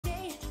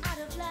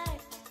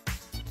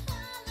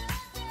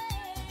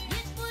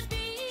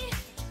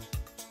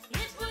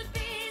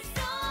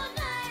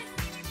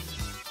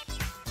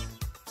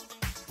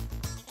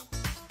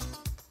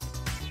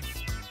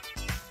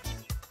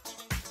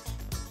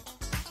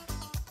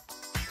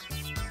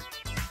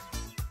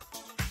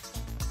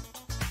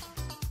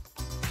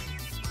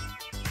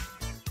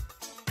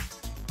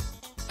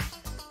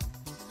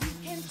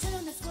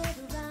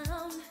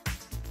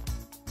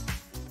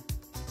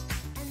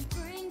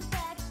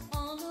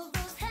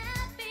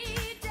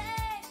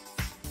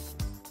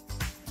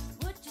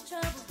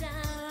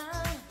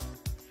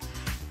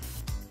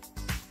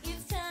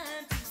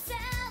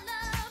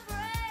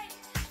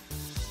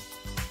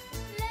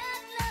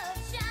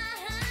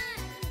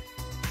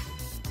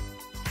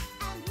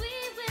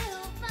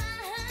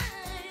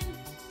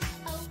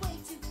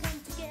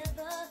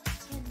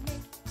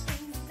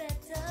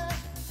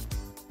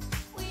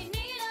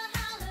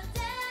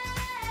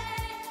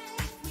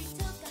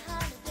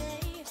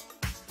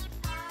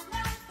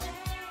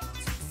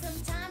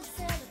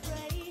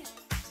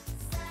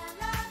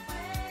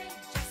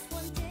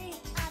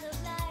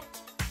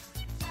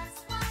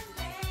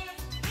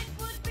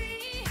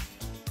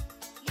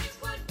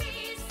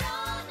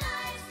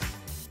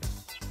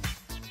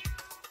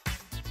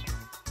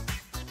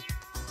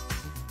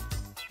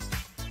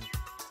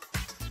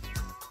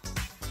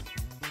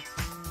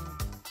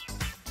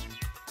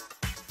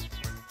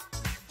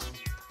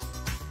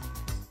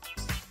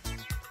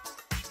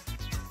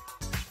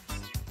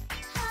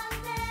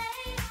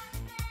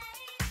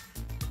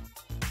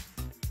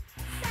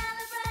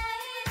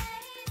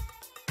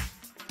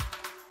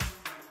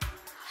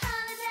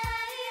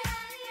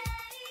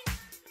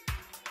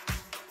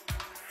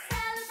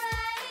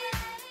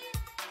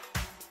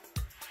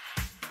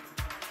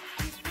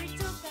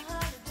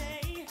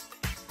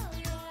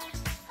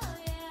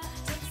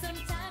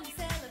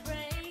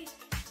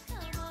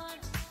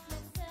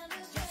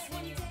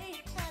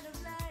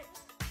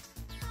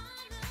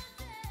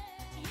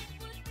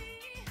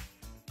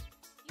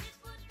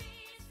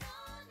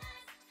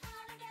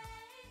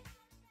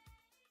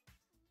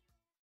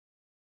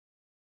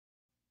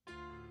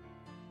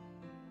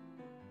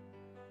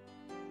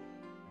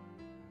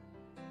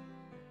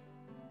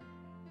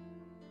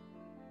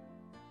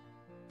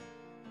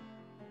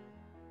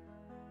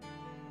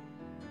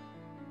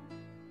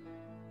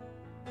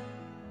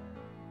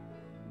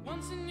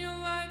Once in your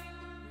life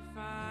you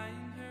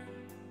find her,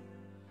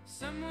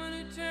 someone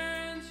who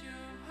turns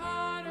your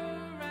heart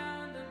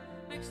around, and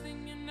next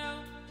thing you know,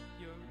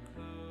 you're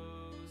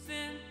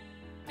closing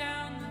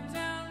down the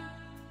town.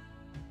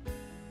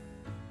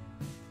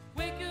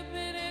 Wake up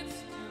and it's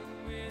still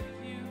with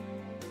you,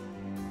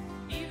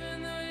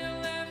 even though you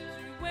left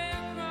your way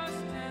across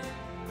town.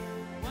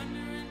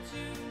 Wondering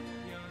to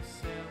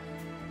yourself,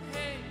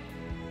 hey,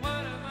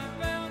 what have I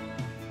found?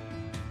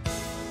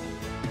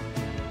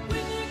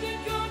 When you get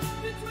caught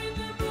between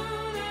the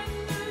moon and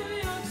New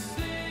York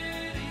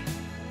City,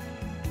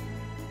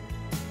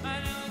 I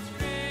know it's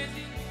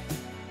crazy,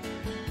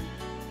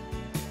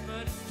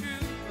 but it's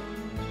true.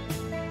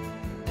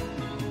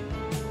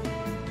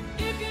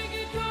 If you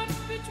get caught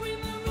between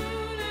the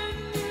moon and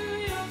New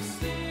York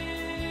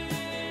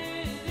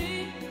City,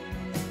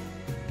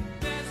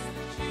 best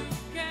that you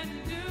can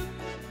do,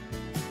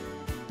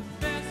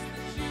 best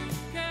that you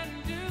can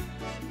do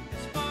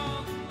is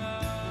fall in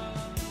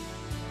love.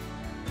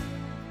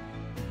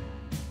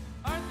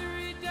 Arthur,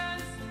 he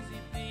does as he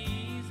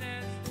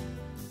pleases.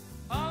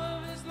 All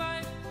of his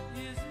life,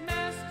 his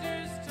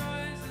master's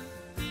toys, and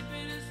deep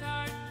in his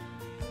heart,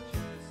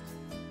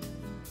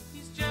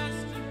 he's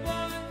just a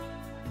boy,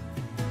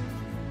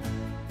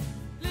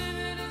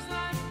 living his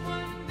life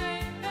one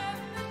day at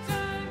a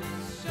time.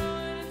 He's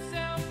showing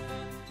himself a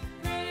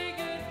pretty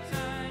good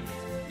time.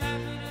 He's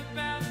laughing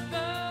about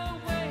the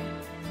way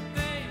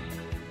they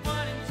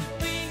want him to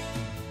be.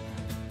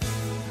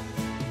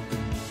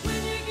 When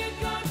you get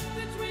caught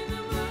between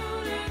the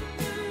moon and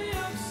New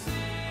York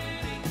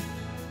City,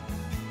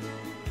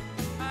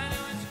 I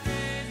know it's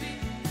crazy,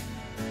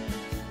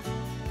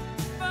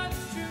 but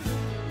it's true.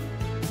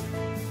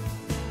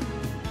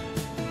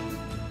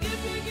 If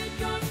you get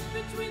caught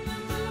between the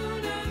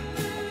moon and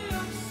New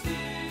York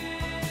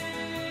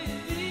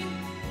City,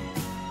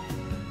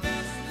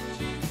 best that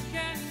you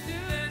can do,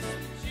 best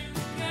that you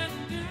can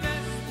do,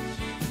 best that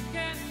you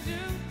can do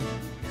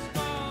is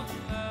fall in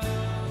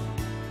love.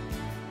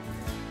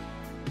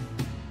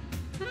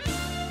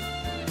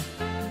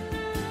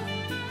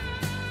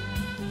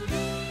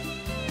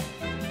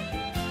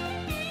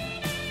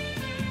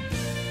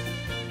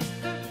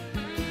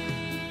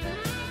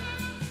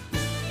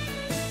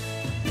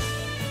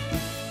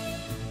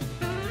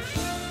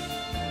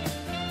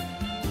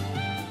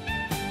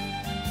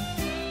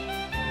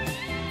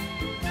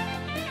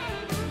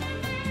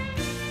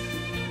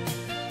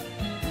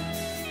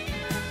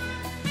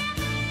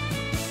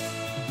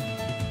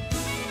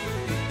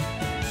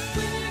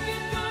 When you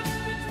get caught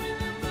between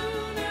the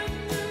moon and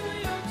New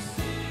York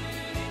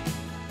City,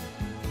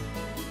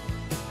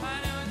 I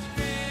know it's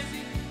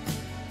crazy,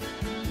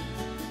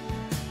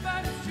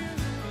 but it's true.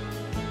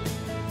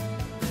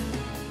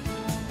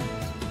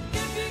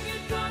 If you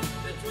get caught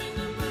between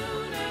the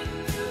moon and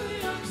New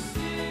York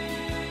City,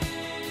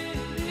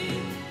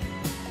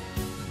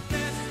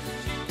 best that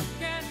you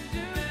can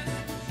do, best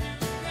that you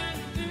can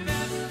do,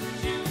 best that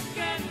you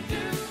can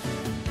do is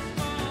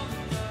fall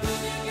in love. When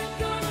you get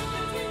caught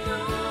between the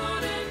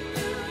moon and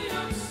New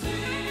York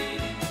City,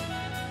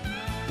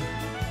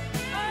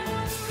 I know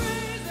it's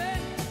crazy,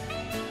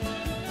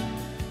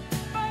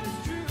 but it's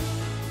true.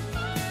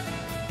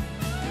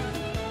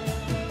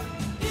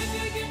 If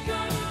you get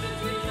caught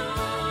between the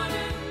moon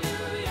and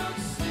New York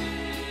City,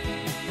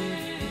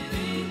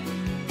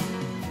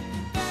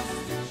 best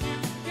that you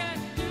can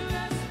do,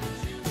 best that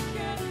you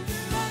can do,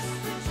 best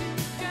that you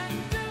can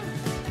do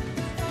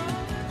is fall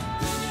in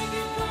love. When you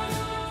get caught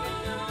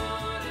between the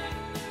moon and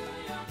New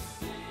York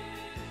City,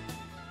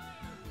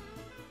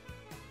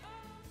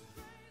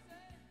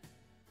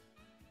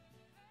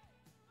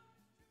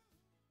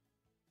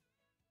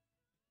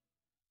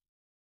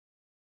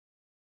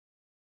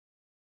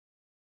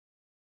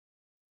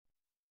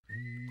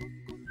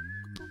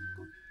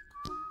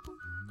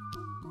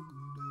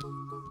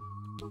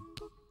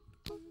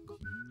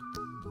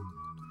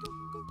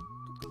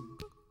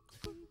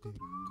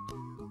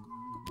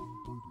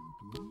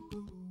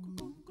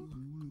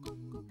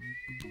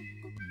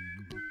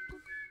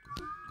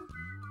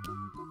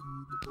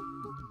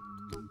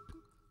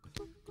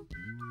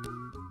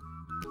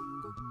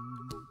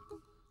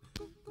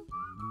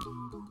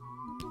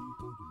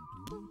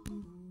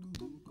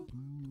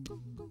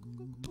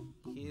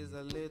 Here's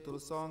a little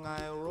song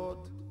I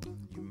wrote.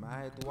 You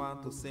might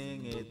want to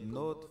sing it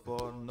note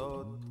for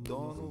note.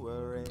 Don't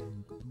worry,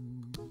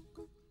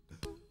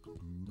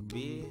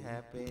 be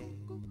happy.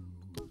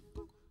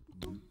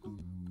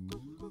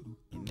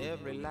 In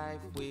every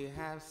life we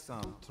have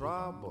some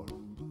trouble,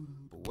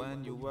 but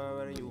when you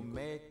worry you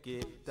make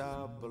it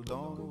double.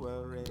 Don't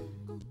worry,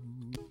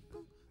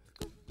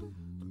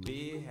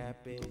 be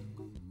happy.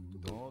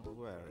 Don't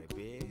worry,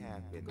 be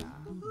happy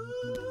now.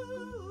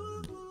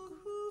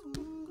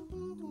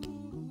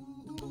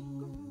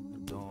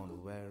 Don't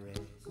worry,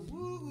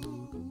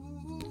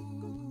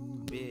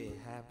 be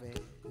happy.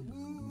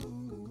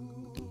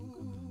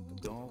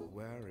 Don't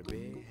worry,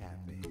 be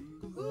happy.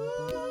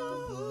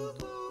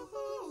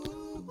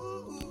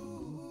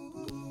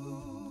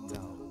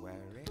 Don't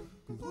worry,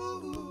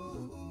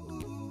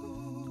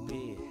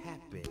 be happy.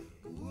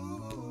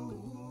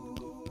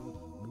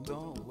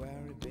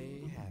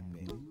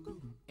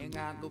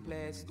 got no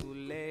place to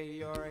lay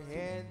your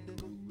head.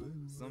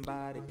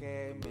 Somebody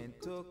came and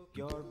took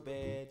your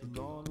bed.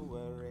 Don't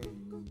worry,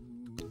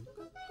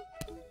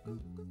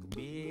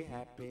 be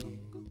happy.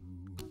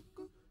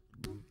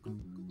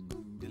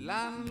 The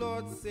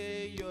landlord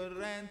say your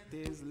rent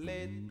is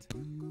late.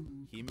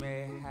 He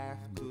may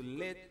have to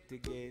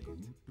litigate.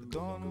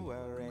 Don't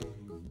worry,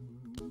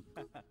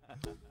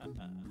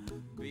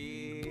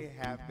 be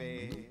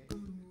happy.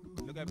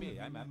 Look at me,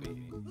 I'm happy.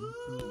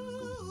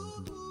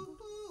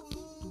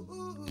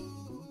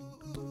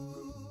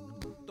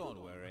 Don't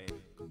worry,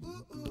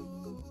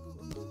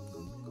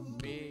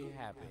 be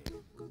happy.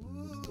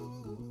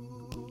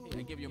 Hey,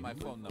 I give you my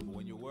phone number.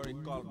 When you worry,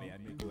 call me. I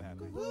make you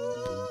happy.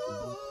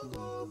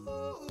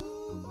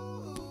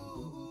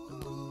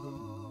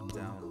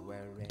 Don't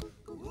worry,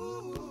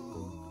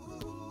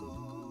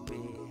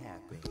 be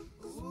happy.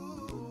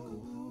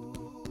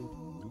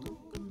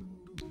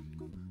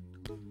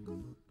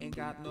 Ain't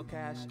got no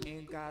cash,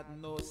 ain't got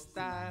no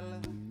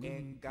style,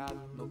 ain't got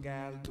no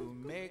gal to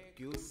make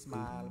you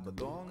smile. But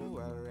don't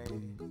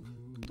worry,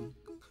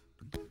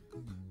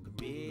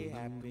 be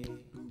happy.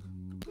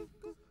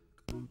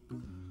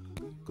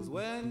 Cause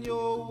when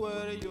you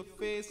worry, your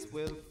face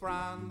will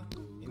frown,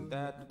 and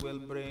that will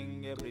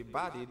bring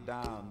everybody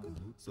down.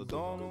 So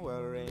don't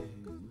worry,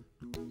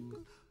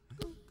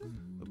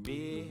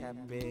 be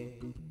happy.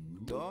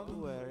 Don't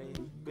worry,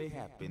 be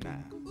happy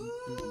now.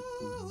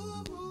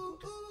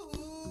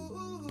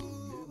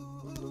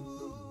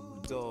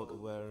 Don't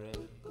worry,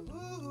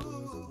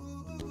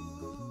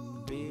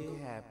 be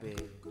happy.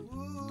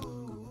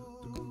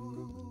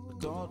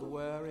 Don't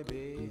worry,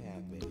 be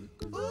happy.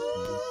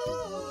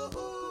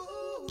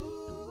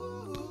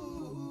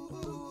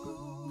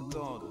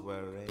 Don't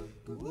worry,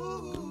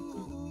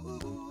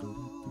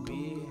 be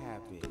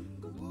happy.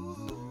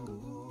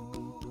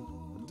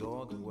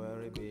 Don't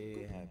worry,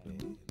 be happy.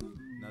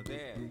 Now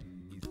there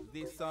is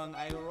this song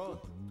I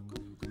wrote.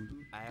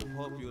 I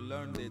hope you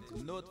learned it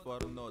note for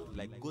note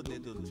like good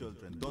little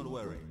children. Don't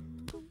worry,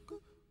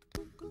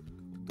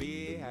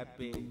 be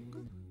happy.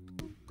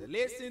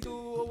 Listen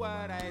to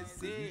what I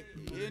say.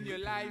 In your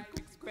life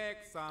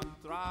expect some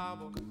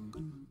trouble,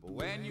 but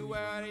when you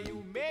worry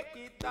you make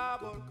it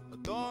double.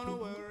 Don't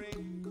worry,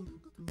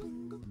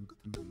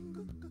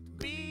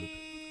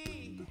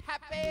 be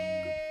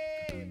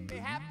happy. Be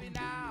happy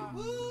now.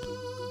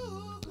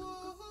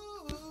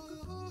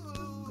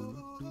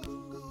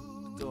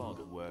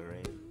 Don't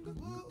worry,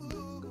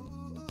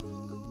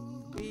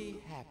 be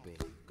happy.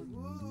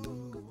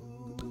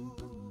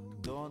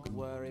 Don't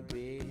worry,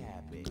 be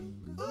happy.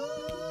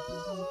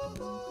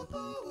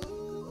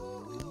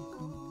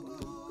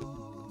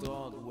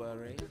 Don't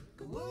worry,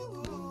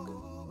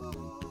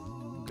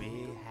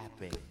 be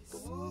happy.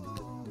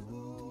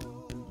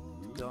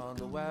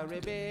 Don't worry,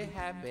 be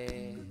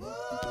happy.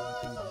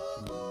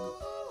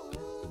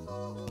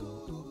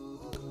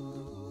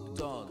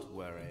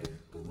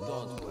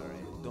 Don't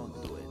worry, don't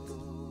do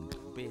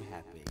it. Be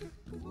happy.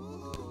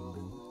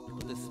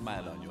 Put a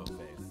smile on your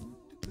face.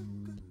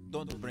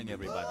 Don't bring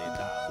everybody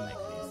down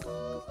like this.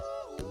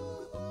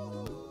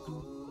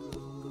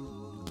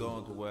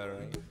 Don't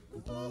worry,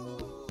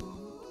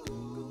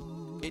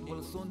 it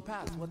will soon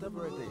pass,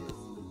 whatever it is.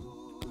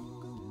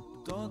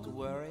 Don't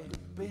worry,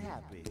 be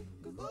happy.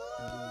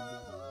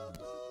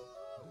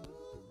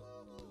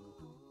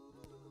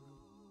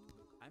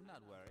 I'm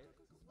not worried.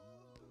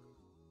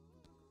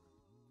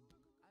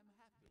 I'm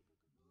happy.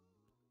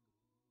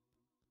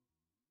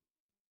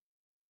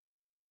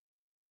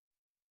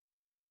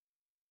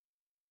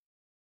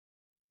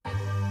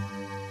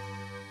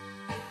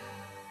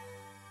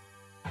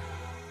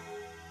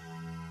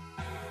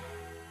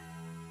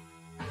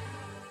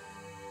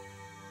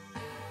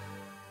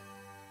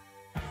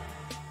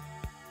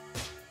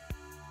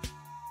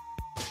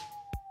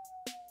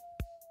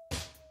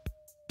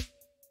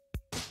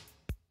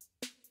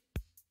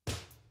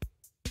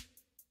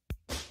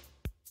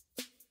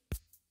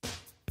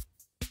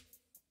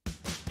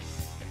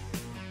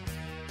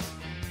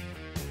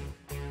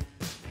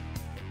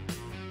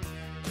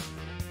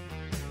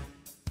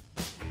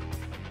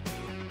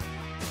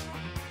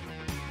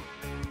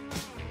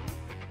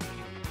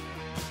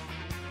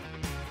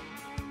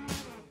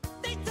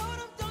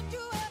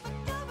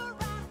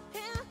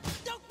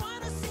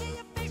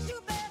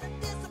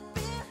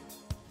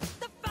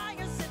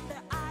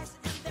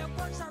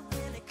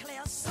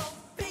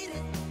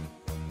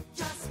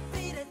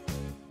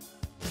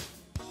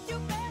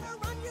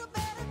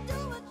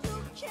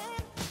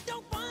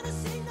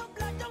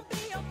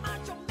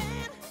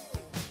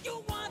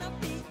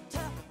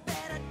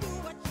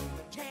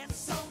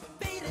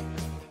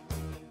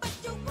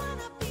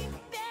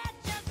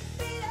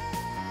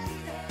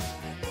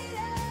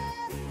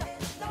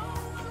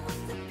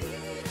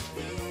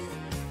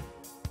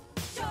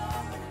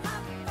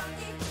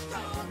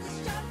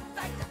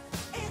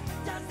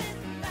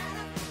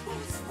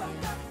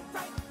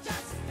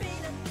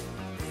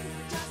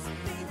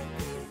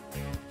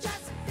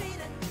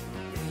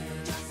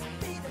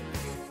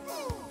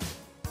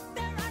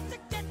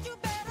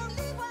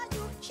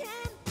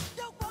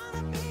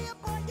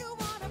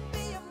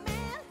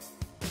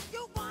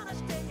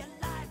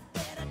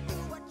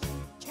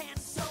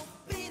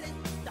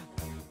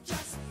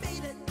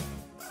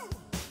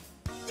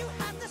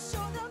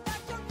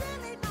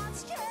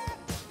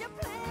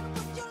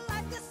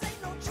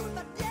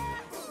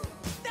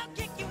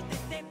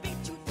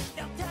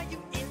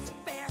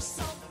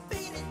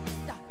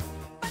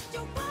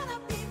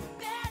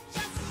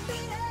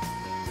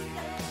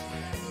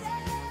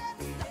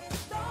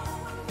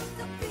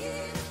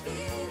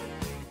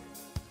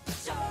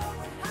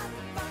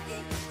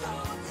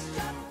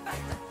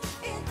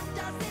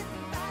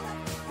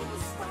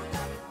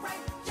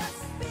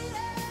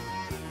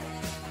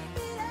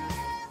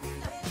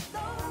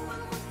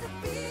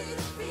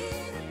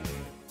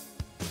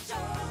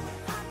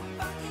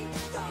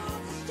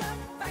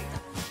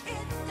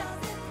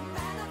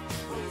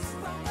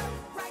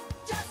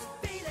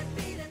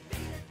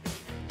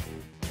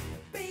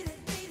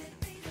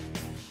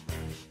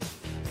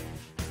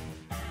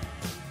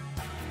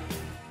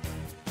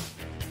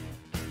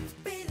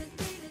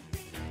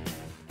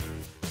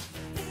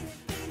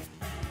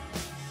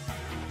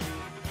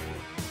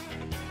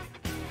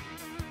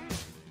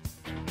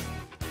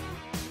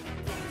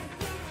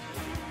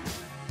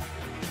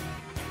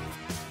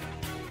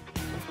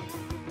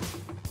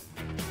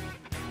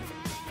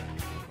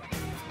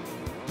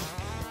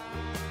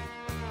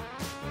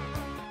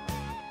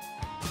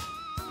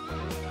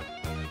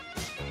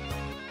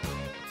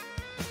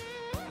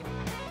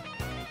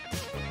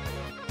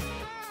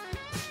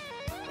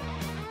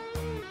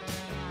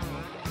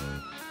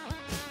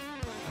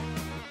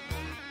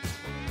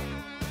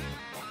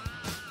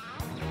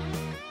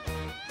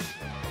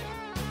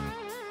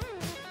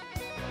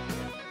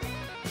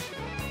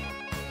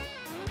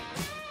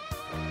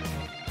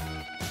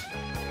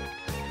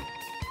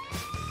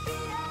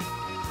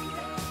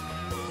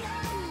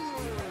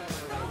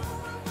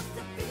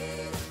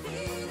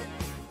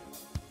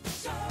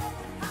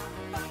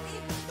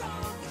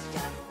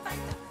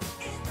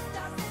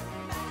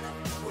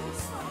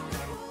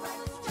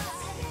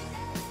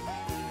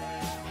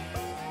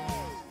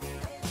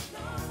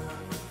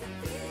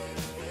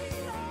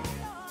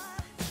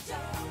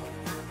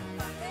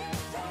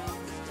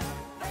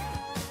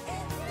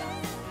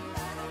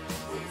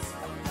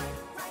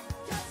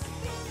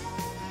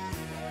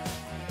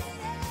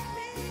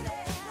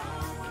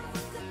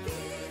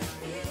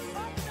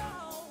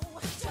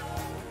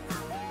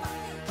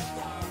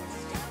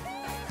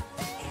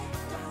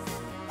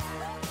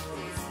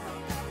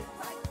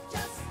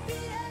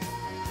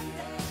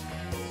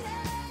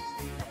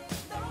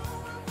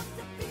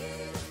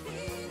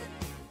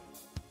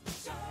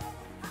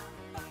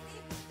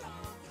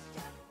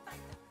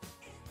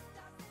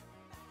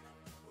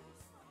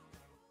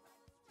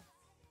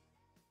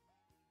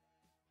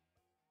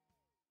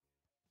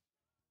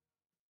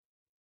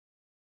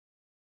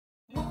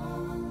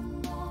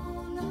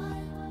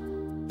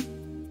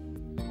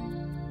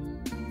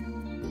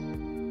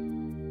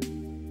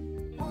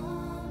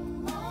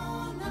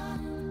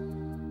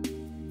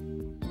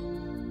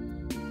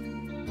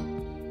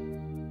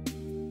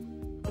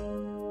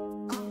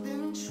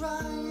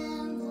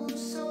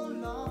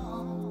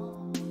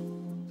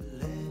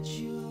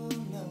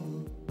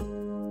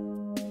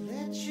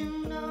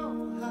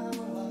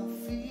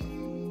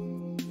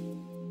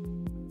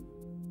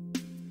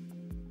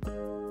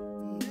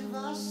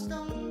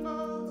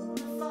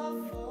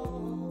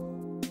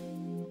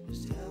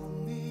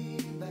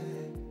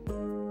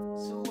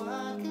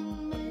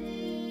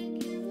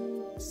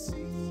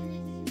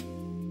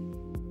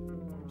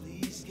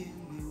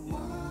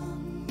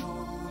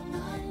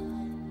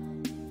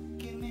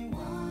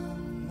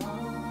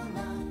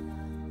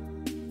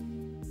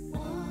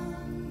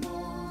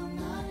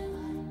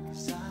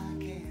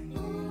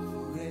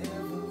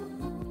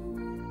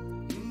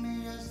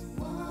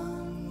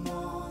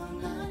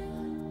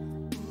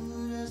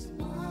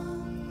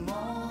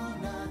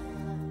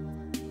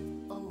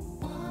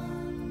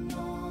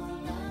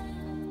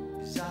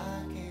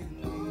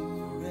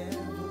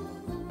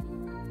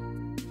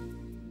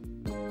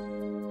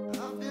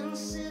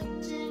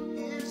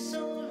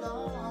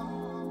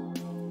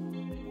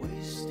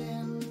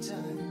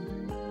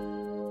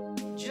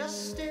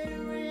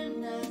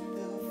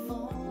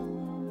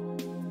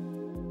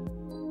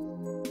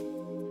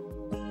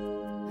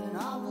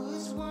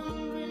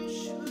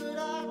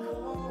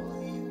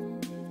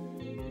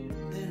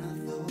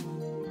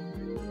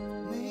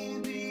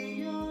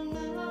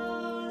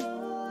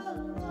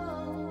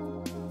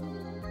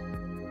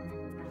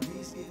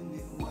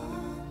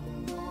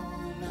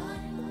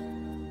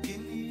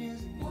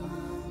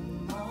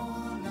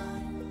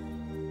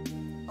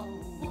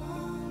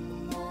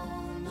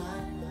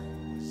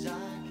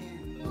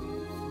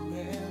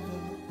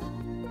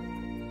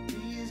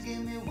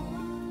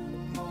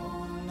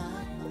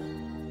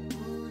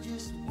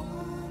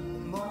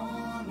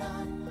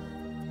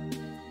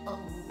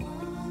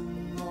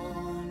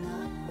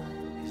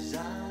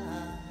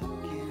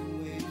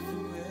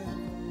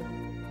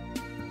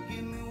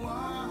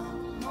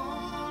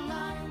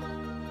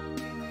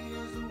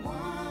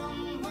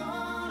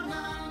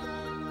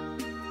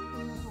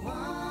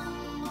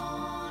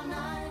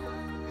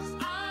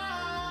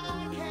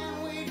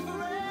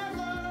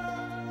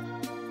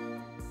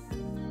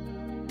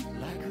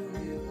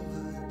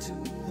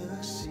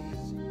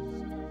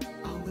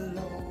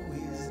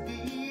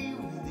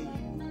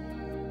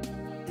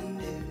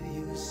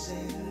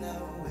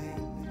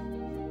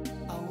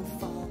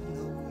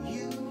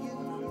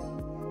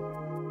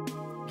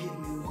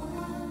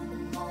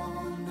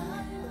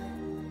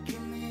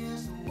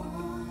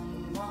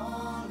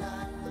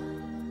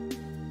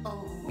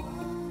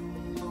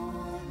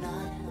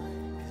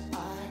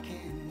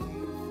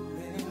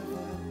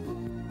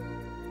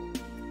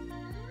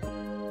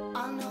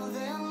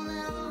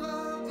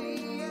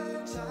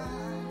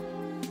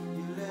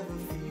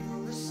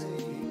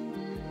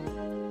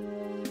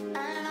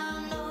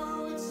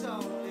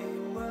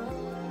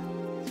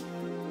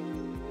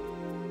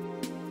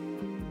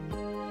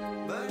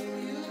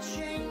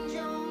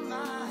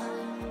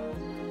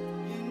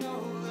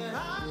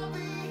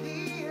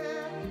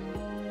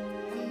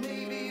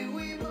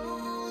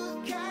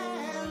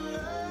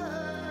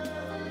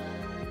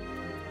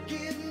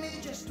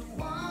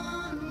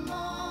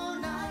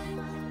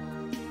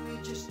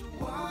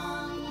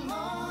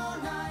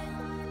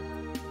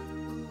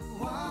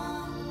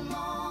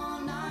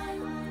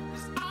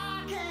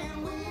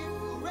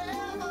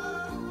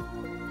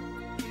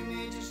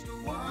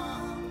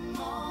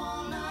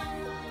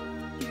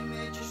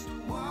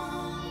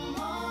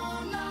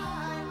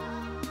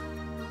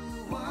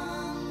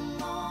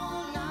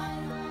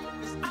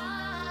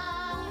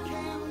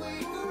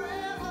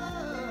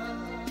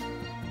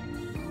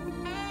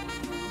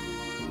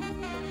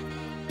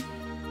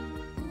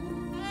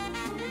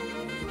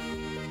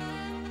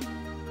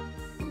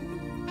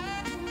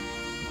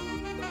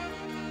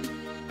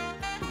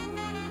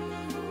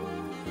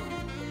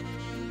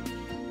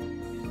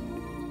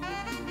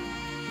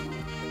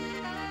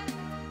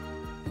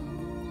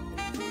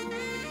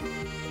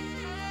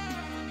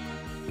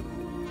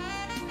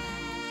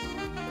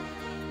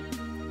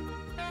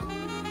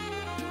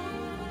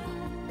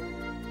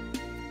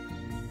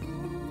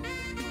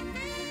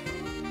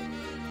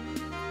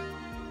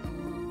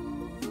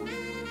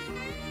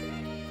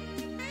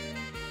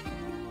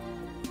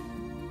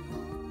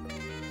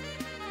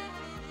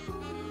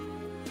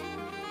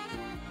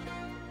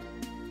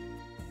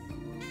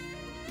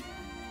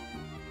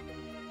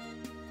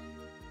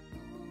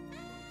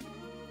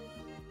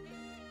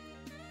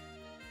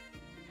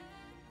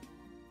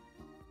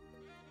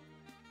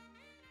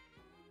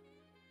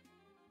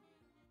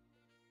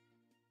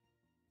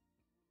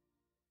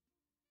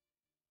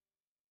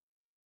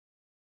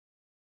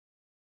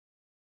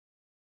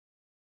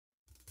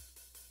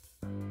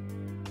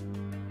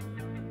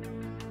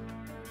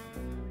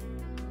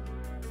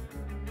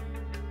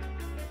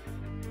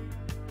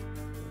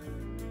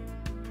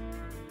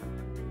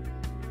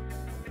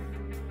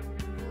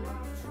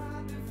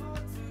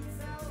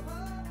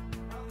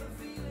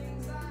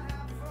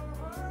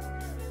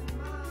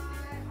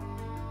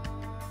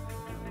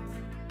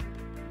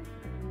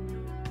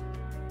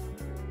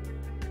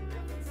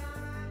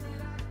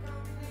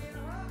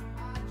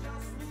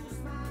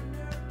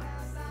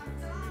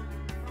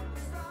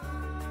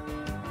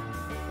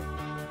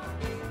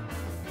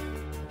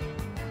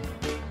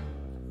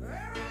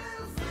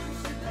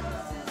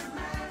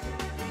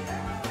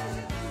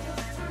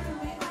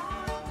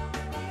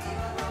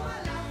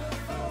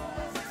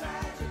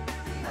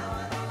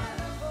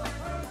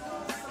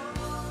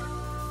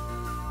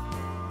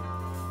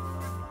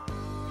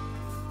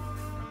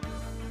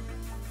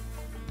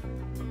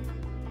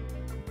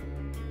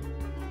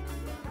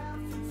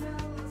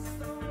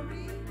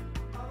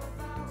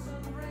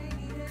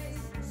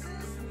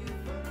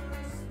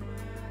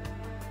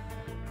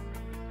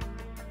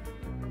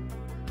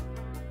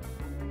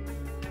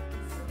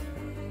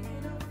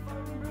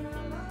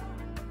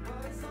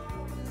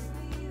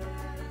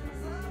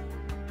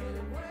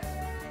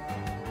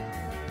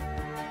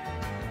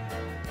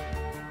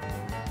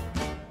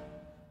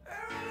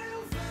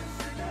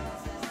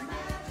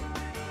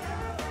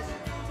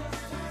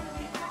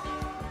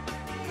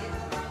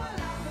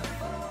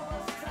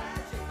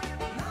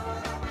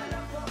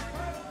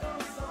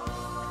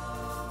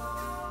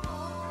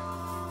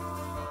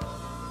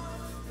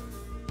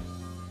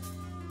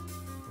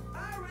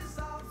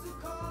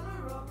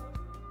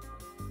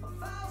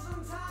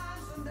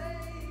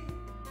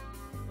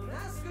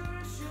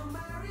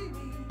 marry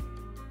me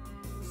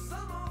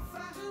some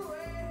old-fashioned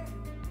way,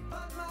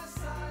 but my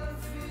silent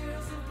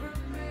fears will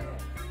grip me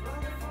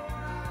long before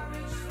I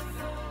reach the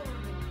phone,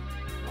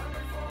 long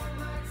before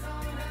my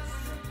tongue has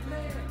stripped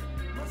me.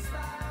 Must I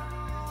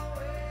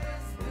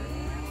always be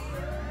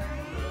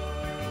alone?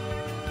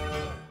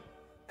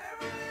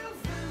 Every little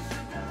thing she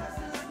does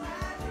is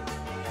magic.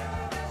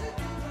 Everything she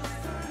do just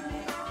turn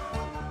me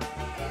on.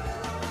 Even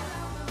though my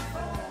love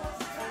before was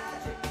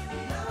tragic,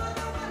 now I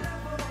know my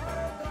love for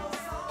her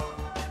goes on.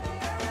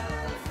 Every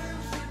little thing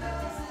she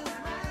does is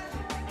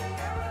magic.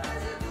 Everything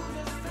she do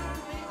just turn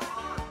me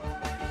on.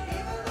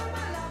 Even though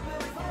my love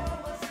before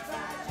was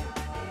tragic,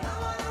 now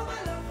I know my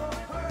love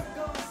for her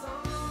goes on.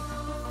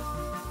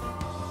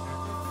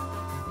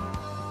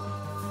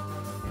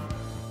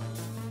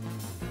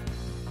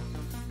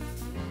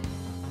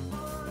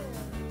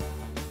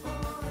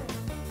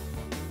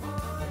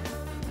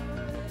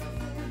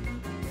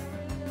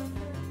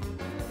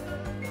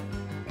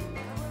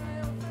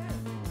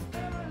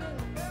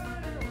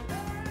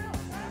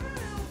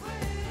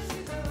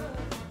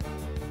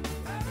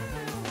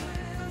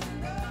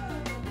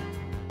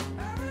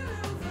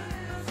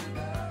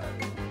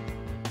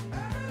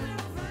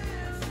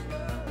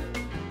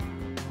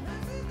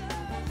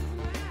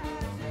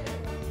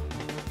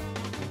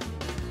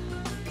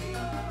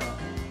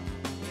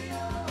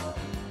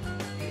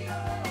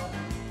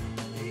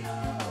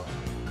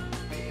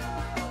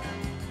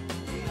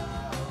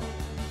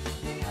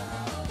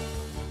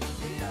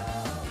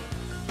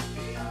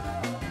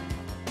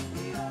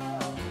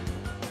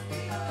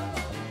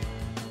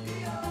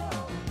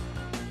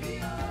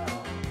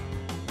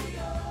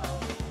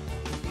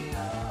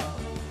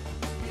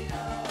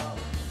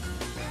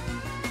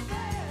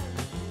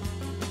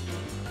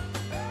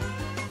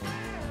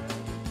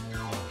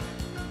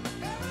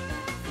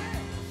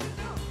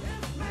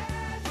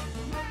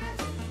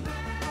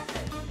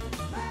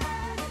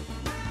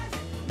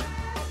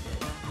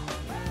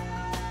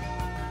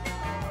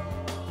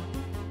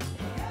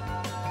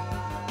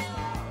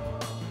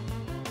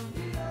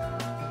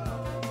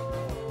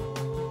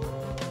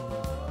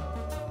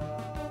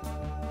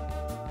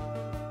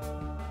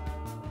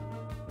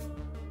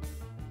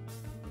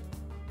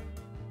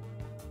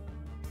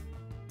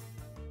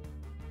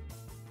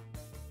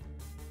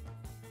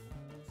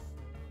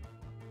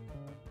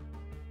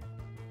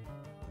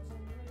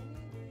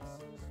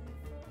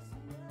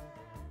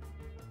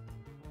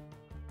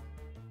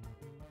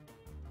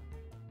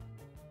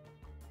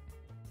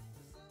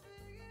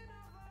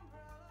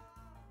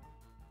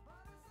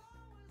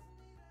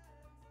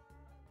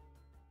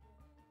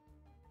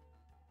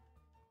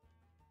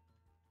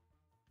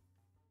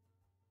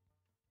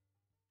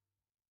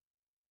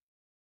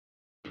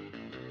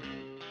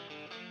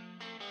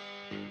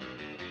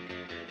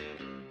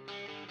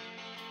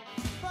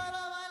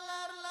 Para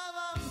bailar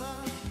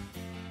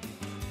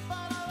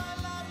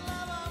la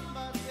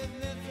bamba te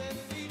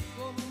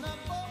necesito una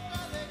poca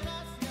de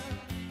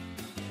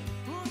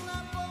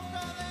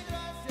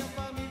gracia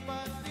pa' mi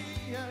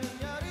pastilla.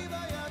 Y arriba,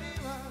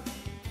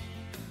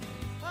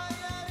 ay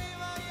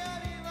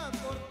arriba,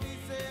 por ti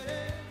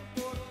seré,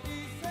 por ti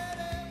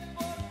seré,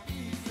 por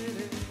ti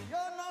seré.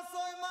 Yo no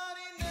soy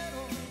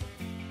marinero,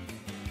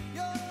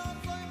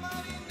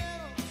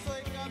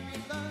 soy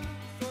capitán,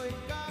 soy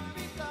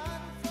capitán,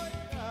 soy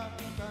capitán.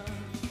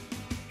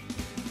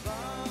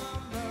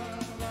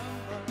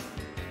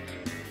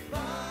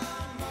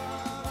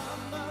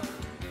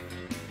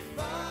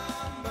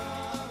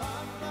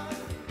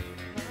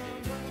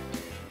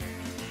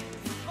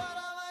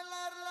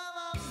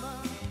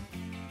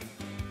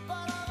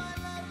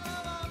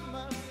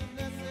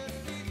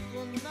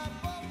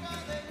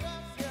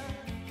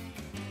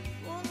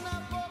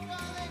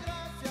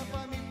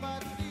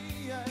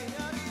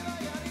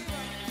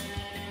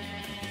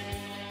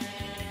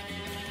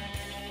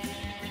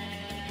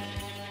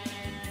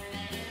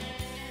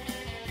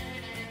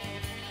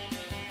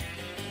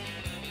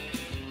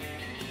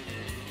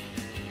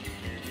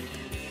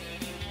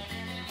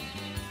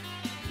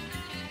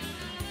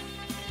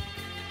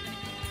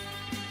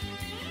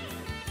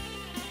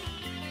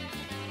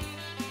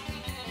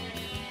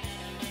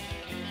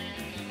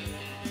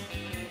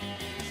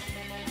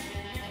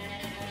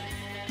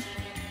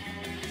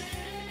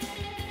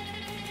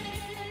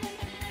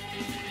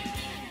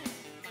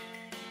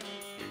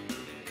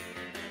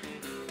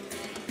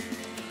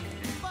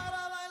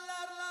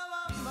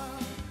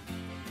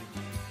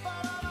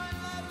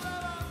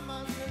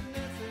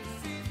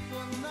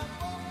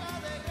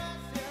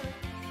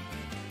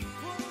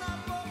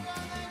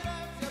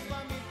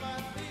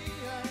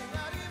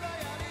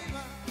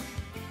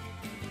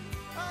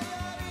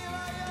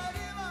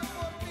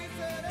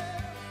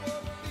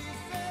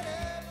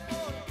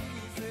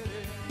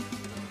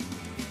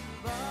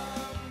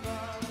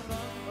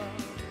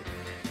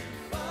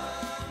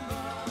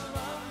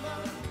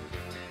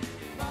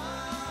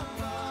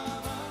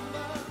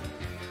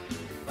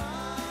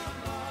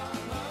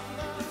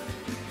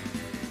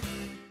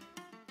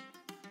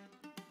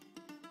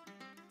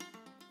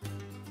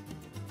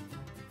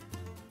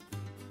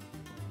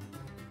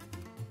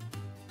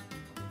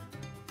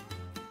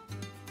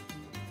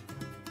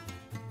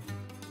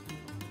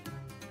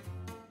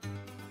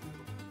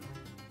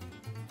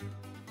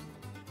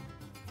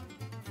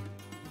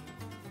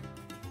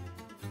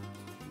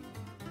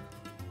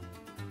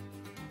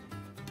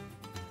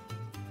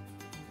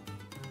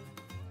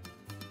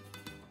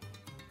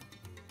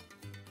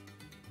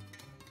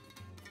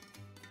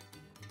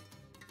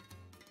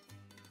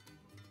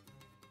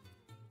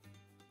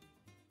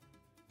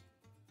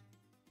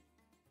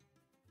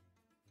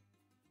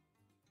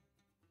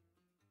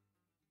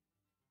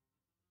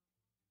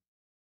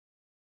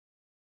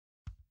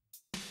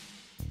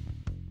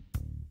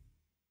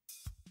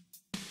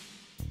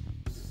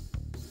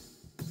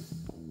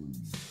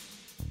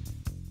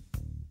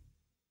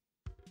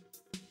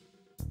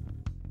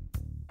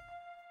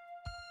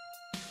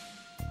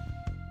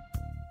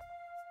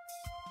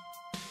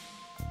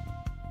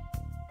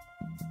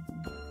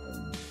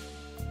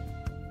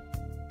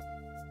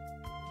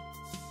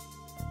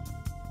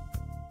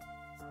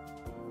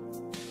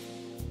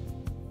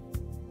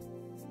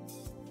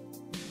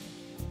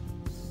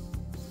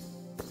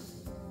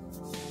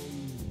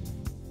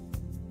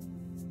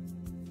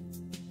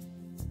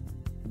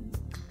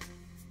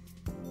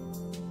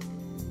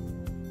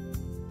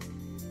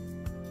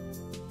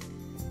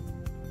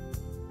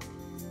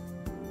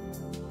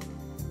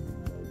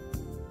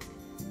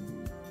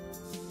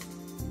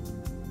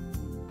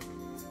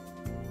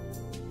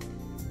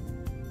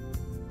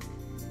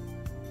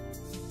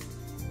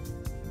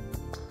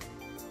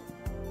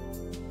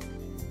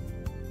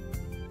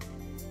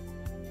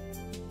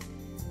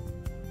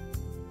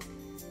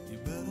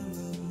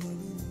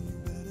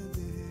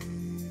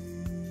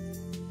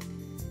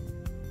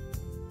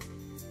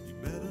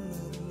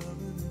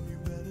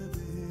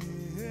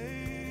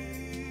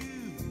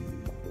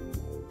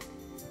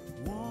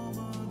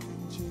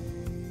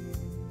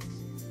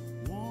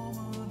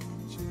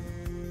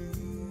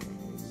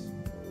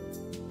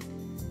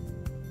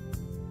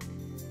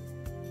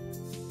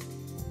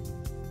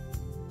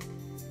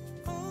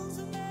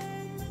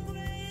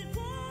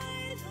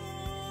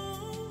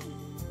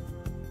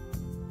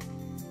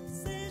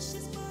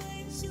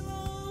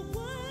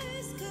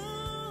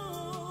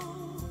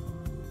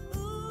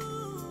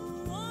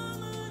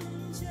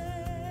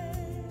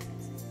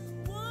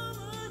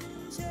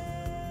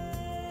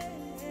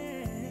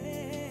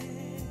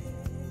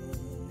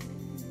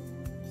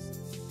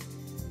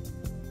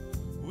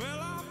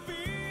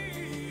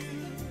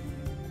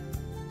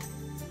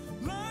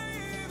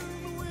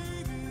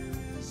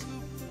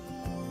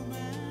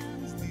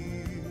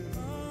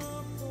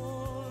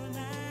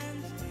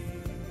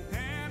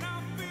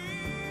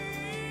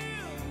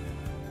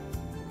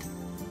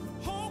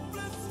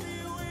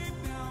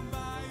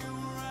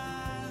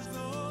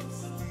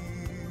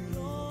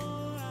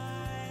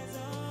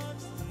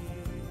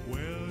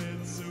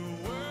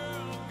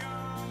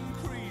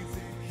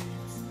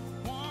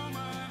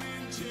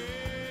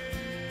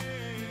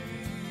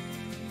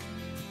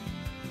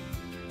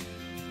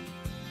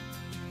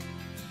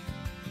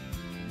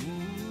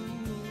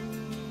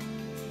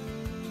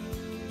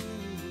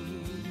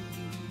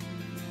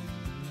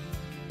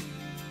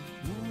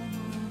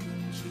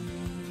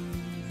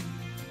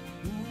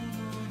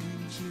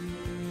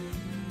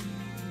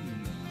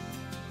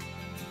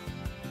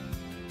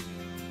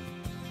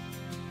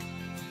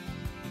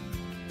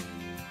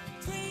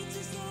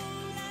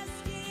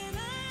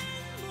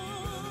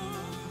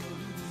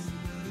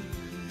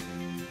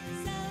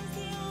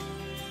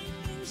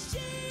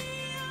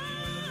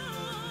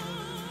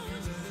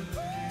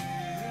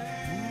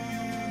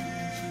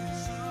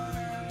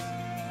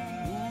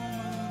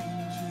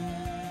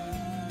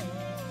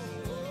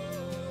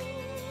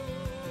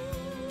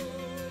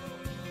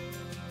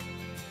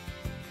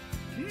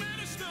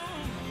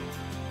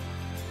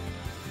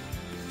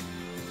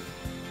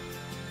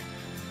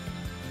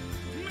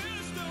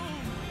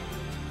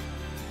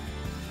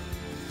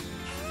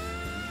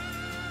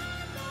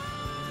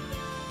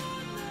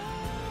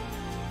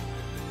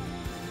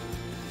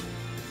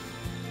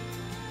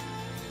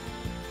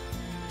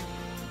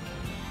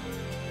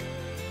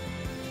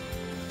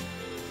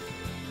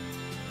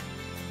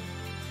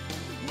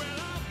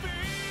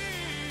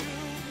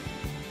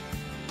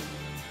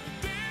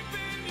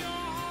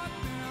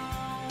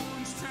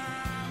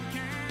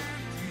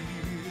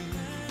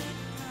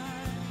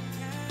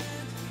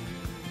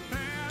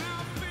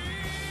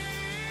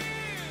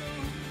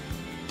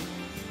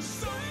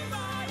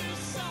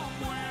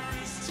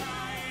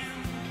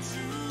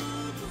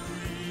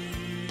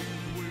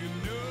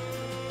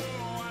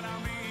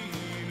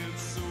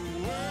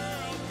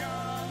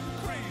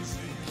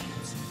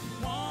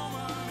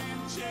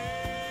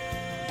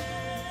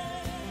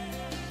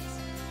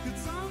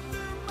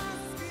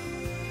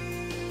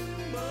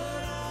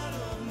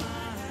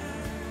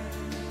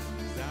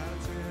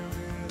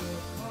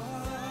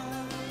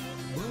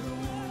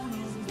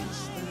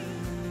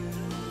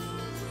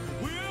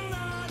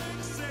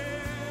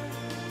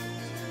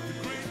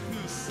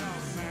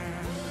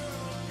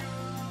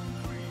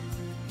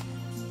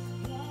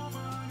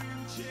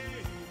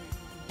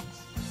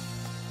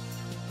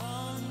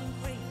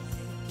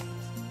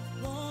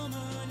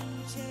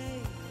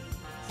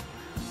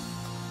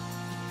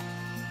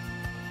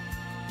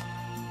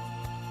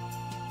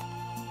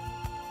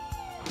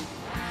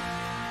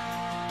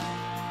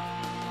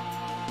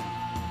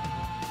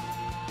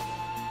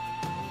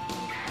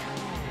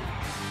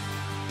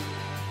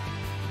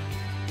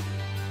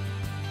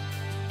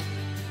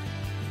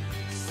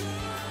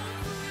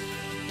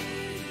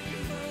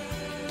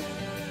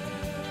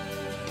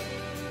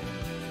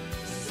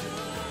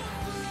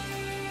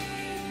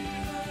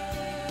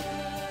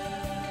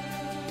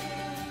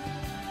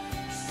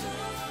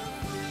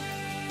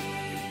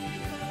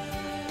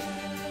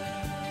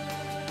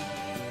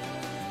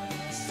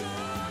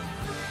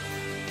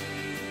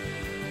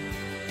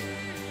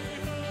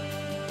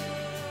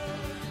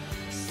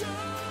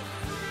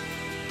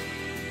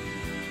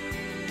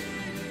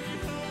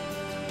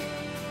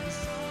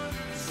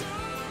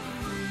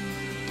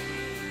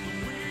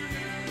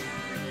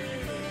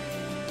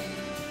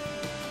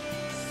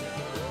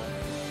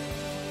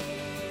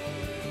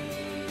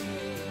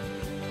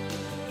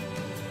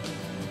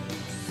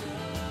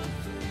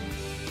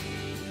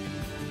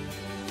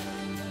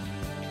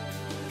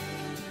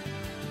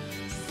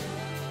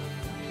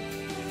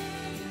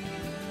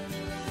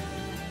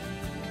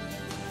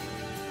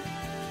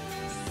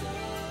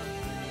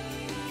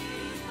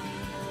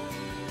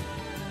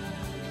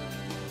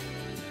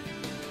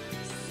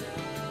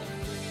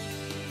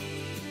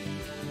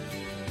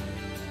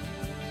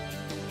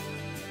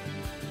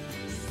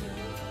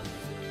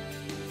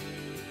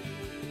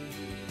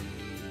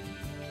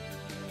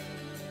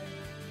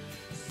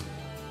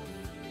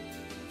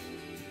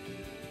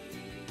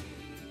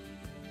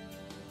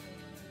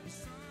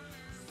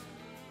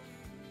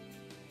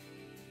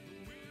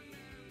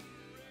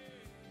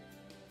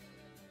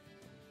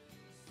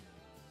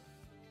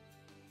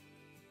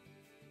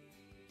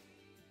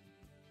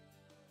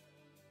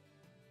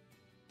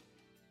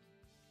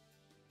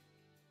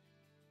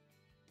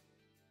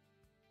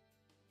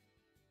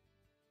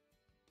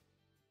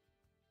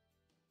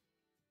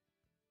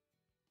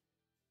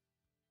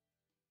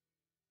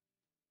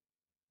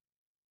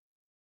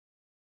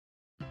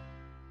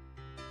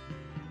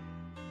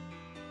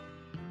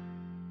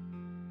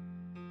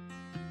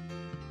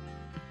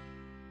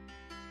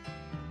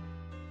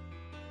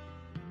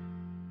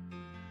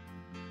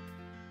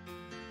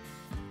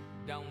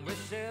 Don't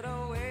wish it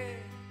away.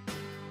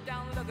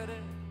 Don't look at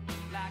it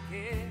like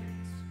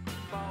it's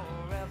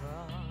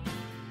forever.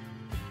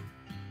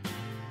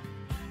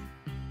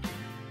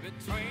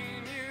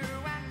 Between you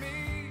and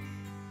me,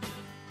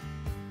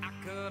 I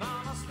could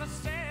honestly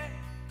say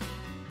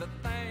that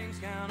things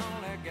can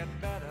only get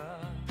better.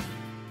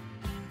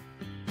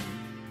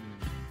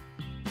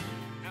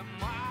 And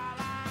while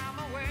I'm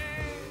away,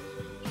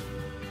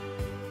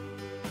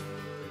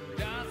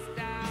 dust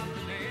out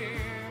the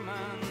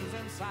demons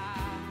inside,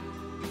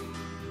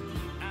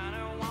 and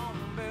it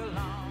won't be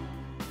long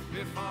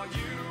before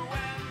you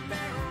and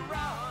me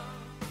run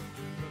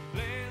the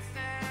place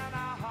in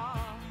our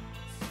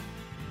hearts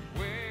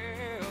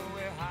where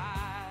we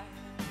hide.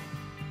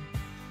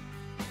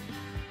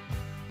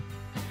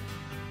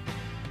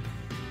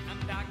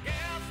 And I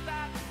guess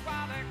that's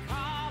why they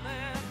call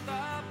it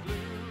the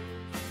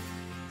blues.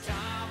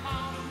 Time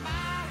on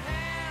my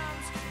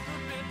hands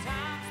could be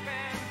time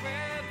spent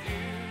with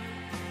you,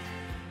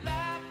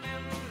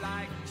 laughing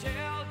like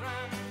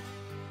children,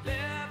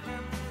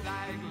 living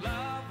like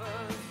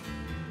lovers,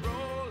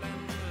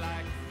 rolling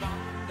like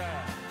thunder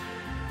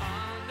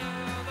under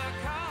the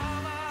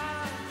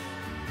covers.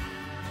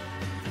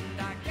 And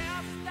I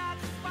guess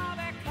that's why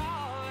they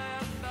call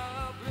it the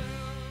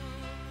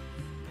blues.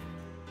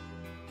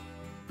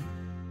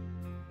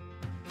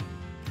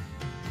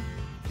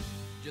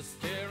 Just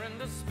stare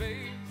into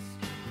space,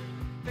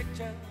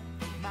 picture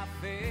my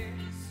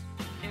face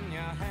in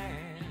your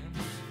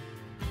hands.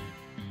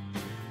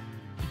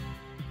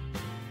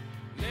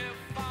 Live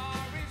for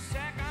each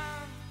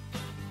second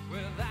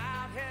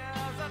without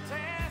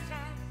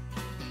hesitation,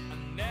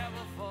 and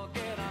never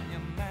forget I'm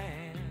your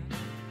man.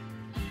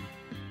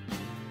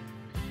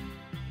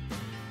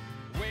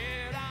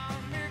 Wait on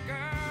me,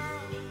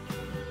 girl.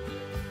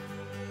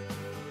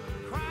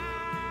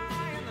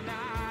 Cry in the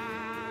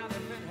night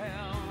if it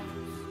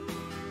helps.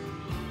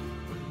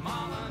 But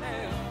more than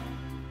ever,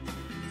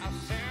 I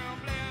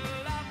simply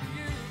love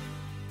you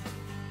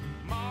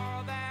more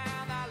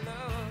than I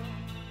love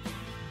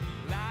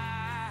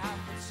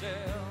life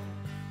itself.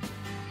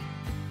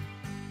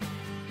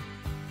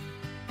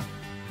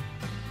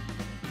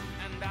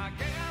 And I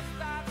guess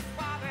that's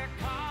why they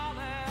call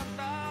it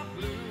the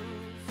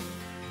blues.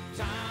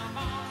 Time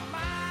on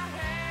my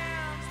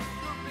hands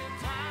could be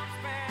time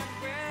spent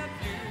with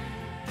you,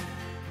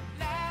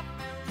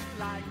 laughing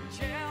like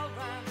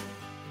children,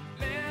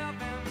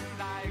 living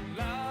like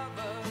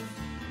lovers,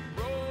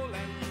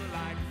 rolling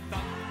like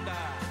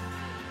thunder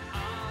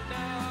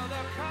under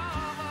the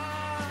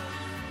covers.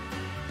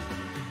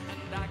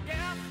 And I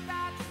guess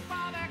that's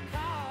why they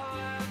call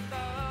it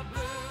the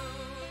blues.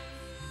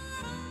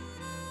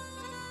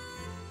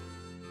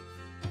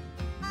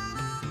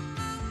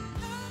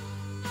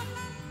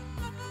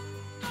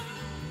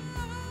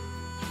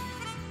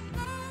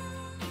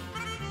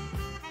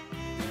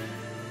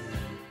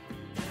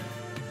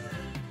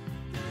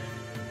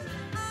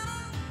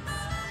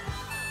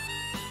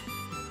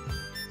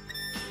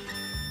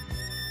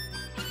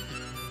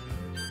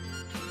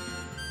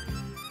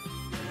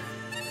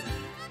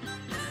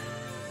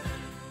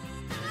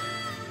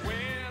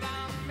 Wait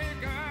on me,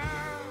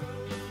 girl.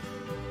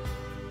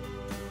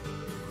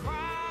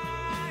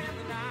 Cry in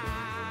the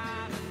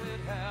night if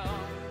it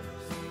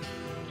helps.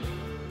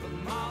 But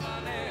more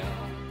than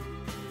ever,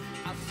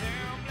 I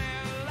simply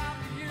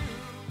love you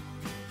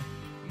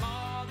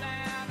more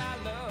than I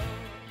love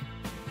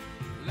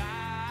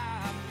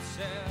life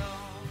itself.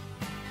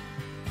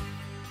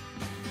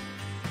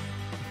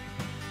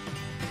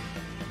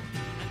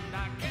 And I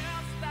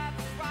guess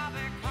that's why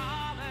they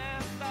call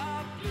it the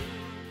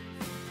blues.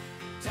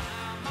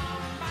 Time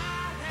on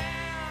my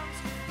hands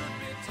could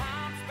be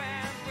time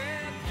spent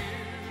with you,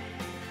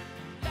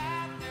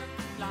 laughing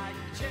like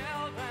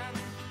children,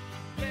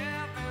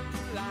 living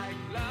like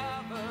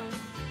lovers,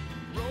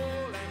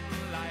 rolling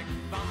like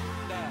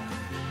thunder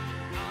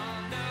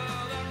under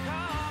the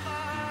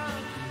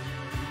covers.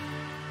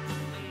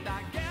 And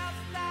I guess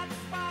that's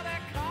why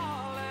they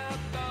call it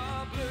the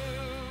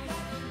blues.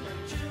 My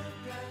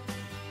children,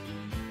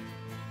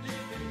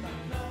 living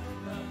like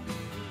lovers.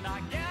 And I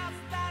guess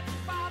that's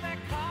why they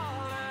call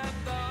it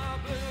the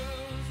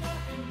blues.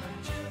 My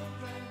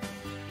children,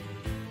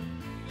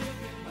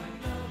 living like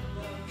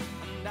lovers.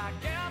 And I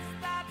guess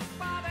that's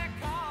why they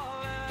call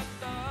it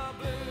the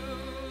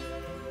blues.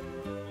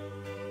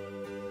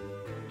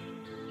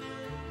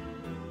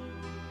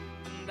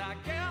 And I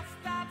guess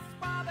that's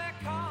why they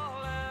call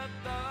it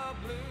the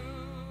blues.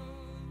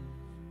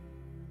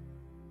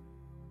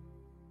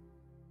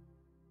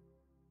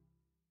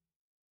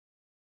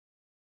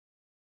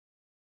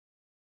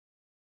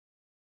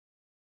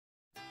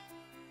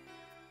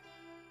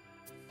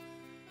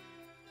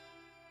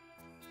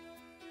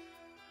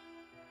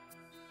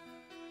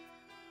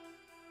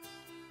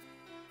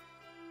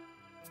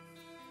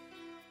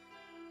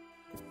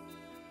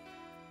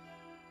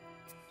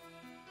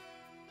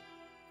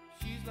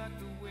 She's like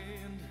the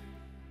wind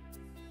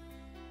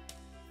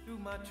through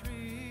my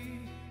tree.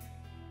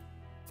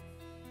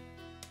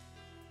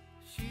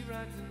 She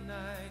rides the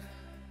night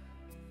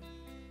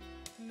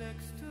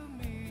next to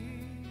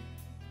me.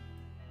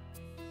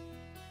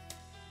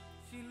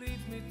 She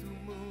leads me through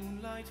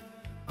moonlight,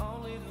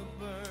 only to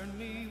burn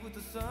me with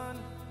the sun.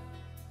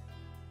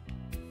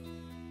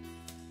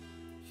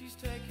 She's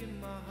taken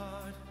my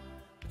heart,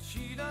 but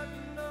she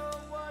doesn't know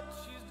what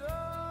she's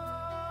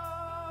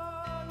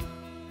done.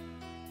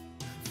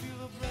 Feel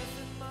her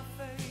breath in my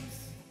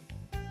face,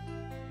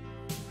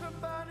 her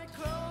body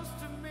close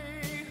to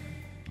me.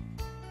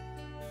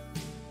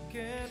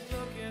 Can't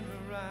look in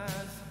her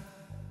eyes,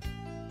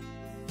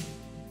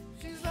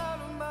 she's out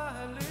of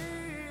my league.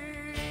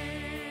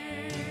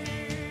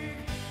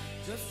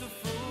 Just a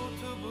fool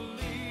to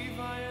believe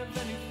I have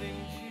anything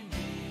she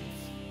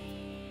needs.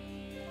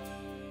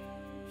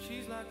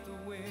 She's like the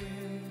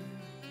wind.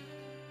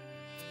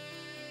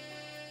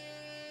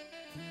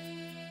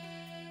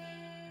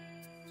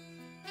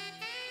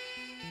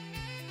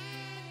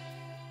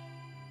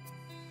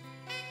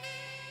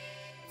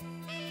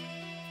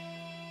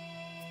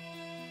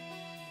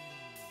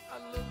 I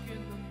look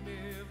in the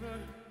mirror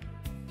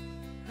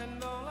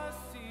and all I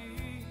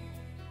see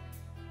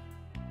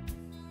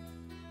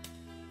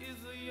is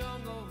a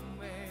young old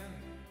man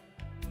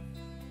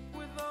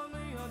with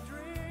only a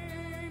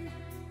dream.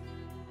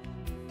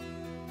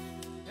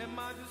 Am I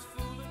just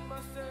fooling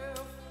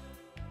myself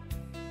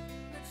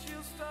that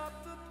she'll stop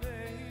the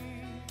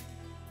pain?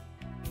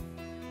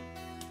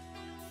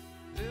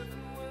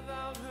 Living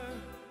without her,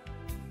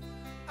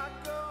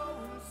 I'd go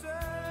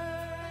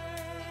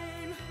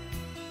insane.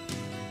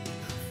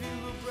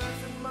 Feel her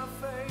breath in my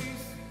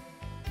face,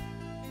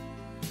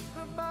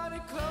 her body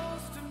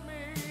close to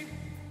me.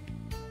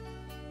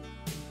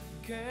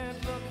 Can't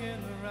look in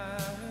her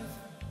eyes,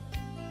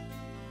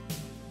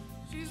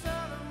 she's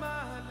out of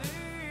my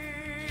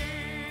league.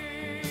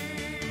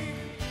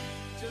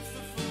 Just a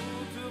fool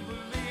to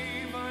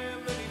believe I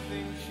am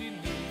anything she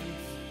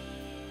needs.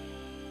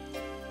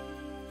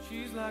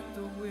 She's like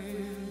the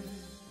wind.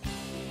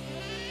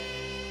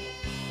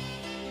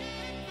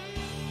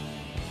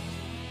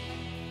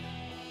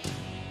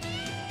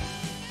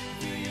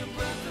 Feel your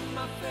breath in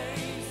my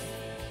face,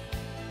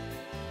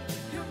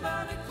 your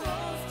body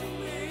close to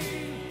me.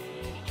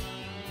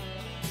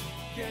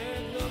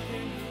 Can't look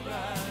in your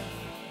eyes,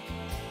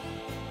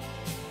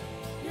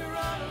 you're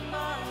out of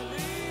my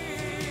league.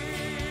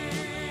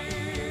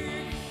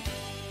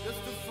 Just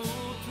a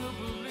fool to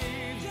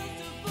believe,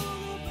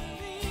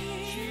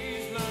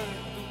 she's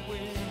like the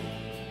wind.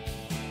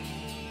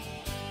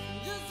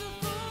 Just a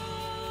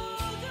fool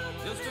to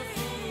believe, just a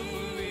fool to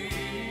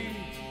believe,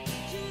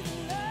 she's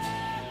like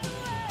the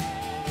wind.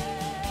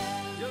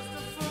 Just a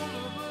fool to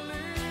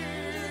believe,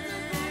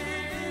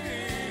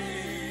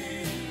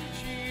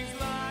 she's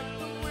like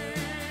the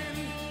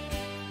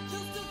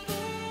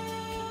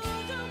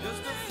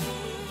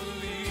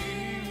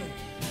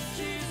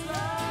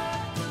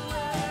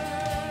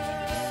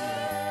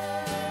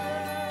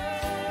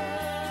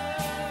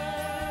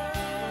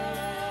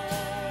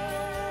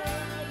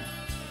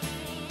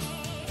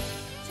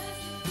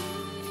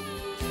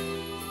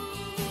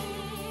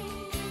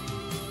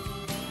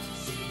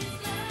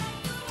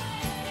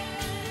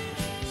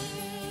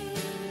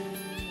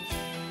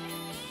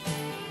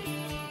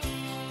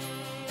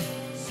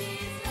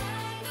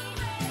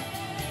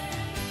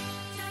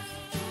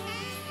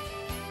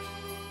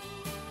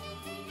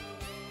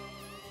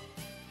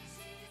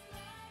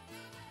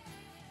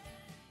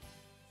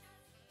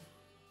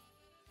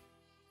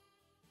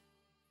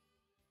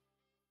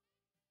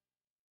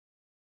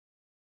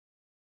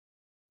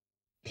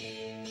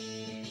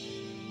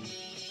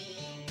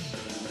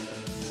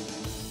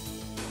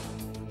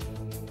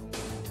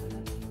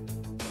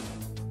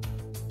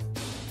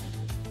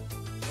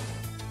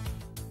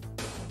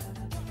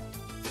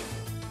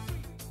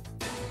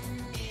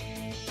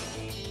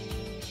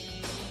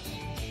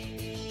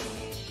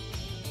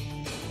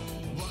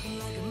Walking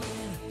like a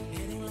man,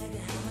 hitting like a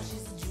hammer.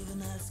 She's a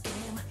juvenile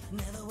scam.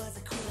 Never was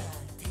a quitter,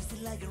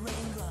 tasted like a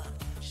raindrop.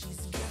 She's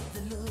got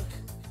the look.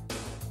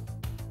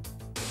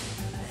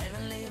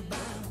 Heavenly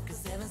bound,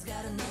 cause heaven's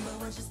got a number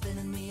when she's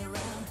spinning me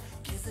around.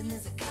 Kissing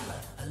is a color,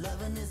 a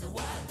loving is a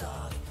wild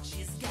dog.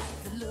 She's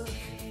got the look.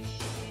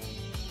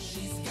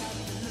 She's got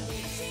the look.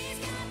 She's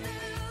got the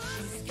look.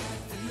 She's got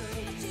the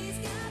look. She's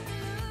got the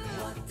look.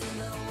 What in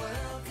the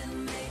world can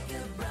make a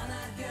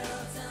brown-eyed girl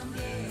turn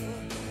blue?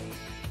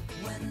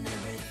 When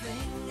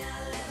everything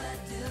I'll ever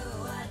do,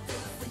 I do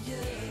for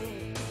you.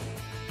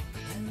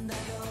 And I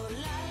go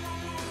la la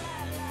la la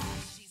la.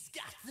 She's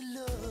got the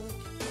look.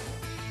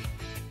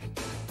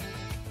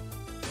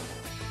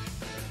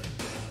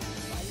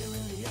 Fire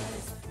in the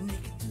eyes,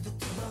 naked to the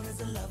bone as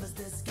a lover's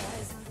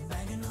disguise.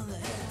 Banging on the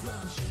head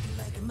drum, shaking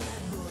like a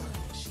mad bull.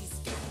 She's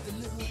got the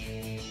look.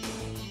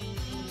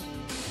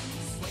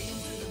 Swaying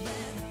through the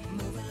band,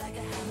 moving like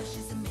a hammer.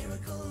 She's a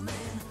miracle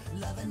man.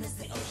 Loving is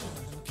the ocean,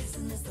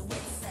 kissing is the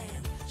wet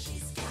sand.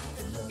 She's got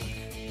the look.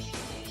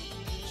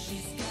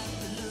 She's got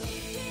the look.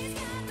 She's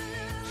got the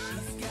look.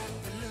 She's got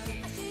the look.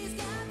 She's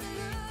got the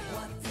look.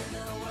 What in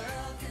the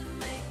world can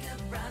make a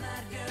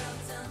brown-eyed girl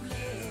turn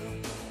blue?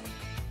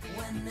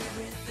 When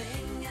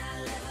everything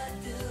I'll ever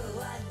do,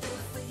 I do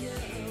for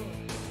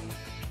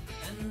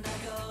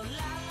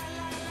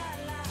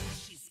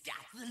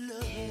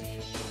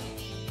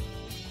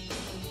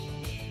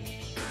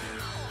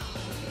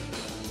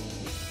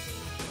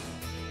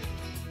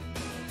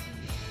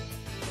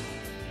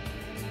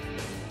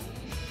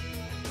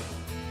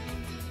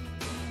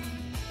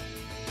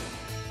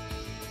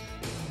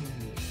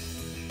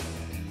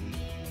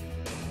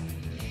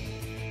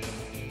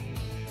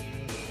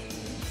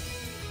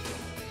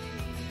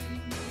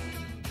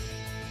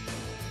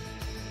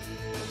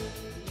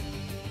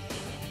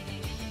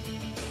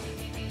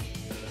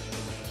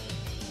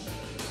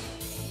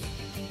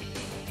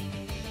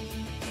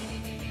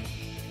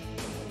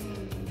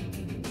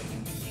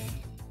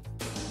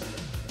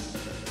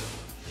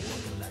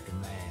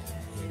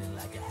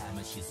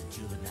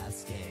juvenile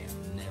scam.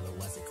 Never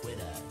was a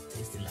quitter,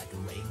 tasted like a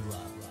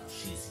raindrop.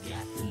 She's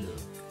got the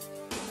look.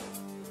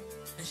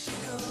 And she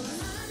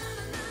goes, na na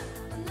na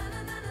na na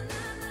na na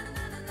na na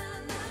na na na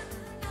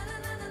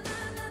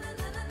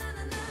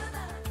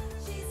na.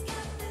 She's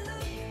got the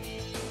look.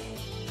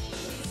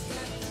 She's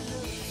got the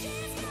look.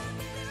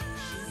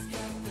 She's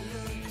got the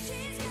look.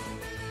 She's got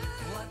the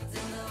look. What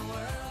in the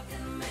world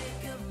can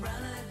make a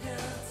brother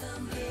girl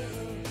turn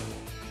blue?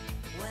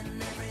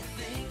 When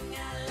everything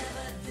I'll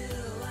ever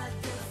do, I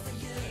do for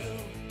you.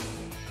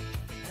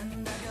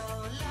 And I go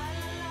la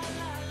la la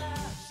la la.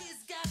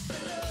 She's got the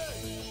look.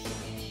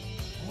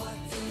 What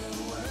in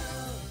the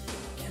world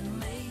can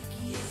make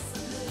you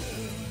so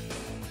blue?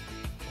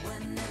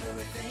 When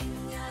everything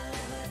I'll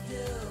ever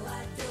do,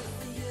 I do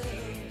for you.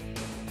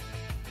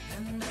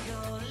 And I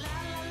go la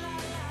la la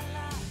la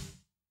la.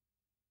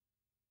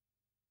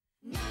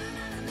 Na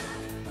na na na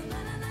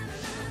na na na na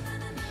na na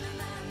na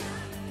na na.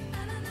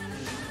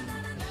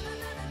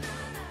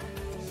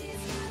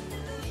 She's got the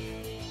look.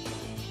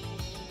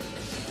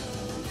 She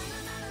goes na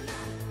na na na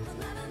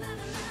na na na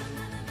na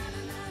na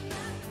na na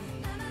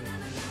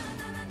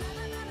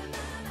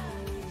na.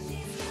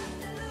 She's got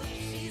the look.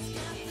 She's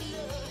got the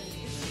look.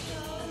 She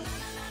goes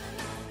na na na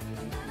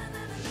na na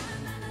na na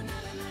na na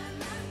na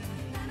na na.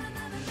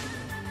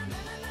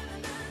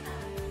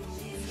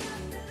 She's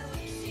got the look.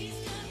 She's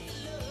got the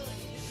look.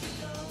 She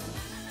goes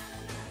na na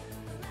na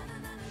na na na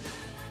na na.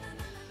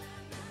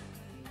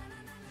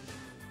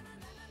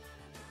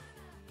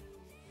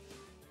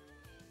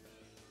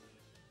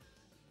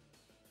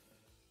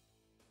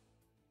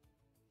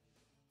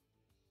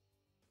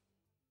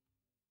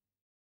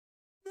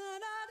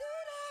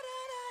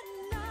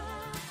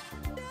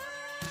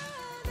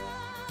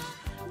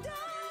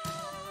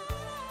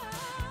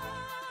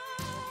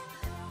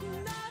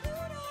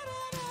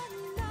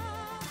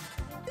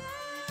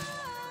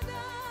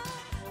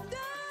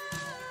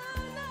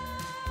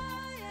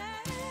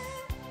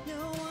 No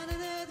one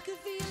on earth could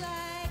feel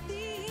like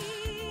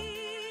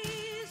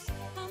this.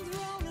 I'm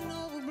thrown and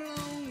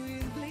overblown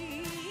with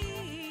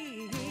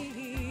bliss.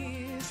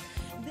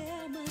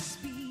 There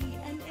must be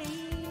an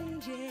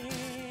angel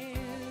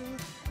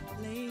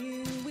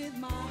playing with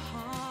my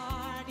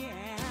heart,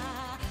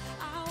 yeah.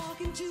 I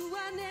walk into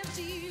an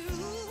empty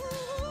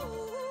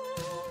room,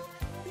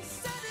 and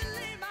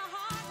suddenly my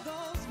heart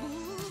goes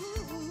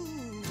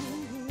boom.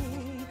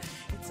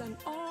 It's an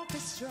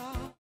orchestra,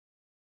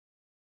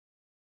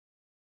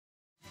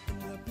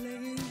 and they're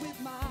playing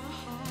with my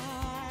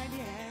heart,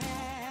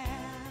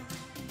 yeah.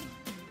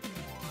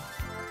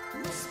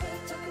 Must be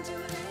talking to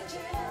an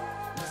angel.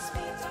 Must be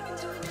talking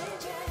to an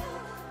angel.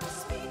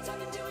 Must be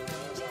talking to an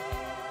angel.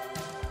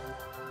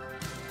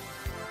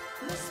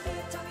 Must be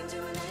talking to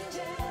an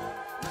angel.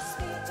 Must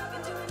be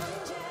talking to an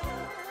angel.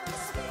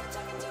 Must be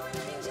talking to an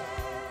angel.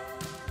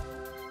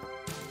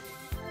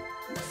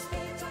 Must be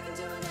talking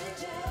to an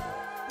angel.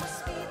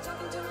 Must be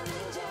talking to an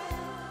angel.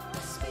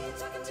 Must be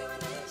talking to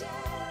an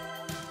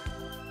angel.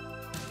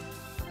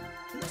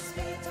 Must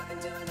be talking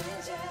to an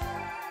angel.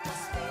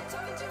 Must be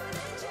talking to an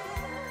angel.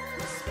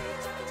 Must be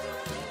talking to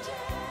an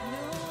angel.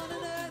 No one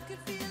on earth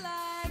could feel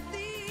like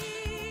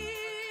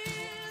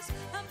this.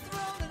 I'm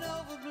thrown and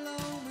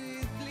overblown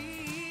with bliss.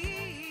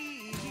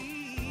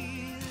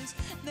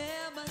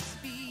 There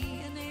must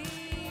be an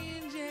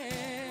angel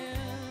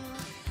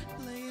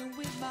playing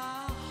with my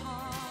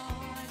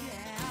heart,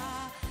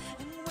 yeah.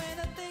 And when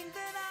I think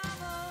that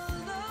I'm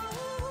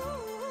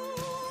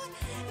alone,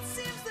 it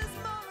seems there's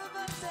more of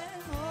us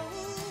at home.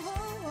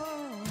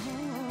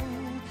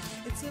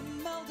 It's a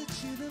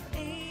multitude of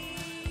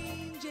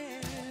angels,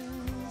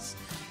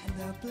 and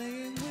they're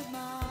playing with my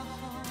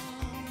heart,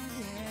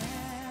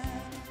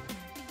 yeah.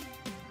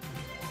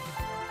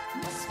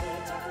 Must be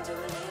talking to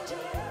an angel.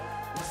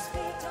 Must be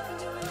talking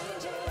to an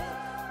angel.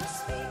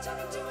 Must be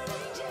talking to an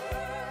angel.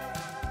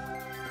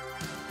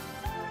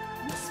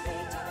 Must be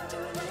talking to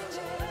an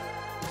angel.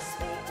 Must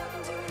be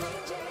talking to an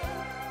angel.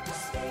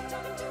 Must be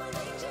talking to an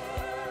angel.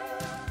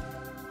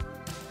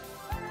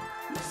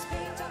 Must be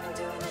talking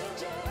to an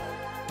angel.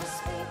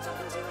 Must be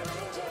talking to an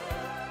angel.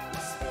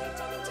 Must be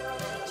talking to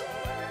an angel.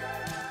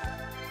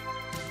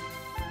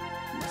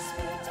 Must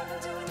be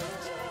talking to an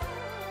angel.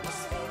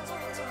 Must be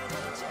talking to an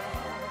angel.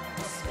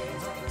 Must be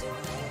talking to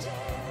an angel.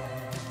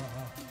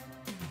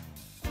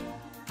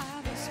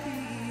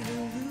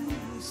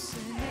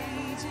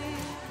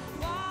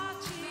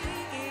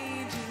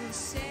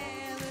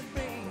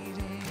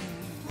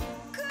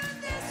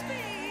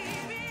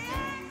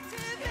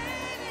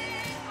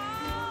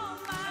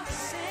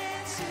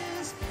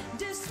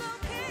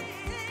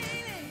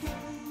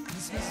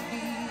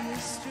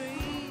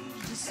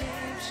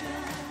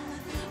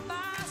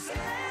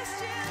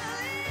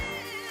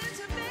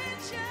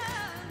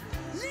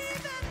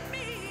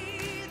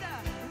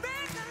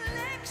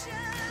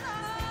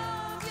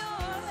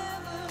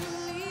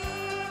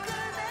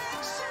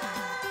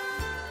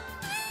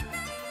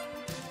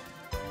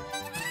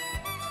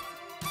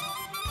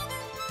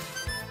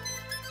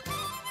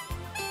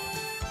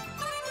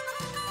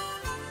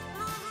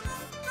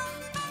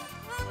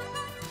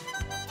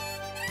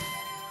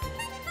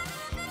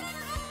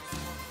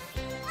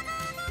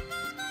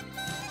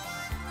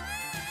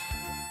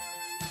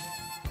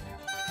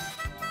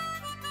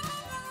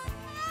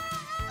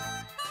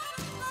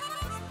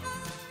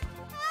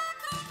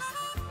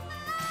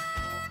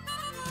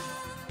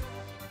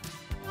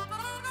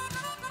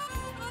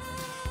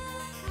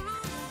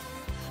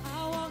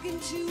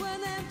 into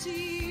an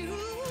empty room.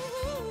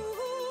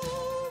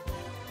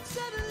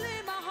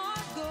 Suddenly my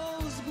heart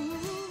goes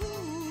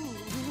boom.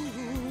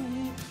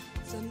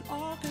 It's an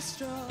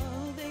orchestra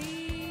of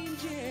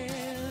angels.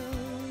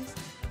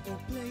 They're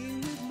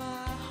playing with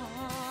my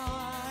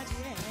heart,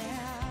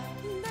 yeah.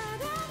 Na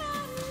na na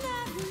na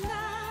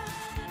na.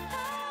 Ah,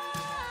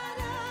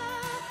 na,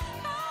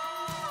 ah,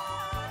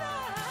 na.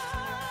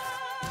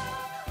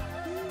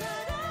 Na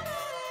na na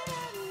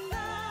na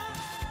na.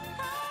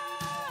 Ah,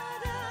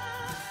 na,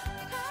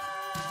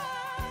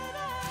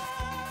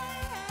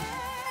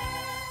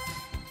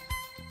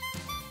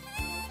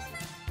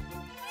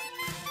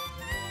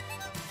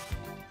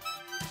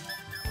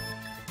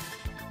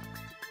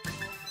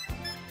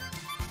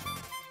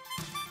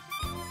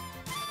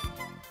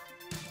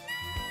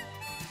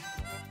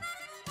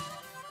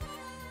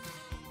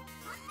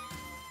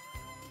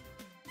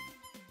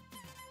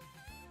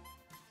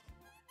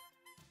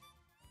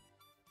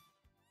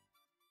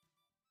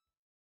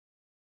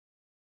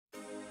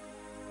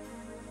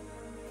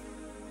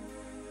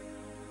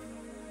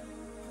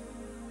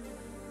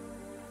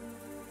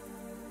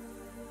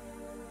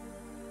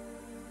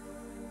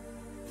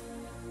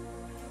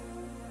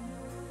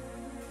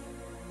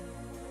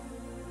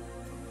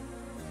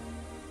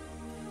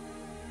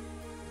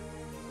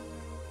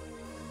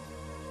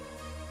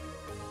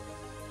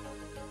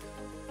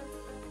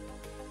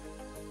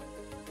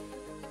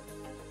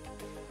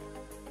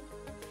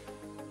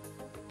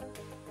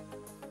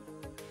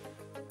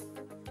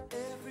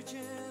 Every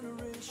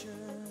generation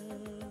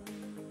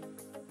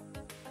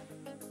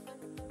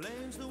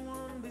blames the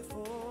one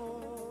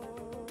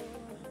before,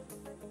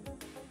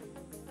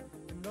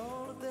 and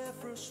all of their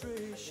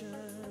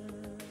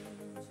frustrations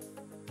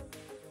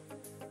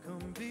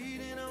come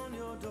beating on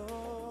your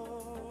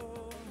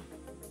door.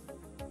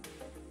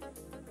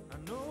 I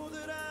know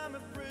that I'm a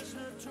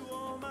prisoner to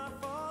all my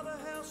father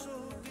held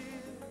so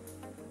dear.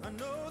 I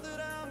know that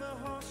I'm a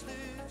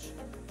hostage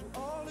to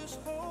all his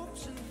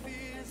hopes and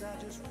fears. I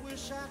just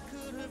wish I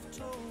could have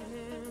told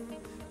him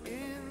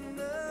in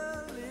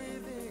the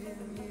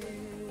living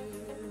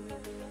years.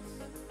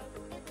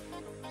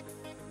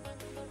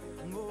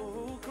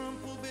 Oh,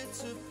 crumpled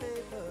bits of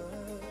paper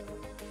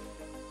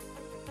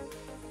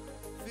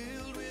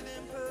filled with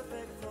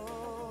imperfect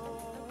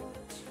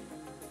thoughts,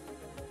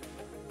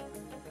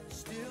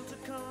 still to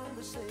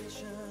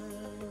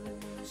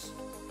conversations.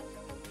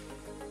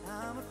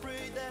 I'm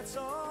afraid that's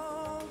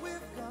all we've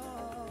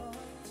got.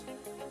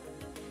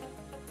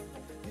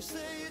 You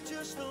say you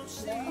just don't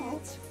see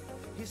it.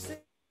 You say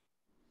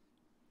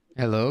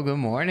Hello, good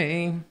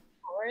morning.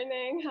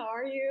 Morning, how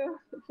are you?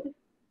 Oh,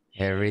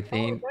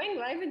 Everything. we're going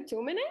live in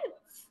 2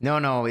 minutes?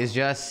 No, it's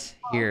just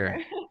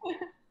here. Okay.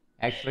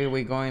 Actually,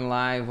 we're going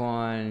live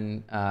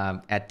on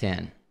at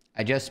 10.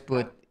 I just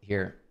put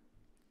here.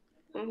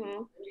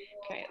 Mm-hmm.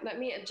 Okay, let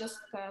me adjust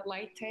the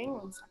lighting.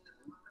 1 second.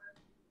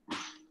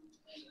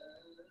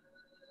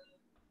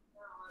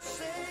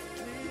 say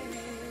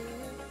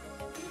clear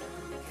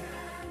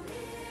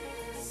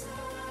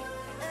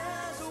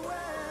as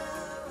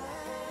well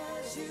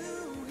as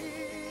you hear.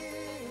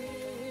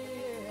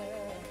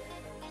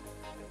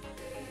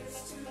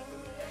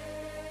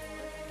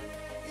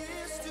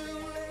 It's too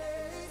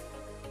late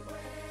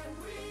when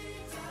we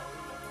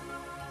die.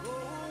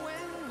 Oh,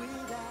 when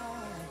we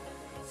die,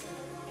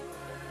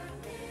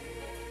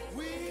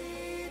 we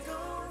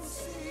don't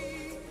see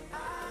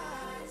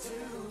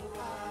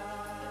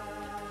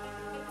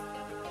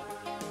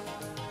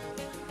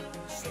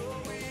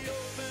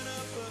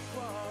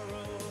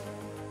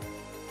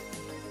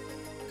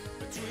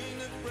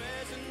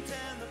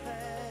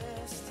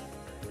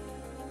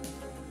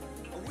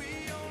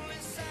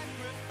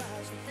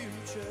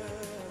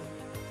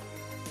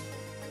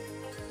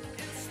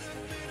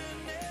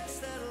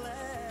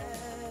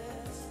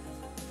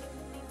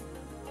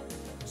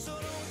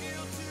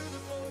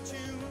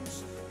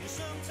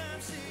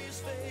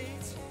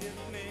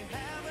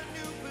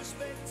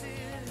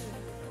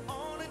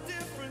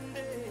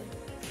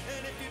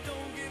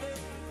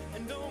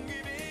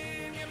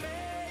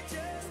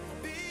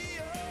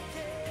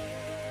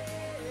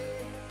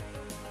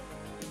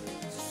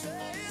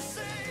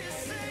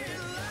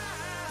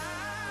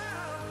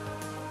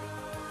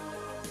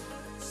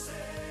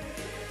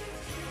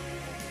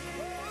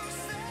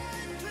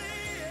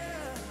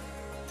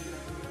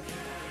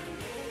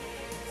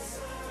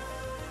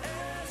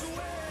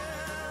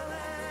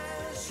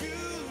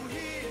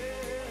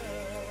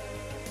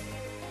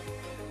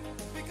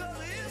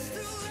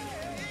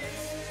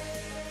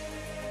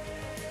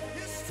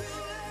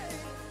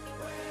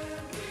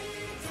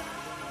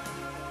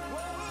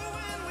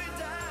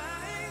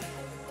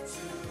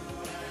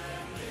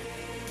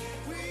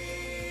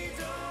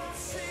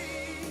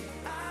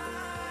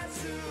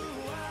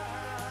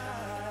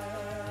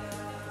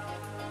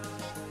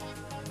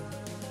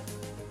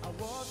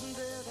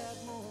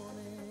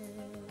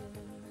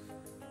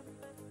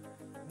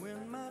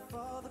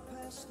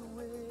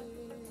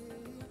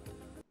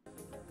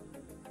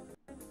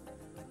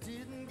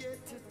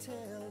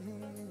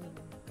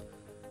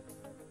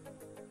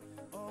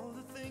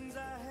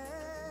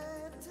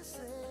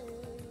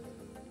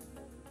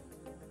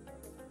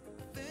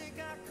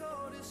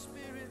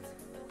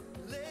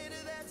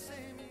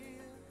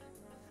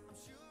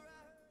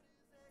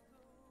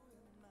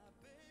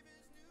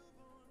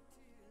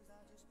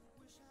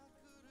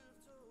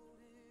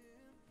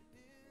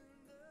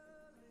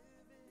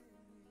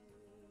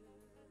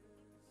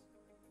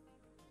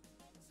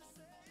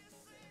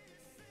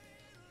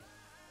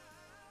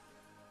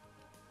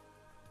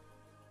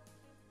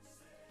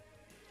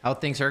How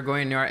things are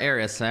going in your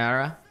area,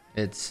 Sarah?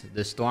 It's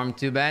the storm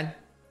too bad?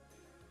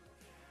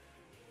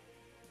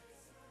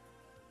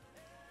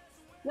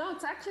 No,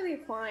 it's actually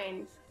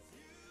fine.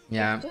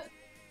 Yeah. It's just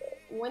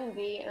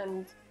windy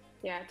and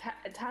yeah,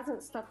 it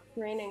hasn't stopped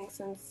raining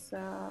since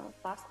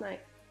last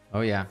night.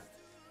 Oh yeah.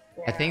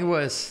 I think it Yeah.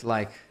 was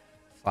like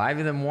 5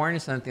 in the morning,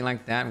 something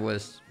like that.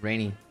 Was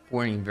raining,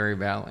 pouring very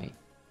badly.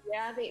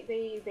 Yeah,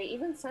 they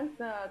even sent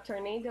the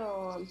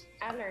tornado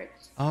alert.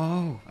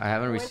 Oh, I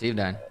haven't When- received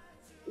that.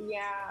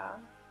 Yeah,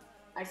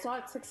 I saw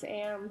it 6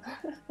 a.m.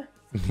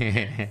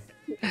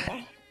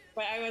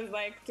 But I was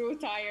like too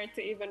tired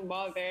to even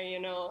bother,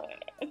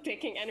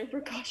 taking any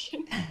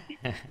precaution.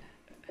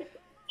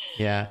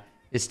 Yeah,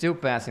 it's still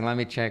passing. Let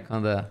me check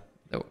on the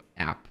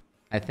app.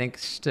 I think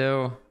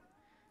still.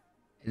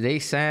 They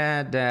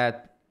said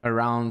that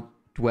around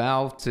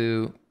 12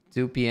 to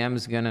 2 p.m.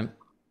 is gonna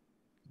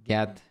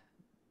get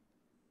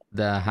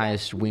the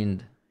highest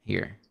wind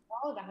here.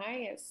 Oh, the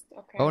highest.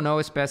 Okay. Oh no,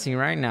 it's passing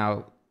right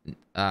now.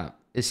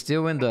 It's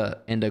still in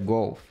the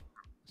Gulf.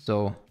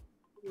 So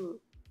Mm.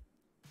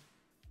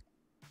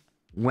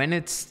 when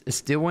it's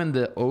still in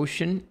the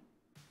ocean,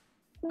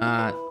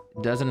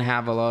 doesn't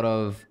have a lot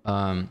of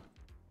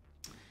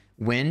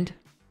wind,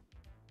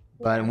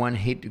 but when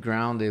hit the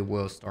ground, it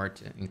will start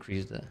to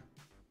increase the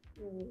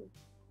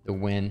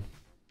wind.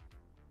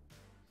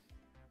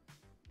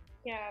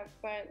 Yeah,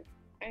 but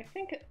I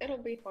think it'll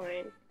be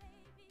fine.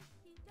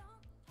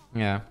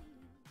 Yeah.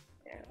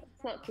 Yeah,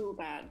 it's not too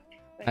bad.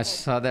 I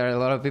saw there are a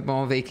lot of people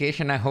on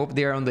vacation. I hope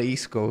they're on the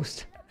East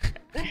Coast.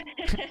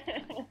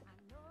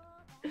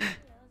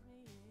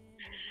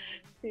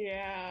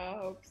 Yeah, I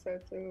hope so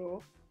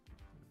too.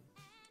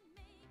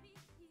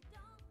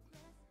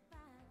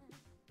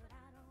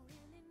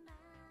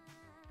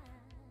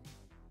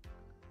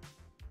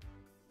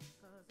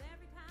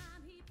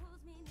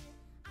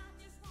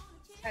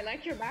 I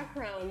like your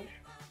background.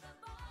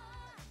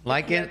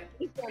 Like it?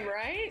 Stadium,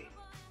 right?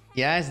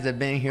 Yeah, it's the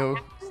Ben Hill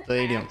I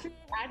Stadium. actually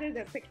added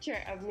a picture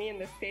of me in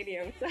the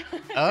stadium. So.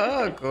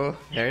 Oh, cool.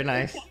 Very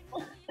nice.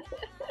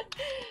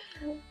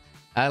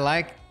 I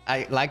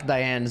like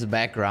Diane's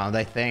background.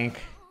 I think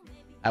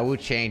I will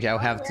change. I'll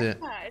have to.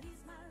 Yeah,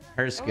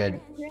 Hers good.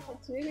 yeah,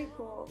 it's really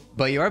cool.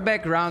 But your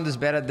background is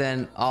better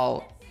than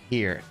all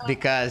here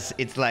because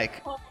it's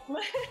like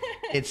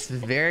it's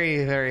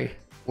very, very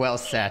well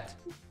set.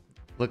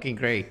 Looking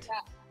great.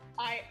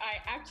 I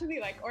actually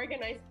like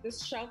organized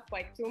this shelf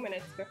like 2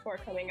 minutes before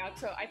coming out,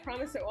 so I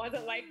promise it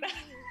wasn't like that.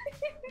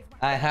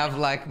 I have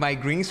like my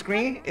green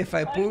screen. If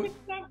I put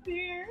Stuff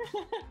here.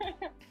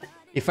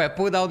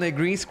 down the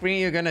green screen,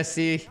 you're gonna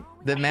see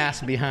the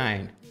mess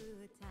behind.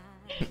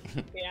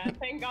 Yeah,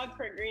 thank God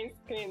for green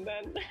screen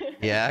then.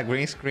 Yeah,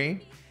 green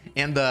screen.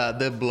 And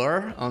the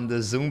blur on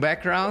the zoom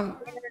background,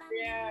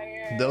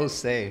 Yeah. those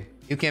save.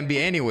 You can be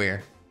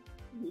anywhere.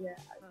 Yeah,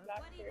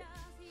 exactly.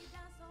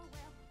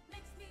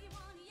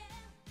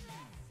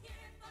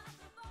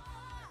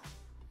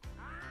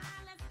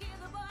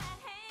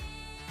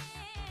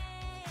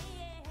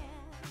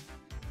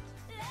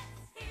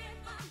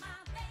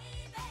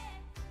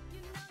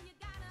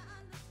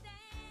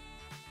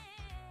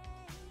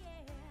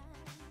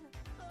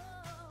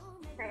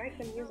 I like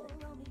the music.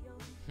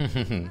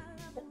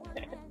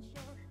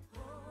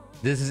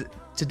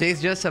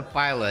 Today's just a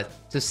pilot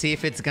to see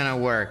if it's gonna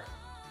work.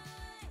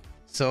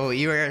 So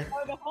you're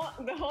Oh,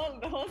 the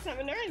whole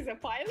seminar is a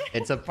pilot.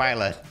 it's a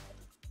pilot.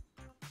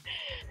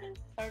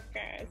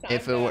 Okay, so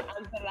If I'm it the, were-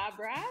 I'm the lab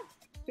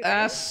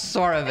rat.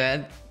 Sort of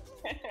it.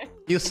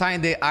 You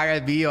signed the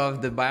IRB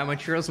of the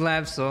Biomaterials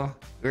lab, so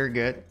we're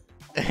good.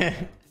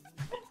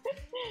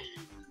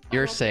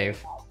 You're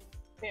safe.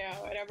 Yeah,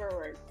 whatever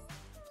works.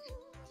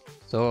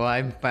 So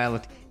I'm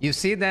pilot. You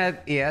see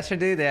that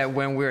yesterday that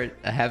when we're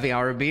having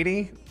our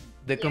meeting,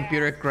 the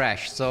computer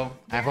crashed. So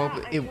I hope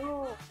I it.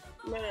 know.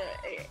 No,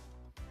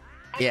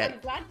 Yeah. I'm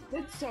glad you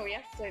did so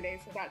yesterday,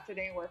 so that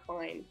today we're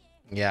fine.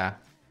 Yeah.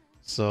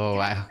 So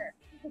I.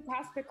 It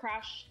has to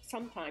crash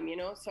sometime,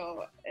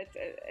 so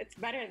it's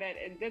better that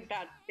it did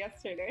that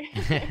yesterday.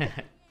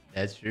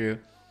 That's true.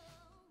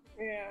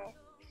 Yeah.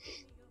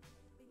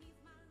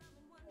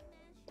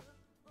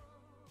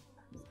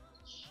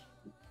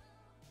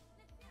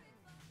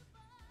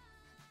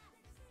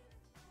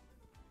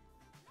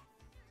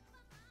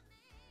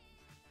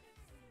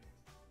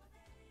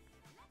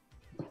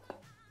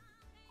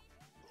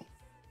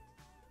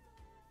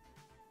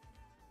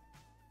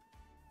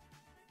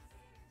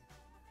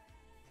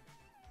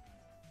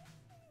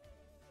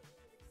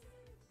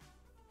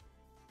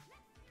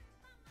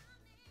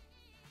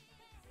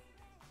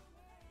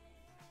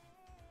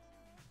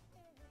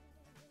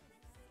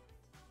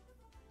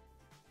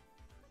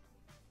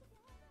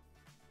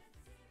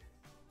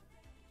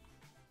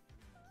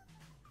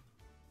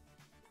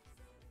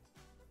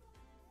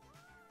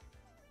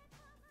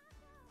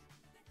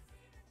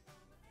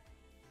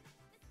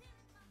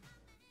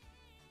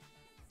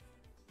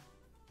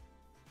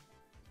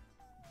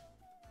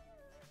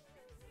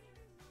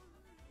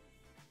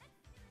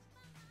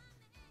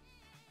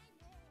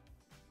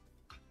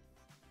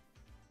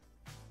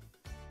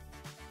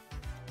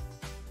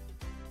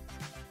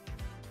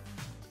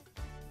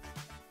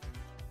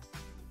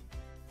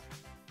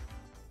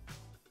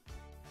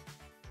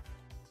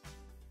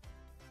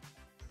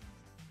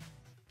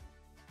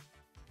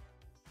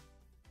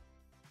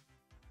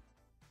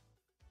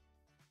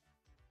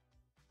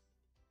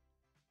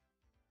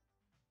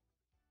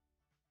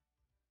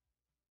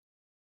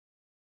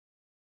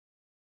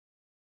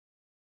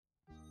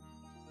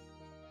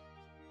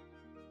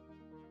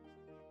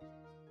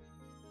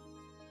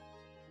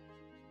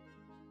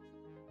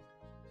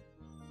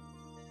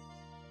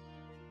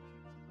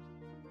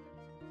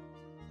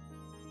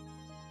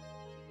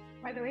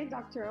 By the way,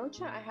 Dr.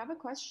 Ocha, I have a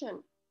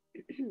question.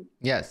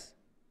 Yes.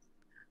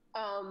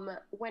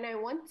 When I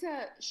want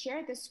to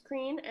share the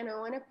screen and I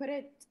want to put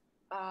it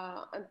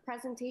on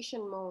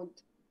presentation mode,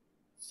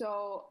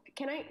 so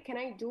can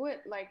I do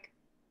it like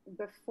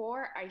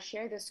before I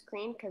share the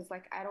screen? Because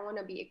like I don't want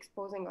to be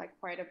exposing like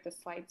part of the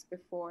slides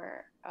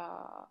before.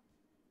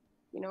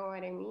 You know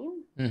what I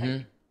mean? Mm-hmm.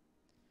 Like,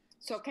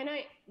 so can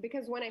I?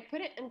 Because when I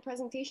put it in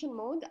presentation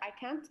mode, I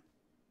can't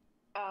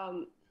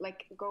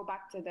like go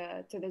back to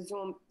the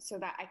Zoom so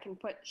that I can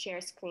put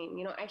share screen.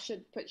 You know, I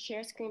should put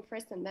share screen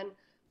first and then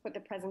put the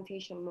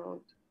presentation mode.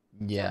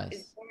 Yes. So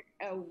is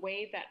there a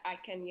way that I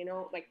can, you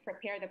know, like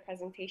prepare the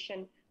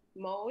presentation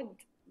mode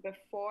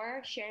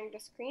before sharing the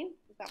screen?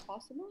 Is that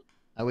possible?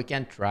 We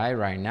can try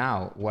right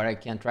now. What I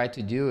can try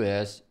to do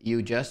is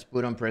you just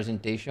put on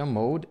presentation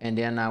mode and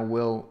then I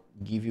will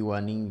give you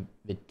an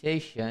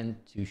invitation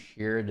to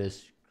share the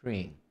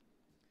screen.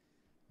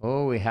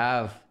 Oh, we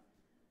have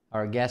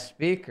our guest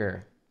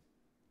speaker.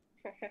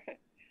 Let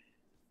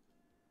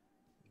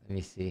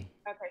me see.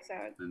 Okay, so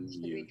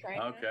should we try it?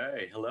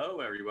 Okay,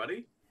 hello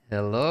everybody.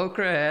 Hello,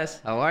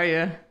 Chris. How are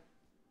you?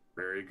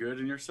 Very good,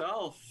 and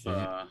yourself?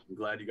 I'm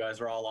glad you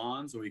guys are all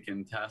on so we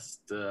can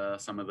test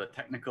some of the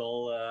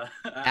technical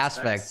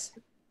Aspects.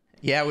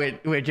 Yeah,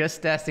 we're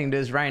just testing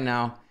this right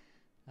now.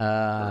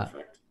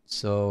 Perfect.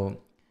 So,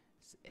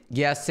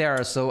 yeah,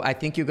 Sarah. So I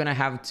think you're gonna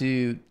have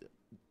to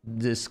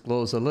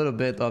disclose a little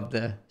bit of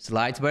the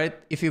slides,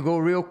 but if you go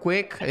real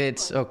quick,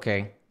 it's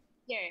okay.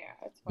 Yeah,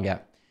 it's fine. Yeah.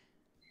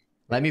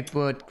 Let me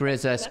put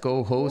Chris as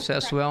co-host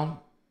as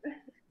well.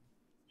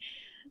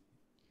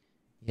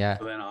 Yeah.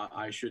 So then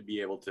I should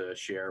be able to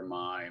share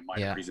my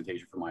Yeah.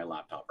 presentation from my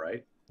laptop,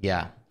 right?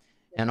 Yeah.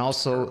 And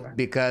also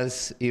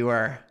because you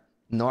are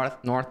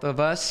north of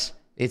us,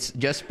 it's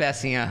just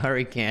passing a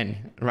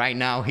hurricane right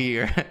now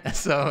here.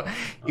 So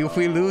if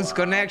we lose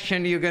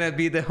connection, you're gonna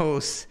be the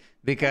host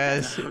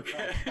because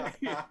Okay.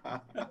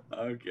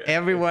 Okay.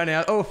 everyone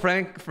else. Oh,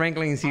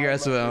 Franklin's here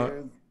as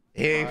well.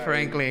 Hey, Hi.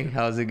 Franklin,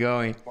 how's it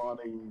going?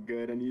 Morning,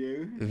 good, and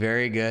you?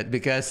 Very good.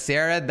 Because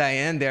Sarah,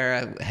 Diane,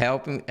 they're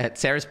helping.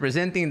 Sarah's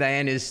presenting.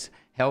 Diane is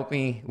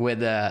helping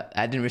with the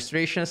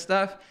administration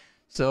stuff.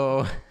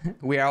 So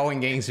we are all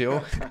in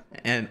Gainesville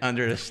and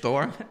under the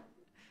storm,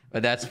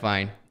 but that's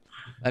fine.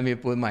 Let me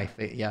put my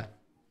face. Yeah,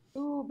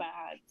 Too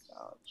bad. So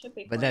it should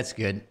be but fine. that's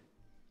good.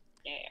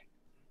 Yeah.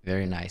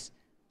 Very nice.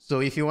 So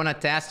if you want to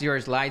test your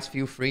slides,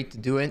 feel free to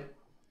do it.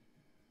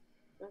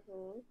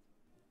 Mhm.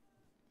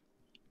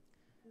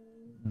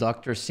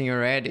 Dr.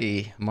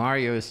 Signoretti,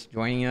 Mario is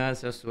joining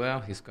us as well.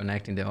 He's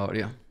connecting the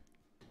audio.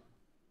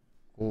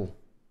 Cool.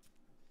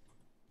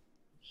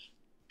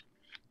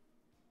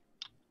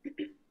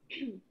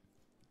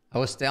 I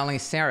was telling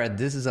Sarah,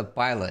 this is a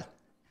pilot.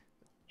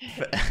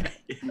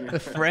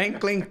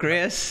 Franklin,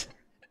 Chris,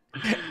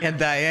 and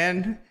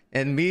Diane,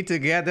 and me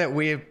together,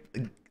 we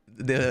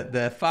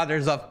the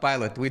fathers of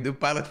pilot. We do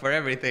pilot for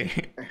everything.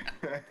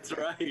 That's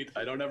right.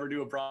 I don't ever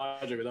do a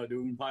project without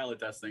doing pilot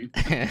testing.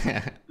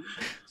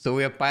 So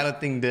we are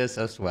piloting this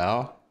as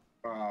well.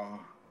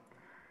 Wow.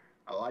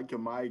 I like your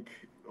mic,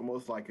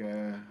 almost like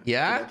a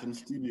Yeah? production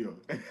studio.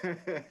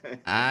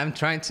 I'm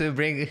trying to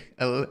bring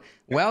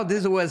well,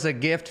 this was a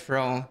gift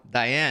from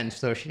Diane,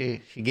 so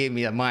she gave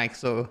me a mic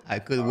so I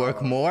could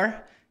work more.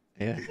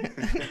 Yeah.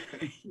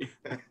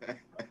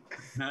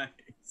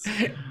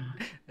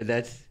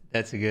 Nice.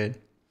 That's good.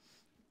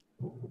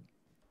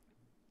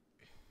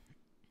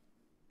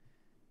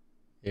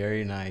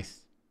 Very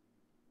nice.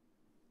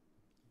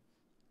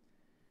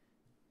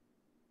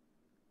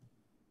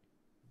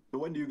 So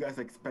when do you guys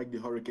expect the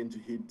hurricane to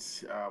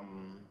hit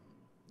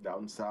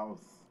down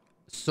south?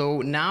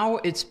 So now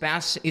it's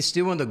past. It's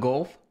still on the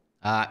Gulf.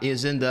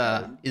 Is in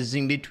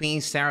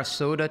between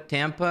Sarasota,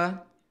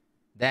 Tampa,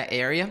 that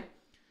area,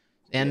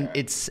 and Yeah.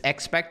 it's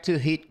expected to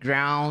hit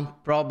ground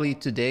probably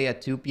today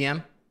at 2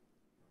 p.m.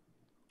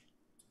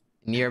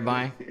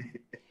 nearby.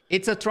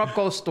 It's a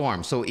tropical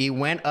storm, so it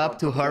went up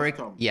to tropical hurricane.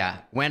 storm. Yeah,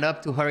 went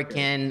up to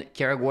Hurricane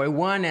Category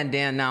 1, and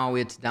then now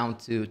it's down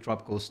to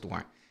tropical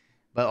storm.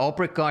 But all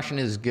precaution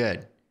is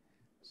good.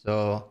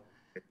 So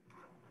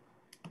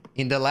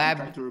in the I'm lab,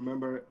 trying to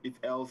remember if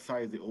Elsa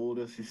is the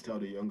older sister or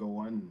the younger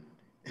one.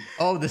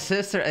 oh, the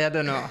sister, I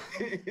don't know.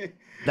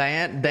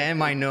 Diane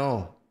might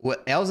know. Well,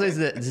 Elsa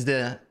is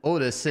the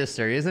oldest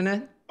sister, isn't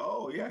it?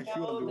 Oh yeah, she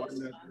was the one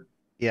that.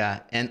 Yeah,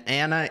 and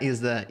Anna is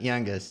the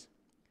youngest.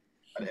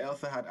 And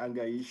Elsa had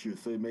anger issues,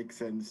 so it makes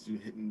sense to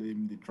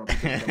name the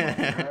tropical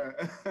storm.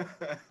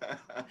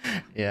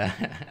 Yeah.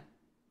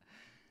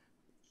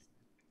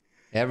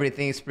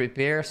 Everything's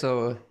prepared,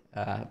 so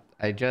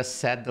I just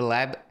set the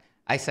lab.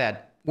 I said,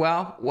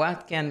 well,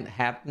 what can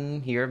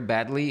happen here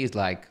badly is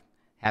like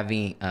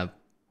having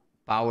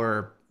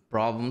power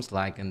problems,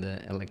 like in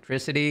the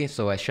electricity.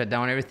 So I shut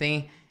down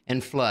everything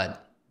and flood.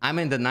 I'm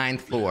in the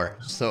 9th floor,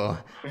 so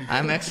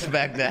I'm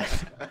expect that.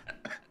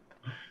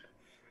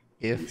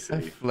 If I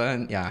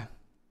flood, yeah.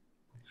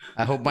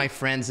 I hope my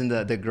friends in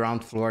the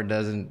ground floor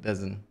doesn't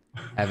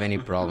have any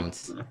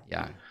problems.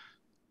 Yeah.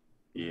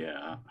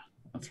 Yeah,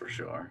 that's for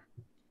sure.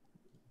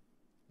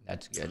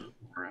 That's good.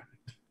 Right.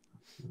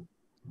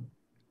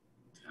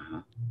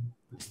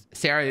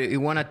 Sarah,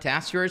 you want to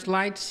test your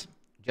slides?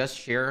 Just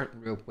share it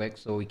real quick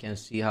so we can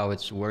see how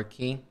it's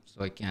working.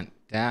 So I can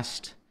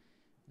test.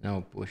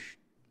 No push.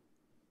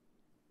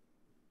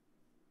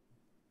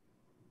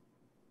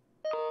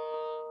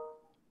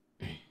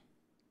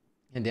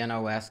 And then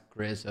I'll ask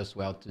Chris as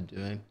well to do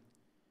it.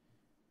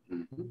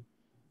 Mm-hmm.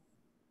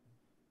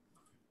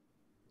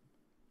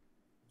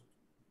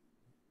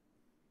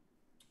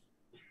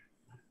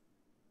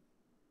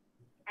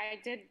 I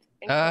did.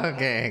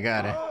 Okay,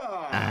 got it.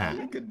 Ah,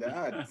 look at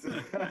that.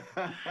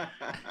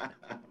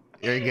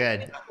 You're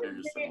good.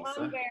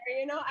 On there,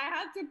 you know, I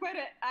had to put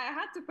it. I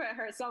had to put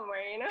her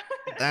somewhere, you know.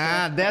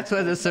 That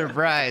was a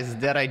surprise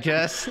that I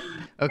just.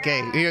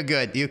 Okay, you're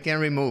good. You can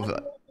remove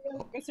it.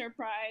 A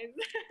surprise.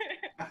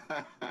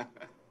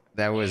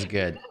 That was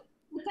good.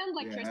 Pretend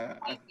like you're Yeah.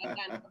 surprised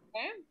again,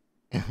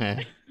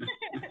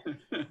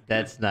 okay?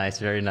 That's nice.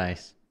 Very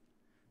nice.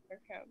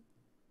 Okay.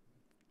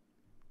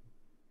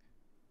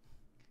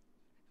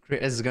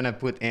 Chris is gonna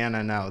put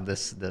Anna now.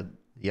 The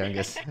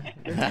youngest.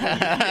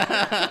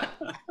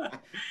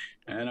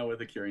 Anna with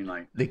the curing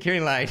light. The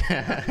curing light.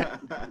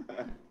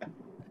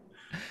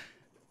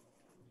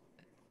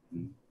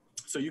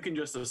 So you can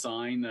just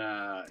assign,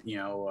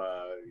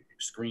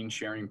 screen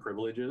sharing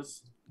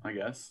privileges, I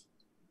guess.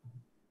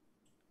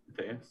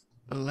 Theus?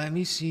 Let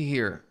me see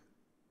here.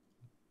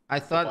 I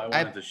If I thought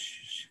wanted to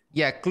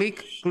yeah,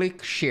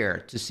 click share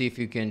to see if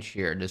you can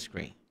share the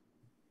screen.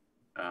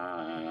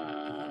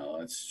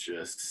 let's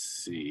just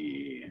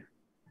see.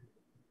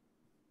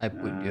 I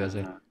put you as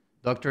a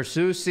Dr.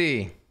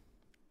 Susie.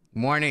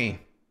 Morning.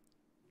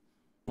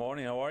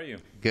 Morning, how are you?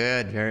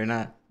 Good,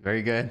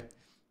 very good.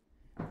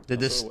 Did How's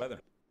this the weather?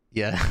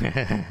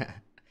 yeah.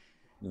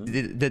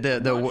 Did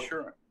I'm not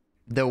sure.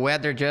 the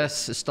weather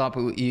just stop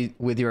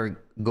with your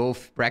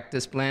golf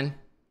practice plan?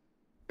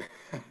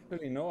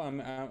 Really, no, I'm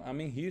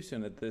in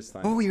Houston at this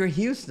time. Oh, you're in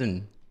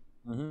Houston.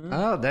 Mhm.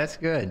 Oh, that's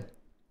good.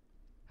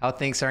 How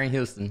things are in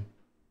Houston?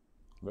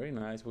 Very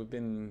nice. We've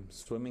been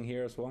swimming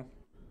here as well.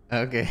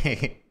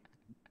 Okay.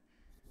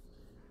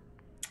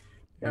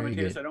 Yeah, Very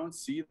Matthias, good. I don't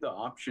see the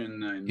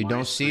option in You my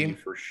don't see? screen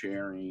for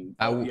sharing.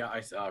 I Oh, w- yeah,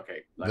 I see. Okay.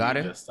 Got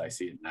it? I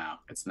see it now.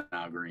 It's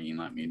now green.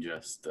 Let me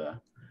just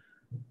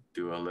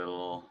do a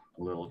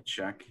little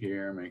check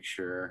here, make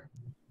sure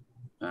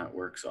that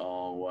works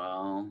all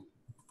well.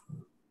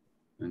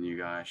 And you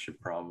guys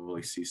should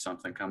probably see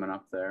something coming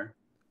up there.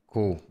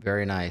 Cool.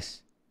 Very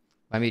nice.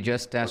 Let me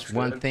just test Looks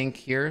one good. thing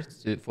here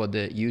for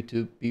the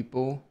YouTube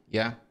people.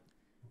 Yeah.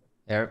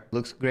 There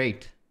looks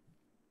great.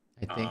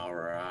 I think. All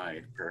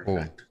right,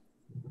 perfect.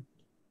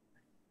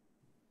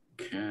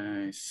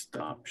 Okay,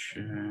 stop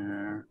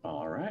share.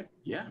 All right,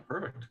 yeah,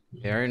 perfect.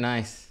 Very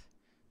nice.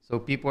 So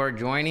people are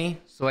joining.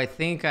 So I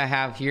think I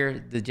have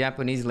here the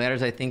Japanese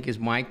letters. I think is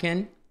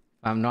Maiken, if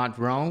I'm not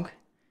wrong.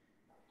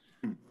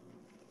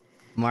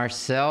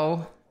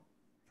 Marcel.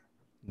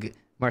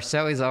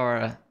 Marcel is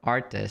our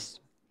artist.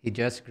 He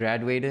just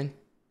graduated.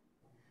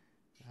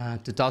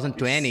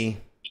 2020.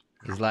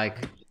 He's like,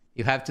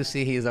 you have to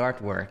see his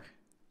artwork.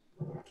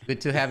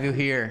 Good to have you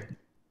here,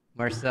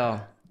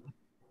 Marcel.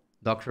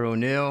 Dr.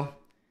 O'Neill,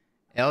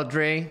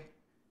 Eldre.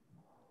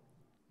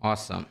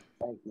 Awesome.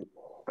 Thank you.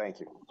 Thank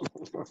you.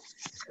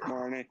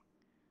 Morning.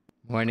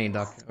 Morning,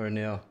 Dr.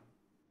 O'Neill.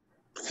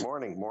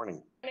 Morning.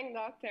 Morning,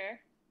 doctor.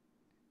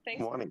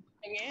 Thanks Morning.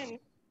 for coming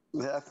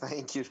in. Yeah,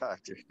 thank you,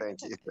 doctor.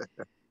 Thank you.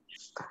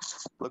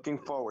 Looking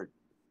forward.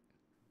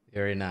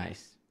 Very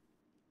nice.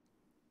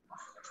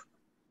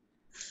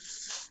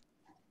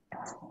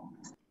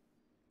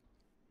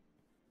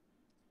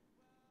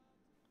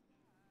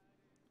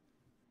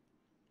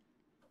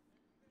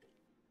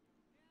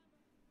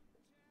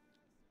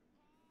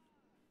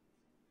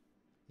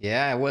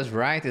 Yeah, I was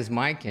right. It's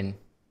Maiken.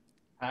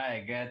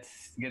 Hi,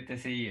 good to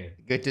see you.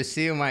 Good to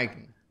see you,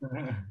 Maiken.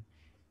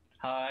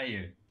 How are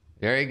you?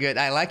 Very good.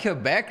 I like your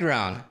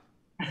background.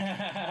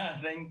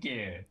 Thank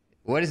you.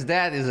 What is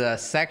that? Is a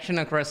section,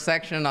 a cross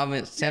section of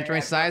a center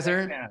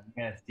incisor?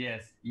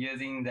 Yes.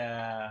 Using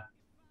the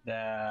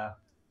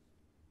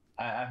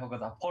I forgot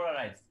the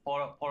polarized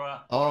filter.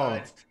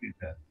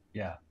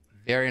 Yeah.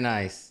 Very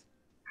nice.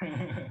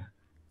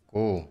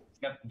 Cool.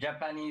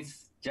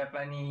 Japanese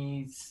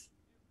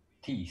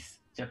teeth.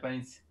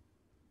 Japanese.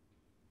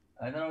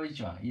 I don't know which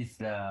one. It's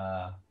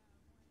the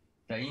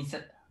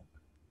insert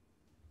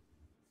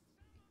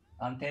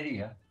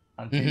anterior.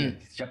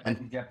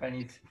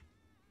 Japanese.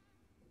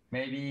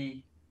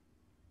 Maybe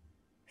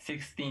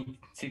 16,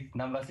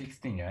 number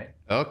 16, right?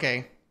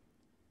 Okay.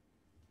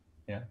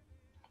 Yeah.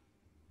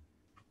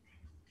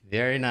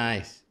 Very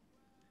nice.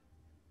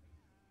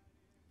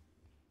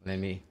 Let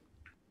me.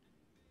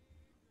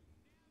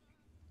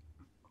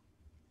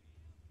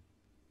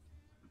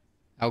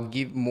 I'll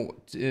give more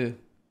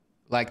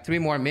like 3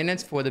 more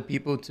minutes for the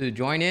people to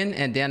join in,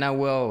 and then I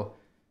will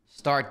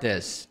start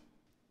this.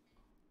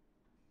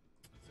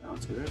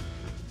 Sounds good.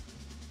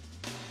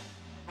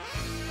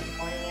 Good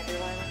morning,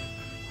 everyone.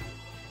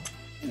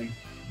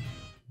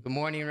 Good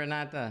morning,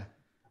 Renata.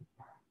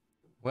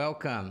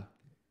 Welcome.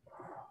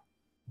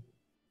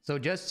 So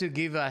just to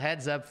give a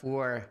heads up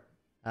for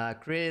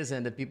Chris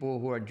and the people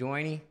who are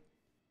joining,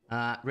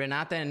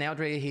 Renata and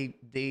Eldre,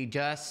 they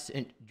just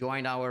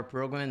joined our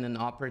program in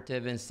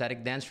operative and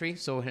static dentistry.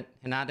 So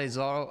Renata is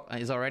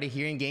already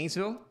here in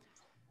Gainesville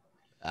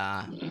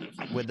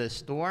with the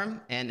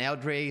storm, and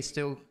Eldre is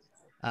still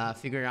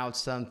figuring out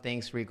some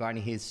things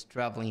regarding his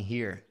traveling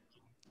here.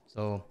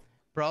 So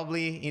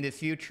probably in the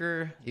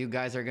future, you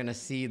guys are gonna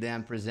see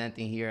them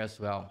presenting here as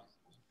well.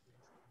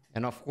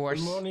 And of course,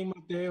 Good morning,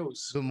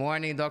 Mateus. good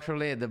morning, Dr.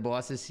 Lee. The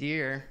boss is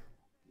here.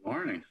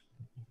 Morning.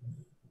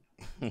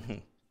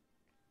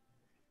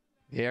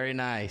 Very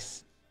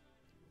nice.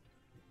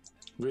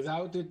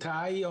 Without a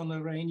tie on a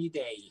rainy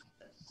day.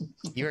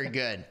 You're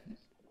good.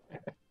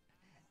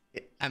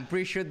 I'm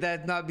pretty sure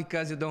that's not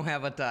because you don't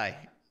have a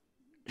tie.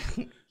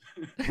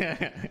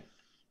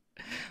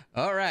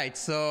 All right,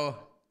 so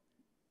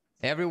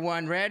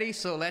everyone ready?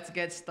 So let's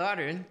get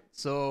started.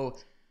 So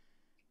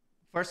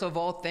first of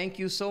all, thank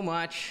you so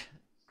much,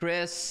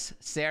 Chris,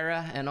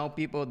 Sarah, and all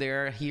people that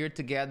are here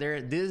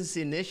together. This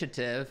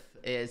initiative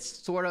is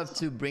sort of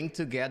to bring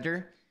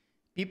together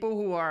people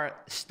who are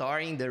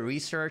starting the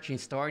research and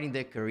starting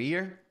their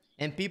career,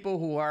 and people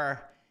who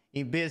are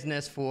in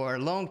business for a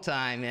long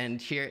time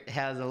and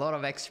has a lot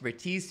of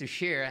expertise to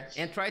share,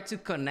 and try to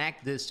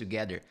connect this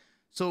together.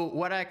 So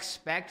what I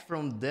expect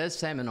from these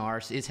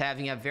seminars is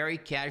having a very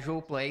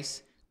casual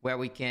place where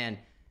we can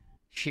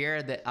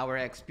share our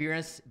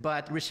experience,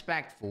 but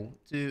respectful,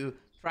 to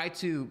try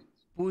to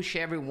push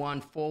everyone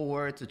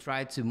forward, to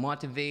try to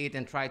motivate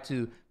and try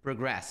to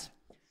progress.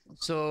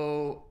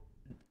 So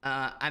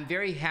I'm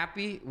very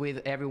happy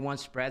with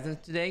everyone's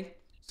presence today.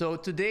 So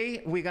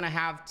today we're gonna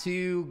have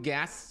two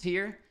guests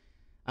here.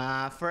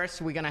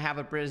 First, we're gonna have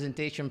a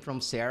presentation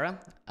from Sarah.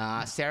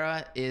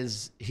 Sarah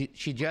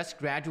she just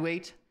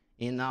graduated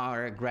in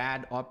our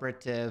grad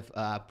operative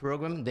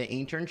program, the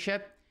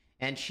internship,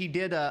 and she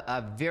did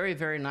a very,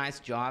 very nice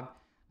job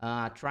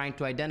trying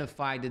to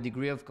identify the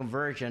degree of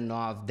conversion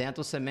of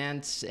dental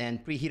cements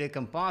and preheated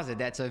composite.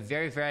 That's a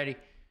very, very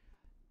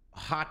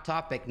hot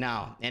topic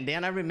now. And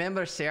then I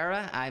remember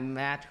Sarah, I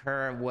met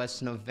her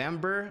was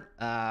November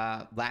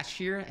last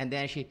year, and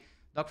then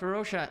Dr.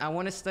 Rocha, I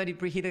want to study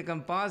preheated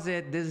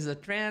composite. This is a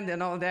trend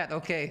and all that.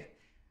 Okay,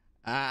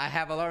 I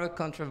have a lot of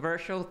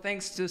controversial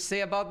things to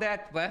say about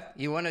that, but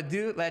you want to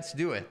do, let's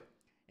do it.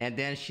 And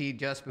then she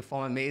just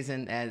performed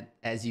amazing,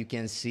 as you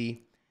can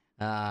see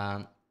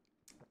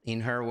in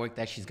her work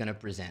that she's going to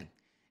present.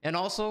 And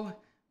also,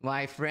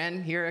 my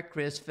friend here,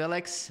 Chris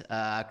Felix.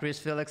 Chris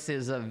Felix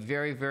is a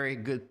very, very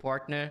good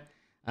partner.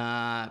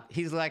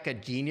 He's like a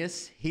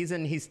genius. He's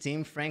in his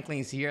team.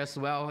 Franklin's here as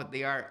well.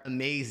 They are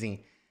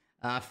amazing.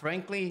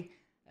 Frankly,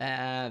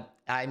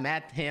 I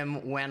met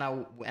him when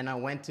I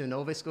went to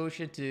Nova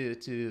Scotia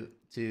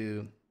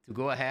to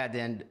go ahead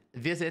and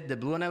visit the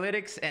Blue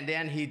Analytics, and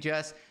then he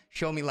just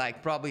showed me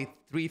like probably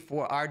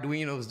 3-4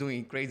 Arduinos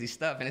doing crazy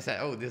stuff, and I said,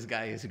 "Oh, this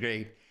guy is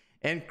great."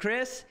 And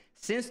Chris,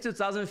 since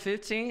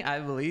 2015, I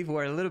believe,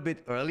 or a little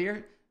bit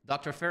earlier,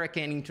 Dr. Farah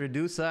can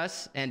introduce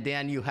us, and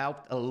then you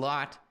helped a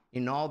lot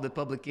in all the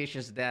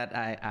publications that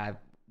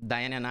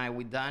Diana and I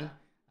we've done.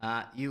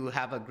 You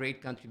have a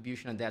great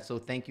contribution on that, so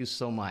thank you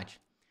so much.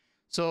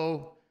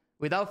 So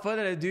without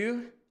further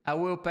ado, I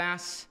will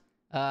pass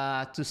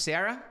to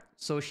Sarah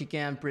so she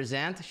can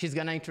present. She's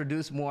gonna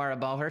introduce more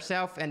about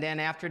herself, and then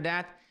after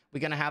that, we're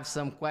gonna have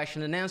some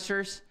question and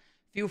answers.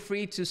 Feel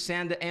free to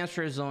send the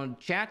answers on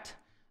chat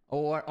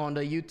or on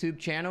the YouTube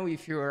channel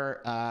if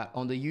you're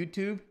on the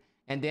YouTube,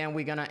 and then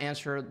we're gonna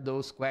answer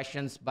those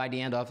questions by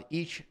the end of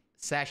each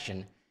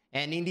session.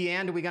 And in the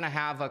end, we're gonna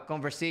have a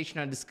conversation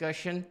and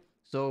discussion,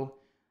 so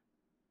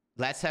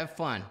let's have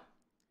fun.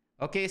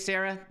 Okay,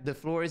 Sarah, the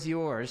floor is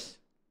yours.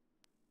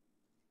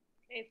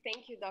 Okay,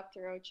 thank you,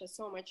 Dr. Rocha,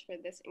 so much for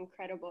this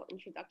incredible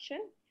introduction.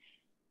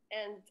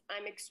 And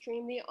I'm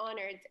extremely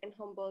honored and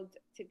humbled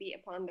to be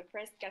upon the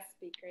first guest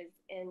speakers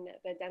in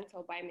the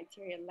Dental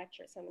Biomaterial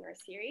Lecture Seminar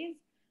Series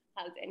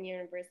held in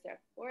University of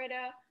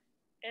Florida.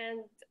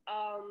 And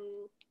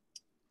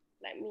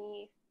let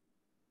me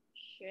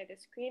share the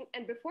screen.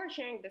 And before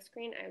sharing the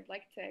screen, I would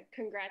like to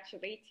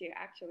congratulate you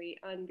actually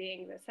on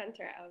being the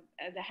center of,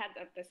 the head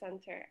of the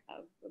Center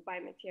of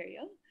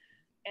Biomaterial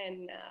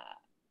in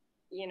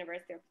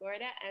University of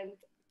Florida. And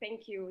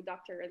thank you,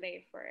 Dr.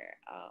 Relay, for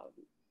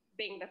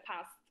being the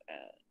past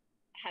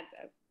head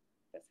of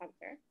the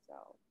center. So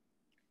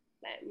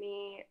let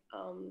me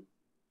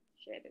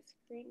share the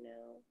screen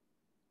now.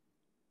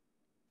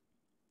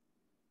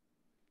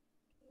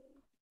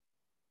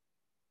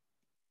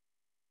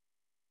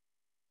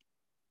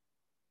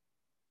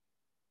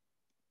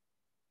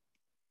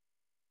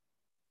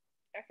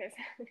 Okay.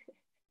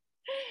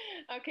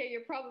 Okay,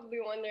 you're probably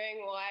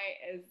wondering why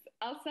is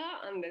Elsa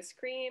on the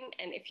screen,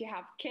 and if you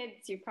have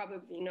kids, you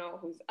probably know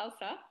who's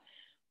Elsa,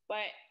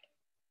 but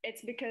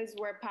it's because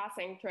we're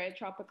passing through a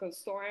tropical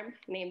storm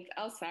named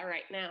Elsa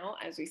right now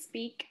as we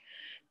speak,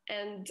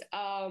 and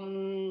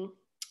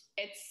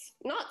it's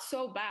not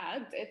so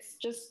bad. It's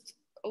just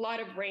a lot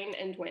of rain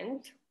and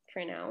wind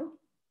for now.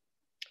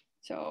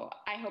 So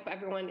I hope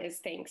everyone is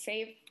staying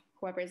safe.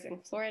 Whoever's in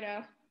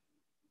Florida,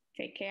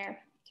 take care.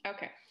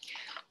 Okay,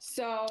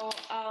 so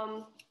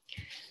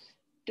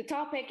the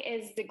topic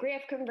is degree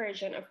of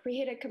conversion of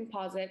preheated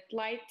composite,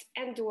 light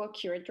and dual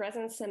cured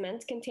resin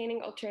cement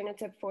containing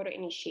alternative photo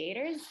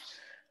initiators.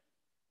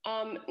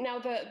 Now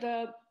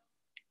the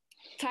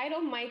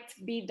title might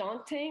seem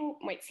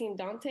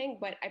daunting,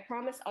 but I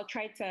promise I'll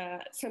try to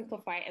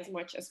simplify as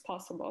much as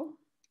possible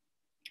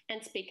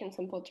and speak in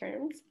simple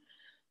terms.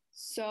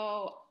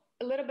 So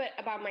a little bit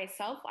about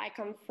myself. I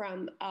come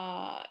from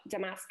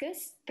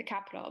Damascus, the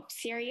capital of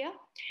Syria.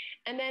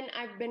 And then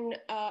I've been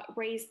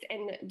raised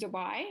in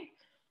Dubai,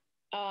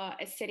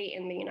 a city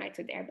in the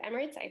United Arab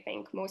Emirates, I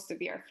think most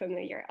of you are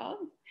familiar of.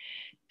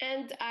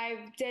 And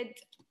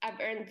I've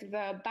earned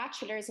the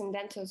bachelor's in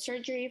dental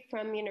surgery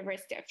from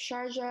University of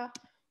Sharjah,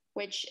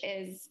 which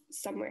is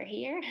somewhere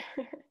here.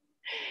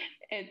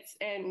 It's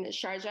in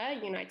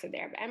Sharjah, United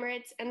Arab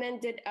Emirates, and then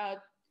did a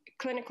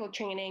clinical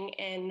training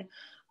in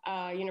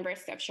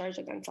University of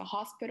Sharjah Dental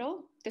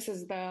Hospital. This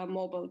is the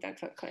mobile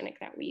dental clinic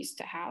that we used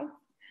to have.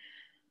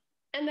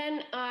 And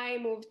then I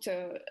moved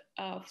to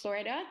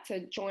Florida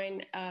to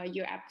join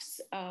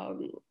UF's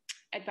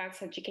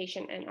Advanced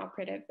Education in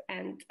Operative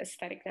and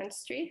Aesthetic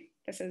Dentistry.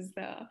 This is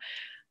the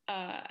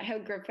Hill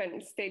Griffin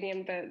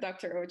Stadium that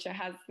Dr. Ocha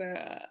has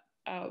the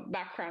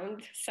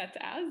background set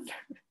as.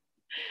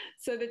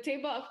 So the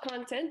table of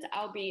content,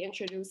 I'll be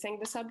introducing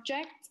the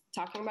subject,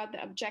 talking about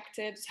the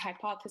objectives,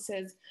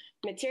 hypothesis,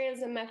 materials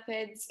and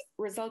methods,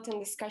 result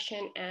and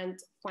discussion, and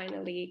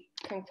finally,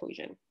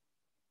 conclusion.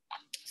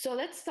 So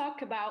let's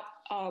talk about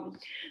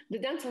the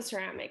dental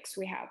ceramics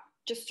we have.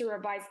 Just to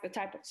revise the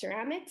type of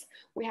ceramics,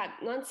 we had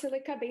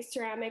non-silica based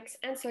ceramics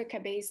and silica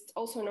based,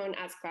 also known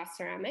as glass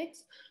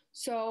ceramics.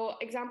 So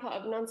example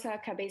of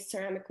non-silica based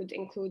ceramic would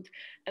include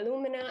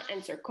alumina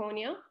and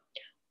zirconia,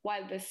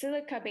 while the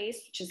silica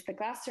based, which is the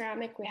glass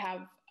ceramic, we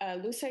have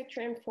lucite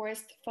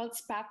reinforced,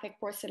 feldspathic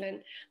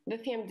porcelain,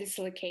 lithium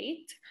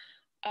disilicate,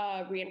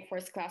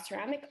 reinforced glass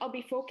ceramic. I'll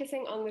be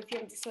focusing on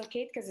lithium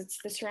disilicate because it's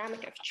the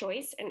ceramic of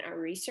choice in our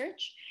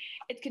research.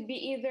 It could be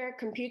either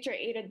computer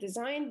aided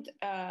designed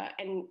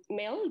and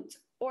milled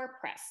or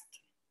pressed.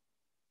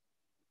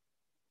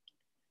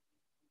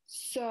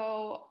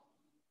 So,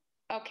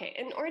 okay,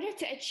 in order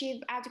to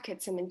achieve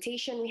adequate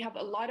cementation, we have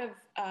a lot of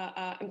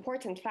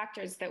important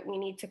factors that we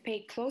need to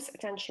pay close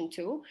attention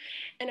to.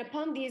 And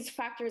upon these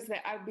factors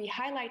that I'll be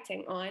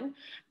highlighting on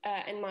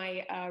in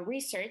my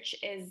research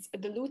is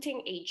the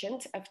luting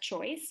agent of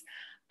choice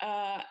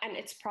and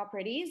its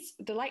properties,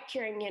 the light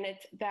curing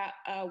unit that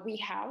we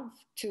have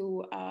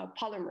to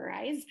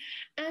polymerize,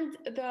 and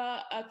the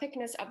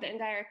thickness of the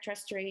indirect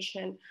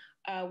restoration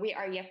we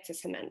are yet to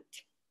cement.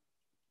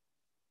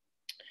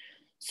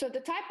 So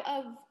the type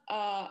of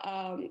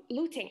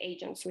luting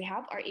agents we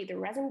have are either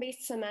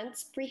resin-based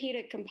cements,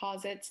 preheated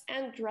composites,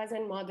 and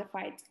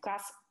resin-modified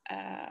glass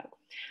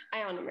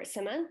ionomer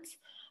cement.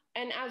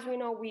 And as we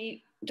know,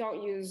 we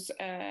don't use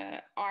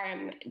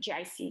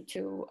RMGIC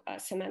to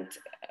cement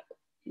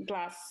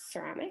glass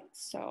ceramics,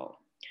 so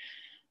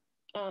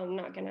I'm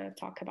not gonna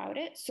talk about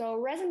it. So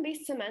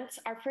resin-based cements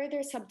are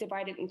further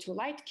subdivided into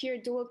light cure,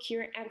 dual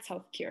cure, and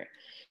self-cure.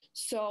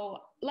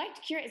 So light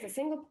cure is a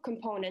single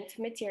component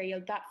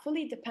material that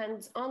fully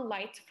depends on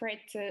light for it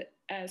to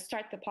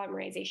start the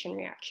polymerization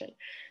reaction.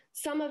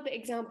 Some of the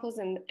examples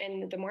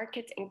in the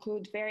market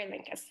include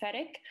Verilink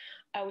Aesthetic,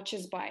 which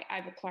is by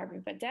Ivoclar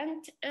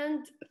Vivadent,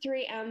 and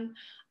 3M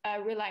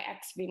Relay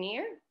X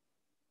Veneer.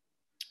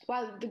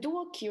 While the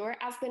dual cure,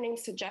 as the name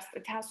suggests,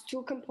 it has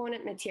two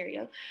component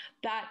material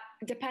that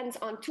depends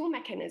on two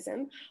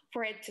mechanisms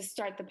for it to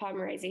start the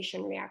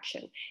polymerization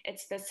reaction.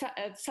 It's the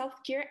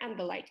self-cure and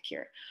the light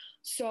cure.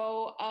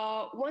 So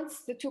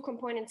once the two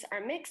components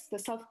are mixed, the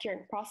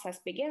self-curing process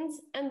begins,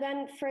 and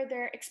then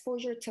further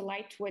exposure to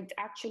light would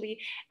actually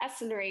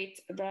accelerate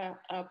the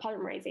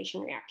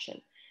polymerization reaction.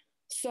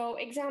 So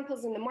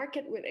examples in the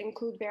market would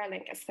include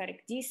Verilink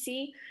Aesthetic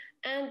DC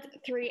and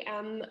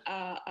 3M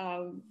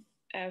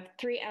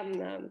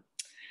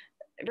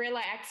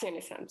Relay X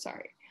Unisem,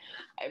 sorry.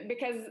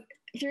 Because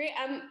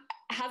 3M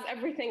has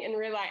everything in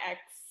Relay X,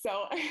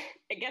 so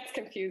it gets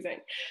confusing.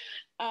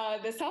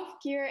 The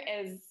self-cure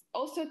is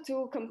also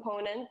two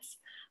components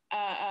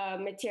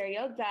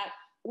material that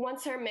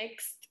once are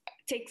mixed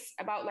takes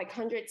about like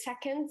 100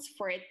 seconds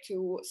for it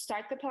to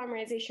start the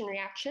polymerization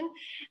reaction,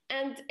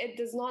 and it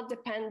does not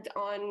depend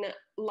on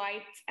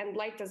light, and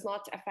light does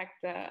not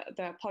affect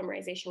the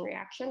polymerization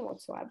reaction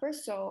whatsoever.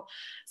 So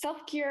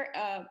self-cure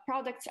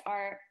products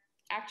are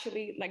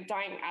actually like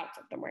dying out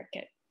of the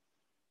market.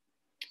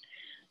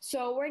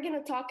 So we're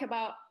gonna talk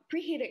about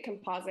preheated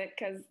composite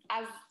because,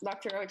 as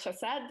Dr. Ocha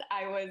said,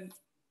 I was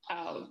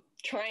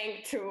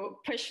trying to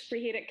push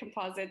preheated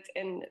composite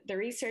in the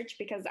research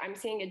because I'm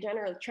seeing a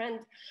general trend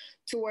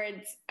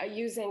towards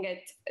using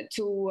it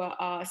to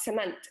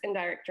cement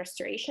indirect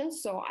restoration.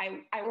 So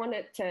I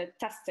wanted to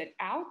test it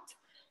out.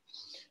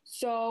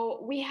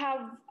 So we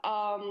have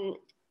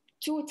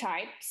two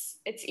types.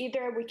 It's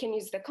either we can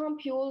use the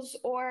compules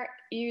or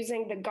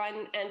using the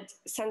gun and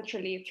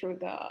centrally through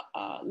the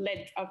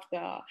lid of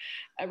the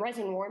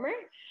resin warmer.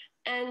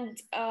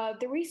 And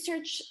the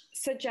research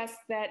suggests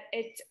that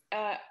it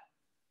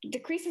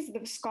decreases the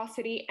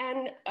viscosity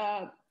and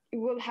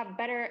will have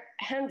better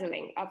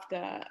handling of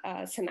the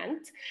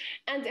cement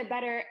and a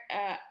better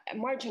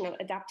marginal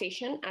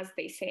adaptation, as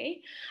they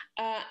say,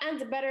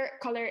 and a better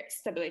color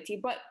stability.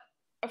 But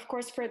of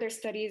course, further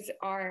studies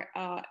are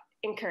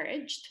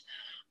encouraged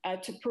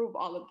to prove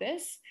all of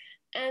this.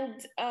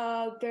 And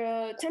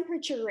the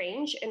temperature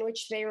range in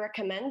which they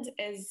recommend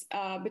is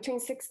between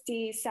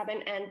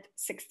 67 and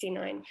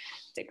 69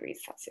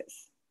 degrees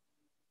Celsius.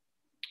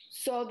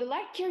 So the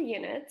light cure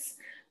units,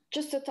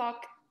 just to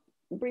talk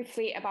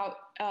briefly about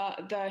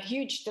the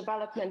huge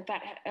development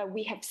that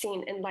we have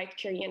seen in light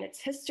cure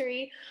units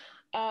history.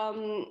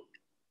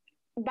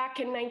 Back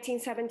in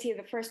 1970,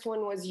 the first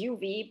one was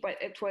UV, but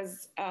it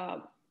was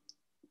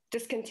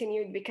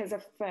discontinued because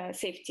of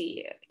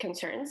safety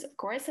concerns, of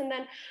course. And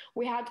then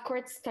we had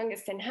quartz,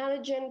 tungsten,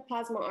 halogen,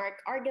 plasma arc,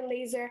 argon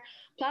laser.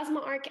 Plasma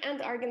arc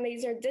and argon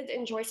laser did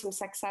enjoy some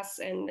success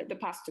in the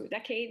past 2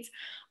 decades,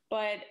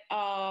 but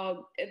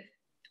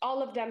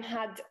all of them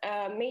had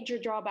major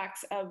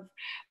drawbacks of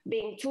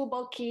being too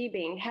bulky,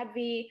 being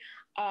heavy,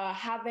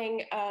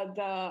 having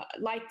the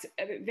light,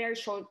 very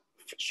short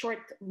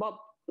bulb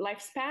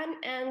lifespan,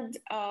 and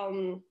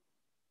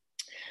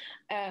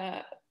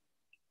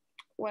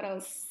what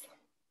else?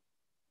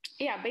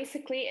 Yeah,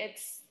 basically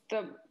it's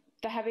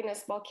the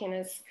heaviness,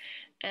 bulkiness,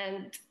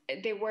 and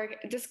they were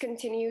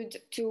discontinued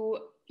to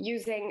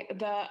using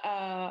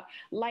the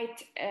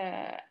light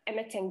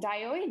emitting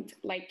diode,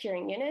 light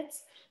curing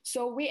units.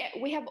 So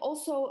we have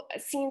also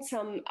seen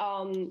some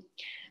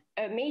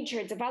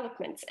major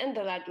developments in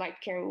the LED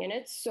light curing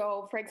units.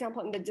 So for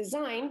example, in the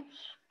design,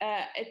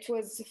 it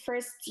was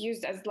first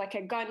used as like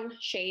a gun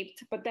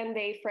shaped, but then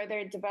they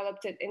further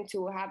developed it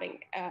into having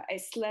a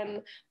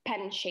slim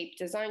pen shaped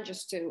design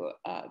just to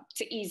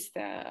ease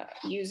the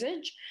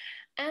usage.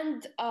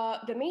 And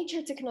the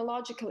major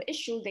technological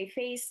issue they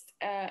faced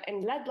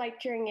in LED light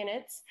curing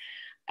units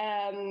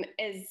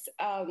is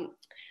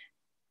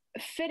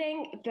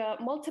fitting the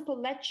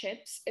multiple LED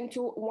chips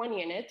into one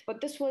unit,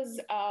 but this was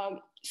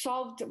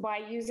solved by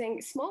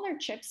using smaller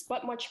chips,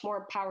 but much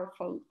more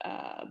powerful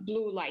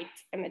blue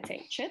light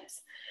emitting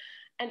chips.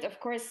 And of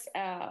course,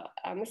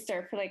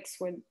 Mr. Felix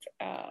would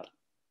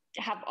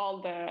have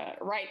all the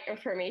right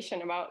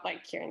information about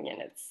light curing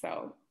units.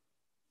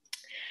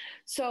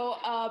 So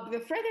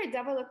the further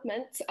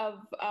development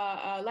of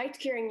light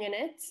curing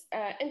units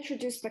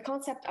introduced the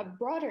concept of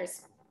broader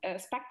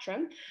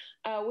spectrum,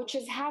 which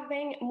is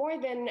having more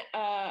than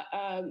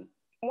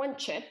one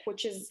chip,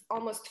 which is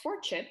almost 4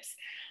 chips,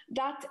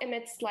 that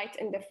emits light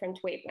in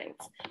different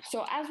wavelengths.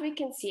 So as we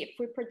can see, if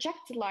we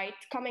project light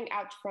coming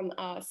out from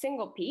a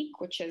single peak,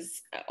 which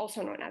is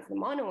also known as the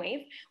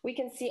monowave, we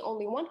can see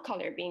only one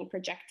color being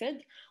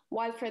projected,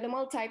 while for the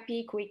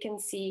multi-peak, we can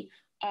see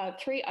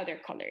 3 other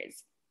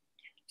colors.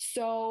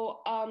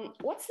 So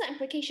what's the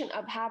implication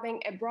of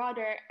having a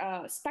broader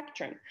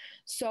spectrum?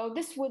 So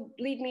this would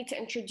lead me to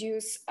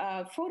introduce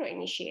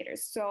photoinitiators.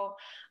 So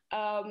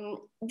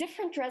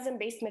different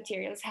resin-based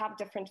materials have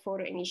different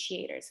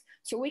photoinitiators.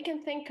 So we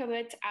can think of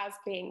it as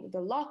being the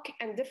lock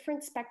and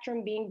different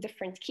spectrum being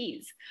different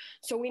keys.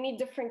 So we need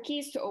different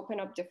keys to open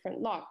up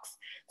different locks.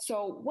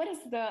 So what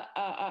is the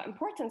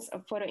importance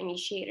of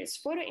photoinitiators?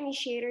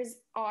 Photoinitiators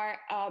are,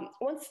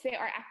 once they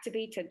are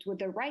activated with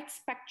the right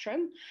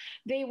spectrum,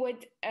 they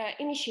would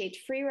initiate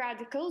free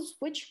radicals,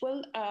 which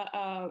will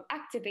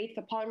activate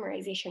the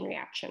polymerization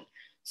reaction.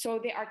 So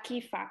they are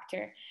key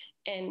factor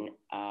in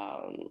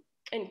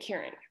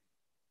curing.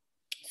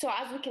 So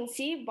as we can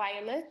see,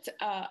 violet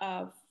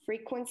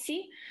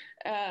frequency,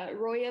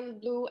 royal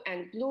blue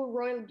and blue.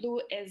 Royal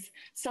blue is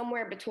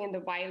somewhere between the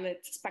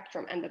violet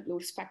spectrum and the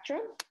blue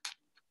spectrum.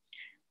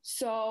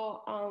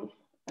 So,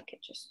 okay,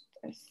 just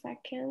a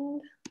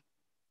second.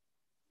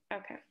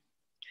 Okay.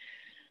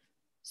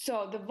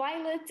 So the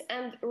violet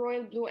and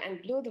royal blue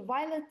and blue, the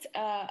violet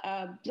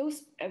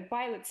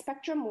violet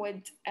spectrum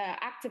would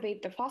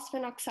activate the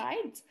phosphine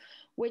oxide,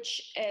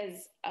 which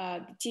is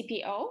the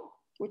TPO,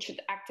 which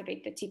would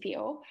activate the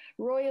TPO.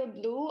 Royal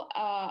blue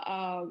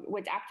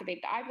would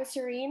activate the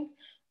ivoserine.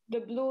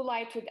 The blue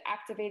light would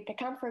activate the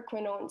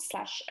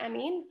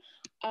camphorquinone/amine,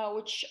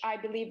 which I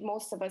believe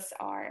most of us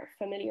are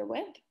familiar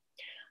with.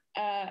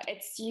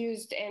 It's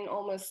used in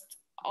almost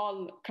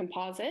all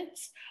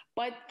composites,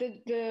 but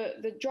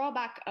the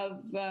drawback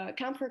of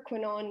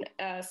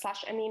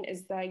camphorquinone/amine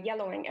is the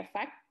yellowing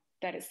effect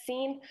that is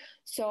seen.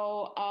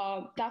 So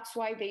that's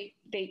why they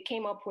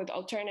came up with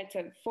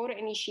alternative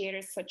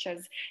photoinitiators such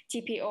as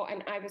TPO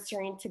and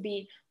ivoserine to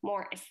be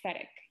more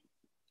aesthetic.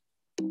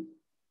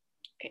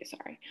 Okay,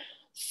 sorry.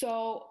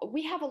 So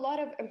we have a lot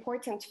of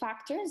important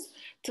factors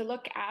to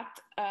look at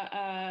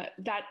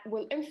that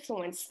will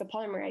influence the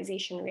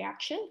polymerization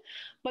reaction.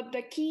 But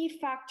the key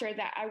factor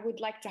that I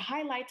would like to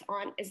highlight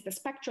on is the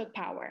spectral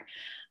power.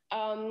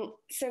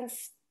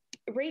 Since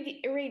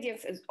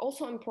irradiance is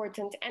also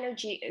important.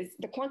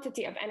 The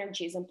quantity of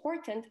energy is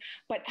important,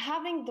 but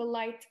having the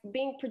light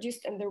being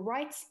produced in the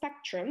right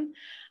spectrum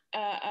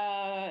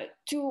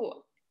to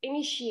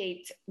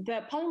initiate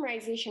the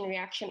polymerization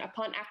reaction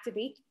upon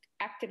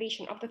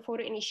activation of the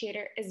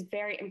photoinitiator is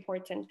very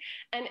important,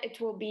 and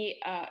it will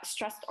be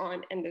stressed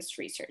on in this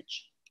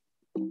research.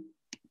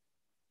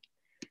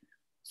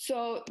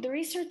 So the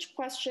research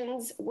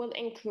questions will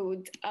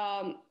include,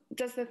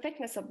 does the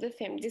thickness of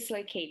lithium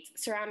dislocate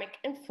ceramic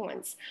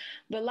influence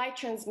the light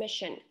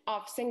transmission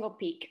of single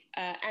peak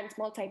and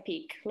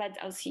multi-peak LED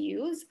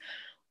LCUs?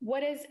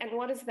 What is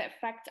the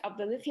effect of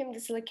the lithium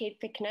dislocate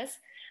thickness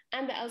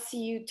and the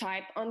LCU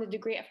type on the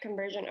degree of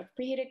conversion of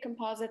preheated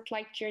composite,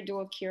 light cure,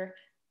 dual cure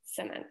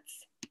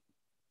cements?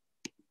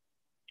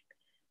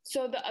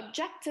 So the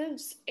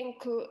objectives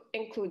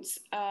includes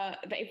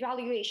the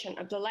evaluation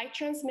of the light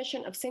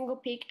transmission of single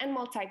peak and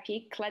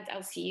multi-peak LED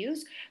LCUs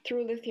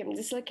through lithium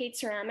dislocate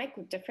ceramic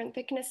with different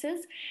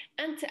thicknesses,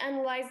 and to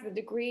analyze the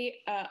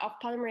degree of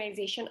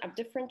polymerization of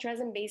different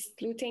resin-based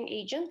luting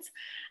agents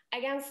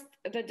against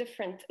the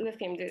different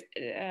lithium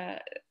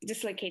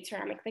dislocate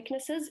ceramic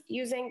thicknesses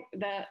using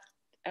the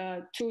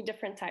two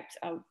different types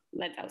of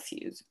LED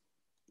LCUs.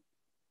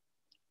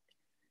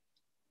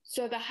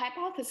 So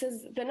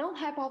the null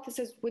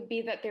hypothesis would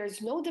be that there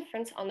is no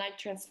difference on light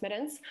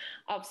transmittance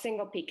of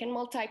single peak and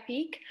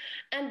multi-peak,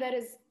 and that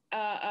is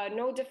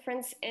no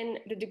difference in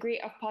the degree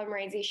of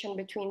polymerization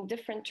between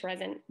different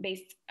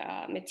resin-based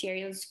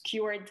materials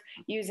cured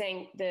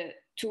using the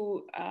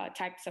two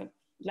types of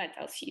LED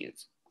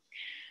LCUs.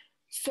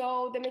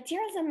 So the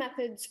materials and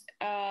methods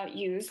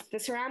used, the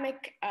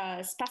ceramic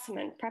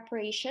specimen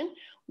preparation,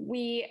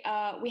 we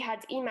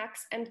had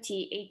Emax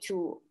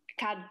MT-A2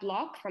 CAD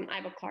block from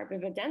Ivoclar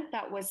Vivadent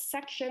that was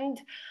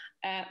sectioned,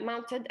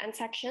 mounted and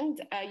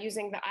sectioned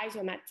using the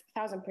Isomet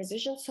 1000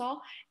 precision saw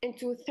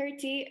into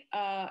 30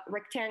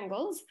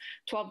 rectangles,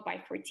 12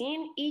 by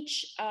 14,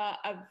 each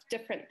of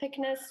different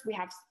thickness. We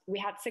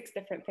had 6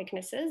 different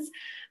thicknesses,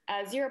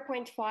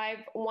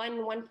 0.5, 1,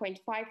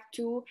 1.5,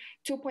 2,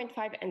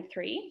 2.5, and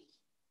 3.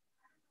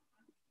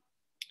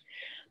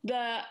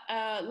 The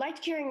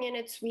light curing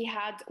units we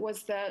had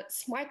was the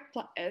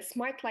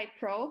Smart Light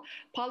Pro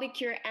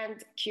Polycure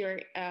and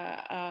Cure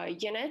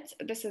unit.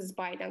 This is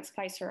by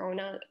Densify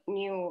Sorona,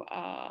 new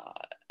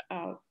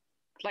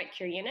light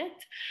cure unit.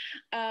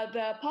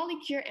 The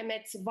Polycure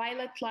emits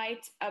violet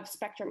light of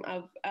spectrum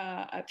of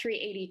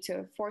 380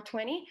 to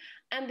 420,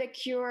 and the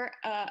Cure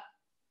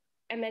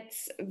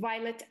emits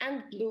violet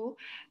and blue.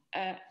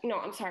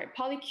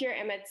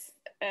 Polycure emits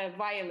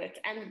violet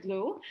and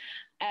blue.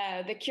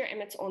 The Cure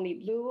emits only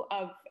blue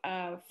of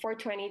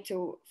 420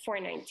 to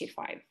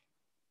 495.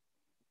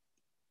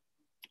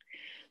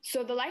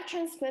 So the light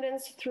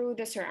transmittance through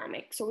the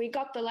ceramic. So we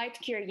got the light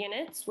cure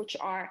units, which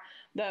are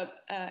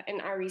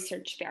in our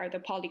research, they are the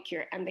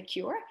Polycure and the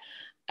Cure,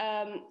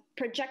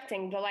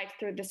 projecting the light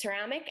through the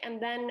ceramic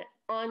and then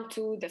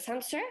onto the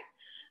sensor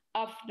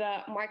of the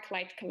Mark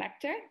light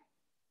collector.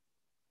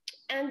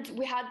 And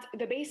we had,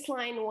 the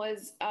baseline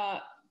was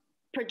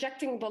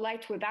projecting the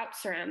light without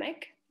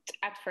ceramic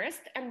at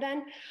first, and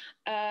then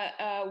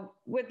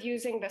with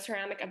using the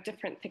ceramic of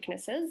different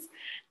thicknesses.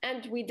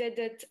 And we did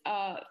it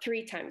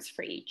 3 times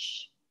for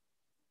each.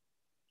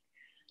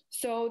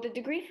 So the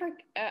degree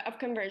of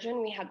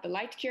conversion, we had the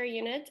light cure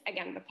unit,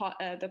 again,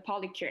 the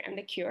Polycure and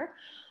the Cure.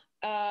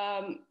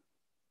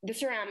 The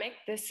ceramic,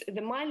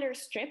 the Mylar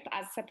strip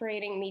as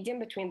separating medium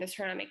between the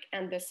ceramic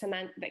and the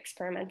cement, the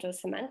experimental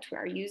cement we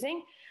are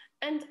using,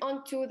 and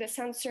onto the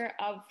sensor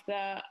of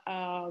the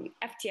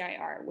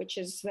FTIR, which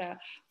is the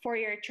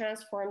Fourier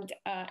transformed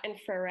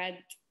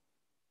infrared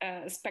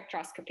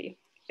spectroscopy.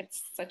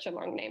 It's such a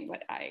long name,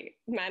 but I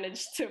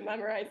managed to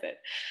memorize it.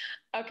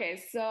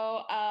 Okay,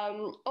 so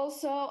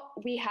also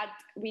we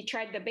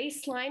tried the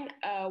baseline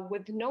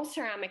with no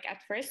ceramic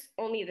at first,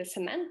 only the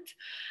cement.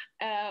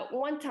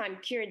 One time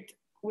cured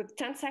with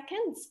 10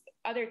 seconds,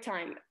 other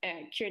time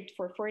cured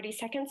for 40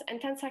 seconds, and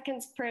 10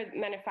 seconds per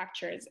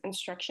manufacturer's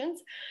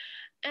instructions.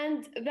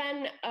 And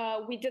then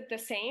we did the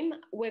same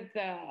with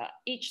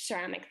each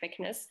ceramic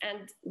thickness,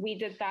 and we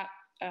did that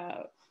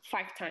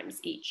 5 times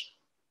each.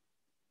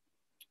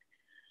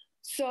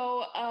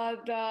 So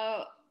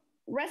the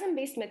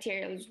resin-based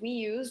materials we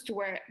used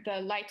were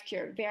the Light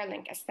Cure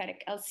Verlink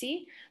Aesthetic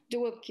LC,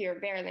 Dual Cure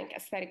Verlink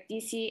Aesthetic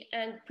DC,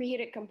 and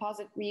preheated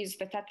composite, we used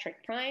the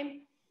Tetric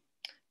Prime.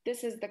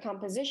 This is the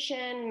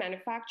composition,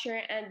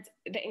 manufacture, and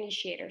the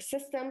initiator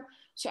system.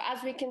 So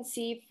as we can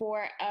see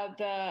for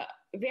the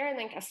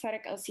Verlink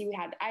Aesthetic LC, we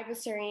had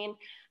ivoserine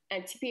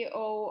and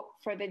TPO.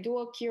 For the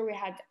Dual Cure, we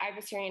had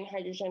ivoserine,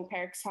 hydrogen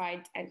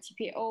peroxide, and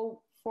TPO.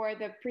 For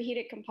the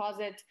preheated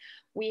composite,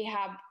 we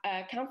have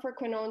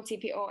camphorquinone,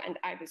 TPO, and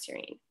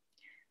ivoserine.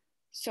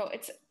 So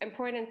it's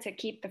important to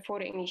keep the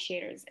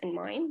photoinitiators in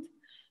mind.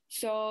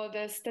 So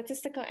the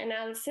statistical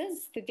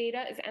analysis, the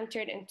data is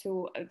entered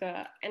into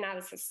the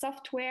analysis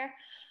software.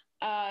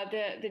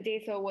 The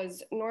data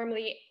was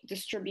normally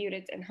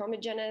distributed and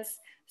homogeneous.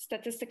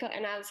 Statistical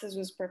analysis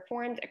was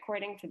performed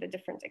according to the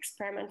different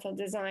experimental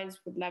designs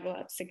with level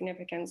of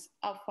significance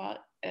alpha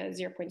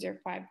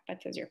 0.05,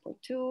 beta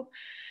 0.2.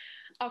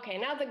 Okay,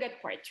 now the good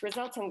part,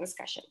 results and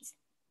discussions.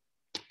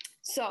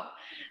 So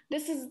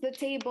this is the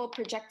table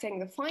projecting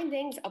the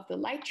findings of the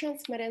light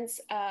transmittance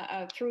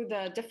through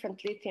the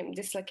different lithium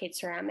dislocate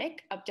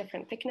ceramic of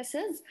different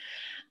thicknesses.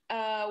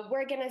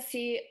 We're gonna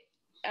see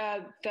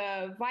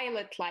the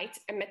violet light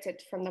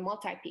emitted from the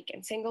multi-peak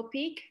and single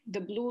peak,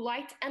 the blue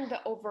light, and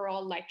the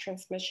overall light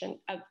transmission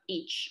of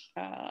each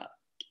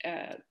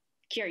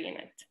Cure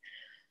unit.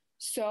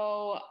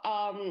 So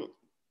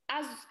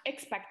as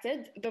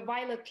expected, the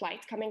violet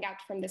light coming out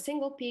from the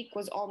single peak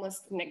was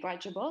almost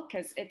negligible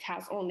because it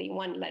has only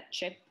one lead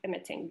chip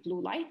emitting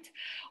blue light,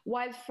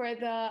 while for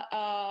the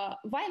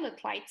violet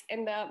light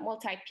in the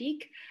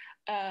multi-peak,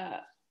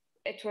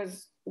 it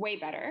was way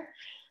better.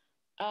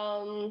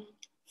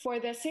 For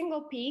the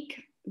single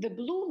peak, the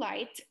blue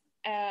light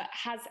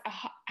had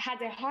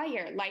a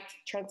higher light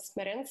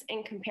transmittance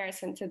in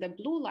comparison to the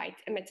blue light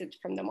emitted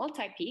from the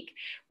multi-peak,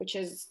 which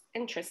is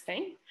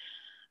interesting.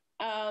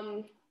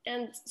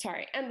 And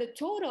the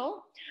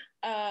total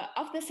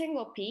of the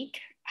single peak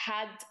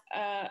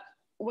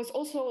was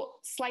also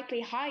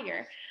slightly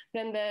higher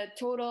than the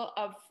total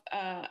of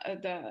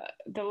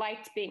the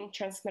light being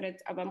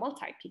transmitted of a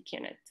multi-peak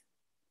unit.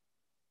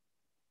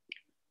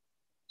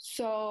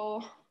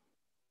 So,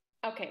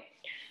 okay.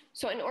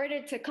 So in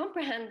order to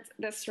comprehend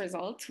this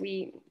result,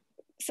 we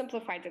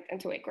simplified it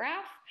into a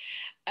graph.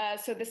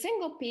 So the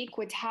single peak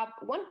would have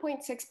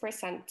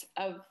 1.6%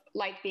 of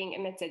light being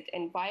emitted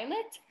in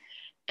violet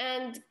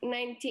and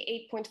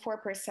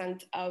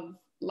 98.4% of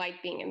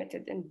light being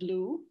emitted in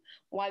blue,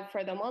 while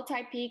for the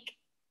multi-peak,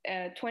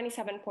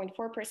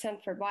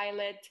 27.4% for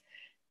violet,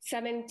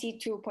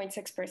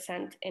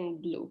 72.6%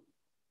 in blue.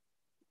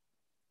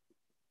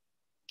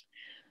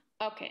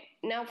 Okay,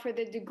 now for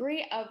the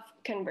degree of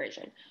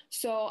conversion.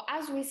 So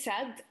as we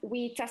said,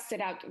 we tested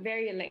out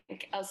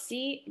VariLink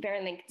LC,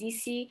 VariLink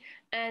DC,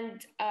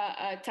 and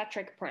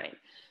Tetric Prime.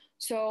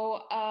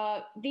 So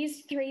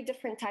these three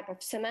different types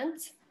of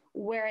cements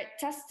were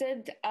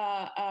tested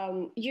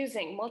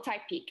using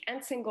multi-peak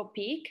and single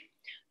peak,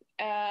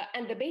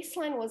 and the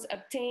baseline was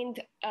obtained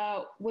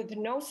with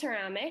no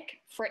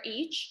ceramic for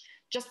each,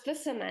 just the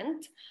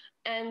cement,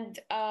 and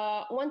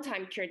one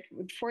time cured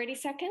with 40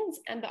 seconds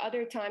and the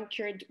other time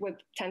cured with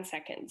 10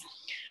 seconds.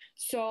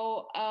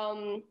 So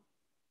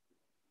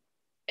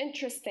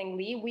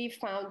interestingly, we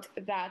found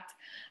that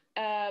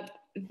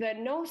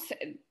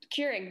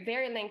curing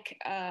VariLink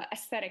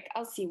aesthetic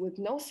LC with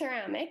no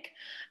ceramic,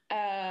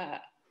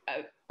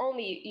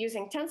 only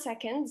using 10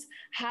 seconds,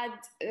 had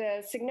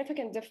a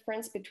significant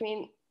difference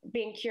between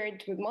being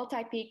cured with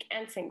multi-peak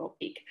and single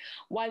peak.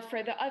 While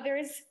for the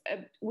others,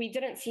 we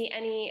didn't see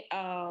any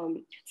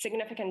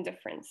significant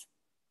difference.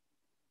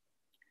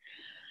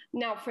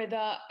 Now for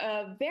the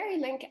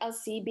VariLink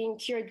LC being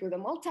cured with a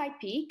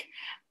multi-peak,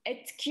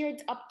 it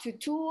cured up to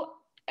two,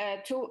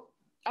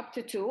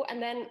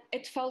 and then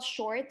it fell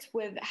short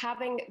with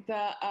having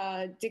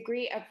the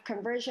degree of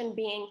conversion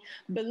being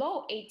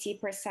below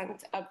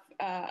 80% of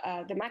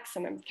the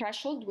maximum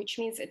threshold, which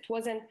means it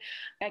wasn't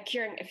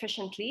curing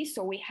efficiently.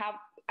 So we have,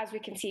 as we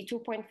can see,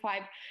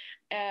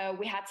 2.5,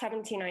 we had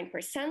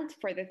 79%.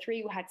 For the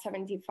 3, we had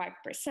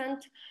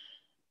 75%.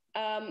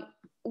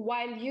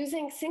 While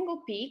using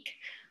single peak,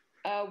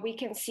 we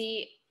can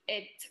see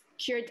it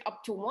cured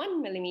up to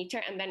 1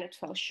 millimeter and then it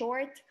fell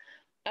short.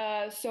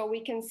 So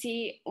we can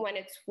see when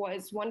it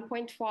was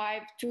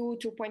 1.5, 2,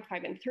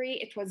 2.5, and 3,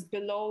 it was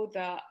below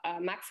the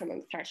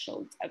maximum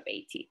threshold of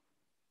 80.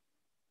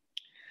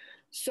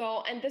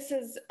 So, and this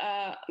is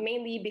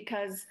mainly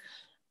because,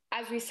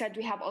 as we said,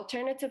 we have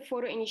alternative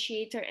photo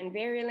initiator and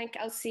VariLink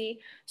LC,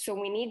 so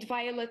we need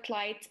violet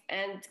light,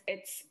 and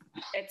it's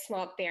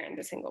not there in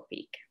the single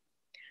peak.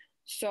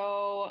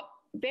 So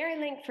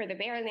VariLink, for the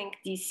VariLink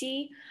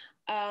DC,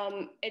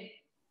 it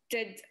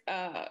did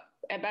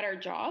a better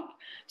job.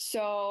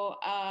 So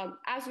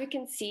as we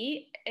can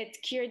see,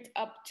 it cured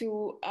up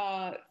to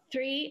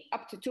 3,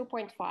 up to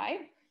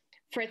 2.5.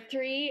 For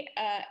 3,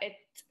 it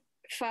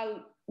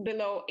fell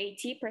below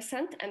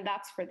 80%, and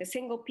that's for the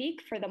single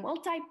peak. For the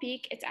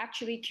multi-peak, it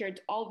actually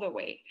cured all the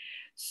way.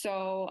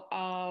 So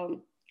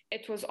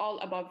it was all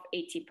above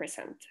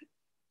 80%.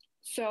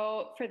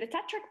 So for the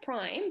Tetric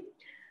Prime,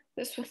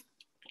 this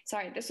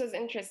was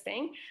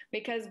interesting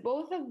because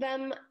both of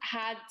them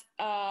had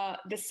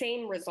the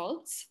same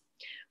results.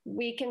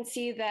 We can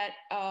see that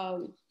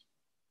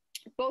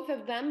both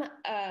of them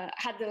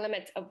had the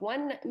limit of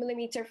 1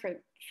 millimeter for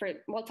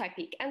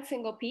multi-peak and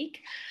single peak.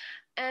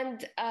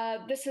 And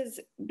this is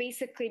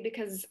basically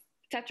because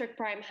Tetric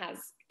Prime has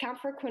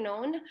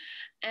camphorquinone,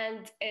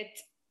 and it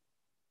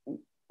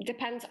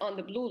depends on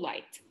the blue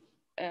light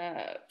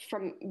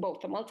from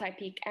both the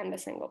multi-peak and the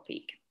single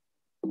peak.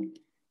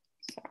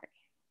 Sorry.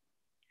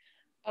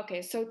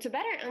 Okay, so to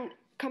better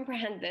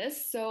comprehend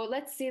this, so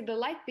let's see the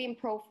light beam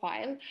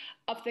profile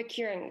of the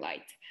curing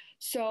light.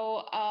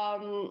 So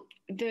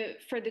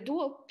for the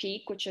dual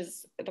peak, which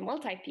is the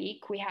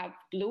multi-peak, we have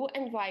blue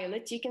and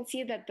violet. You can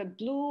see that the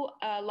blue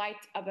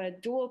light of a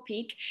dual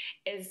peak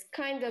is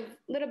kind of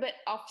a little bit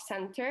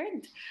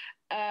off-centered,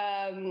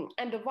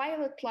 and the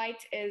violet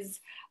light is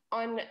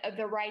on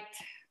the right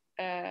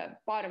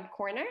bottom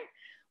corner,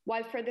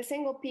 while for the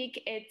single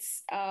peak,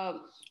 it's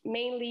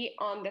mainly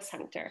on the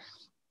center.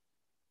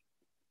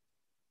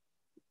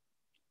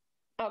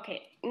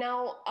 Okay,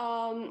 now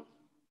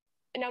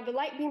the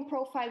light beam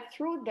profile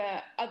through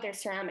the other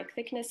ceramic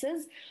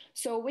thicknesses.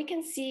 So we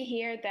can see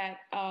here that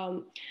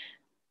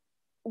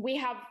we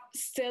have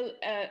still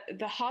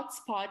the hot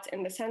spot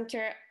in the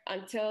center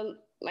until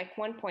like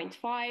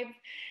 1.5.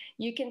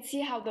 You can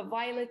see how the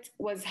violet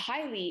was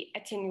highly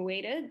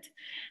attenuated,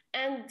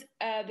 and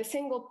the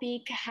single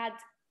peak had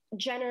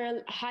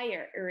general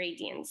higher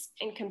irradiance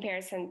in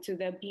comparison to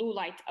the blue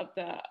light of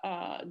the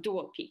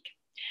dual peak.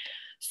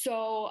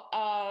 So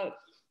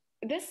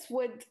this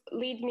would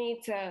lead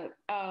me to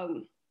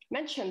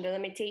mention the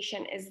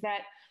limitation is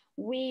that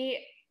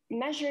we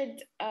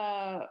measured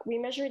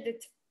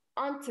it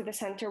onto the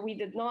center. We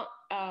did not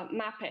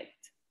map it.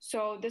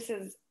 So this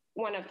is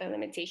one of the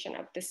limitations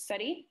of this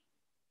study.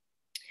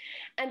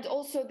 And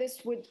also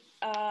this would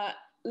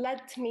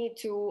led me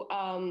to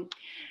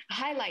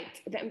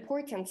highlight the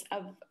importance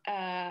of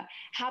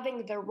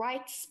having the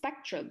right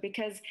spectrum,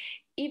 because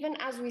even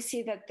as we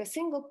see that the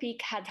single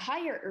peak had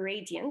higher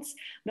irradiance,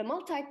 the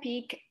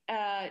multi-peak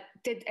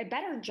did a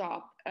better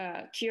job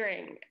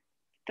curing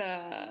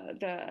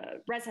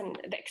the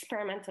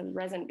experimental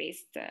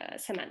resin-based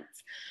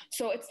cements.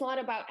 So it's not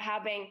about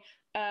having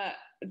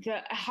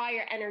the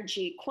higher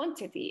energy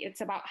quantity,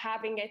 it's about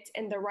having it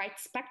in the right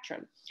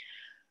spectrum.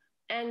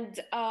 And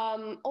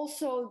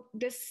also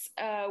this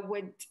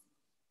would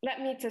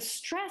let me to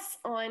stress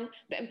on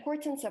the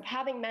importance of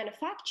having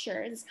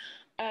manufacturers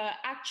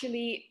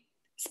actually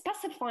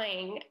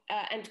specifying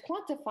and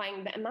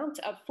quantifying the amount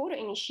of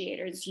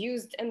photoinitiators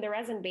used in the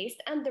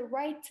resin-based and the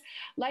right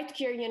light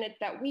cure unit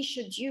that we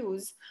should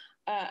use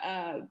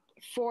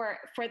for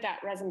that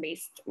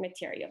resin-based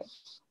material.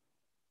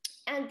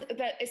 And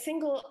that a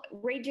single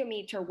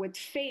radiometer would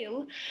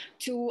fail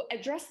to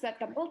address that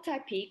the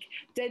multi-peak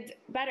did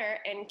better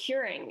in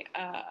curing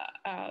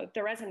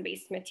the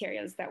resin-based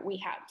materials that we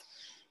had.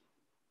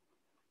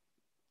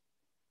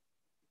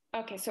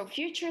 Okay, so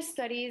future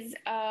studies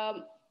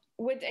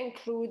would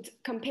include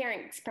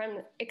comparing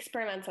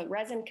experimental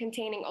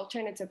resin-containing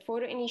alternative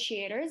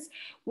photoinitiators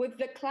with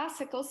the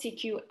classical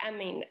CQ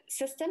amine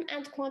system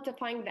and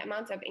quantifying the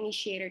amount of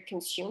initiator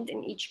consumed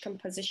in each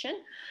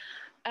composition.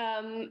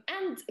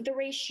 And the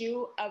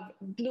ratio of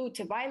blue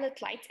to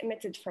violet light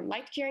emitted from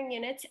light curing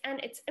units and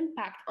its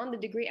impact on the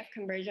degree of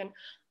conversion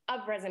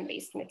of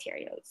resin-based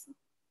materials.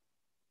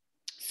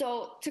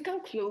 So to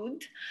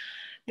conclude,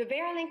 the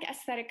Veralink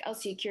aesthetic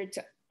LCU cured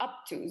to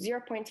up to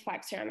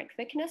 0.5 ceramic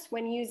thickness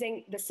when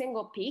using the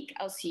single peak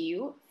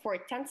LCU for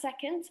 10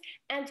 seconds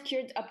and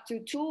cured up to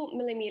 2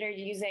 millimeter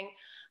using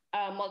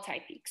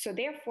multi-peak. So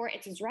therefore,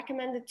 it is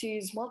recommended to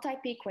use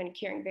multi-peak when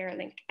curing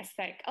Veralink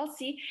aesthetic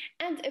LC.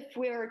 And if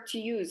we were to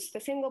use the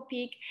single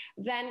peak,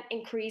 then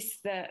increase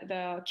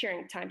the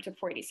curing time to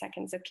 40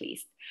 seconds at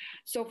least.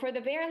 So for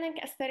the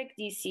Veralink aesthetic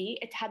DC,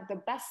 it had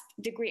the best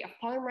degree of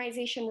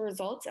polymerization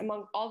results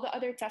among all the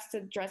other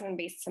tested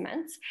resin-based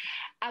cements,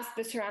 as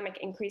the ceramic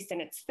increased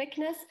in its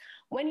thickness.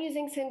 When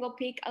using single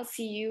peak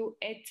LCU,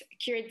 it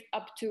cured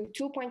up to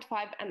 2.5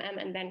 mm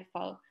and then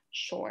fell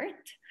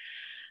short.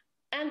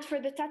 And for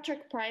the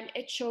Tetric Prime,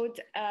 it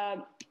showed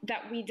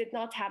that we did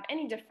not have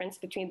any difference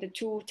between the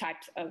two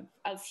types of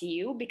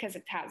LCU because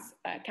it has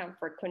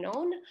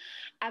camphorquinone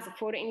as a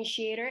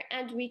photoinitiator,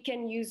 and we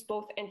can use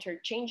both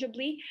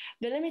interchangeably.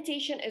 The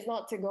limitation is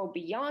not to go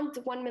beyond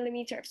 1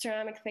 millimeter of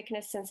ceramic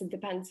thickness, since it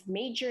depends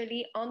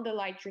majorly on the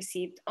light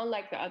received,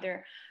 unlike the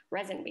other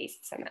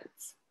resin-based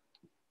cements.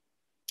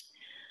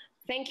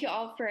 Thank you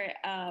all for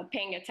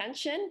paying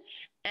attention,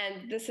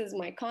 and this is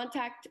my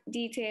contact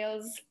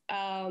details.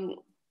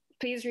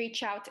 Please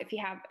reach out if you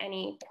have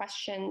any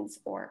questions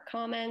or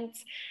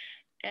comments.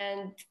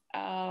 And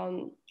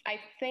I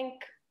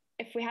think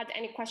if we had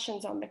any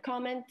questions on the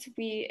comment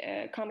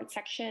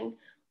section,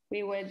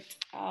 we would,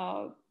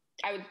 I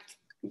would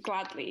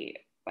gladly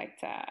like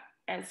to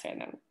answer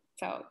them.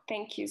 So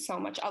thank you so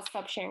much. I'll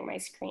stop sharing my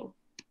screen.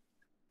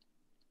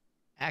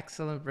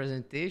 Excellent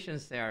presentation,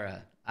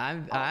 Sarah.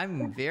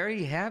 I'm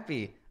very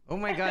happy. Oh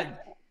my God.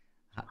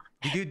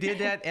 You did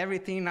that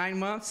everything 9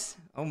 months?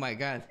 Oh my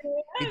God.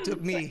 It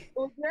took me.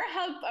 With your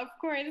help, of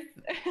course.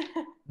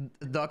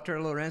 Dr.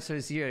 Lorenzo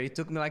is here. It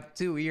took me like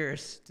 2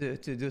 years to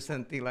do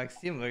something like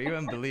similar. You're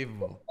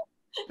unbelievable.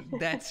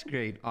 That's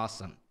great.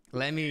 Awesome.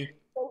 Let me.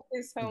 Thank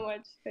you so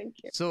much. Thank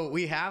you. So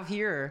we have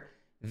here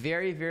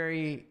very,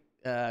 very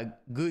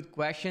good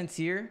questions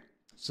here.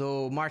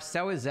 So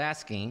Marcel is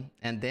asking,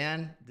 and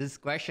then this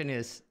question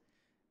is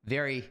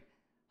very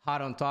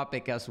hot on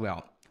topic as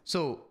well.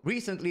 So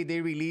recently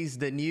they released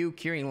the new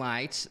curing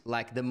lights,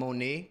 like the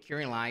Monet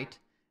curing light,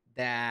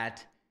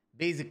 that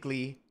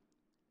basically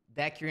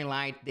that curing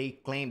light, they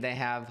claim they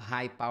have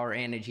high power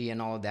energy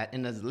and all that,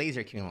 and there's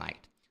laser curing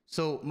light.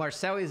 So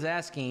Marcel is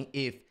asking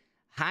if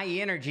high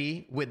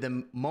energy with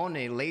the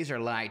Monet laser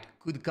light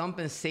could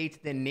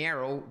compensate the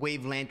narrow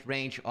wavelength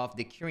range of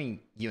the curing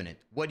unit.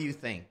 What do you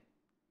think?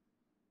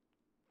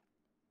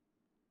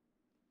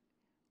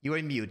 You're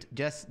in mute.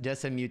 Just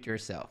unmute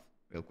yourself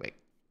real quick.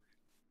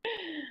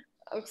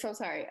 Oh, so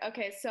sorry.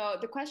 Okay, so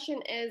the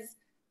question is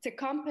to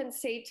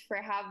compensate for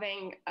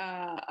having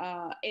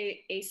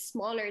a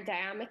smaller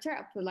diameter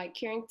up to like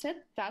curing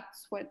tip.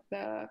 That's what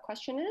the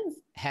question is.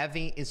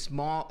 Having a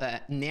small,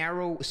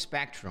 narrow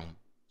spectrum.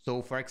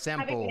 So, for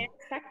example, Having a narrow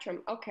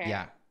spectrum. Okay.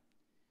 yeah.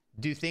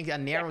 Do you think a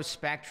narrow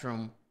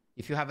spectrum,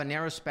 if you have a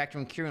narrow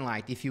spectrum curing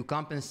light, if you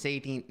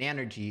compensating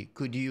energy,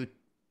 could you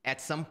at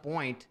some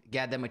point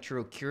get the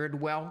material cured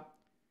well?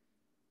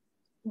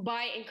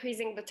 By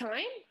increasing the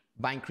time?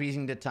 By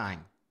increasing the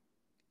time.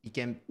 You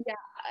can. Yeah.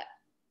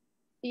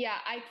 Yeah,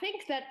 I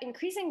think that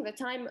increasing the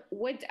time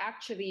would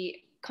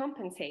actually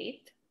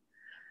compensate.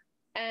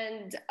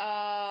 And,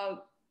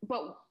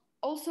 but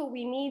also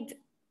we need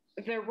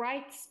the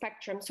right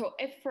spectrum. So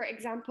if, for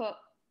example,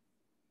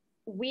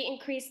 we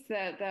increase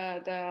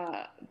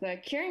the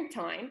curing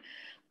time,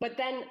 but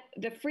then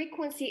the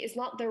frequency is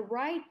not the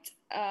right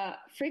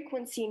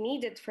frequency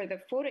needed for the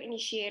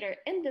photoinitiator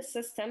in the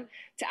system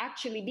to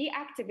actually be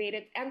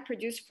activated and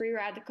produce free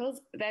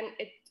radicals, then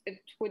it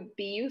would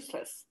be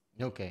useless.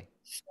 Okay.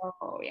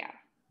 So yeah.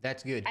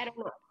 That's good. I don't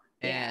know.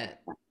 And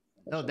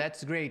no,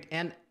 that's great.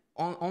 And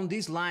on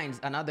these lines,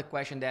 another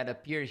question that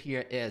appeared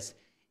here is,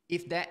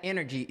 if that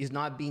energy is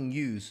not being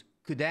used,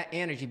 could that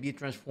energy be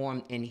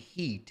transformed in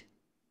heat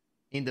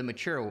in the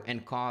material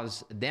and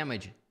cause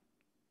damage?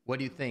 What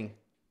do you think?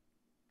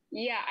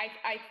 Yeah,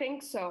 I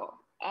think so.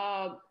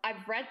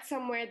 I've read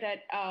somewhere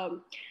that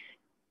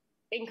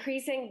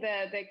increasing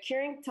the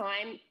curing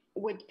time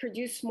would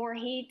produce more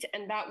heat,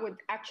 and that would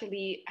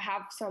actually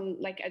have some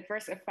like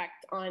adverse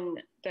effect on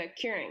the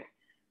curing.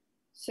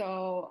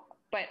 So,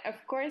 but of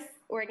course,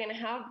 we're gonna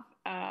have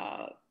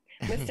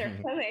Mr.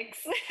 Felix,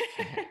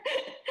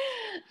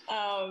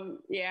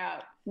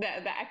 yeah,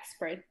 the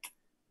expert,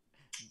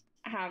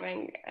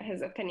 having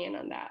his opinion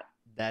on that.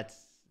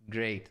 That's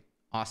great.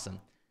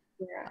 Awesome.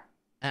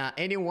 Yeah.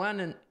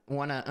 Anyone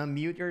want to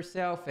unmute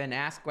yourself and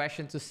ask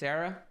questions to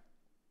Sarah?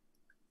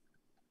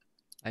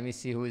 Let me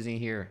see who's in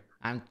here.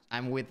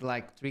 I'm with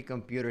like 3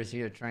 computers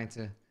here trying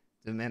to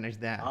manage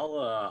that.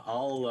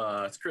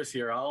 It's Chris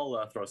here.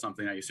 I'll throw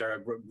something at you, Sarah.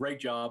 Great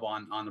job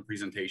on the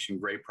presentation.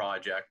 Great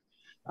project.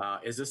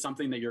 Is this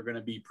something that you're going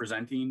to be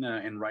presenting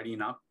and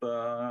writing up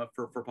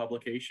for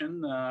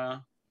publication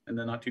in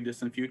the not too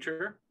distant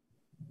future?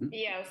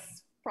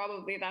 Yes,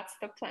 probably that's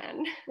the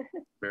plan.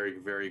 Very,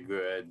 very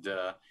good.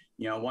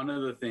 You know, one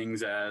of the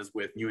things as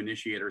with new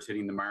initiators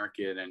hitting the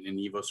market and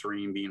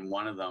EvoSerene being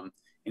one of them,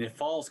 and it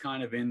falls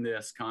kind of in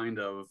this kind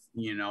of,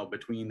 you know,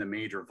 between the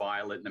major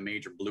violet and the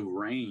major blue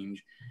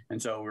range. And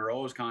so we're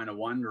always kind of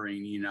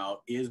wondering, you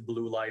know, is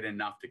blue light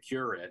enough to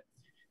cure it?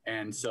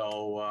 And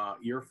so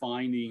your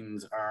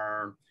findings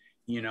are,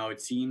 you know, it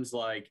seems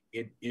like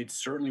it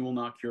certainly will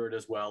not cure it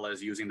as well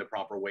as using the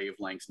proper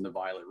wavelengths in the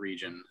violet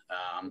region,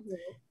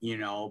 you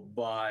know,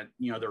 but,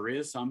 you know, there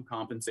is some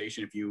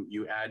compensation if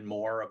you add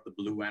more of the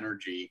blue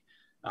energy.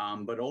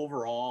 But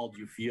overall, do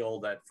you feel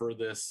that for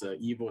this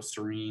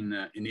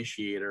EvoSerene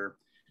initiator,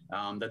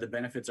 that the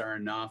benefits are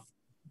enough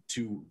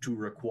to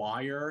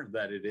require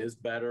that it is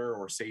better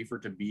or safer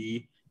to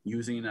be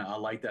using a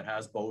light that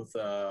has both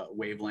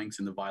wavelengths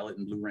in the violet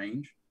and blue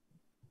range?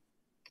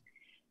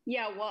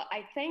 Yeah, well,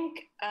 I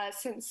think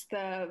since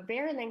the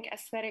Verilink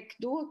Aesthetic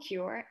Dual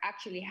Cure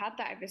actually had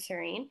the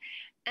EvoSerene,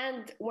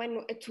 and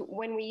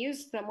when we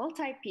used the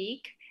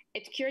multi-peak,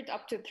 it cured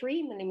up to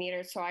 3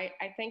 millimeters. So I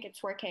think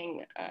it's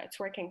working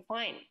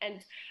fine.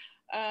 And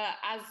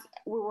as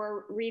we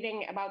were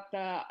reading about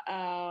the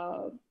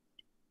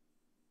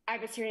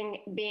EvoSerene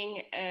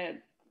being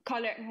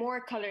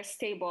more color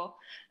stable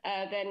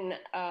than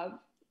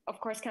of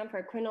course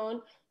camphor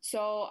quinone.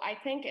 So I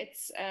think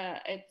it's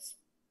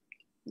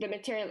the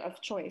material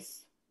of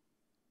choice.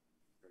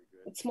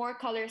 It's more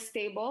color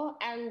stable,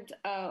 and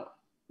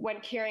when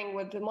curing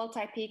with the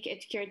multi-peak,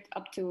 it cured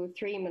up to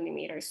 3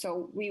 millimeters.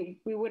 So we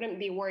wouldn't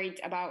be worried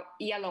about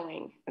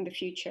yellowing in the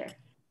future.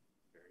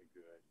 Very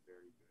good,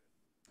 very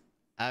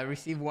good. I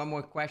received one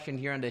more question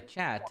here on the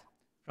chat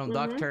from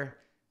Dr.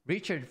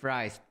 Richard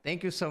Fries.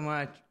 Thank you so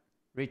much,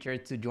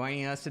 Richard, to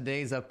joining us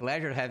today. It's a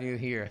pleasure having you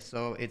here.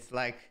 So it's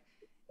like,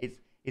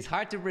 it's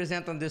hard to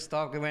present on this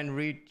talk when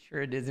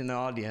Richard is in the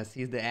audience.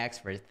 He's the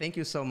expert. Thank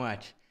you so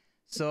much.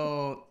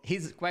 So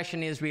his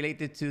question is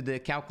related to the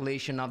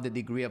calculation of the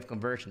degree of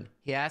conversion.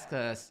 He asked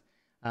us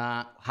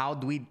how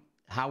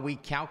we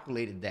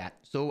calculated that.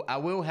 So I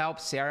will help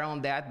Sarah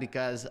on that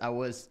because I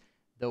was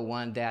the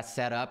one that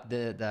set up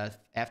the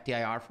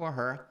FTIR for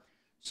her.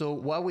 So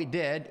what we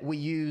did, we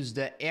used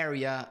the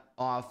area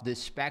of the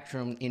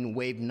spectrum in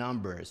wave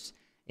numbers.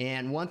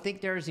 And one thing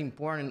that is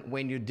important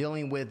when you're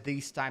dealing with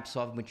these types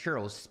of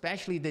materials,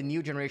 especially the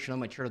new generation of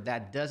material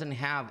that doesn't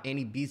have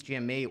any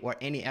BCMA or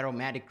any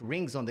aromatic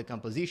rings on the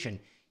composition,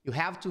 you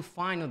have to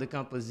find on the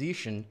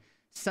composition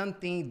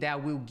something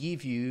that will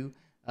give you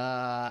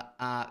a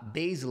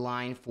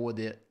baseline for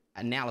the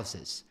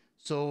analysis.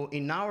 So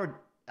in our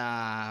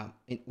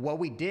what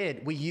we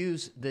did, we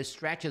used the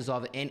stretches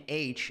of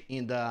NH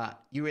in the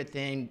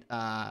urethane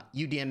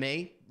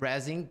UDMA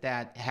resin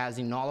that has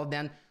in all of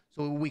them,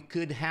 so we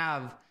could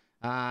have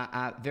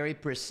a very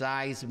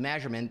precise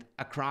measurement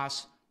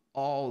across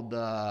all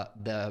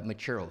the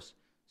materials.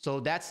 So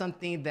that's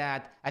something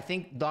that I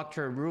think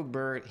Dr.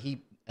 Rugberg,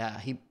 he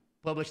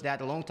published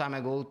that a long time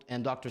ago,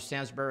 and Dr.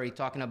 Sansbury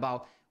talking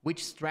about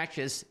which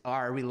stretches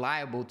are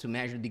reliable to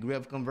measure the degree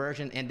of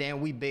conversion, and then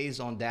we base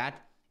on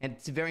that. And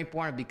it's very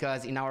important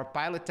because in our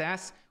pilot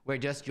tests, we're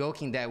just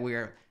joking that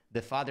we're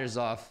the fathers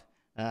of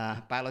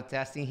pilot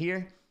testing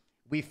here.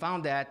 We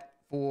found that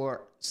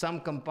for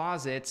some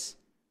composites,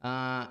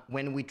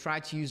 when we try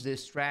to use the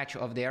stretch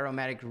of the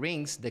aromatic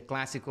rings, the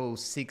classical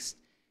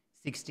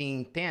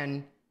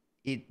 1610,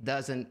 it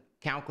doesn't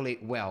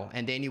calculate well.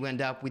 And then you end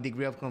up with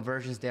degree of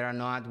conversions that are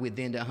not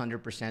within the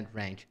 100%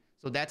 range.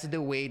 So that's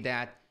the way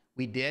that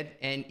we did.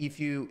 And if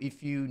you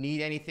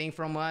need anything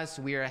from us,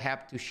 we are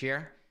happy to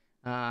share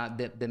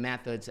the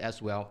methods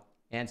as well.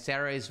 And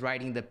Sarah is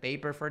writing the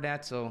paper for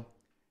that, so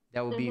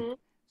that will be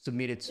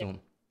submitted soon.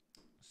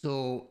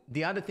 So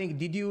the other thing,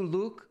 did you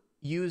look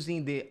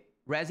using the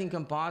resin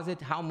composite,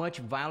 how much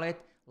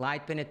violet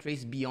light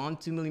penetrates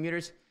beyond 2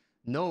 millimeters?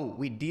 No,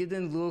 we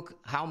didn't look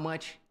how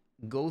much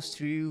goes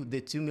through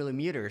the 2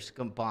 millimeters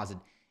composite.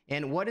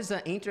 And what is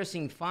an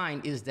interesting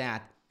find is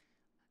that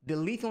the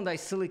lithium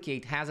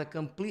disilicate has a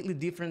completely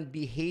different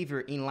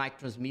behavior in light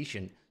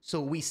transmission.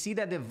 So we see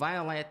that the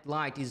violet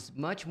light is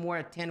much more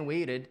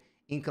attenuated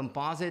in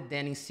composite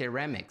than in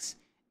ceramics.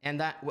 And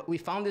that we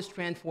found this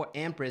trend for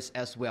Empress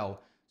as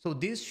well. So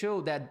this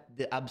showed that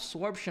the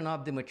absorption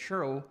of the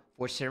material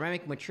for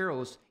ceramic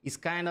materials is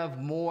kind of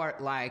more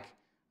like,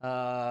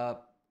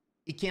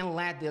 it can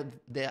let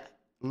the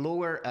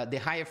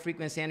higher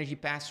frequency energy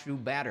pass through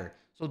better.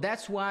 So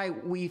that's why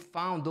we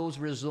found those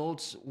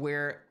results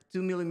where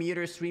 2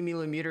 millimeters, 3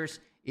 millimeters,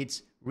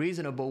 it's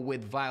reasonable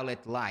with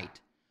violet light.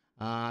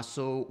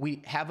 So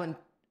we haven't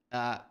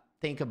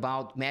think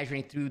about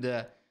measuring through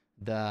the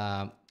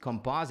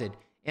composite.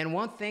 And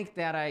one thing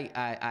that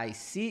I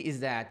see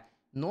is that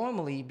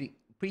normally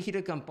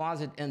preheated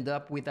composite end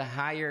up with a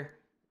higher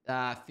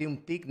film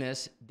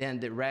thickness than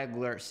the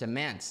regular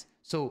cements.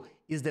 So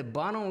is the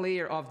bottom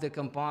layer of the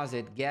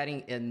composite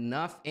getting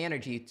enough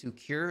energy to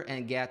cure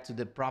and get to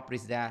the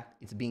properties that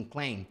it's being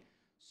claimed?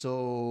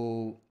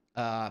 So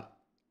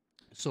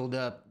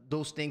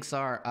those things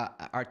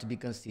are to be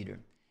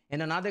considered.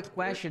 And another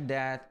question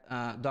that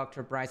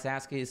Dr. Price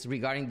asked is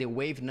regarding the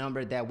wave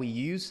number that we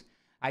use.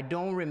 I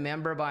don't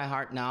remember by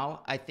heart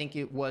now. I think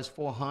it was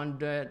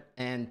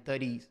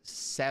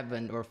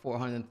 437 or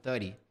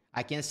 430.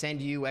 I can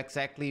send you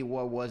exactly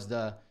what was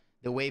the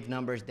wave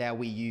numbers that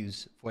we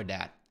use for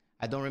that.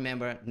 I don't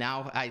remember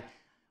now.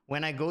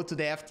 When I go to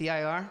the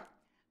FTIR,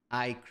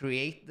 I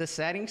create the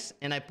settings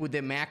and I put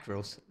the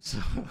macros. So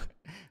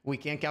we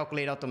can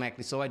calculate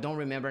automatically. So I don't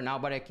remember now,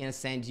 but I can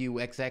send you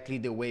exactly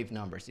the wave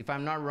numbers. If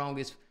I'm not wrong,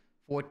 it's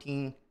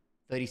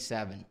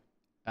 1437.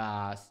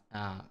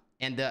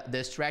 And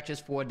the stretches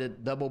for the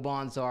double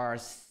bonds are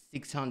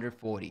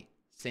 640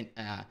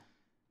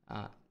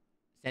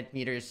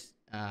 centimeters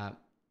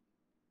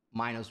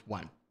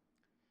 -1.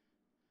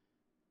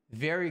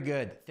 Very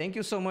good. Thank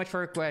you so much for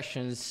your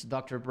questions,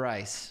 Dr.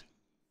 Bryce.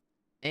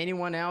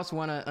 Anyone else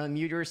want to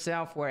unmute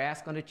yourself or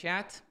ask on the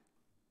chat?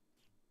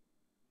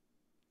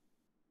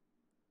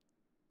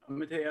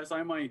 Mateus,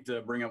 I might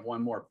bring up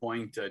one more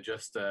point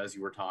just as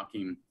you were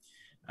talking.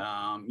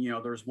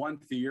 There's one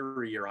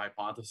theory or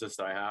hypothesis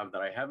that I have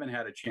that I haven't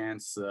had a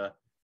chance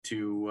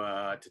to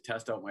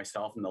test out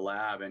myself in the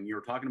lab. And you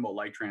were talking about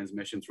light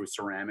transmission through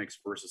ceramics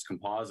versus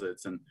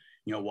composites, and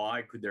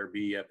why could there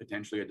be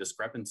potentially a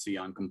discrepancy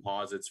on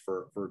composites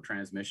for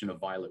transmission of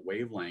violet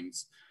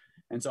wavelengths?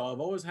 And so I've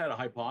always had a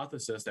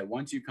hypothesis that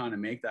once you kind of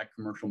make that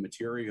commercial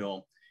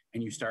material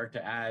and you start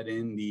to add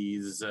in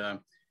these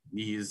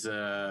curing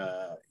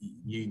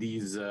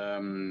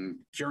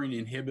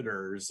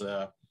inhibitors,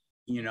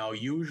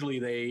 usually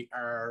they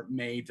are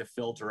made to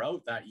filter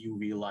out that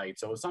UV light.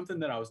 So it's something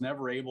that I was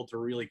never able to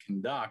really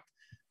conduct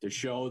to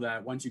show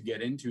that once you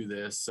get into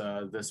this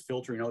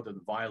filtering out of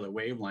the violet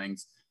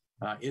wavelengths,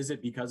 is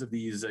it because of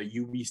these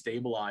UV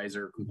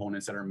stabilizer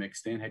components that are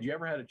mixed in? Had you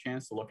ever had a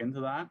chance to look into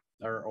that,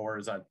 or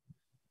is that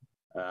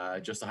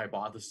just a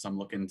hypothesis I'm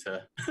looking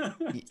to?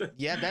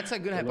 Yeah, that's a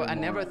good hypothesis. I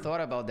never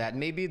thought about that.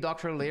 Maybe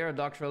Dr. Lear or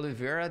Dr.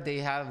 Oliveira, they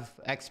have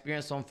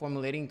experience on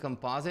formulating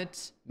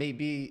composites.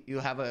 Maybe you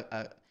have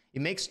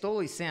it makes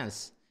totally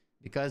sense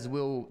because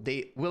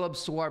they will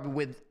absorb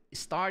with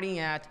starting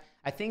at,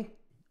 I think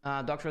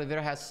Dr.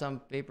 Oliveira has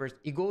some papers.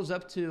 It goes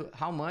up to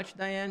how much,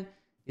 Diane?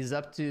 is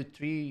up to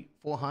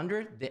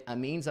 400. The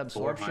amines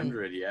absorption.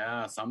 400,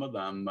 yeah. Some of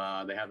them,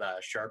 they have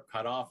that sharp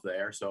cutoff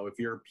there. So if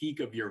your peak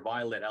of your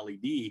violet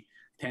LED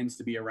tends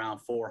to be around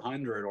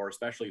 400 or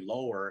especially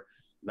lower,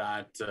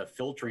 that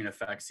filtering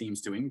effect seems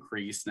to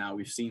increase. Now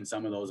we've seen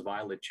some of those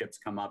violet chips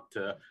come up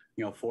to,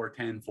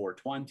 410,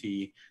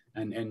 420,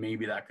 and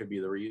maybe that could be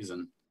the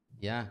reason.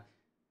 Yeah.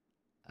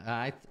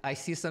 I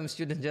see some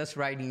students just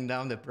writing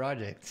down the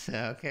project.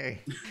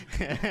 Okay.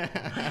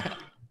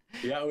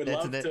 Yeah, I would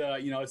love to,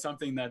 it's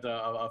something that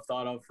I've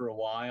thought of for a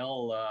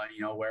while.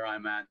 Where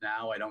I'm at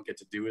now, I don't get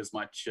to do as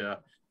much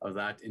of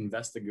that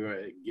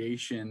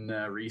investigation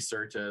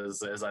research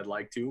as I'd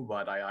like to,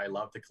 but I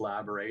love to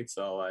collaborate.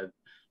 So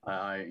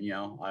I'd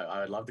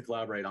love to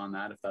collaborate on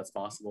that if that's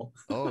possible.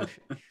 Oh,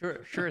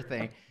 sure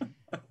thing.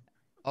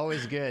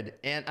 Always good.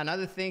 And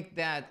another thing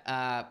that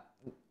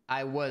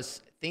I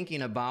was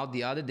thinking about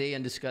the other day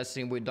and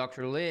discussing with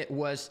Dr. Lee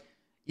was,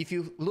 if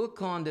you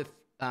look on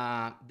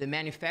the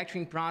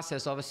manufacturing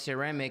process of a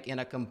ceramic and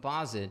a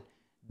composite,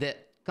 the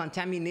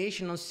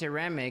contamination on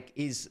ceramic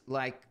is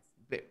like,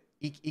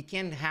 it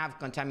can have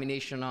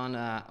contamination on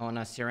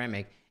a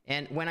ceramic.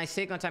 And when I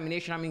say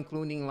contamination, I'm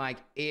including like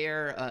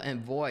air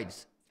and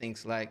voids,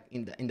 things like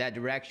in that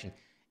direction.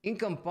 In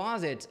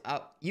composites,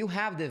 you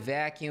have the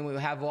vacuum, you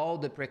have all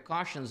the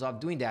precautions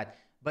of doing that.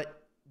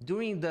 But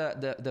during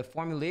the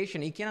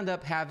formulation, it can end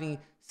up having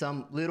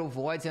some little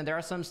voids, and there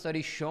are some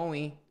studies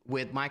showing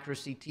with micro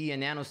CT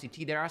and nano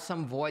CT, there are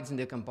some voids in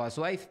the composite.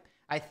 So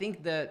I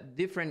think the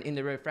difference in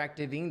the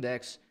refractive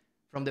index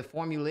from the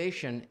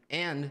formulation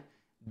and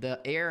the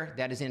air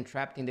that is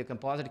entrapped in the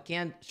composite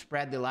can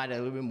spread the light a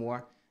little bit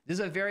more. This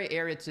is a very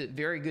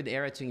good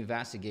area to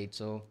investigate.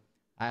 So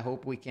I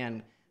hope we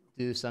can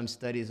do some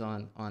studies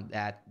on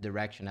that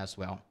direction as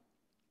well.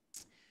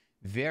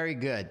 Very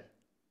good.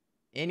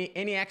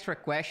 Any extra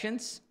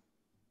questions?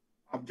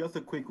 Just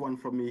a quick one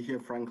from me here,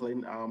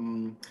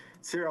 Franklin.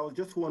 Sarah, I was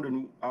just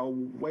wondering,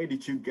 where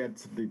did you get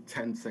the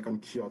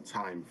 10-second cure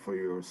time for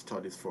your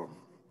studies from?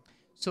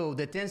 So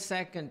the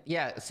 10-second,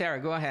 yeah, Sarah,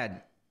 go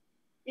ahead.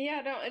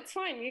 Yeah, no, it's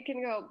fine. You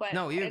can go. But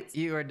no,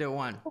 you are the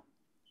one.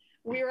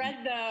 We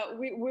read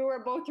we were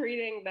both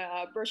reading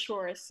the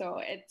brochure, so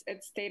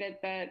it stated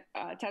that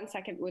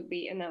 10-second would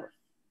be enough.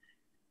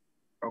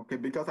 Okay,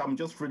 because I'm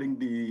just reading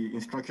the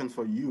instructions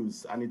for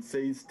use, and it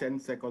says 10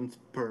 seconds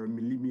per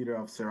millimeter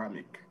of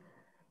ceramic,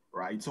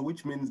 right? So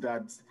which means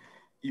that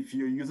if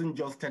you're using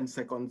just 10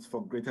 seconds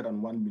for greater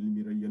than 1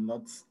 millimeter, you're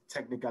not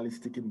technically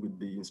sticking with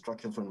the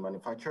instructions from the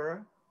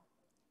manufacturer.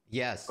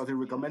 Yes. Because it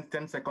recommends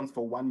 10 seconds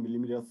for 1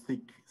 millimeter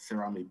thick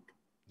ceramic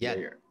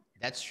layer.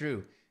 That's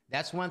true.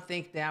 That's one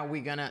thing that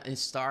we're gonna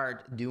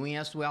start doing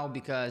as well,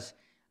 because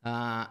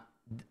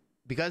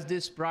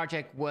this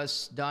project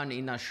was done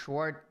in a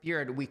short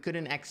period, we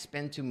couldn't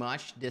expand too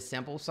much the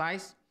sample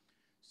size.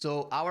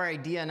 So our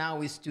idea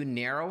now is to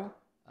narrow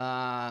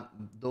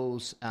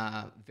those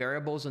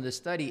variables in the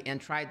study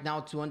and try now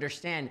to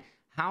understand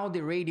how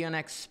the radiant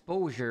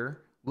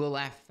exposure will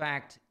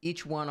affect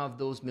each one of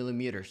those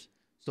millimeters.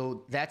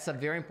 So that's a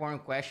very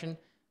important question.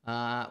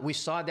 We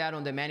saw that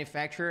on the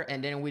manufacturer,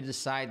 and then we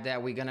decide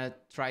that we're gonna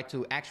try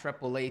to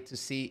extrapolate to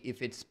see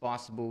if it's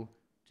possible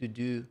to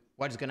do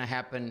what's gonna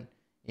happen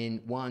in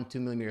 1-2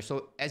 millimeters.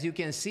 So as you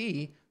can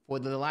see, for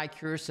the light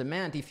cure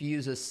cement, if you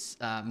use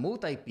a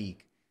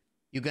multi-peak,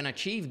 you're gonna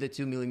achieve the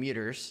 2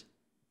 millimeters.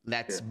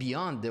 That's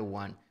beyond the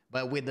one.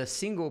 But with a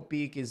single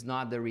peak is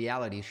not the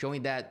reality,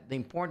 showing that the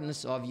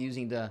importance of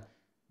using the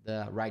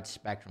right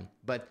spectrum.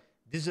 But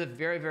this is a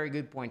very, very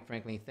good point,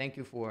 Franklin. Thank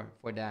you for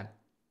that.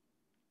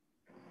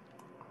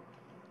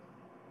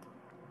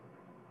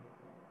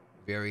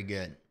 Very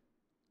good.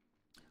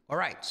 All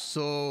right,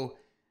 so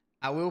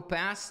I will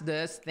pass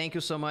this. Thank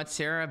you so much,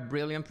 Sarah.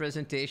 Brilliant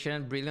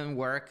presentation, brilliant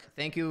work.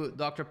 Thank you,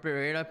 Dr.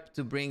 Pereira,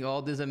 to bring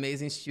all these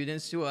amazing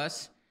students to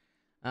us.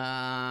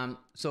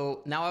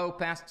 So now I will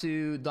pass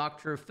to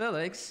Dr.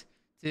 Felix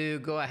to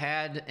go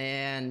ahead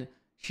and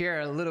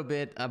share a little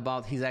bit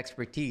about his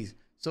expertise.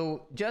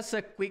 So just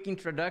a quick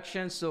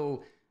introduction.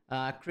 So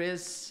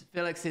Chris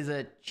Felix is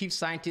a chief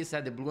scientist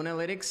at the BlueLight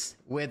Analytics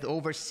with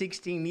over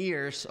 16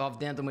 years of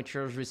dental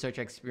materials research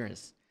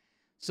experience.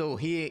 So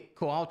he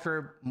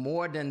co-authored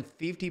more than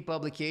 50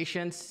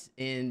 publications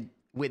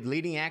with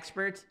leading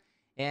experts,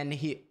 and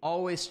he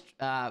always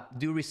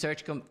do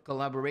research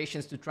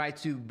collaborations to try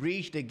to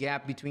bridge the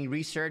gap between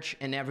research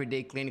and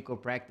everyday clinical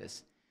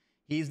practice.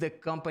 He's the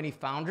company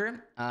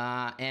founder,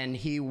 and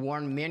he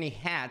worn many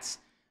hats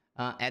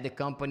at the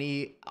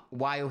company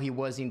while he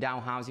was in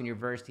Dalhousie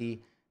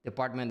University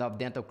Department of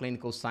Dental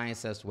Clinical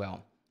Science as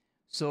well.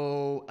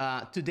 So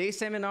today's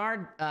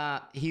seminar,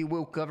 he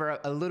will cover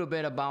a little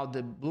bit about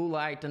the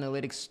BlueLight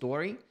Analytics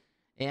story,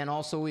 and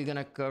also we're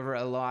gonna cover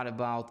a lot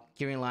about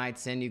curing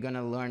lights, and you're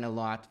gonna learn a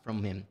lot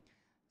from him.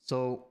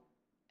 So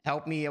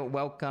help me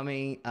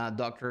welcoming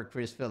Dr.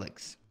 Chris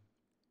Felix.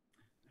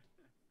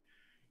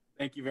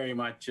 Thank you very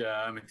much,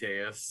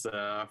 Mateus,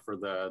 for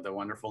the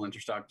wonderful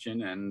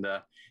introduction. And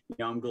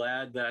I'm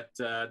glad that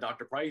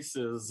Dr. Price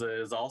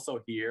is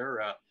also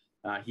here.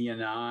 He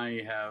and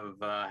I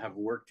have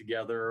worked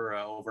together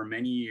over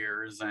many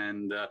years,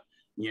 and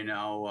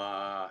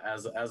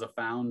as a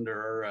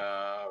founder,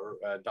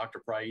 Dr.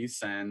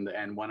 Price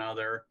and one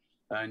other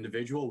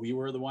individual, we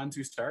were the ones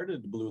who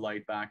started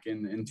BlueLight back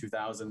in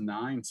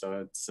 2009.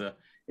 So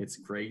it's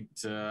great,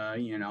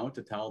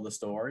 to tell the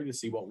story, to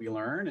see what we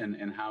learn,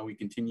 and how we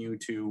continue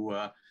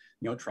to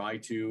try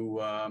to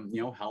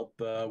help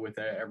with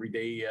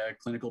everyday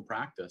clinical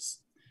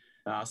practice.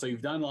 So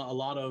you've done a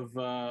lot of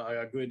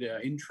a good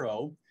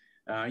intro.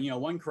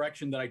 One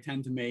correction that I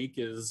tend to make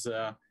is,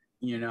 I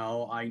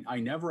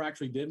never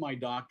actually did my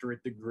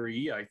doctorate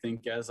degree. I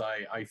think as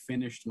I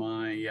finished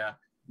my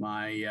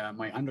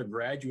my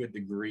undergraduate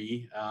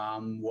degree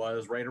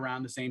was right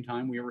around the same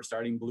time we were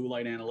starting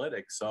BlueLight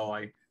Analytics. So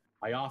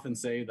I often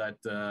say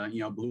that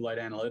BlueLight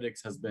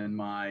Analytics has been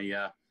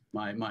my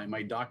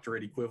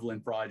doctorate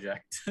equivalent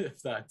project,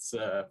 if that's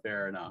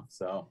fair enough.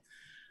 So.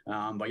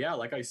 But yeah,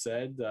 like I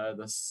said,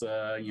 this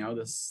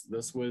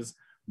was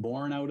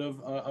born out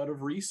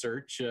of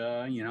research,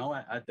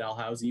 at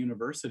Dalhousie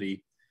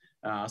University.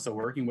 So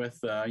working with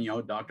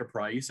Dr.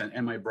 Price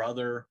and my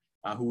brother,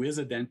 who is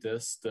a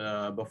dentist,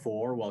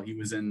 before while he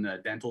was in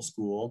dental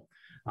school,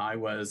 I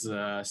was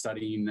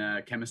studying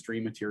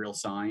chemistry, material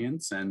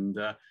science, and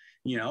my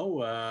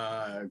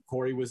brother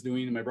Corey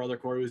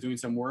was doing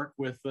some work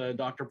with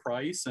Dr.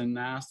 Price and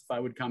asked if I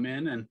would come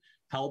in and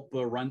help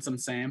run some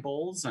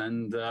samples,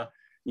 and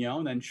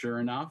then sure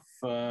enough,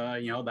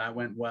 that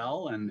went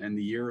well, and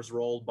the years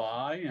rolled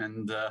by,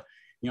 and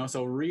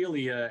so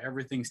really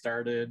everything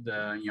started,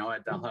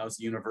 at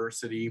Dalhousie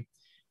University,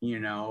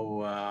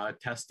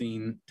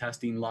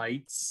 testing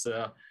lights.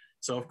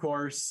 So of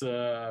course,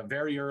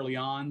 very early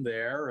on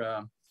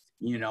there,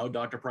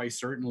 Dr. Price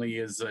certainly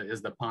is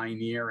the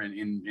pioneer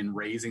in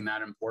raising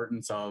that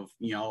importance of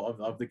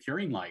the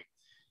curing light,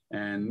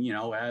 and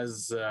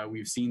as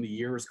we've seen the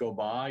years go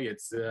by,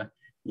 it's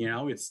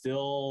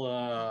still,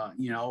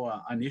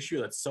 an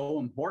issue that's so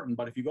important.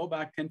 But if you go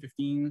back 10,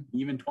 15,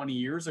 even 20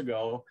 years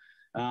ago,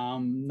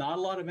 not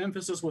a lot of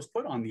emphasis was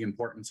put on the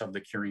importance of the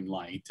curing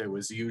light. It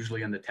was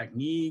usually in the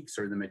techniques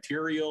or the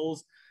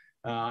materials,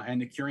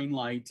 and the curing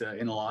light,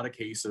 in a lot of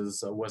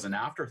cases, was an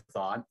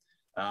afterthought,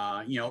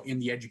 in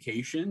the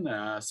education.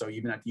 So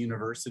even at the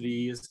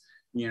universities,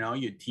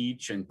 you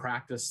teach and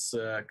practice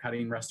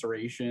cutting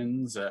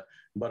restorations.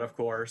 But of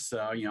course,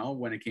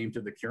 when it came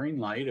to the curing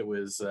light, it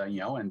was,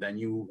 and then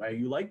you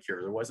light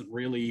cure. There wasn't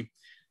really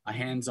a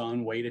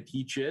hands-on way to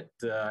teach it.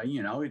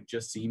 It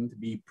just seemed to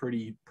be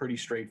pretty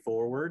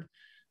straightforward.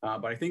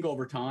 But I think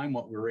over time,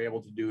 what we were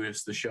able to do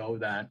is to show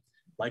that,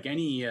 like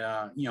any,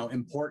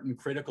 important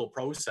critical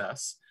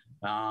process,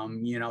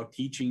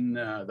 teaching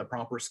the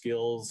proper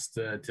skills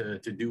to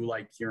do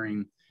light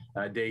curing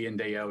day in,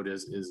 day out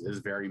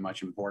is very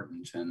much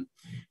important. And,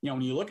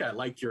 when you look at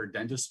light cure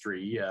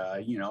dentistry,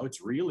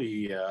 it's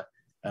really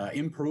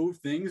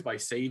improved things by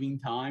saving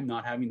time,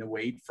 not having to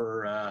wait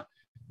for,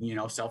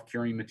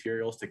 self-curing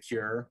materials to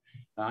cure.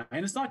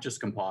 And it's not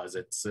just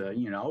composites,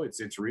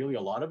 it's really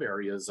a lot of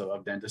areas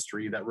of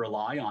dentistry that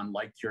rely on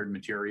light cured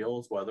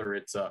materials, whether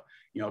it's a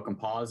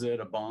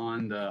composite, a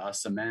bond, a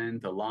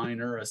cement, a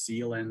liner, a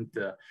sealant.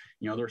 There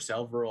are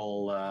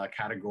several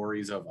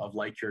categories of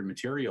light cured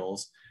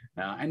materials,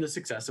 and the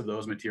success of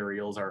those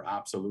materials are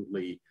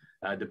absolutely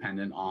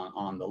dependent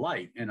on the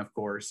light. And of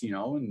course, in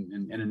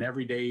an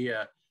everyday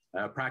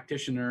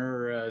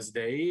practitioner's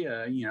day,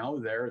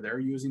 they're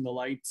using the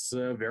lights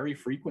very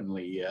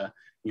frequently.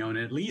 And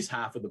at least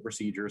half of the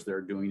procedures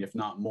they're doing, if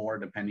not more,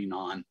 depending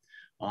on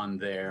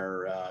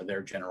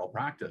their general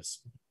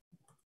practice.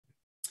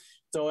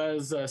 So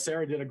as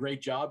Sara did a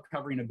great job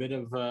covering a bit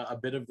of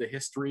the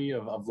history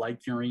of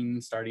light curing,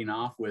 starting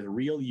off with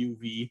real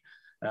UV,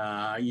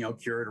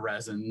 cured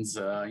resins,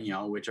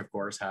 which of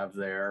course have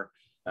their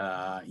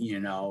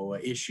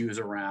issues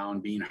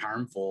around being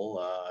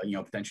harmful,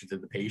 potentially to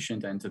the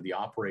patient and to the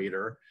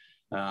operator.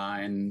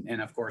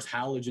 And of course,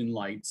 halogen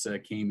lights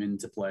came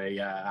into play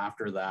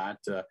after that,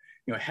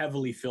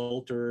 heavily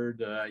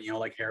filtered,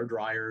 like hair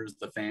dryers,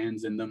 the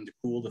fans in them to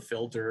cool the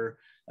filter,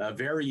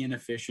 very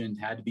inefficient,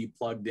 had to be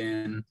plugged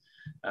in.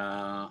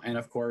 And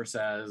of course,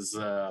 as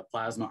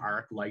plasma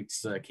arc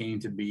lights came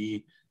to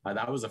be,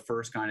 that was the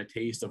first kind of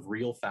taste of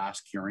real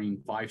fast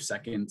curing. 5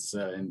 seconds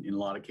in a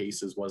lot of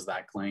cases was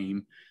that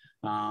claim.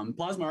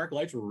 Plasma arc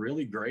lights were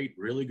really great,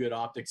 really good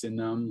optics in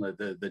them,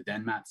 the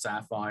Denmat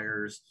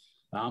sapphires.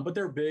 But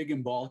they're big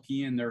and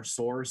bulky, and their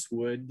source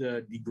would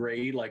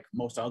degrade like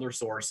most other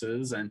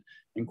sources, and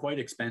quite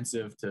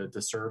expensive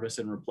to service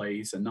and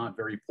replace, and not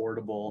very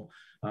portable.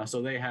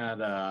 So they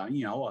had a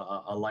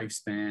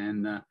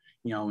lifespan,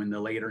 in the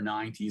later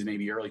 90s,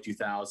 maybe early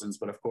 2000s.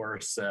 But of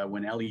course,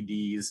 when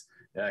LEDs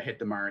hit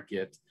the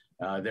market,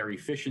 their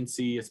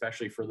efficiency,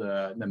 especially for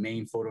the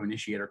main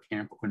photoinitiator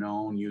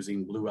camphorquinone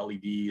using blue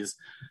LEDs,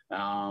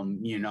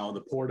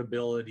 the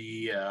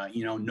portability,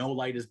 no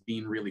light is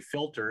being really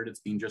filtered. It's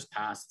being just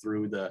passed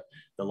through the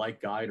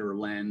light guide or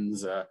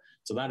lens.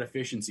 So that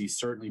efficiency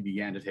certainly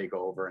began to take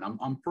over. And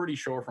I'm pretty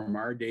sure from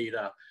our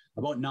data,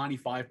 about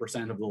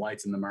 95% of the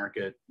lights in the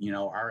market,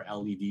 are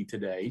LED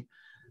today.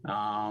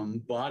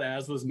 But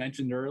as was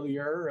mentioned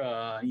earlier,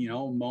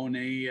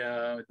 Monet,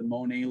 the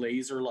Monet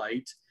laser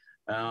light,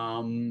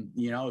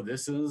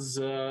 this is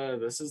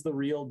the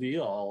real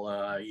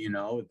deal.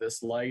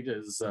 This light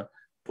is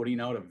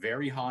putting out a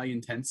very high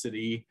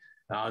intensity.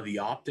 The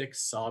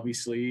optics,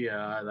 obviously,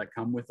 that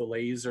come with the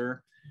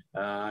laser.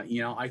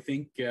 I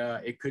think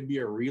it could be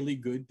a really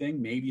good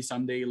thing. Maybe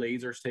someday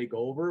lasers take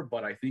over,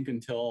 but I think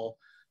until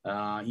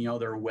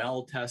they're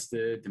well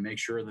tested to make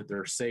sure that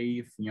they're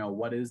safe,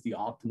 what is the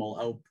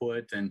optimal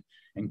output and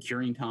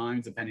curing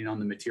times depending on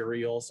the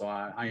material. So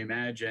I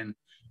imagine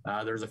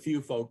there's a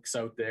few folks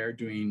out there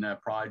doing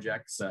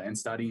projects and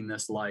studying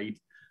this light.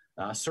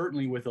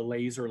 Certainly with a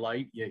laser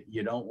light,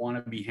 you don't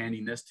want to be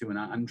handing this to an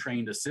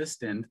untrained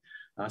assistant.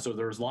 So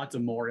there's lots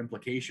of more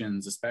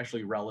implications,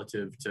 especially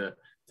relative to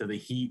the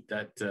heat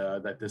that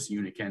this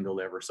unit can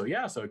deliver. So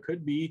so it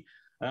could be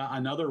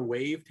another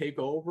wave take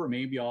over.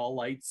 Maybe all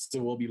lights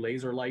will be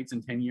laser lights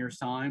in 10 years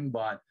time,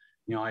 but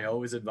I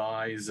always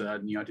advise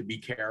to be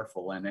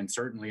careful, and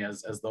certainly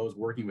as those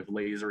working with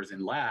lasers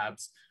in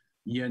labs,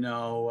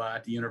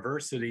 at the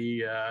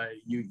university,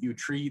 you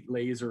treat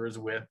lasers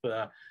with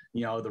the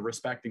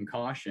respect and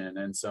caution,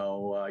 and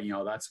so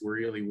that's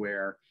really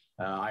where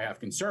I have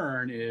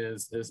concern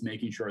is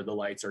making sure the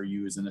lights are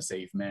used in a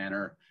safe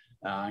manner.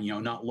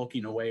 Not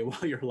looking away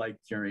while you're light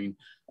curing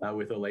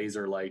with a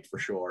laser light for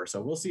sure.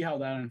 So we'll see how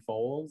that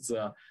unfolds,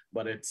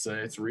 but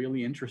it's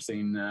really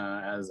interesting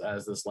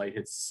as this light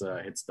hits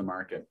the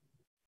market.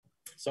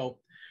 So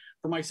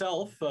for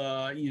myself,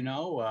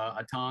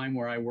 a time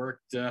where I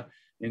worked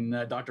in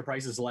Dr.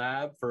 Price's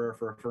lab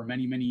for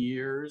many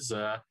years,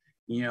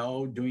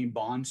 doing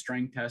bond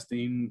strength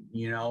testing,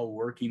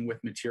 working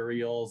with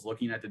materials,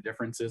 looking at the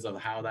differences of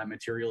how that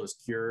material is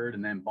cured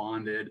and then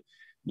bonded,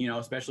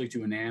 especially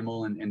to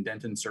enamel and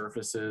dentin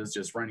surfaces,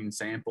 just running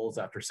samples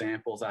after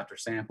samples after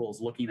samples,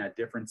 looking at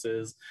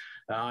differences.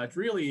 It's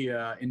really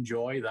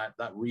enjoy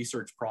that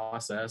research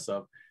process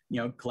of,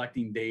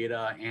 collecting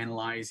data,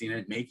 analyzing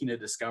it, making a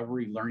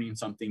discovery, learning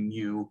something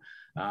new.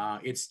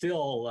 It's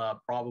still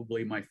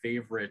probably my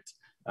favorite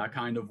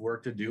kind of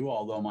work to do,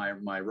 although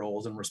my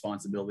roles and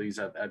responsibilities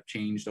have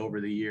changed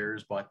over the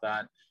years. But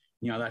that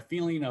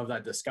feeling of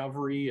that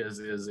discovery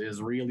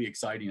is really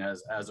exciting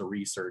as a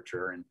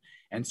researcher.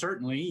 And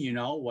certainly,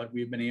 what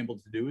we've been able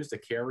to do is to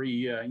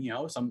carry,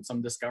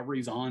 some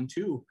discoveries on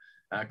to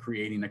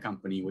creating a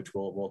company, which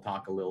we'll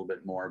talk a little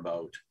bit more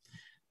about.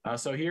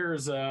 So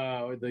here's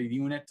the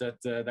unit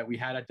that we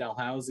had at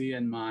Dalhousie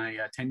in my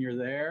tenure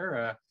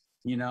there.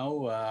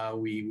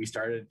 We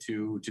started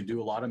to do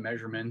a lot of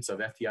measurements of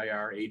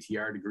FTIR,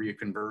 ATR, degree of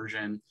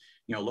conversion,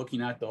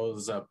 looking at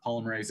those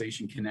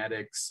polymerization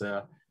kinetics.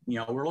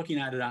 We're looking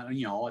at it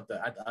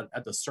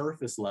at the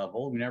surface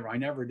level. I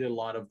never did a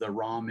lot of the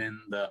Raman,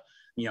 the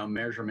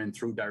measurement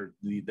through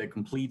the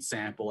complete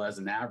sample as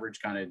an average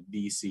kind of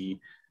DC.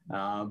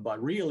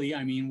 But really,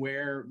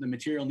 where the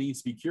material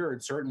needs to be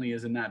cured certainly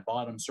is in that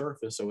bottom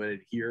surface, so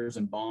it adheres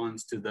and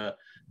bonds to the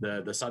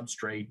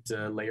substrate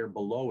layer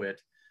below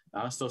it.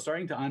 So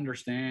starting to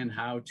understand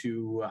how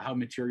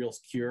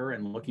materials cure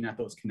and looking at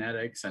those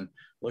kinetics and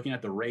looking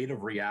at the rate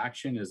of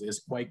reaction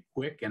is quite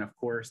quick. And of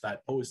course,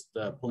 that post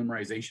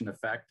polymerization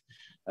effect,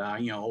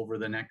 over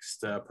the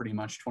next pretty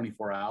much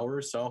 24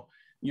 hours. So,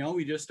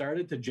 we just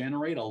started to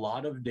generate a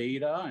lot of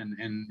data,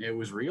 and it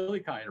was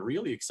really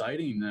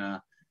exciting.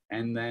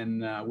 And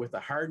then with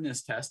the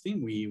hardness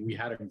testing, we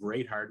had a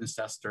great hardness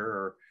tester,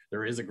 or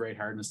there is a great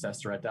hardness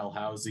tester at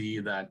Dalhousie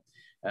that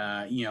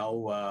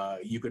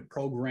you could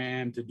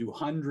program to do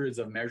hundreds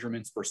of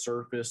measurements per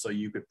surface, so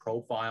you could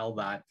profile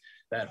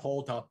that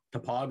whole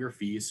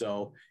topography.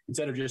 So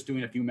instead of just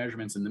doing a few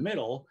measurements in the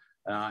middle,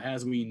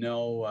 as we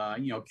know,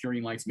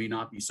 curing lights may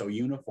not be so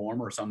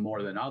uniform, or some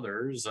more than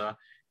others.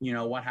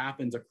 What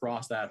happens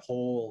across that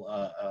whole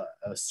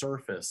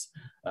surface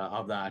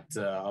of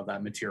that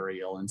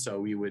material, and so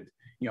we would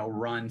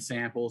run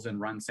samples.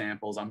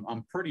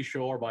 I'm pretty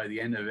sure by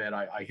the end of it,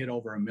 I hit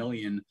over 1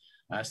 million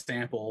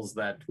samples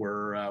that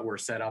were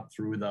set up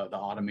through the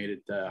automated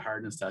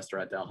hardness tester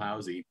at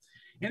Dalhousie.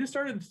 And it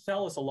started to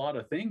tell us a lot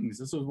of things.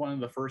 This was one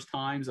of the first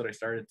times that I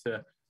started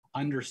to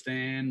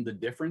understand the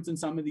difference in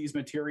some of these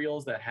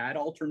materials that had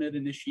alternate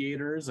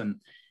initiators, and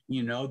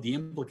the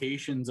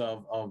implications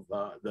of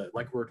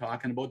like we were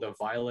talking about, the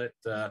violet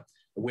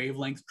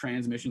wavelength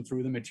transmission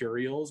through the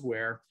materials,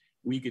 where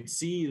we could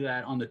see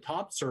that on the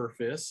top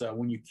surface,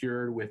 when you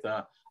cured with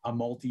a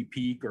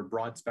multi-peak or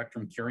broad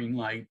spectrum curing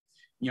light,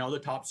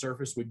 the top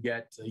surface would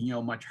get,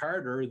 much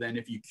harder than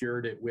if you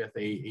cured it with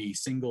a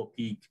single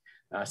peak,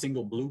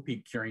 single blue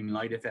peak curing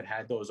light if it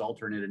had those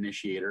alternate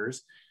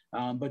initiators.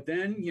 But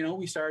then,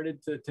 we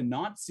started to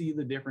not see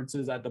the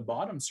differences at the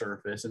bottom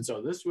surface. And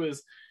so this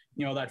was,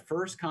 that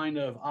first kind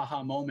of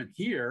aha moment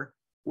here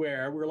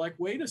where we're like,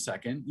 wait a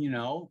second,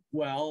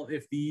 well,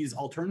 if these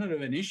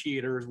alternative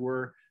initiators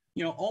were,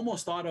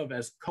 almost thought of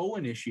as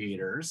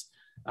co-initiators,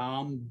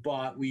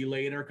 but we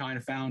later kind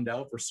of found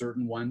out for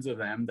certain ones of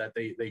them that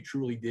they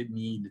truly did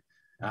need,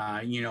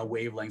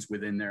 wavelengths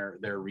within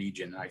their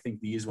region. I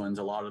think these ones,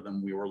 a lot of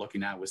them we were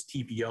looking at was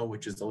TPO,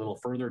 which is a little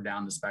further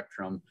down the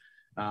spectrum.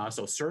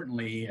 So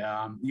certainly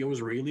it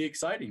was really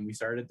exciting. We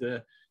started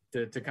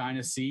to kind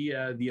of see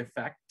the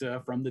effect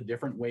from the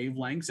different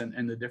wavelengths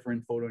and the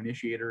different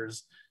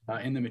photoinitiators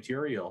in the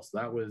material. So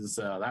that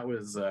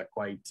was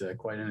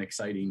quite an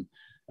exciting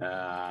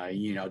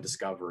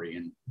discovery.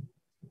 And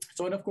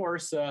so, and of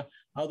course,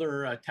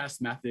 other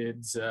test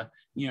methods,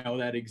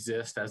 that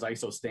exist as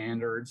ISO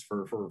standards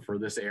for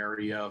this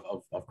area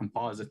of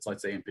composites,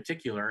 let's say in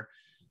particular,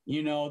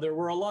 there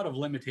were a lot of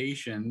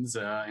limitations.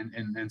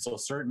 And so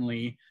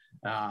certainly,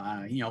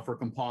 for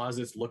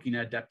composites, looking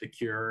at depth of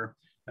cure,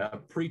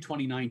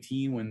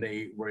 pre-2019, when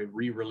they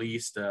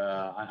re-released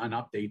an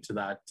update to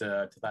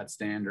that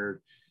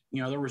standard,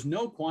 there was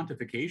no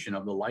quantification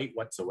of the light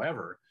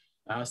whatsoever.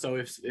 So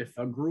if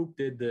a group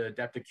did the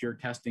depth of cure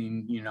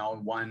testing,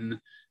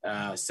 one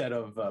set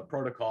of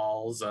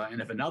protocols,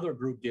 and if another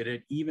group did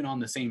it, even on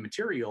the same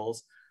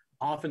materials,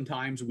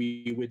 oftentimes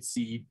we would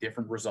see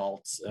different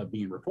results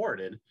being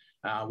reported,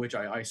 which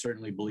I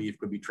certainly believe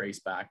could be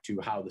traced back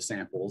to how the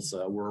samples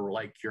were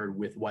light cured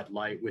with what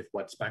light, with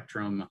what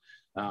spectrum,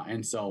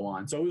 and so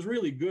on. So it was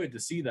really good to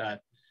see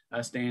that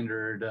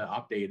standard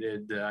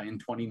updated in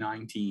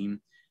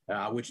 2019.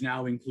 Which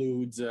now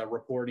includes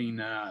reporting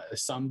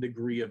some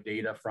degree of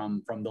data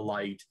from the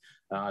light,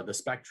 the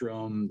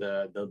spectrum,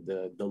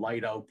 the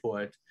light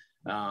output.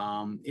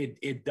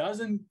 It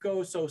doesn't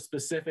go so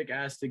specific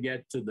as to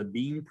get to the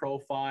beam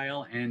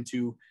profile and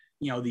to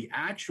the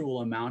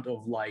actual amount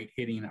of light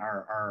hitting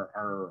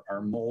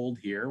our mold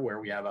here,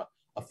 where we have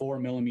a 4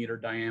 millimeter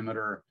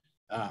diameter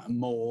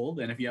mold,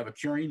 and if you have a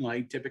curing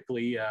light,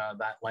 typically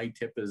that light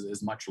tip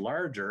is much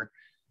larger,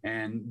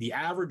 and the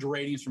average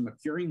ratings from a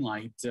curing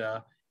light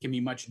can be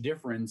much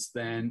different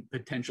than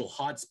potential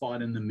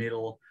hotspot in the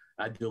middle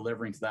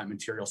delivering to that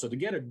material. So to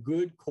get a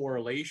good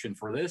correlation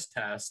for this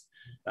test,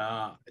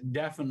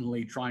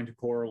 definitely trying to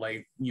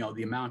correlate,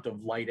 the amount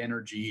of light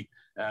energy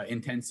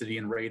intensity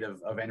and rate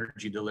of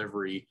energy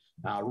delivery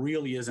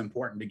really is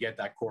important to get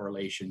that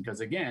correlation. Because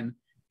again,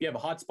 if you have a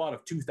hotspot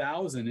of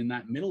 2000 in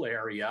that middle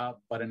area,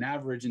 but an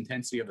average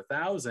intensity of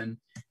 1000,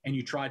 and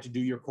you try to do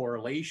your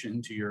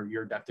correlation to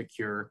your depth of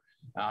cure,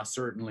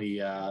 certainly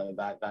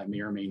that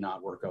may or may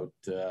not work out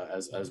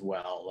as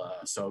well.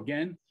 So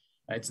again,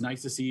 it's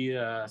nice to see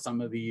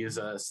some of these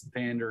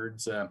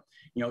standards,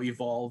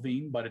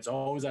 evolving, but it's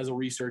always, as a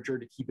researcher,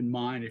 to keep in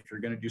mind, if you're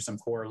going to do some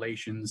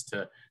correlations,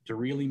 to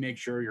really make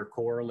sure you're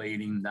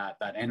correlating that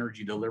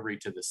energy delivery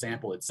to the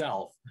sample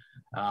itself,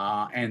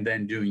 and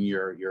then doing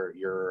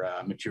your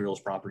materials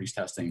properties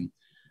testing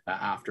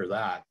after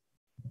that.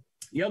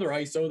 The other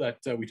ISO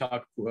that we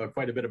talk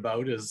quite a bit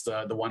about is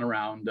the one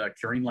around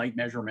curing light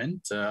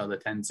measurement, the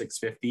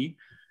 10650.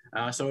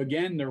 So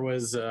again, there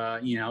was,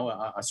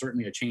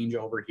 certainly a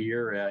changeover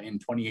here in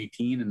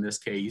 2018 in this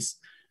case,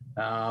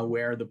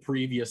 where the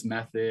previous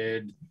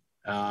method,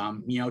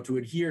 to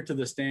adhere to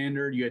the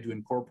standard, you had to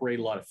incorporate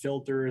a lot of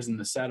filters in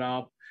the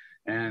setup.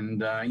 And,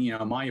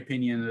 my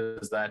opinion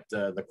is that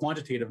the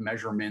quantitative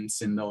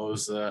measurements in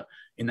those,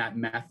 in that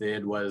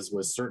method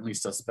was certainly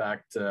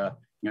suspect,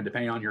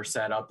 depending on your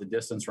setup, the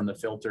distance from the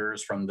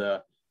filters, from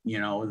the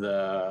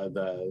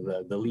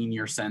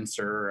linear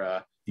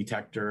sensor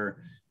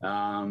detector.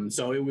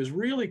 So it was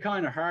really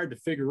kind of hard to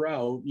figure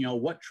out,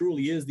 what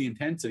truly is the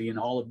intensity in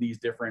all of these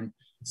different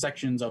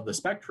sections of the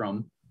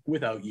spectrum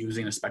without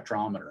using a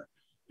spectrometer.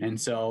 And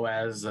so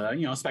as,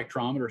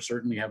 spectrometers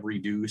certainly have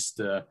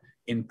reduced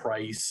in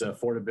price,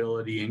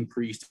 affordability,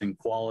 increased in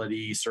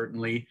quality,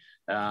 certainly,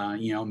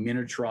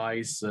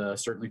 miniaturized,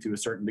 certainly to a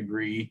certain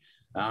degree,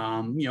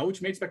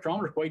 which made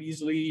spectrometers quite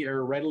easily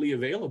or readily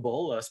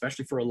available,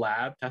 especially for a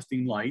lab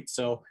testing light.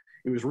 So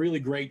it was really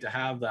great to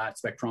have that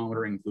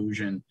spectrometer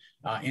inclusion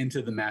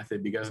into the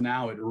method, because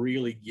now it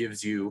really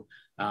gives you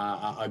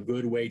a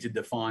good way to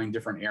define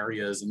different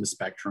areas in the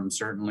spectrum,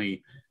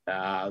 certainly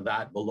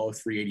that below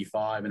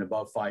 385 and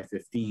above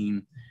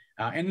 515.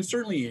 And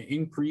certainly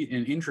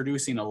in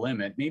introducing a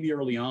limit. Maybe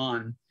early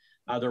on,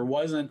 there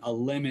wasn't a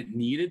limit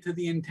needed to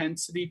the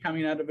intensity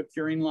coming out of a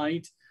curing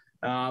light,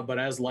 but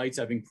as lights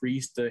have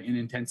increased in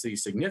intensity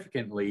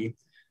significantly,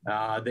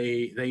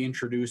 they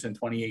introduced in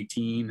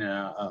 2018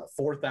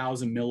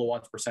 4,000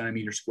 milliwatts per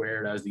centimeter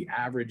squared as the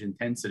average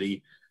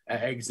intensity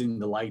exiting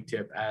the light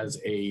tip as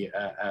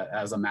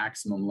a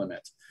maximum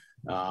limit.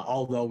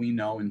 Although we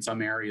know in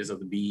some areas of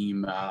the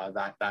beam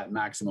that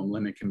maximum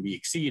limit can be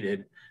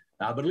exceeded,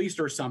 but at least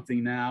there's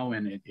something now,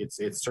 and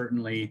it's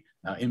certainly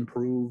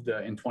improved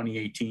in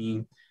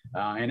 2018.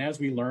 And as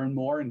we learn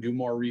more and do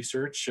more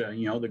research,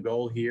 the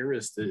goal here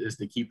is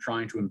to keep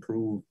trying to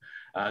improve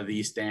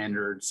these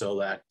standards so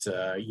that,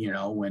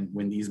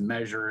 when these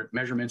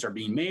measurements are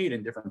being made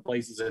in different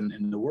places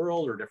in the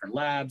world or different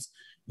labs,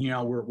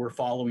 we're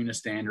following a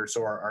standard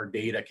so our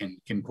data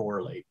can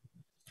correlate.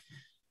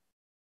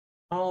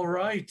 All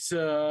right.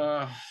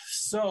 And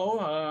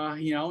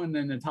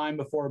then the time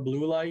before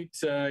blue light,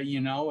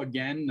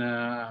 again,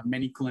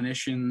 many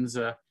clinicians,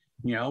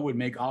 would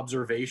make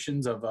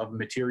observations of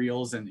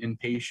materials in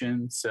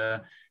patients,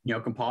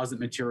 composite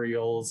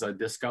materials,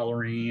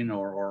 discoloring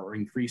or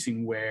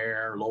increasing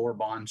wear, lower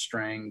bond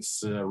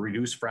strengths,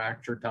 reduced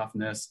fracture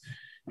toughness.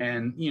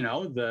 And,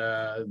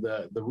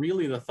 the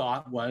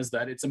thought was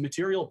that it's a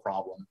material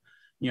problem.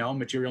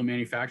 Material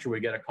manufacturer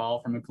would get a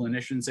call from a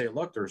clinician and say,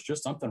 look, there's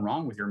just something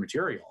wrong with your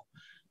material.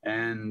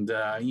 And,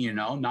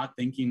 not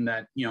thinking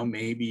that,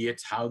 maybe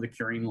it's how the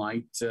curing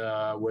light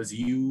was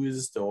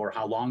used or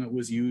how long it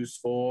was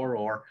used for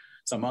or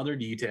some other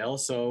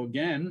details. So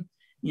again,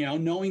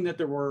 knowing that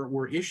there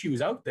were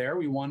issues out there,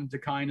 we wanted to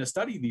kind of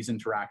study these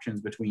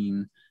interactions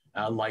between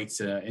lights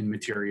and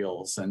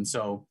materials. And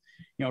so,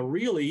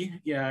 we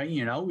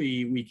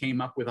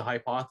came up with a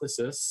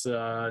hypothesis,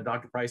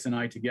 Dr. Price and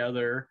I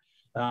together,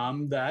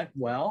 that,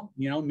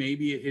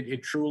 maybe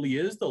it truly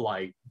is the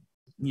light.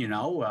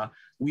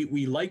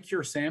 We like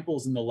your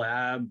samples in the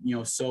lab,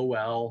 so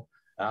well.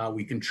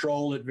 We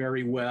control it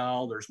very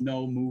well. There's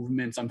no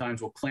movement.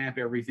 Sometimes we'll clamp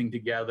everything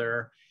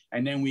together,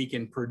 and then we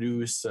can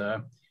produce,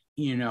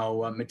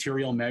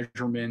 material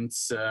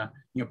measurements,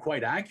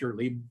 quite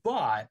accurately.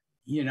 But,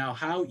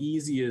 how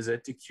easy is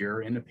it to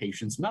cure in a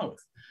patient's mouth?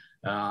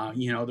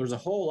 There's a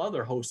whole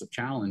other host of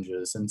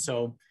challenges. And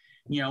so,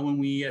 when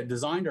we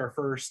designed our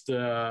first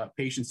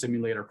patient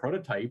simulator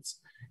prototypes,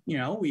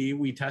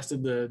 we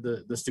tested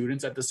the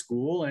students at the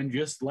school and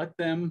just let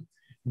them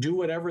do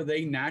whatever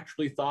they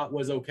naturally thought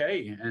was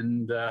okay.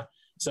 And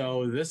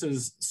so this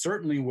is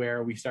certainly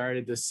where we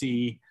started to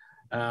see,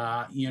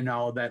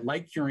 that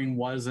light curing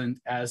wasn't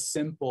as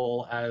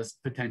simple as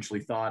potentially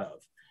thought of.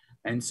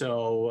 And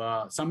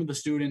so some of the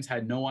students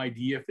had no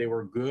idea if they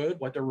were good,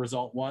 what their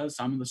result was.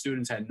 Some of the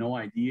students had no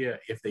idea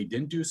if they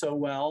didn't do so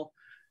well.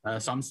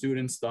 Some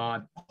students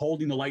thought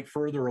holding the light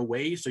further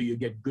away so you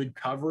get good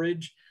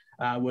coverage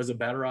was a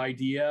better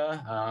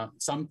idea.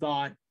 Some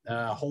thought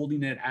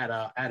holding it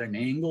at an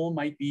angle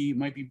might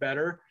be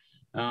better.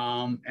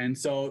 And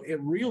so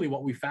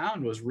what we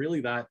found was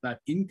really that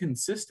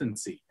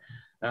inconsistency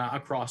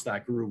across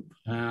that group.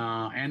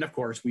 And of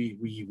course,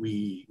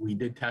 we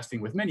did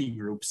testing with many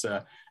groups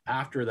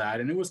after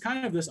that. And it was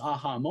kind of this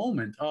aha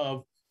moment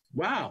of,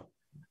 wow,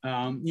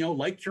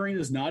 light curing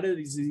is not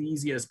as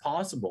easy as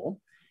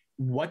possible.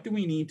 What do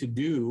we need to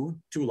do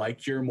to light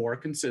cure more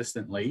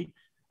consistently?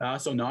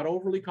 So not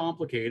overly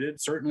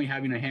complicated, certainly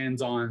having a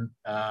hands-on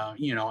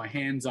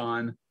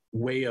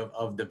way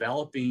of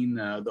developing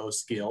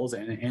those skills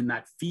and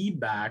that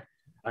feedback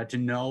to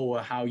know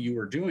how you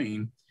were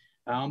doing,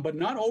 but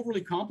not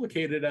overly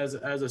complicated as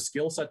a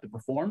skill set to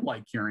perform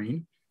light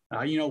curing.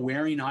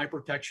 Wearing eye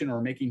protection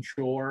or making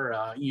sure,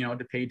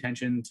 to pay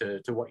attention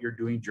to what you're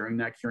doing during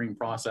that curing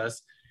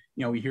process.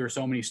 We hear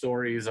so many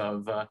stories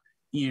of,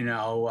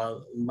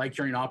 light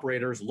curing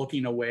operators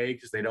looking away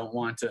because they don't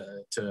want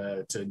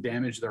to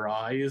damage their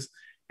eyes.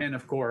 And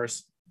of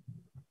course,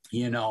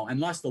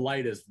 unless the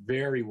light is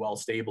very well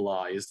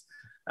stabilized,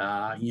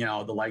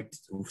 the light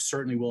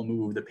certainly will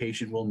move, the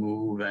patient will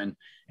move and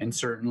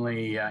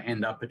certainly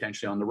end up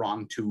potentially on the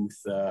wrong tooth,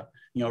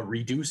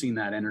 reducing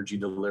that energy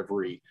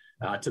delivery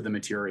to the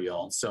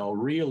material. So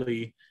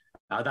really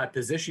that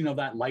position of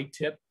that light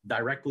tip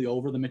directly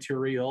over the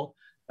material,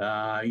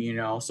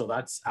 so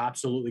that's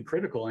absolutely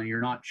critical. And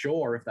you're not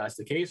sure if that's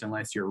the case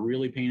unless you're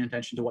really paying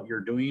attention to what you're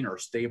doing or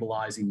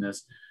stabilizing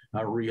this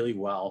really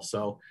well.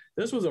 So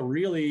this was a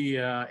really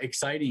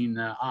exciting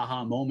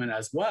aha moment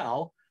as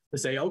well to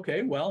say,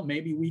 okay, well,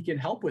 maybe we can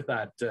help with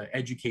that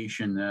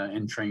education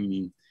and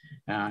training.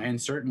 And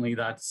certainly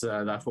that's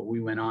what we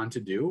went on to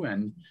do.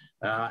 And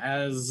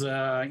as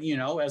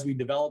we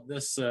developed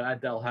this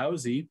at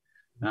Dalhousie,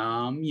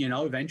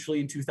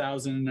 eventually in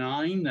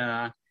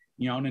 2009,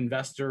 an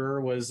investor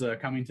was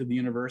coming to the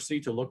university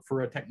to look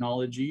for a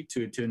technology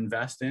to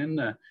invest in.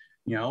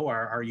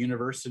 Our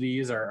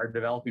universities are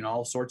developing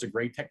all sorts of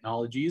great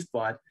technologies,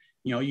 but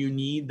you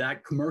need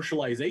that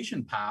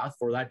commercialization path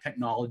for that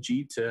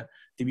technology to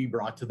be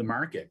brought to the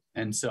market.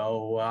 And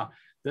so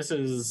this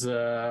was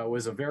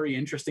a very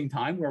interesting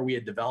time where we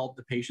had developed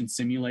the patient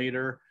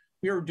simulator.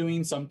 We were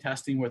doing some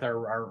testing with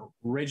our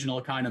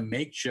original kind of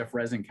makeshift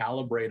resin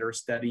calibrator,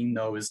 studying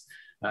those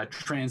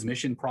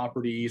transmission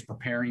properties,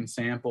 preparing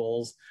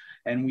samples,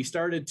 and we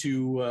started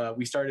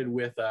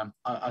with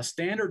a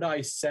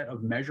standardized set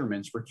of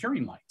measurements for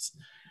curing lights.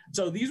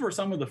 So these were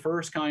some of the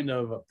first kind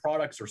of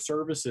products or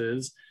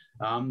services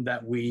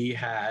that we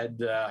had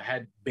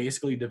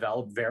basically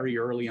developed very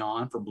early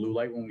on for Blue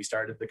Light when we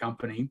started the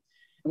company.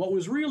 And what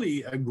was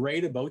really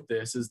great about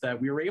this is that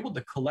we were able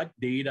to collect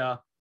data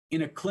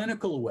in a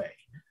clinical way.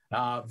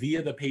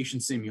 via the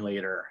patient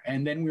simulator.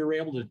 And then we were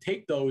able to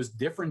take those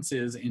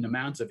differences in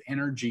amounts of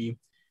energy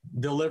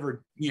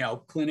delivered,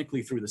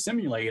 clinically through the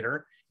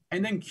simulator,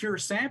 and then cure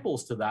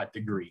samples to that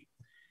degree.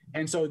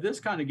 And so this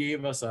kind of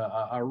gave us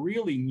a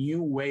really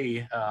new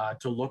way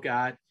to look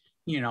at,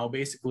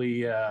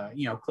 basically,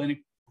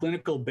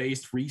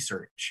 clinical-based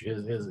research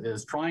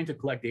is trying to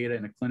collect data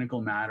in a clinical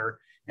matter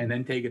and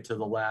then take it to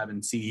the lab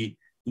and see,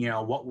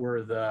 what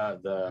were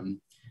the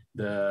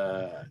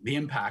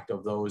impact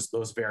of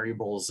those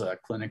variables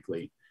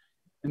clinically.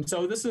 And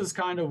so this is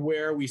kind of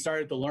where we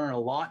started to learn a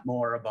lot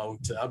more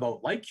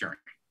about light curing.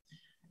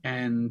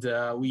 And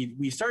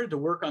we started to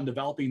work on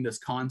developing this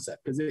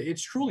concept because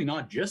it's truly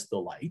not just the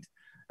light,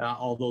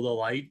 although the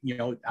light,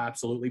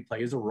 absolutely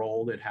plays a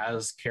role. It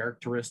has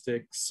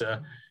characteristics,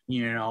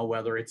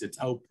 whether it's its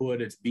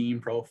output, its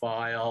beam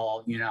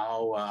profile,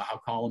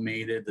 how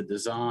collimated, the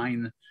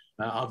design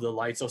of the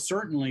light. So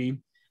certainly,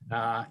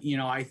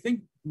 I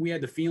think we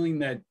had the feeling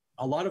that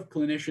a lot of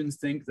clinicians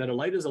think that a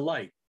light is a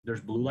light. There's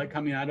blue light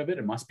coming out of it.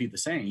 It must be the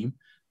same,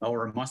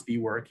 or it must be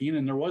working.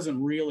 And there wasn't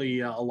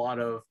really a lot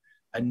of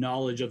a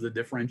knowledge of the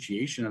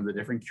differentiation of the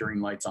different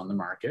curing lights on the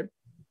market.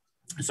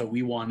 So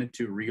we wanted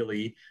to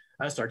really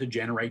start to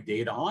generate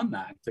data on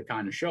that to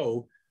kind of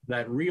show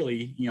that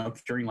really,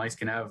 curing lights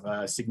can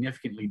have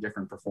significantly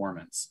different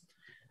performance.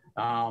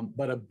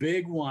 But a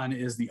big one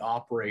is the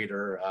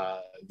operator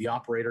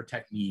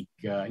technique.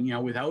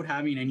 Without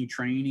having any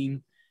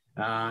training,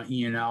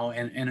 and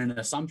an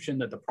assumption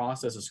that the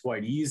process is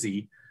quite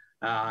easy,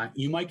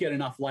 you might get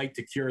enough light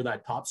to cure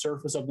that top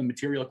surface of the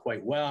material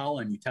quite well,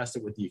 and you test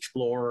it with the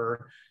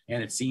Explorer,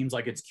 and it seems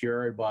like it's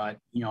cured. But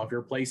if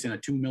you're placing a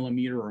 2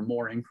 millimeter or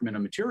more increment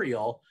of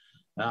material,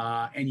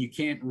 and you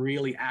can't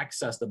really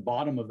access the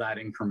bottom of that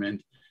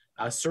increment,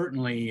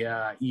 certainly,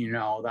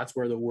 that's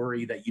where the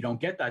worry that you don't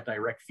get that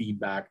direct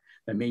feedback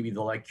that maybe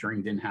the light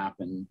curing didn't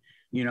happen.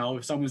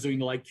 If someone's doing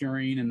the light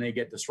curing and they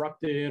get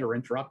disrupted or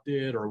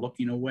interrupted or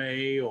looking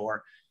away,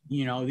 or,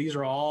 these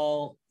are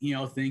all,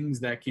 things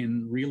that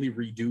can really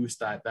reduce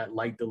that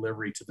light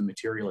delivery to the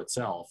material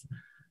itself.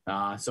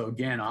 So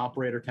again,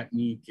 operator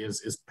technique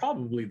is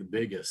probably the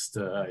biggest,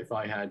 if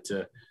I had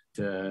to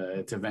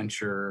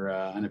venture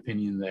an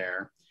opinion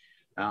there.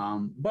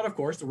 But of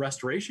course, the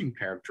restoration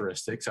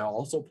characteristics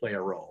also play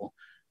a role.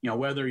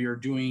 Whether you're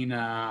doing,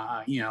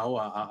 a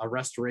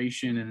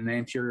restoration in an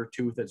anterior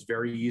tooth that's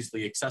very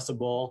easily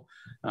accessible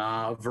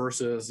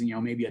versus,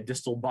 maybe a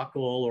distal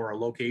buccal or a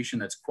location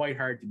that's quite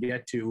hard to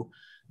get to,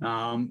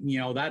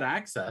 that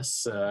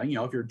access,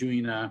 if you're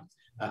doing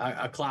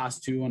a class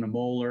 2 on a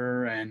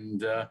molar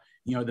and,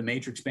 the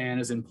matrix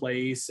band is in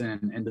place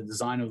and the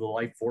design of the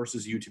light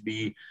forces you to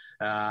be,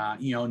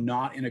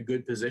 not in a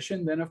good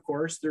position, then of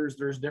course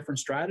there's different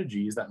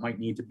strategies that might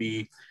need to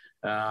be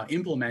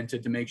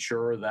implemented to make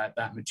sure that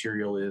that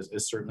material is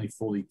certainly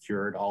fully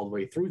cured all the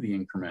way through the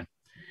increment.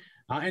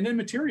 And then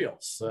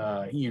materials,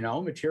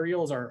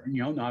 materials are,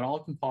 not all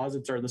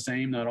composites are the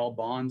same, not all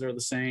bonds are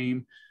the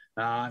same.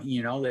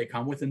 They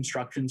come with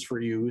instructions for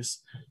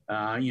use.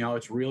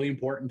 It's really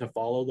important to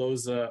follow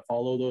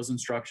those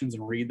instructions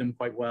and read them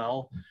quite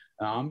well,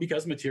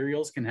 because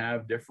materials can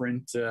have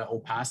different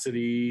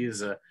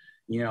opacities,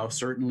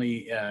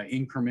 certainly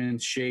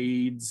increments,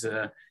 shades,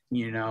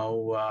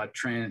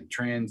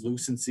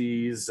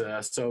 translucencies.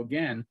 So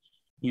again,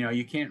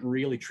 you can't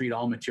really treat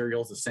all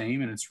materials the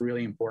same, and it's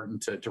really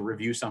important to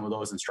review some of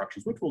those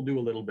instructions, which we'll do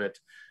a little bit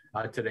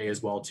today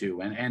as well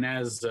too. And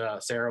as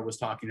Sara was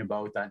talking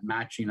about, that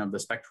matching of the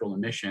spectral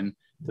emission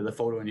to the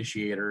photo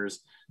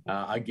initiators,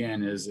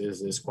 again,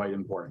 is quite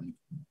important.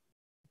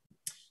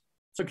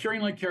 So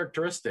curing light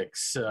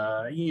characteristics, some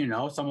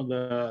of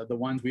the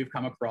ones we've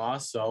come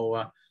across.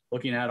 So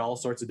looking at all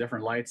sorts of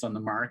different lights on the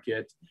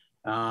market,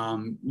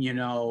 having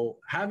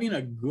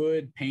a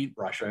good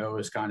paintbrush, I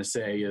always kind of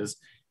say, is,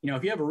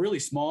 if you have a really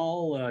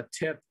small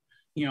tip,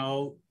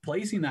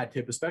 placing that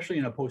tip, especially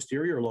in a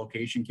posterior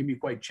location, can be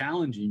quite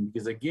challenging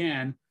because,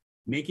 again,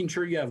 making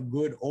sure you have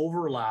good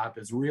overlap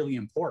is really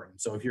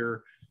important. So if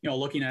you're,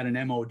 looking at an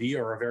MOD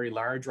or a very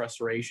large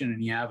restoration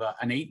and you have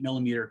an 8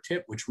 millimeter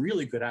tip, which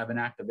really could have an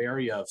active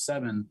area of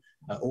 7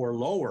 or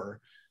lower,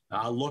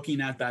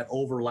 looking at that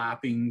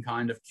overlapping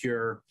kind of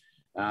cure,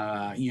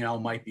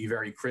 might be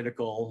very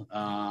critical.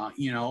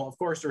 Of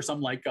course, there's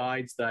some light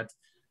guides that,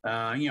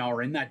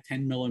 are in that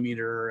 10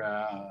 millimeter,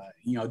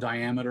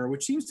 diameter,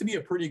 which seems to be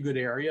a pretty good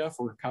area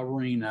for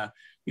covering, an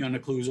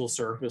occlusal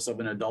surface of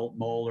an adult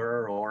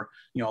molar or,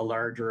 a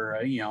larger,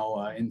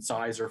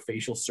 incisor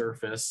facial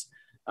surface.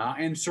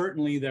 And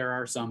certainly there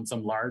are some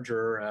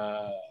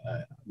larger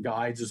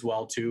guides as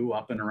well too,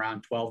 up and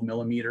around 12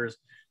 millimeters.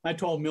 That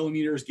 12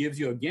 millimeters gives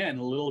you, again,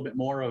 a little bit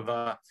more of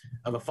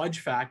a fudge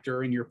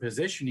factor in your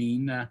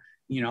positioning,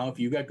 if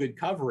you got good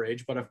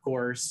coverage. But of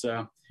course,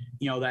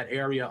 that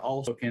area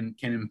also can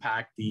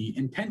impact the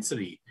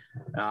intensity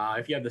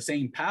If you have the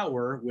same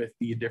power with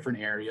the different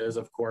areas,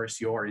 of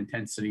course, your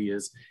intensity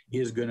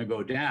is going to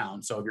go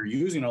down. So if you're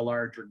using a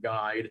larger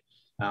guide,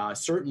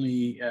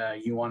 certainly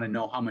you want to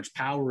know how much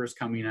power is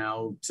coming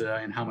out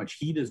and how much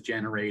heat is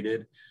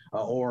generated,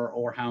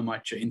 or how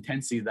much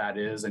intensity that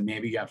is, and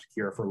maybe you have to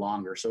cure for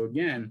longer. So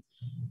again,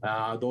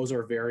 those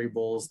are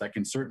variables that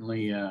can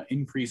certainly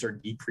increase or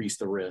decrease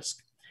the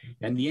risk.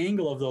 And the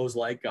angle of those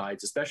light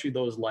guides, especially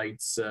those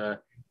lights, the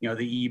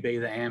eBay,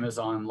 the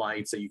Amazon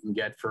lights that you can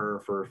get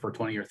for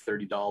 $20 or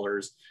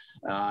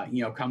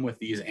 $30, come with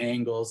these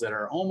angles that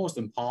are almost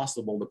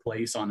impossible to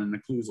place on an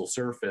occlusal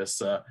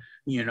surface,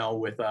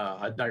 with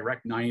a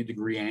direct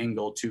 90-degree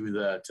angle to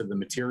the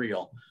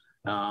material,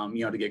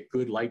 to get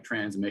good light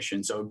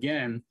transmission. So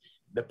again,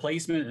 the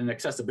placement and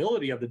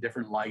accessibility of the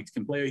different lights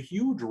can play a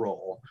huge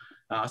role.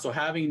 So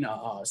having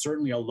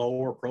certainly a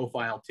lower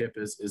profile tip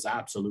is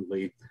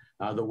absolutely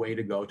the way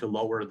to go to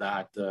lower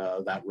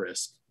that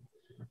risk.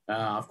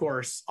 Of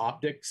course,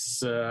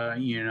 optics,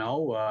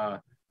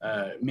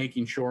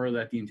 making sure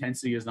that the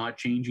intensity is not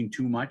changing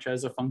too much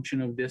as a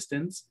function of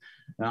distance.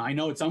 I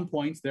know at some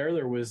points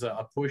there was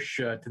a push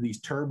to these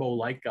turbo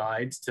light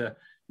guides to,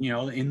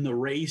 in the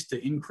race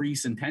to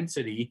increase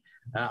intensity.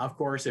 Of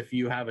course, if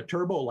you have a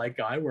turbo light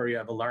guide where you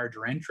have a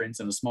larger entrance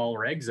and a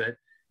smaller exit,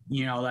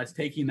 that's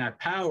taking that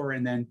power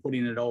and then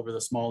putting it over the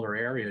smaller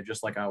area,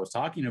 just like I was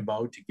talking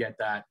about, to get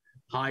that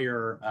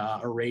higher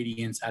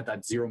irradiance at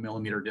that 0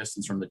 millimeter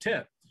distance from the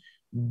tip.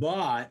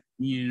 But,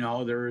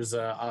 there's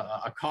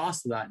a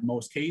cost to that in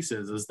most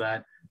cases, is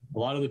that a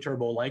lot of the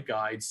turbo light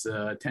guides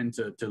tend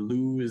to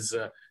lose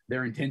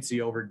their intensity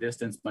over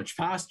distance much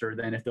faster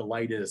than if the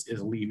light is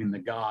leaving the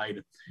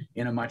guide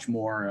in a much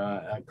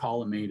more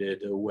collimated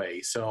way.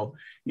 So,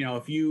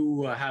 if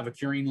you have a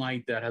curing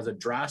light that has a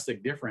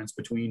drastic difference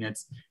between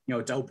its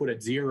output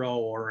at 0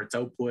 or its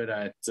output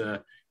at, a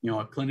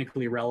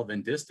clinically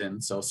relevant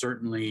distance. So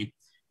certainly,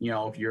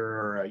 if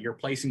you're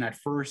placing that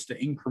first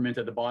increment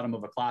at the bottom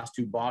of a class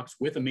 2 box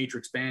with a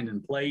matrix band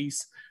in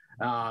place,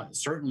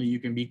 certainly you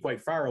can be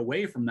quite far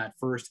away from that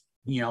first,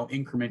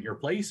 increment you're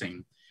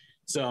placing.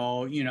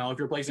 So, if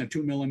you're placing a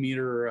 2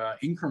 millimeter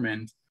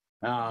increment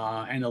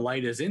and the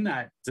light is in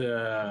that 6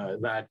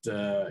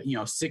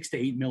 to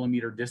 8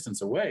 millimeter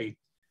distance away,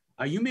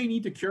 you may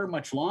need to cure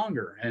much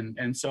longer.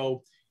 And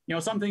so,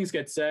 some things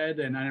get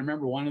said, and I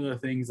remember one of the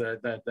things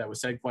that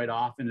was said quite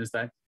often is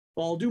that,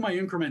 well, I'll do my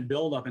increment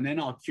buildup and then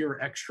I'll cure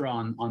extra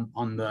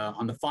on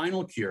the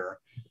final cure.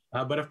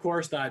 But of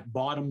course, that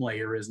bottom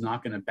layer is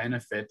not going to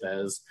benefit,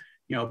 as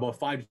about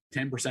 5 to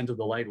 10% of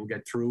the light will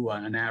get through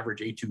an average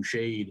A2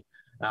 shade.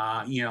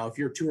 If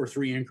you're 2 or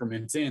 3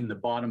 increments in, the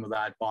bottom of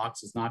that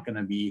box is not going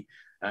to be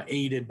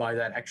aided by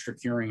that extra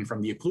curing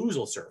from the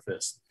occlusal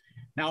surface.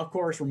 Now, of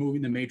course,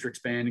 removing the matrix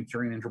band and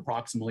curing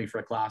interproximally for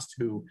a class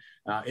 2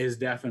 is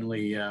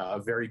definitely a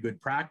very good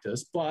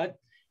practice. But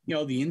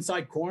the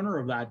inside corner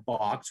of that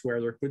box, where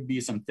there could be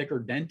some thicker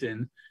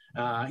dentin,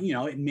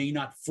 it may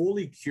not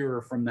fully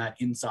cure from that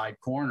inside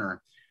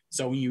corner.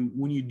 So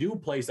when you do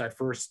place that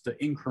first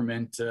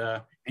increment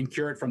and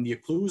cure it from the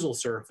occlusal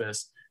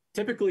surface,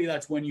 typically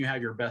that's when you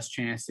have your best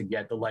chance to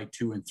get the light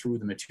to and through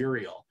the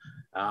material,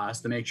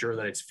 so to make sure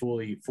that it's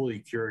fully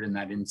cured in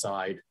that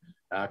inside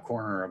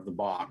corner of the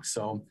box.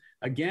 So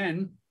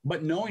again,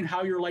 but knowing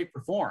how your light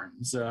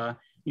performs,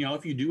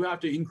 if you do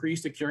have to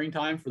increase the curing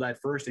time for that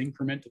first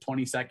increment to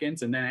 20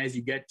 seconds, and then as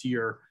you get to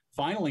your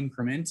final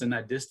increments and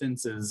that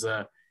distance is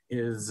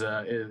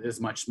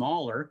much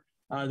smaller,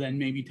 then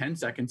maybe 10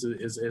 seconds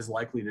is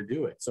likely to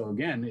do it. So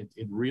again,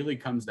 it really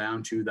comes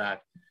down to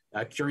that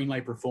curing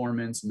light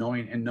performance,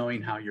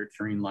 knowing how your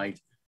curing light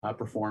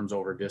performs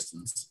over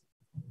distance.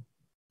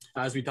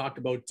 As we talked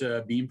about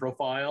beam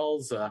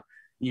profiles,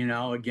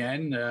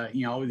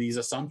 these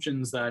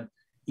assumptions that,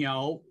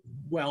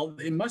 well,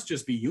 it must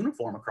just be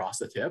uniform across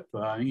the tip.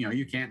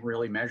 You can't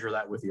really measure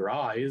that with your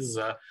eyes.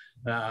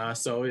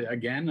 So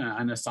again,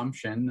 an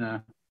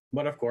assumption.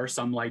 But of course,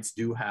 some lights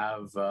do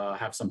have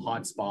some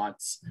hot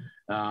spots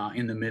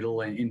in the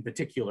middle. In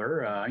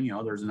particular,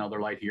 there's another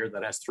light here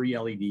that has 3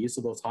 LEDs,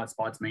 so those hot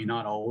spots may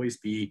not always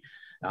be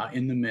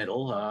in the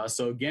middle.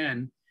 So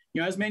again,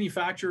 as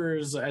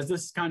manufacturers, as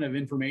this kind of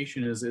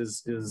information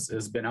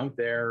has been out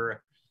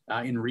there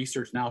in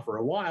research now for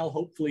a while,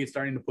 hopefully it's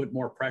starting to put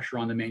more pressure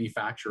on the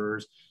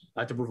manufacturers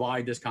to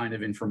provide this kind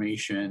of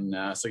information.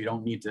 So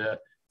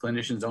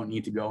clinicians don't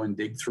need to go and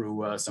dig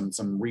through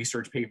some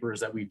research papers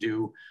that we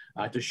do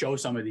to show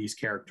some of these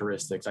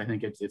characteristics. I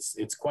think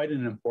it's quite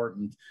an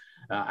important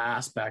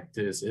aspect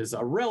is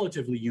a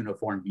relatively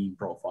uniform beam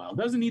profile. It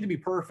doesn't need to be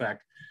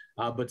perfect,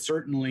 but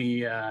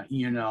certainly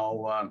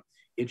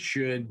it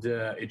should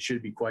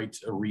be quite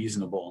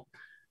reasonable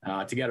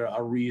to get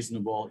a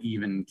reasonable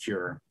even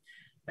cure.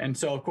 And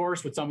so, of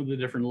course, with some of the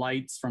different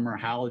lights, from our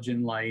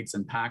halogen lights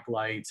and pack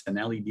lights and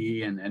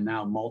LED and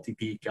now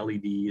multi-peak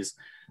LEDs,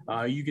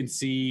 you can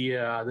see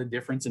the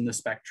difference in the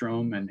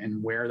spectrum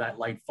and where that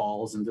light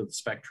falls into the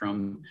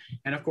spectrum.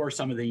 And of course,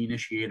 some of the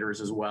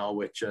initiators as well,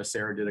 which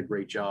Sarah did a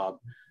great job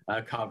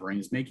covering,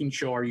 is making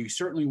sure you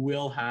certainly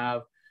will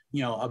have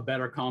a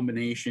better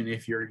combination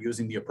if you're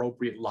using the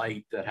appropriate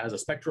light that has a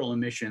spectral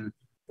emission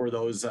for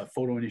those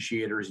photo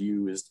initiators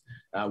used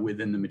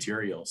within the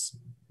materials.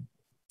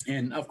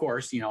 And of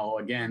course,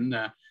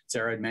 again,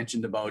 Sarah had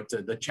mentioned about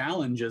the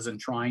challenges in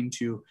trying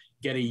to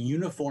get a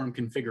uniform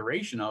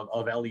configuration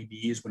of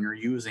LEDs when you're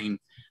using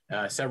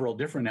several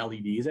different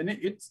LEDs. And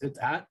it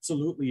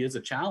absolutely is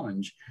a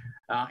challenge.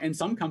 And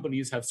some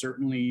companies have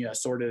certainly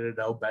sorted it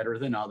out better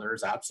than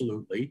others,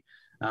 absolutely.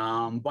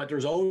 But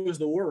there's always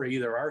the worry.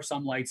 There are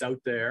some lights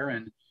out there,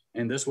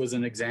 and this was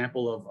an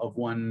example of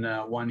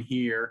one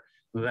here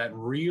that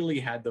really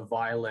had the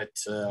violet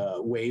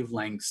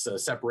wavelengths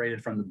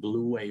separated from the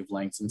blue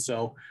wavelengths. And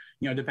so,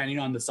 depending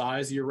on the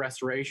size of your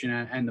restoration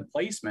and the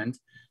placement,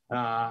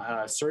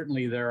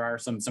 certainly there are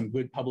some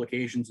good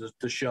publications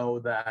to show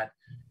that,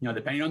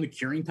 depending on the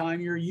curing time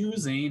you're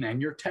using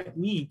and your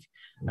technique,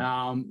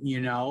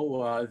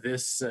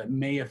 this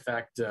may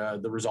affect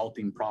the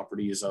resulting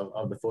properties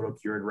of the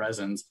photocured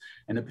resins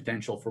and the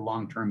potential for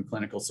long-term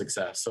clinical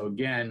success. So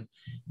again,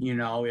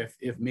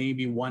 if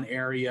maybe one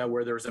area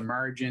where there's a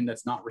margin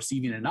that's not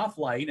receiving enough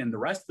light and the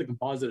rest of the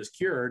composite is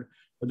cured,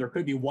 but there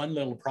could be one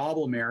little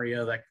problem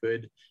area that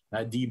could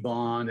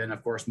debond, and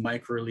of course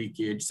micro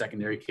leakage,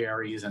 secondary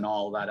carries, and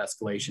all that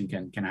escalation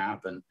can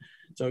happen.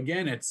 So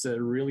again, it's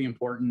really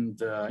important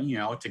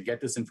to get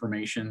this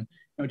information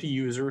to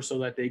users so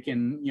that they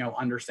can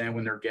understand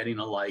when they're getting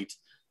a light.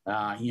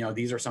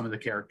 These are some of the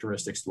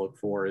characteristics to look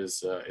for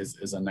is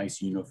a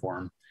nice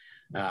uniform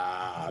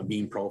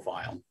beam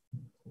profile.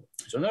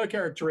 So another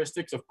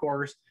characteristics, of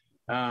course,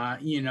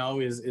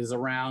 is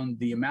around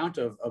the amount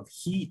of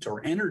heat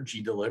or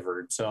energy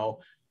delivered. So,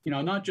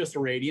 not just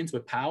irradiance,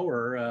 but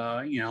power,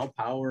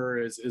 power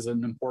is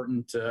an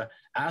important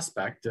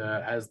aspect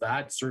as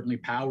that certainly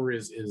power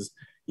is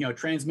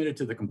transmitted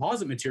to the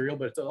composite material,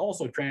 but it's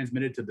also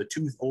transmitted to the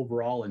tooth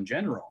overall in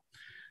general.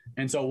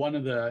 And so one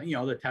of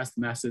the test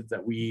methods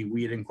that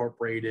we had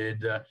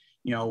incorporated,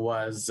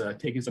 was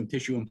taking some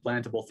tissue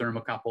implantable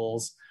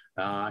thermocouples,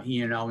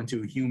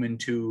 into a human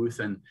tooth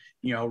and,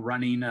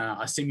 running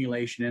a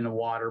simulation in a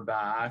water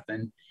bath.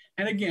 And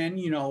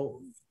again,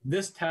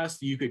 this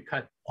test, you could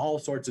cut all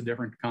sorts of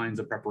different kinds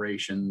of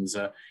preparations.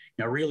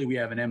 Really, we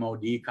have an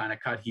MOD kind of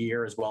cut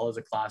here as well as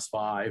a class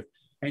 5,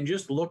 and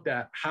just looked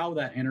at how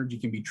that energy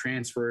can be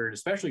transferred,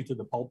 especially to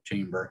the pulp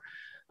chamber.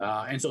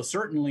 And so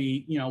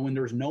certainly, when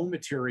there's no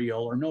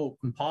material or no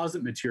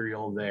composite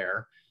material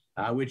there,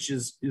 which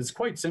is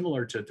quite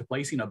similar to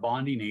placing a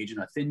bonding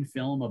agent, a thin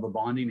film of a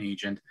bonding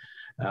agent,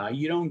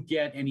 you don't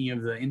get any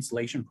of the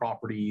insulation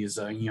properties,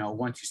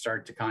 once you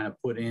start to kind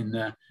of put in,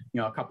 a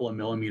couple of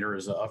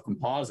millimeters of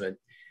composite.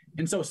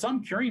 And so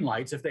some curing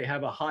lights, if they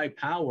have a high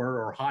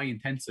power or high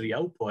intensity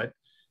output,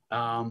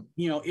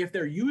 if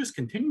they're used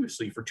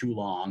continuously for too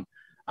long,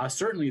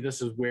 certainly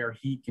this is where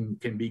heat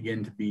can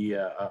begin to be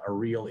a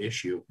real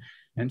issue.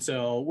 And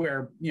so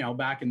where,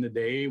 back in the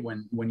day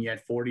when you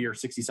had 40 or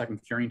 60 second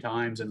curing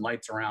times and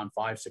lights around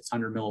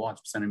 500-600 milliwatts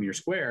per centimeter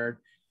squared,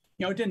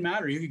 it didn't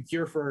matter. You could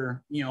cure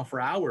for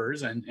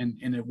hours and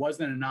it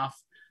wasn't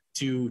enough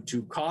to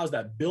cause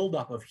that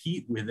buildup of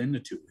heat within the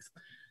tooth.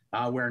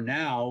 Where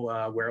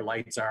now, where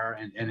lights are,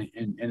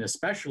 and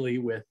especially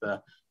with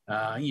the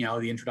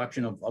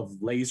introduction of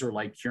laser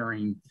light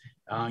curing,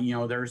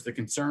 there's the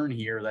concern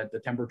here that the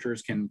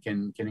temperatures can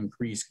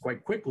increase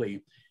quite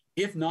quickly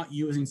if not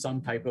using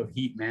some type of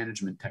heat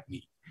management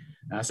technique.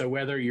 So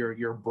whether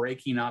you're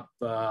breaking up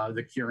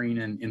the curing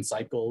in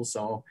cycles,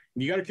 so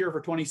if you got to cure for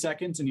 20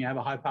 seconds and you have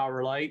a high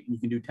power light, you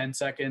can do 10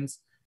 seconds,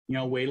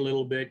 wait a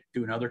little bit,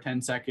 do another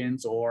 10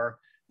 seconds, or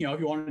if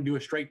you want to do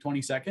a straight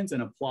 20 seconds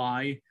and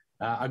apply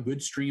a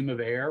good stream of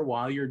air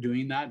while you're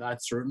doing that,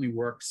 that certainly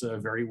works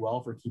very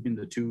well for keeping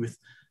the tooth,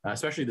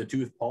 especially the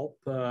tooth pulp,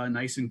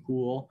 nice and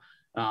cool.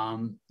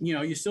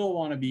 You still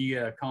want to be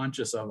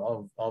conscious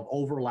of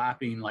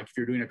overlapping, like if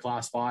you're doing a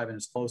class 5 and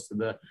it's close to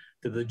the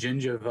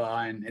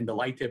gingiva and the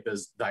light tip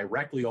is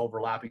directly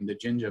overlapping the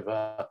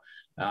gingiva,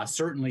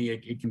 certainly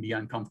it can be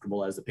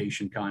uncomfortable as the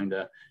patient kind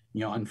of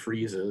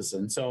unfreezes.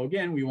 And so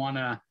again, we want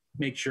to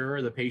make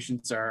sure the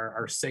patients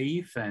are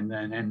safe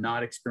and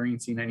not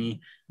experiencing any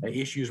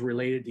issues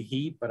related to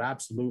heat, but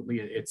absolutely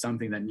it's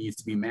something that needs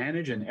to be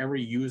managed, and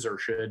every user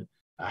should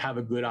have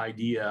a good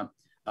idea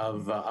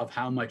of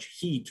how much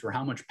heat or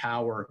how much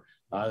power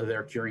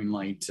their curing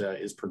light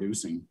is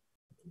producing.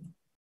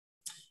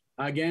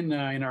 Again,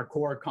 in our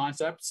core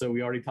concepts, so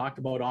we already talked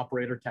about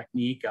operator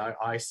technique.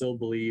 I still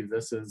believe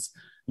this is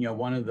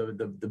one of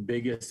the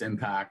biggest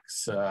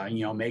impacts,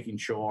 making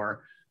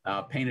sure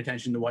paying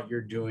attention to what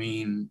you're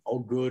doing,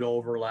 good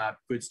overlap,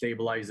 good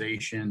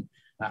stabilization,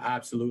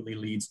 absolutely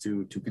leads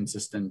to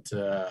consistent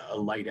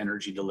light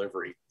energy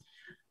delivery.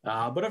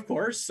 But of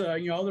course,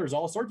 there's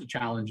all sorts of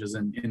challenges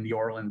in the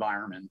oral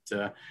environment,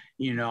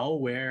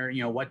 where,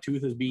 what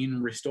tooth is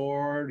being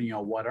restored,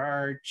 what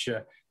arch,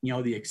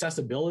 the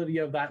accessibility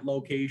of that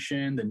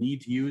location, the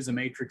need to use a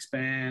matrix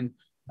band,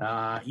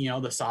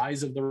 the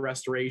size of the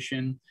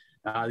restoration,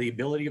 the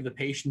ability of the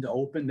patient to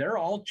open. They're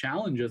all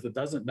challenges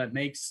that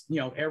makes,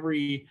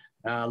 every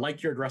light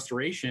cured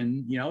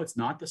restoration, it's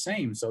not the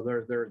same. So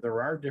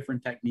there are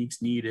different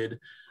techniques needed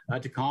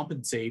to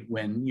compensate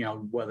when,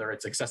 whether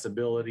it's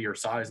accessibility or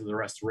size of the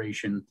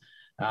restoration,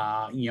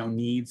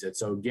 needs it.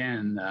 So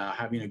again,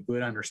 having a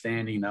good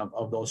understanding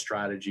of those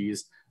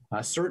strategies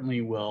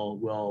certainly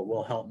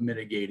will help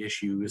mitigate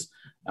issues,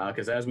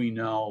 because as we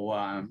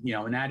know,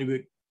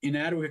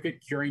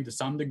 inadequate curing to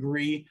some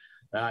degree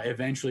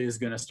eventually is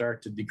going to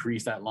start to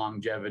decrease that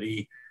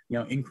longevity,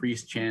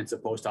 increased chance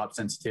of post-op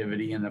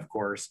sensitivity, and of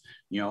course,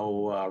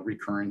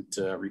 recurrent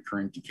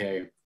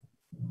decay.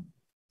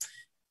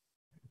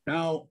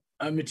 Now,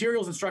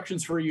 materials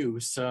instructions for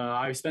use.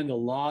 I spend a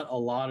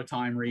lot of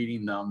time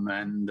reading them,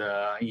 and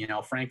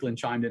Franklin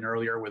chimed in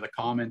earlier with a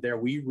comment there.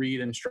 We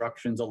read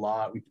instructions a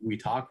lot. We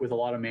talk with a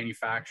lot of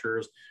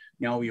manufacturers.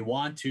 We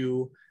want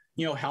to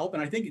help,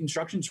 and I think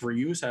instructions for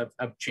use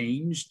have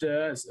changed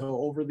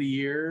over the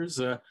years.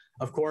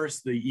 Of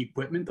course, the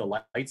equipment, the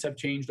lights have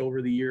changed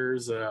over the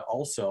years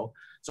also.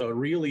 So it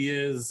really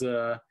is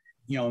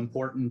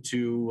important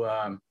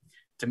to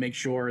make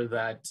sure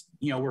that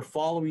we're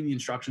following the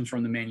instructions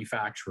from the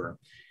manufacturer.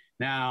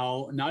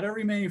 Now, not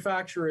every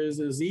manufacturer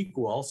is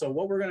equal. So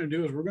what we're going to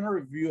do is we're going to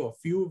review a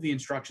few of the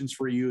instructions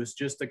for use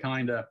just to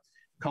kind of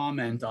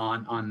comment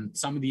on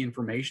some of the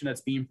information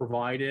that's being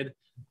provided.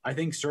 I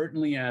think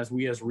certainly as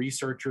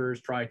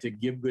researchers try to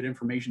give good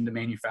information to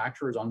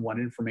manufacturers on what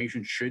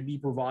information should be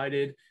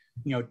provided,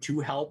 to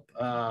help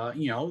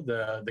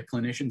the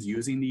clinicians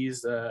using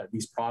these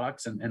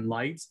products and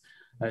lights.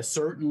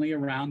 Certainly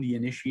around the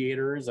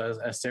initiators,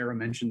 as Sarah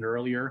mentioned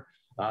earlier,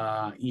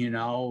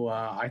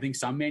 I think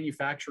some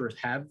manufacturers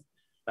have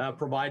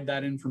provide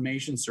that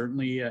information,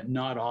 certainly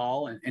not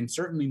all, and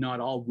certainly not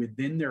all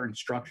within their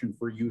instruction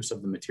for use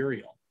of the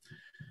material.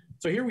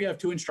 So here we have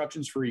two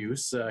instructions for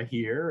use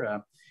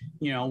here.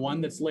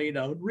 One that's laid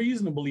out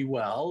reasonably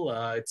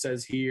well. It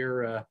says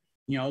here,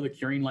 the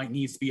curing light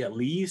needs to be at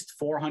least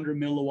 400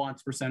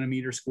 milliwatts per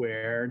centimeter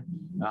squared,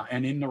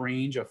 and in the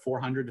range of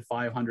 400 to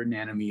 500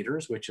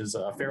 nanometers, which is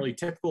a fairly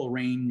typical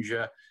range,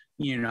 that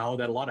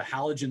a lot of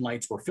halogen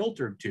lights were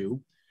filtered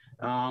to.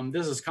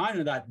 This is kind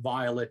of that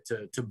violet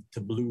to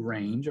blue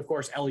range. Of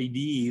course,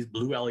 LEDs,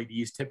 blue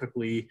LEDs,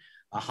 typically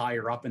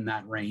higher up in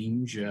that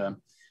range.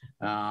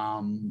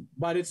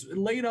 But it's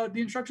laid out,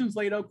 the instructions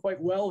laid out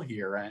quite well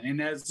here. And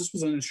as this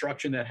was an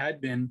instruction that had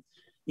been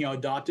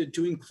adopted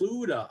to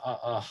include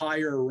a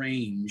higher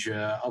range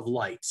of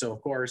light. So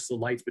of course, the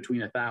lights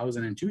between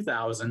 1,000 and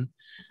 2,000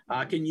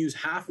 can use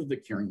half of the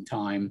curing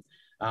time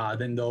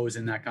than those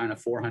in that kind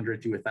of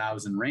 400 to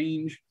 1,000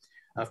 range.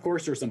 Of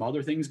course, there's some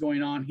other things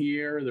going on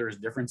here. There's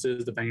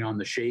differences depending on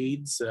the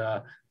shades.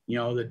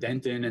 The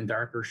Denton and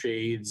darker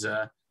shades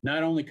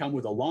not only come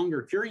with a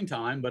longer curing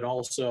time, but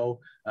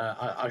also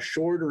a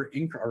shorter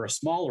or a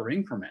smaller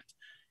increment.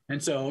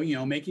 And so,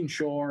 making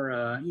sure,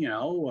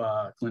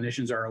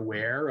 clinicians are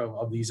aware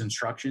of these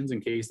instructions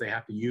in case they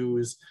have to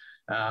use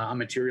a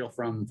material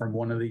from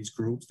one of these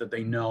groups that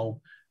they know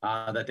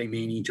that they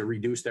may need to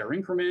reduce their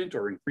increment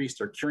or increase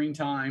their curing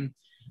time.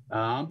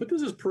 But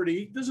this is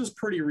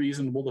pretty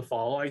reasonable to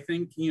follow. I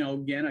think,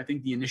 again, I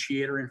think the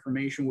initiator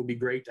information would be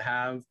great to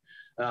have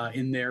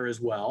in there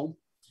as well.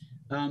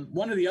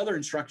 One of the other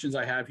instructions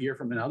I have here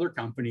from another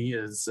company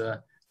is,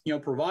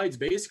 provides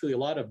basically a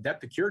lot of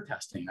depth of cure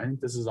testing. I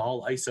think this is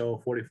all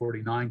ISO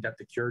 4049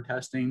 depth of cure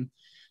testing.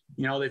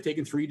 They've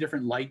taken 3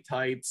 different light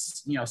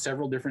types,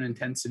 several different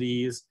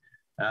intensities,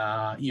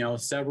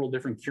 several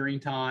different curing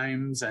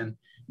times, and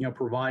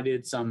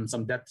provided some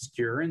depth of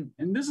cure. And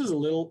this is a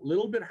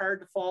little bit hard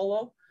to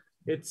follow.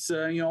 It's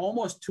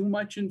almost too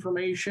much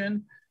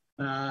information.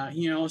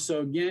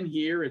 So again,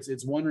 here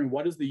it's wondering,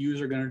 what is the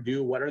user going to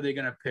do? What are they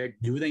going to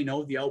pick? Do they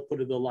know the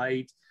output of the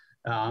light,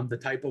 the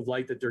type of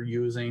light that they're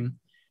using?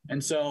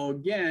 And so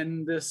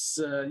again, this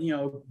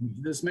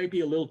this may be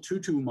a little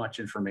too much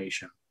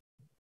information.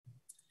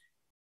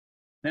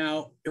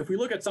 Now, if we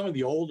look at some of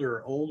the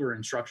older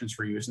instructions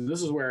for use, and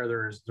this is where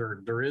there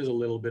is a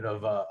little bit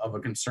of a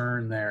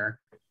concern there.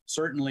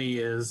 Certainly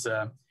is,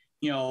 a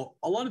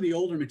lot of the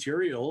older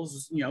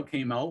materials,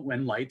 came out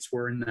when lights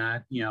were in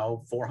that,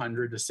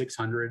 400 to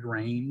 600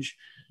 range.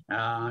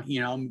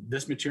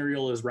 This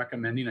material is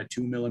recommending a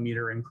 2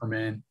 millimeter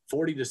increment,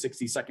 40 to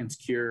 60 seconds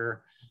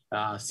cure,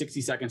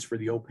 60 seconds for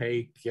the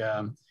opaque,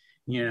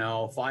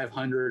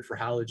 500 for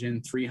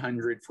halogen,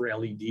 300 for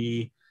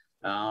LED.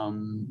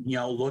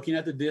 Looking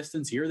at the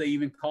distance here, they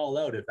even call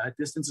out if that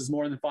distance is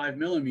more than 5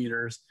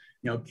 millimeters,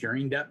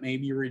 curing depth may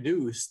be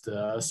reduced.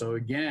 So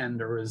again,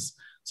 there was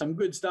some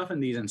good stuff in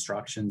these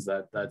instructions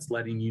that's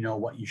letting you know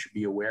what you should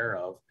be aware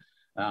of,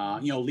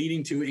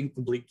 leading to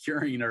incomplete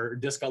curing or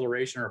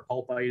discoloration or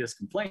pulpitis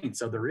complaints.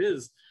 So there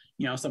is,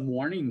 some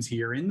warnings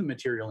here in the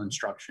material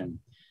instruction.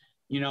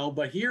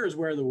 But here is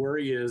where the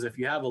worry is. If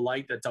you have a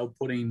light that's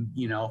outputting,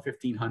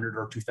 1,500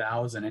 or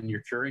 2,000 and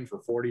you're curing for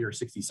 40 or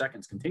 60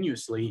 seconds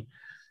continuously,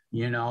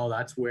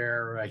 that's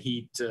where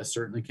heat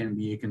certainly can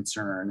be a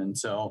concern. And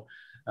so,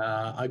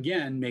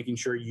 again, making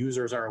sure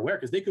users are aware,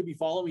 because they could be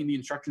following the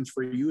instructions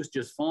for use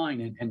just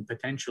fine and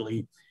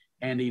potentially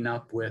ending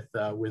up with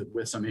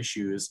some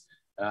issues,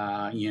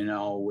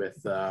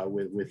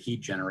 with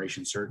heat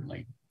generation,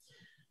 certainly.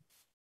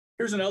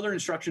 Here's another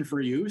instruction for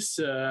use,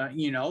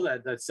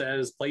 that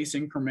says place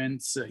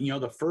increments,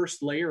 the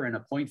first layer in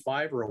a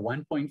 0.5 or a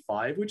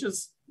 1.5, which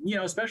is,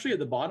 especially at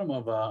the bottom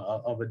of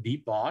a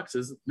deep box,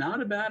 is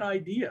not a bad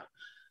idea.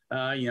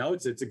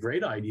 It's a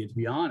great idea, to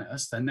be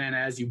honest. And then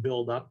as you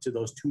build up to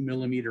those 2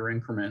 millimeter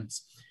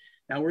increments,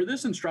 now where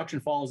this instruction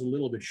falls a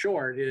little bit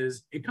short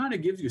is it kind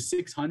of gives you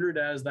 600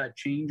 as that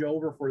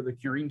changeover for the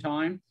curing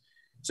time.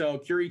 So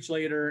cure each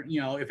layer,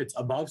 if it's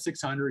above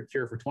 600,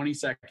 cure for 20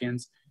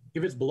 seconds.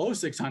 If it's below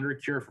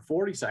 600, cure for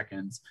 40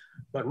 seconds.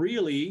 But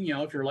really,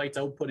 if your light's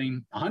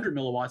outputting 100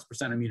 milliwatts per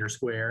centimeter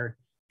squared,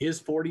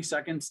 is 40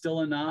 seconds still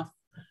enough?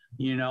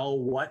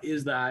 What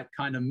is that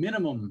kind of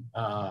minimum,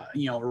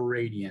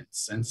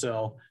 irradiance? And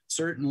so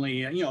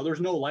certainly,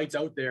 there's no lights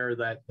out there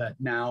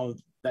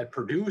that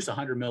produce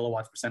 100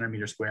 milliwatts per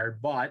centimeter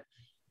squared. But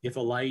if a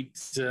light,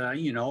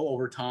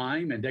 over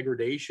time and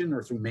degradation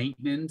or through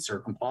maintenance or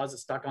composite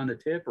stuck on the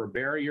tip or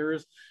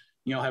barriers,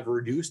 have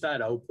reduced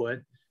that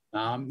output,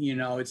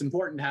 it's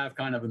important to have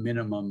kind of a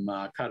minimum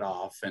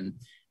cutoff. And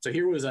so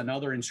here was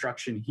another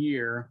instruction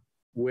here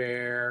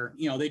where,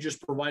 they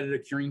just provided a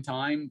curing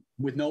time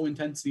with no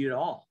intensity at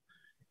all.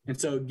 And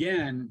so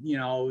again,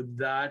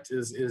 that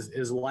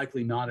is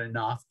likely not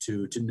enough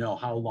to know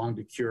how long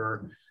to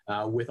cure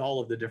with all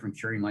of the different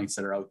curing lights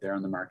that are out there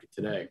on the market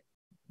today.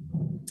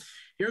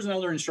 Here's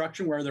another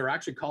instruction where they're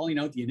actually calling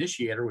out the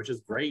initiator, which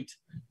is great.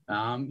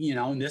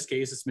 In this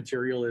case, this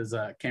material is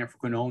a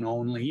camphorquinone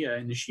only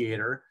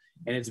initiator.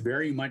 And it's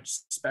very much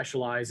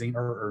specializing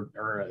or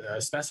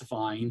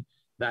specifying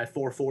that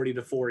 440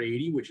 to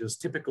 480, which is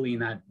typically in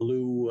that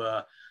blue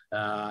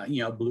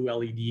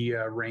LED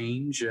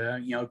range,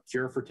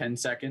 cure for 10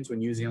 seconds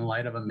when using a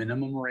light of a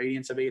minimum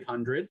irradiance of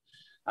 800.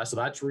 So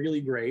that's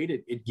really great.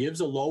 It gives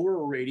a lower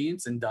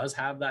irradiance and does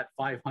have that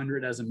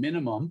 500 as a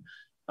minimum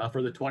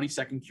for the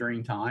 20-second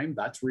curing time.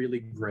 That's really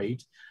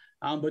great.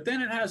 But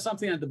then it has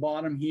something at the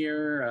bottom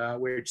here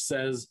which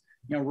says,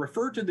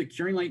 refer to the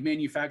curing light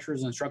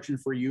manufacturer's instruction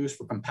for use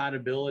for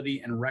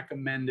compatibility and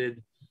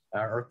recommended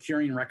or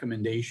curing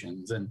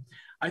recommendations. And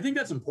I think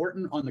that's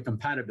important on the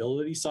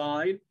compatibility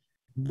side.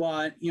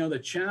 But, the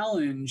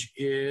challenge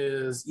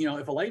is,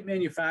 if a light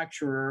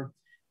manufacturer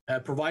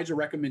provides a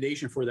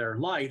recommendation for their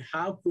light,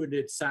 how could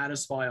it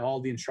satisfy all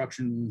the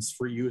instructions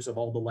for use of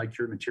all the light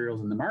cured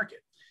materials in the market?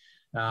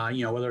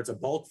 Whether it's a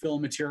bulk fill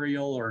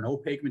material or an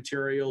opaque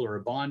material or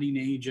a bonding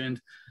agent,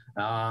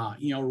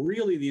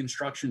 really the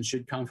instructions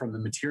should come from the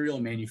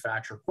material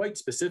manufacturer quite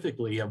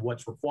specifically of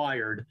what's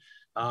required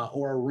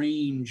or a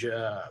range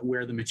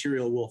where the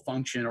material will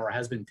function or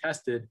has been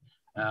tested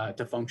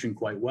to function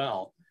quite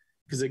well.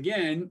 Because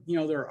again,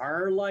 there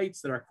are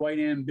lights that are quite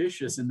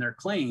ambitious in their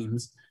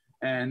claims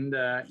and,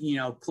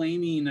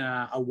 claiming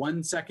a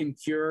 1 second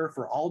cure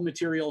for all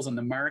materials on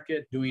the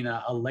market, doing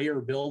a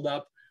layer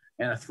buildup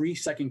and a 3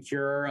 second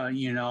cure,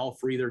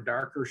 for either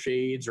darker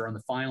shades or on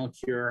the final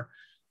cure.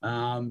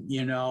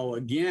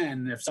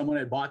 Again, if someone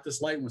had bought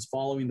this light and was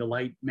following the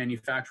light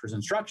manufacturer's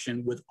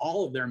instruction with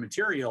all of their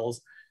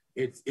materials,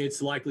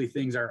 it's likely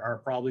things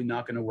are probably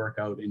not going to work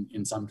out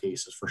in some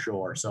cases for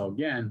sure. So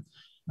again,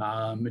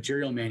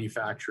 material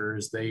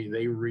manufacturers,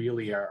 they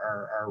really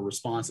are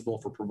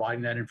responsible for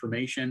providing that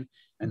information,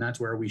 and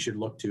that's where we should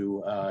look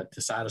to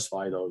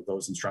satisfy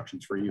those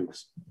instructions for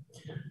use.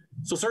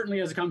 So certainly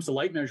as it comes to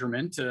light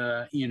measurement,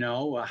 how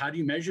do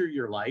you measure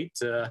your light?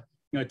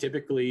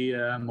 Typically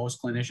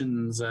most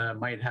clinicians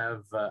might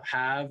have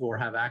or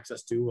have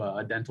access to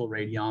a dental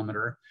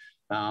radiometer.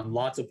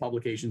 Lots of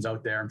publications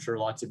out there. I'm sure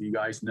lots of you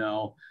guys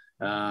know.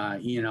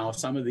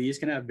 Some of these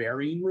can have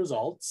varying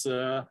results,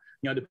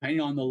 depending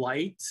on the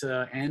light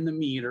and the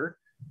meter.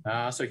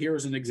 So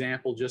here's an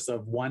example just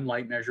of one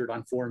light measured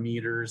on 4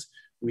 meters.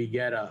 We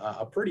get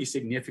a pretty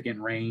significant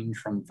range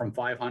from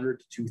 500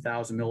 to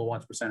 2,000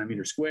 milliwatts per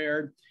centimeter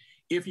squared.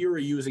 If you were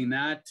using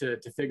that to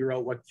figure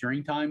out what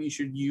curing time you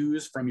should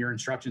use from your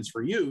instructions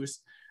for use,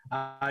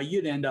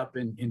 you'd end up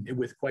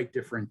with quite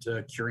different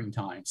curing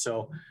times.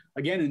 So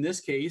again, in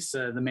this case,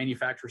 the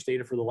manufacturer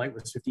stated for the light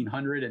was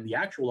 1,500 and the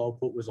actual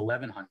output was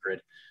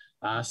 1,100.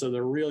 So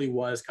there really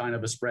was kind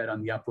of a spread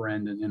on the upper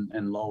end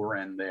and lower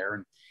end there.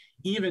 And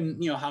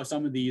even, how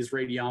some of these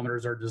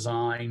radiometers are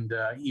designed,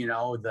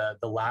 the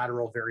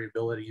lateral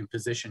variability in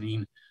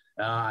positioning,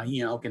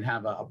 can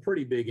have a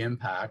pretty big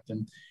impact.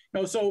 And,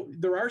 so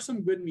there are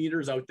some good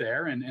meters out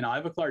there, and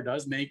Ivoclar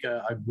does make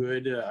a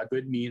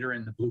good meter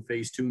in the Blue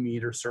Phase 2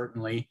 meter,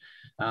 certainly.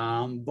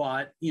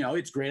 But,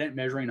 it's great at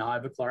measuring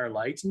Ivoclar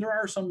lights, and there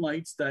are some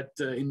lights that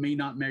it may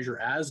not measure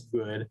as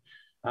good.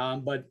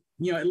 But,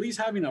 at least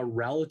having a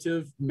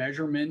relative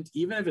measurement,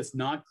 even if it's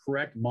not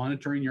correct,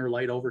 monitoring your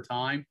light over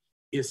time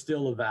is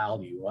still a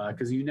value,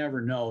 because you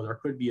never know. There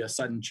could be a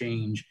sudden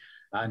change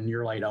in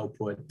your light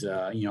output.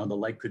 The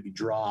light could be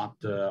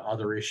dropped,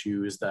 other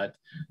issues that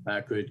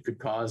could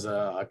cause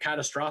a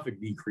catastrophic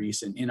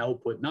decrease in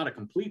output, not a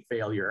complete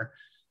failure,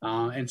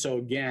 And so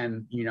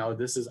again,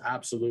 this is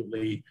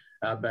absolutely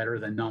better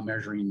than not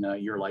measuring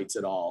your lights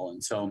at all.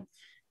 And so,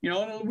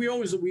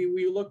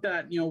 we looked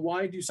at,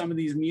 why do some of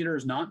these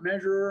meters not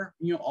measure,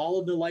 all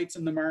of the lights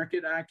in the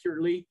market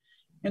accurately?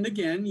 And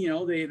again,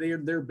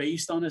 they're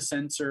based on a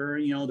sensor,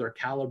 they're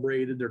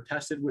calibrated, they're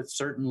tested with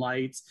certain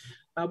lights,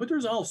 but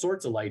there's all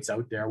sorts of lights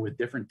out there with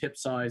different tip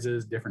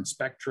sizes, different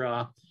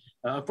spectra.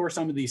 Of course,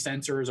 some of these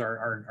sensors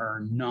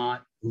are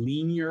not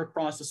linear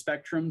across the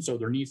spectrum, so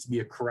there needs to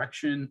be a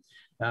correction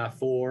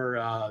for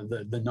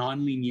the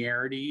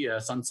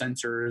non-linearity. Some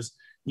sensors,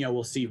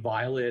 we'll see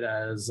violet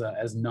as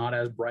not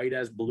as bright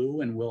as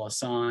blue, and will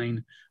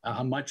assign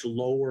a much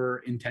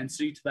lower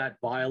intensity to that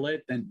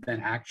violet than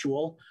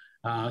actual.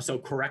 So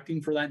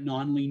correcting for that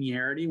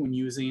non-linearity when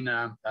using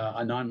a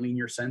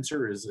non-linear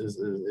sensor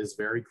is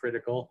very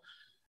critical.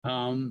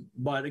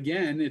 But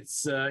again,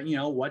 it's,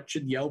 what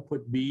should the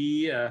output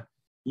be? And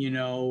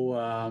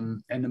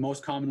the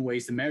most common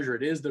ways to measure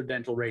it is the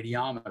dental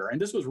radiometer.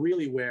 And this was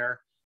really where,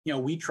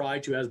 we try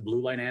to, as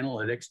BlueLight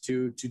Analytics,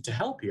 to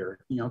help here.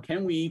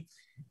 Can we,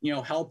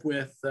 help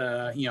with,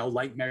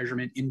 light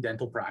measurement in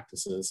dental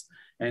practices?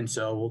 And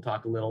so we'll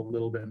talk a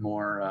little bit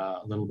more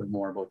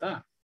about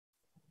that.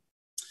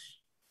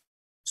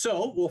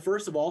 So, well,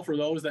 first of all, for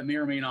those that may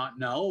or may not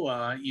know,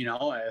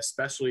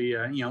 especially,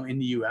 in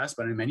the US,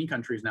 but in many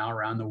countries now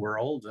around the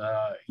world,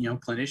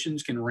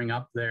 clinicians can ring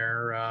up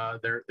their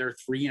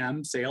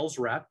 3M sales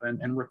rep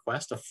and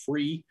request a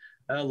free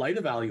light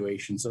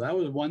evaluation. So that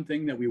was one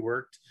thing that we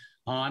worked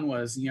on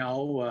was,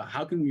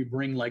 how can we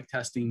bring light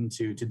testing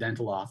to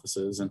dental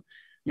offices? And,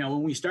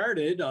 when we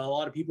started, a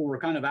lot of people were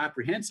kind of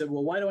apprehensive.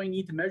 Well, why do I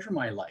need to measure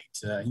my light?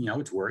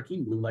 It's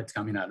working, blue light's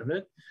coming out of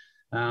it.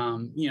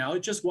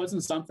 It just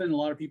wasn't something a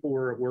lot of people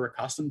were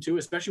accustomed to,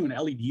 especially when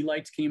LED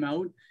lights came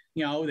out.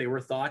 They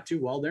were thought to,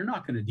 well, they're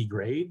not going to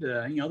degrade.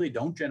 They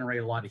don't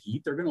generate a lot of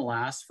heat. They're going to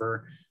last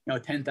for,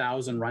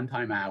 10,000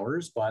 runtime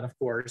hours. But of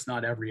course,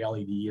 not every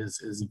LED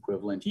is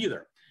equivalent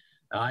either.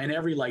 And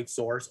every light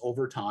source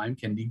over time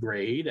can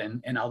degrade,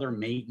 and other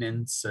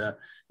maintenance,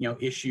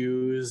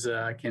 issues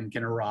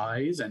can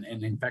arise,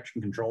 and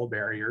infection control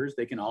barriers.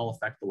 They can all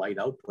affect the light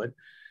output.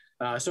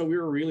 So we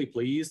were really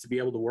pleased to be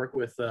able to work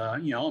with, a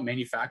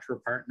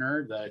manufacturer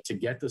partner to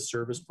get the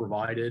service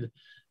provided.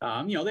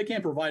 They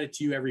can't provide it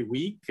to you every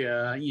week.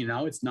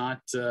 It's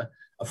not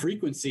a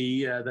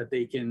frequency that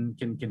they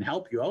can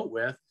help you out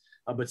with,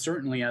 but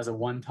certainly as a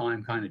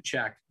one-time kind of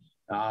check,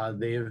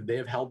 they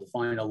have helped to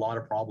find a lot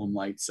of problem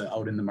lights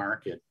out in the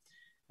market.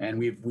 And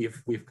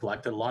we've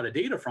collected a lot of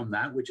data from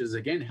that, which is,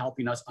 again,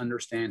 helping us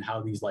understand how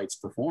these lights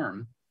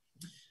perform.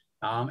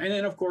 And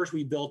then, of course,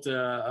 we built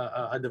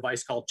a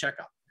device called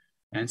Checkup.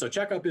 And so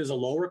Checkup is a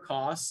lower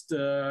cost,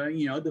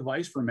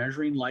 device for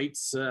measuring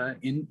lights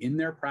in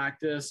their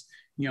practice,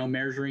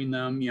 measuring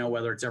them,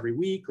 whether it's every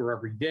week or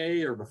every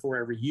day or before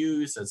every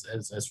use,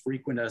 as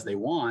frequent as they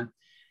want.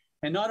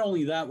 And not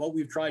only that, what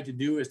we've tried to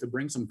do is to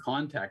bring some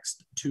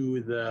context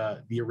to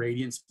the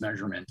irradiance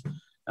measurement.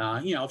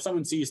 If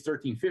someone sees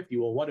 1350,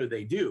 well, what do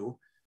they do?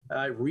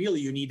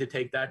 Really, you need to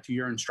take that to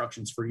your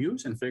instructions for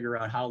use and figure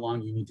out how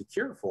long you need to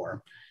cure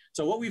for.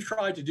 So what we've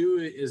tried to do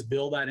is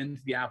build that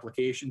into the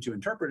application to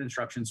interpret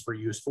instructions for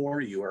use for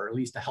you, or at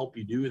least to help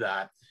you do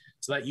that,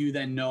 so that you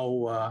then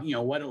know,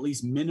 what at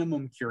least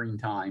minimum curing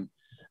time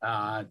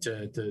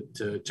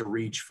to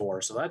reach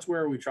for. So that's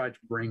where we tried to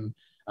bring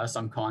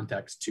some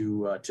context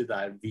to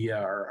that via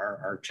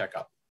our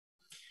Checkup.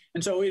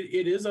 And so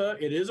it is a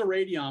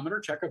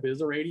radiometer. Checkup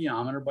is a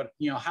radiometer, but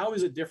how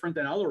is it different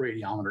than other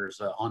radiometers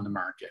on the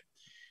market?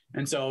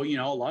 And so, a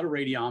lot of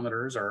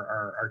radiometers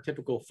are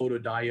typical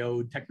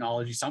photodiode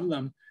technology. Some of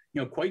them,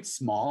 quite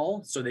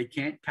small, so they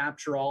can't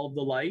capture all of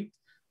the light.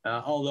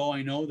 Although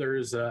I know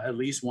there's at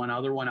least one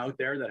other one out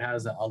there that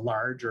has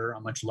a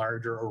much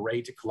larger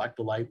array to collect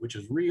the light, which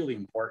is really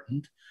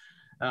important.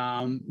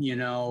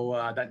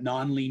 That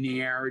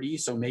non-linearity,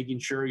 so making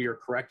sure you're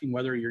correcting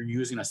whether you're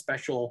using a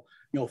special,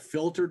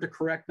 filter to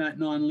correct that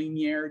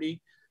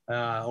non-linearity,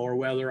 or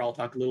whether I'll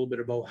talk a little bit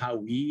about how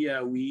we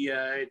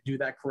do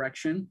that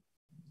correction.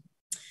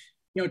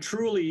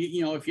 Truly,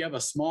 if you have a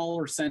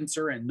smaller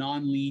sensor and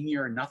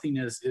non-linear and nothing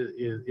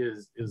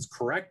is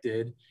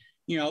corrected,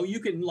 you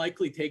can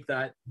likely take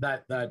that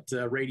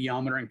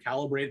radiometer and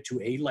calibrate it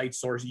to a light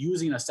source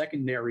using a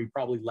secondary,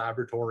 probably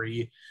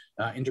laboratory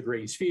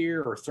integrating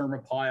sphere or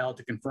thermopile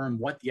to confirm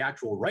what the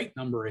actual right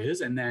number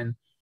is, and then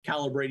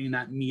calibrating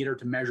that meter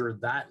to measure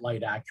that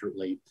light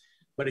accurately.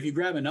 But if you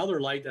grab another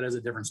light that has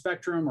a different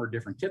spectrum or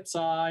different tip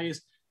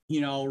size,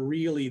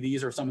 really,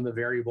 these are some of the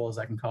variables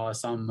that can cause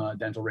some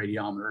dental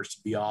radiometers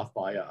to be off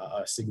by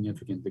a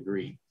significant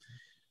degree.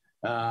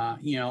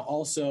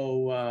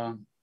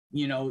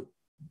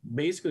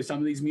 Basically, some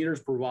of these meters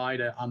provide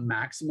a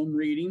maximum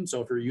reading.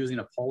 So if you're using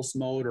a pulse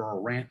mode or a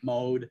ramp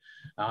mode,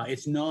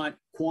 it's not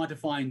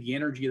quantifying the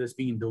energy that's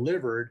being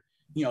delivered,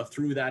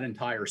 through that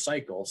entire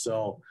cycle.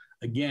 So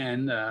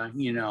again,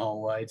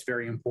 it's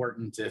very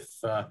important if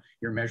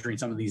you're measuring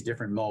some of these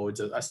different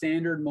modes. A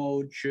standard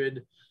mode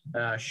should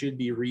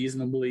be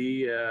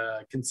reasonably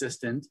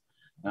consistent.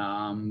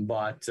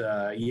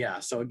 Yeah,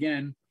 so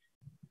again,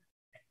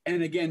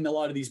 a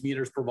lot of these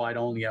meters provide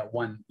only at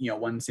one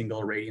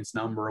single irradiance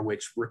number,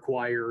 which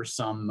requires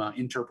some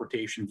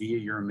interpretation via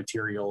your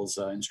materials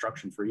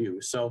instruction for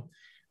you. So,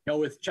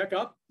 with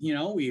checkup,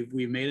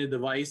 we've made a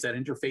device that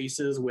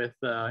interfaces with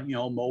a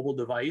mobile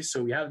device.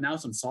 So we have now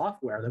some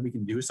software that we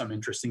can do some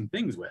interesting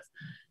things with.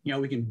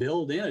 We can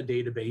build in a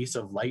database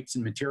of lights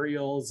and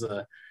materials.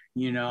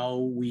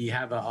 We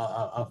have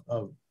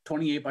a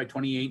 28 by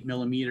 28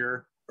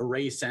 millimeter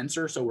array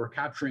sensor, so we're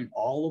capturing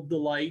all of the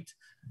light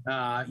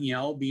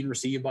being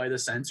received by the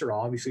sensor,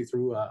 obviously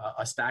through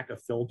a stack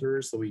of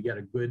filters, so we get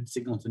a good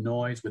signal to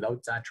noise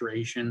without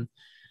saturation.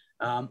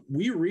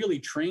 We really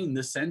train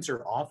the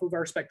sensor off of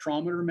our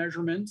spectrometer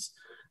measurements,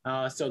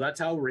 so that's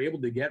how we're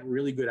able to get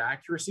really good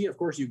accuracy. Of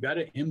course, you've got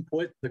to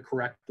input the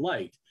correct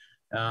light.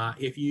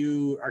 If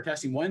you are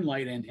testing one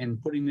light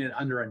and putting it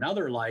under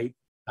another light,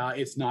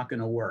 it's not going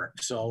to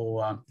work.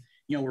 So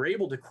we're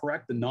able to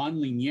correct the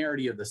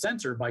nonlinearity of the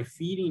sensor by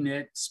feeding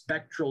it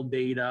spectral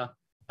data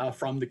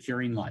from the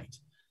curing light.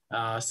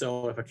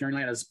 So if a curing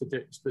light has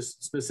a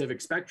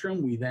specific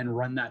spectrum, we then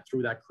run that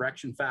through that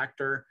correction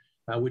factor,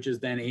 which is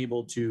then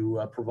able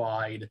to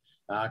provide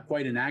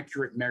quite an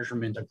accurate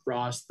measurement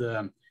across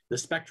the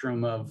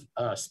spectrum of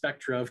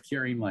spectra of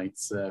curing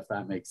lights, if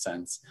that makes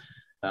sense.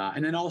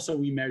 And then also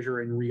we measure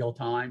in real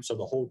time. So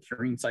the whole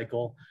curing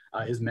cycle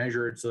is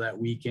measured so that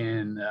we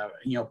can,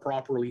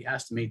 properly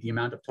estimate the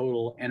amount of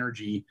total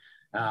energy,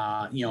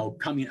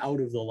 coming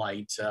out of the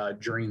light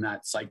during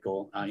that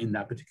cycle in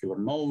that particular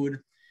mode.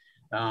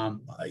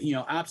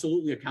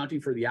 Absolutely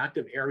accounting for the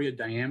active area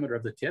diameter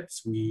of the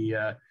tips. We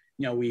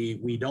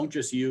don't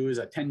just use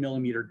a 10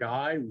 millimeter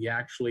guide. We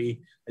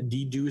actually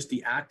deduce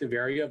the active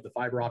area of the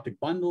fiber optic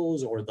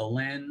bundles or the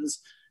lens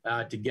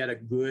to get a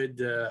good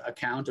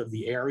account of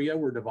the area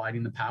we're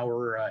dividing the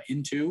power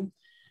into.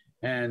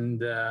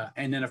 And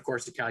then, of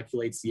course, it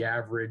calculates the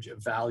average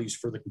values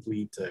for the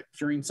complete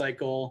curing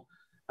cycle,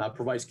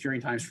 provides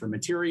curing times for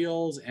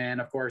materials, and,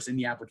 of course, in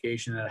the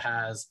application, it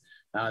has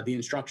the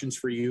instructions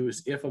for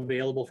use. If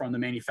available from the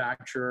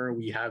manufacturer,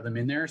 we have them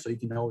in there, so you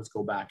can always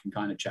go back and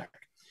kind of check.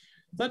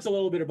 That's a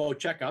little bit about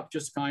checkup,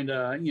 just kind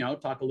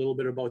of, talk a little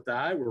bit about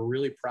that. We're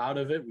really proud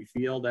of it. We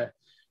feel that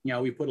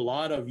we put a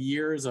lot of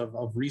years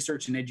of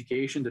research and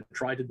education to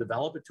try to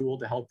develop a tool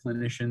to help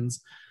clinicians,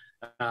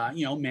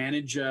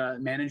 manage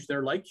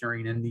their light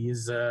curing and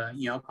these,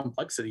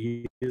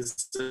 complexities,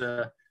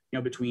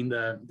 between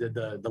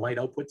the light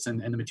outputs and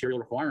the material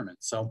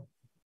requirements. So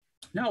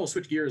now we'll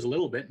switch gears a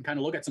little bit and kind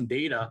of look at some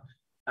data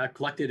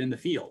collected in the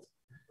field.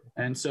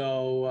 And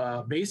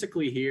so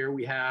basically here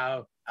we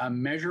have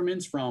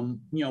measurements from,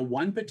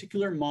 one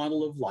particular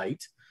model of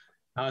light.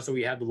 So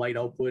we have the light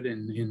output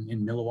in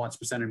milliwatts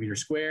per centimeter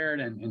squared,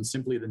 and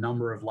simply the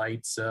number of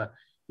lights,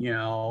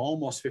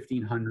 almost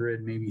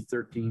 1,500, maybe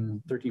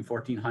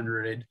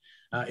 1,400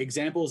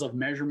 examples of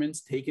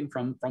measurements taken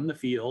from the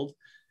field.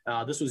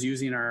 This was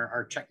using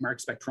our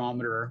checkmark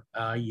spectrometer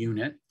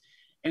unit.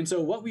 And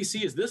so what we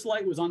see is this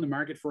light was on the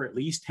market for at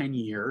least 10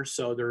 years.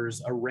 So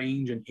there's a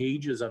range and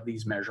ages of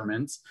these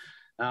measurements.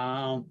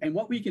 And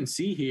what we can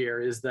see here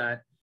is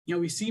that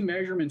we see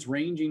measurements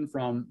ranging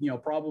from,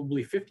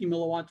 probably 50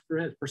 milliwatts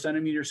per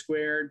centimeter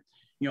squared,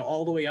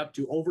 all the way up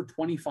to over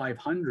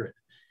 2,500.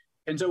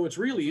 And so what's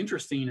really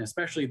interesting,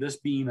 especially this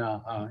being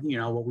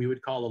what we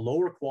would call a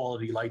lower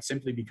quality light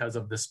simply because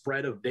of the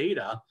spread of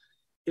data,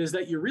 is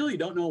that you really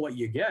don't know what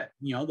you get.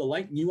 The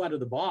light new out of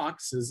the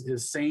box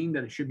is saying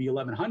that it should be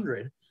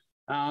 1,100,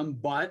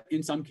 but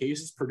in some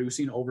cases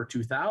producing over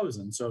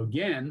 2,000. So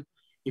again,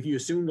 if you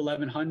assumed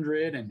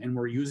 1,100 and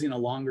we're using a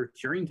longer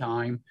curing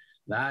time,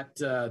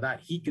 that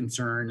heat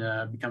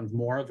concern becomes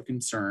more of a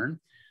concern.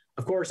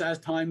 Of course, as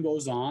time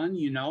goes on,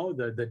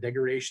 the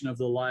degradation of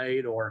the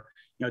light or,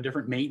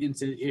 different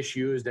maintenance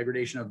issues,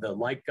 degradation of the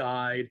light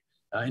guide,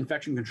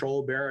 infection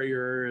control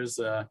barriers,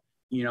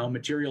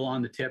 material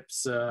on the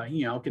tips,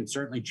 can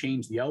certainly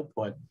change the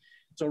output.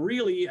 So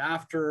really,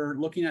 after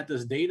looking at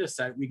this data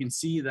set, we can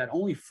see that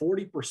only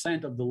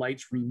 40% of the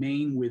lights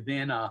remain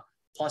within a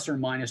plus or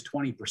minus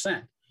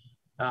 20%.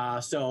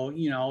 So,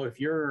 if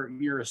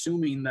you're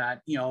assuming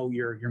that,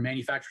 your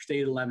manufacturer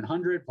stated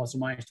 1,100 plus or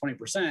minus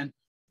 20%,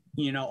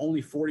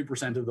 only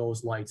 40% of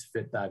those lights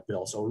fit that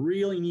bill. So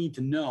really need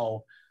to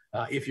know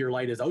if your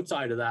light is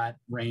outside of that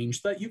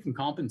range so that you can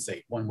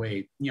compensate one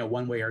way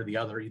or the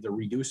other, either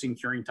reducing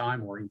curing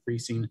time or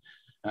increasing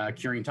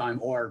curing time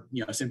or,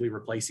 simply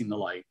replacing the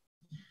light.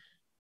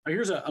 Now,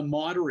 here's a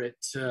moderate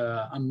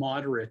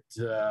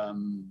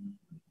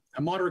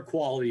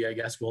quality, I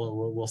guess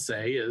we'll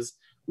say, is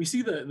we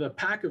see the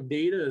pack of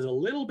data is a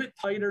little bit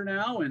tighter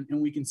now, and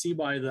we can see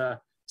by the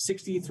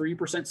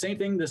 63%, same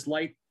thing, this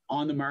light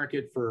on the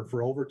market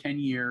for over 10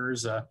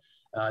 years.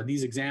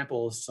 These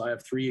examples, I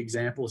have 3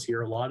 examples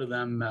here. A lot of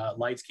them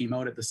lights came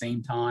out at the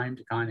same time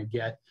to kind of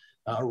get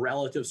a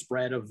relative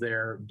spread of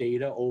their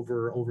data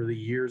over the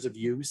years of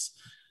use.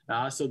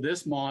 So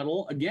this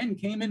model, again,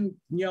 came in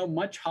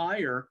much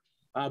higher,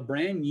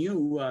 brand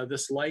new.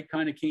 This light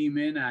kind of came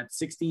in at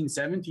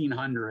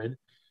 1,700.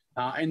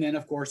 And then,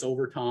 of course,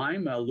 over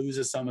time,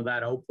 loses some of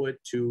that output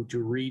to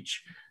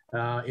reach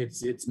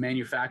its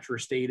manufacturer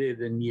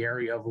stated in the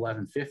area of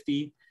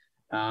 1150.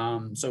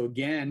 So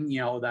again,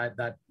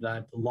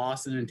 that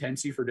loss in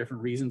intensity for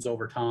different reasons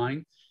over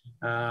time.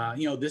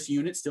 This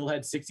unit still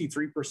had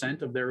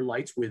 63% of their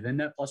lights within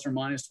that plus or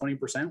minus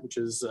 20%, which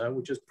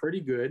is pretty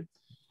good.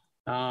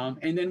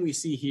 And then we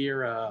see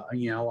here, a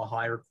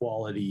higher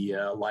quality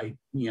light,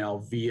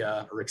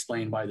 via or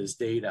explained by this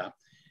data.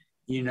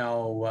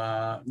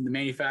 The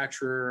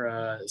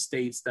manufacturer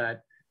states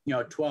that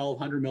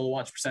 1,200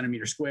 milliwatts per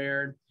centimeter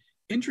squared.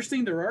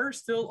 Interesting, there are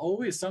still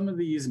always some of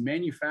these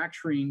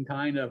manufacturing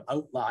kind of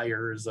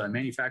outliers,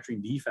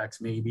 manufacturing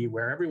defects maybe,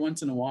 where every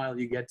once in a while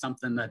you get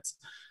something that's,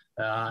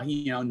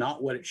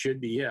 not what it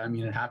should be. I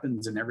mean, it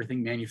happens in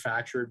everything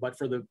manufactured, but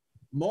for the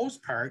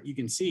most part, you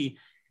can see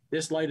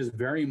this light is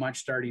very much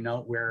starting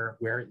out where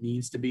it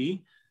needs to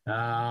be.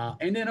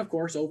 And then, of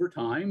course, over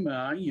time,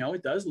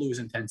 it does lose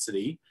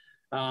intensity,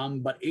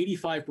 but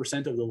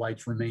 85% of the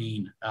lights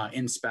remain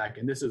in spec,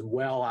 and this is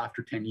well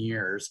after 10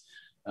 years.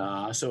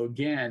 So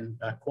again,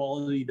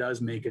 quality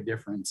does make a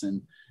difference,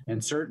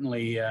 and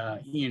certainly,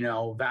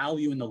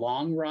 value in the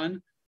long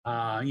run.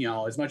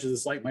 As much as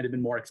this light might have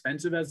been more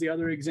expensive as the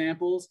other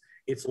examples,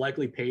 it's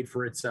likely paid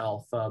for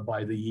itself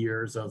by the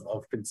years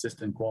of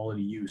consistent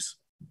quality use.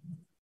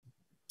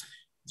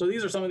 So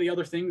these are some of the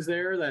other things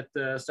there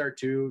that start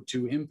to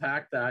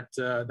impact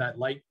that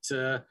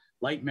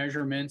light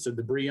measurements of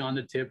debris on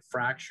the tip,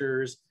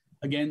 fractures.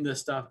 Again,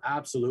 this stuff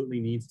absolutely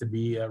needs to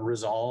be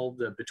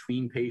resolved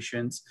between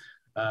patients.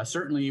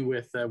 Certainly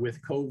with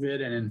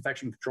COVID and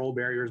infection control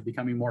barriers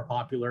becoming more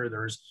popular,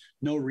 there's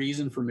no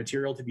reason for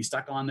material to be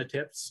stuck on the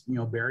tips.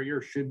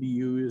 Barriers should be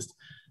used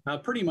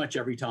pretty much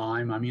every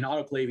time. I mean,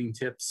 autoclaving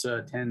tips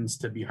tends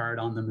to be hard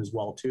on them as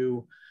well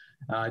too.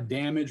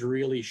 Damage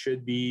really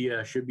should be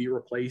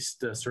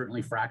replaced.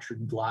 Certainly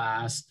fractured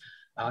glass,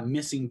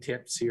 missing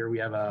tips. Here we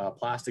have a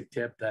plastic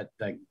tip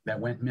that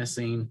went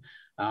missing.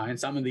 And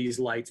some of these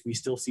lights, we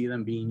still see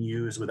them being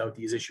used without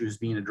these issues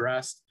being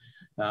addressed.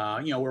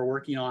 We're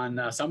working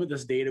on some of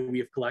this data we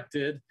have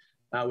collected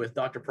with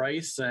Dr.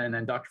 Price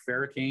and Dr.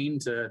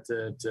 Farrakane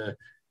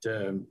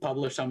to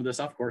publish some of this,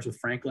 of course, with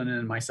Franklin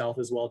and myself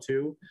as well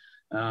too,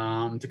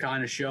 to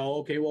kind of show,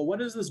 okay, well,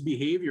 what is this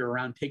behavior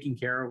around taking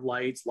care of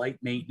lights, light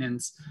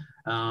maintenance?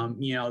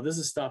 This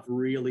is stuff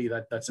really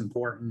that's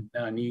important,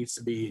 needs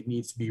to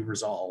be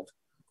resolved.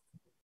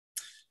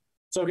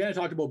 So again, I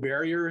talked about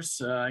barriers,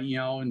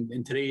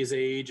 in today's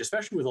age,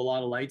 especially with a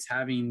lot of lights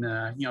having,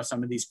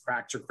 some of these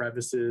cracks or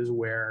crevices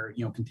where,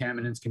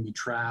 contaminants can be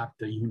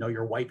trapped,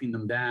 you're wiping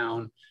them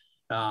down.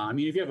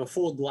 If you have a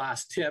full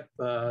glass tip,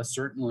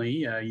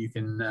 certainly you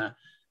can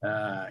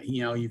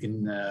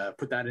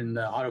put that in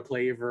the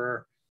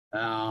autoclaver.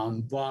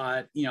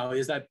 But,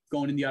 is that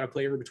going in the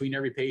autoclaver between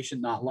every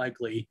patient? Not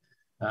likely.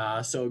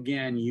 So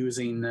again,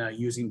 using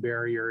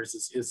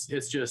barriers,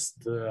 it's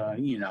just,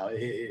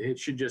 it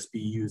should just be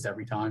used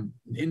every time,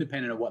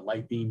 independent of what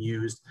light being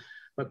used.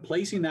 But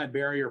placing that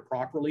barrier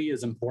properly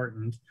is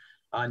important.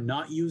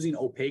 Not using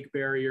opaque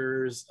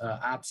barriers,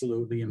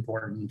 absolutely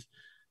important.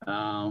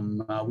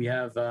 We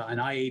have an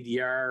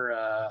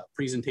IADR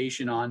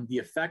presentation on the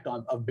effect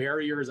of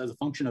barriers as a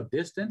function of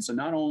distance. So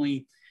not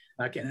only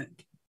can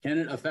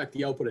it affect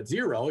the output at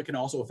zero, it can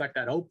also affect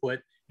that output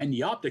and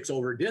the optics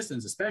over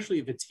distance, especially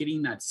if it's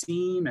hitting that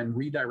seam and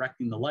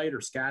redirecting the light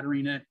or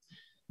scattering it.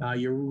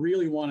 You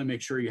really want to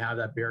make sure you have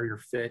that barrier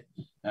fit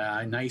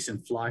nice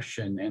and flush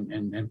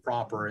and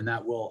proper, and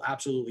that will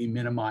absolutely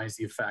minimize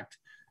the effect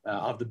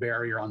of the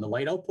barrier on the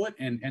light output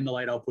and the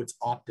light output's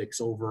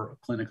optics over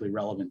clinically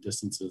relevant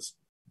distances.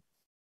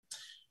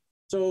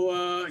 So,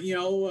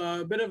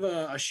 a bit of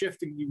a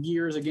shift in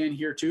gears again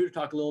here too, to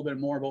talk a little bit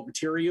more about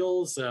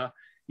materials.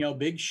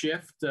 Big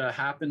shift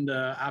happened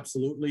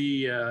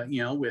absolutely,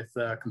 with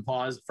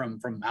composite from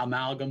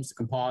amalgams to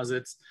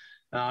composites.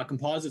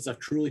 Composites have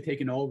truly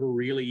taken over,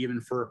 really,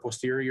 even for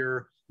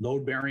posterior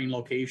load-bearing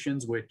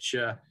locations, which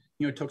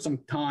took some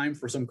time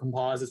for some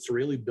composites to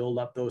really build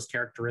up those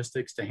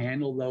characteristics to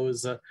handle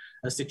those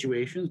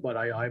situations. But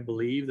I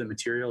believe the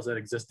materials that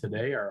exist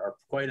today are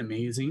quite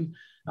amazing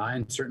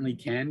and certainly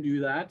can do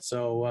that.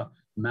 So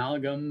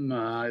amalgam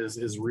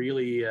is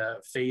really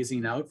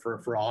phasing out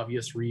for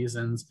obvious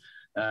reasons.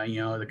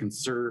 The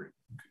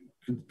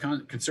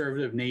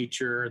conservative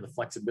nature, the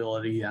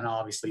flexibility, and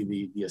obviously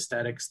the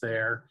aesthetics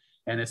there.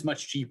 And it's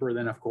much cheaper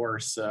than, of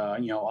course,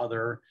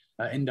 other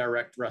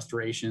indirect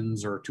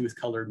restorations or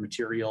tooth-colored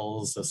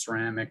materials,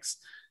 ceramics.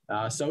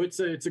 So it's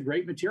a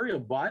great material,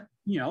 but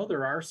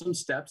there are some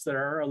steps that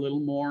are a little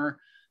more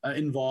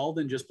involved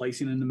in just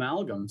placing an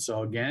amalgam.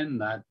 So again,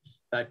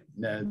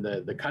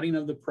 the cutting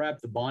of the prep,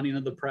 the bonding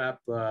of the prep,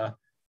 whether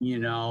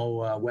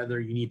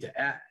you need to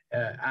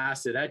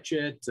acid etch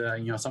it,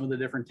 some of the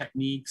different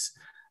techniques,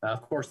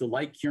 of course, the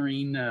light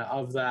curing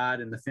of that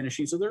and the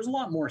finishing. So there's a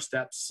lot more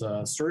steps,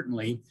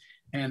 certainly,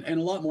 and a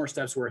lot more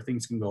steps where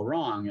things can go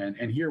wrong.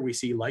 And here we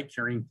see light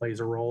curing plays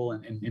a role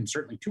in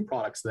certainly two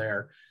products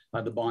there,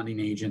 the bonding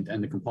agent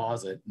and the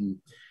composite.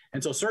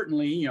 And so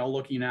certainly,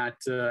 looking at,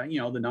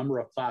 the number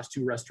of class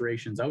 2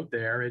 restorations out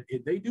there,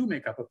 they do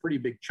make up a pretty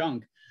big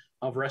chunk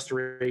of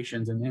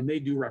restorations, and they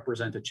do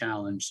represent a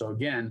challenge. So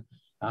again,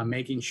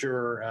 making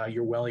sure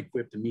you're well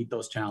equipped to meet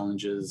those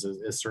challenges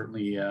is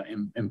certainly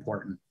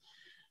important.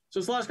 So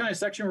this last kind of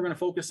section, we're going to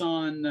focus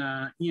on,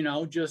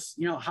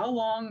 how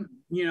long,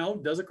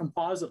 does a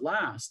composite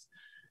last?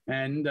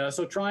 And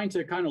so trying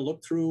to kind of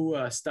look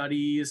through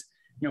studies,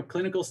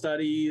 clinical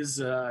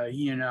studies,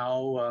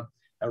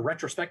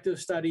 retrospective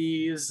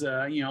studies,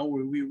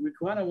 we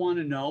kind of want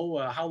to know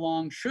how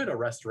long should a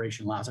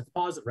restoration last, a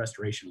composite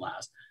restoration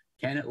last?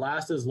 Can it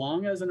last as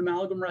long as an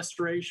amalgam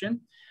restoration?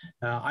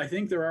 I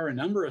think there are a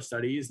number of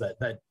studies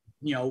that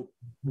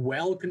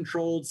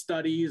well-controlled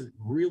studies,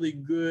 really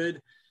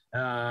good,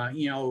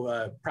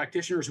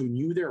 practitioners who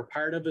knew they were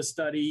part of a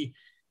study,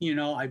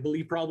 I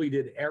believe probably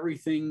did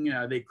everything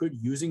they could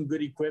using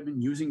good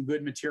equipment, using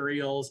good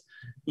materials,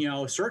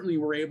 certainly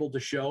were able to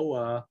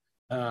show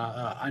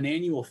an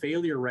annual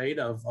failure rate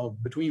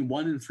of between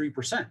 1% and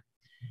 3%.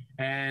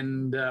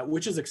 And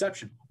which is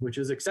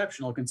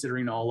exceptional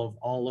considering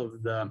all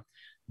of the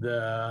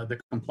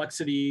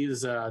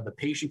complexities, the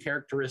patient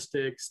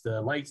characteristics,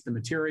 the lights, the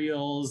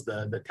materials,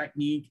 the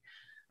technique.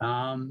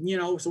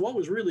 So what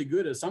was really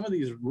good is some of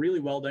these really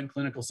well done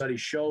clinical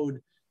studies showed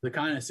the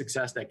kind of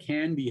success that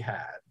can be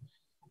had.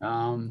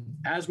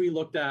 As we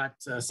looked at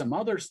some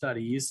other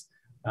studies,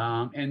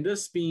 and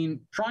this being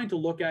trying to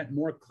look at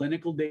more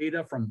clinical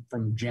data from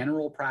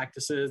general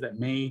practices that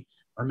may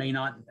or may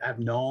not have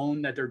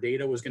known that their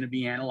data was going to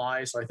be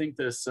analyzed. So I think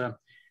this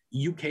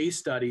UK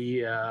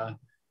study by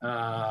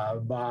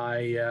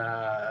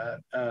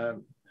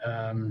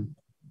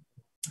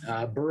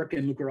Burke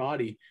and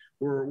Lucarati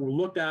were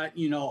looked at,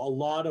 a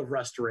lot of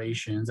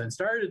restorations and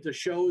started to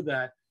show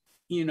that,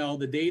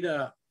 the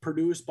data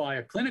produced by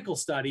a clinical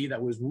study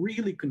that was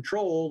really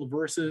controlled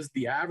versus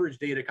the average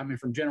data coming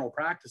from general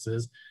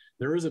practices,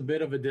 there is a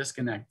bit of a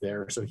disconnect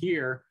there. So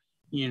here,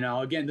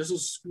 again, this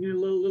is a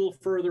little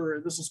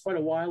further, this is quite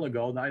a while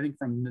ago, I think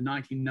from the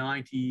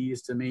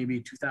 1990s to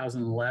maybe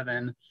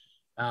 2011,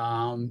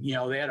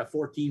 they had a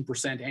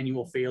 14%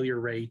 annual failure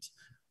rate,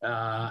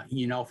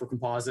 for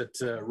composite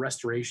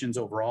restorations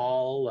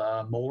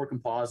overall, molar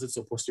composites,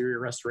 so posterior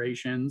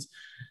restorations,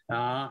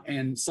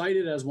 and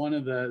cited as one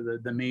of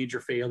the major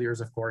failures,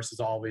 of course, is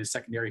always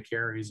secondary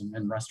caries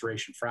and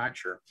restoration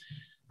fracture.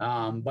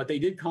 But they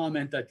did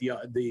comment that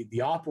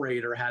the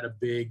operator had a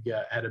big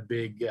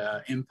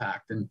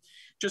impact. And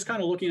just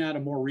kind of looking at a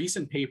more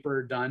recent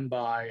paper done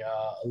by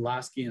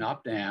Lasky and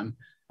Opdam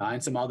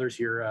and some others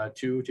here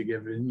too, to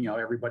give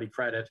everybody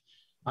credit.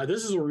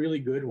 This is a really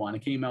good one.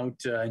 It came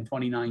out in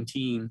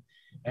 2019,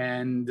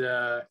 and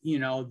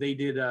they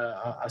did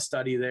a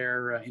study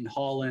there in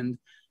Holland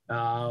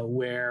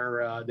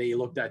where they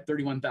looked at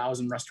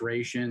 31,000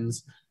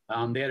 restorations.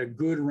 They had a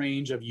good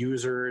range of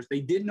users.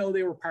 They did know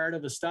they were part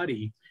of a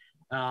study.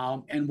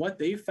 And what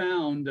they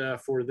found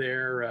for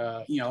their,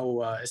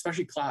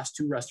 especially class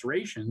 2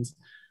 restorations,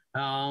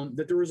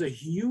 that there was a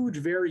huge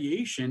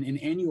variation in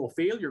annual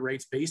failure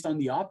rates based on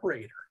the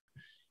operator.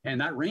 And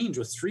that range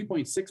was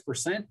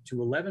 3.6% to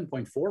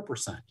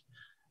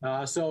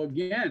 11.4%. So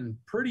again,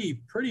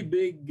 pretty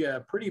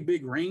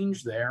big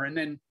range there. And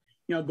then,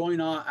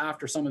 going on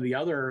after some of the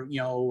other,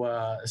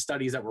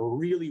 studies that were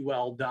really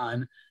well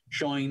done,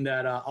 showing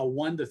that a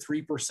 1 to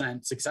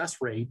 3% success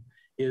rate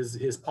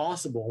is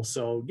possible.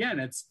 So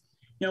again, it's,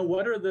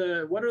 what are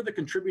the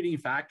contributing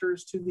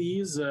factors to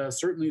these?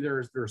 Certainly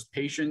there's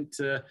patient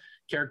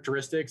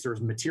characteristics, there's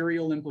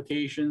material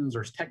implications,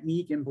 there's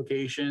technique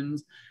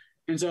implications.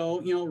 And so,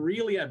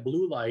 really at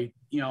BlueLight,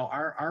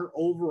 our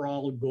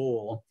overall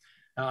goal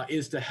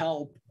is to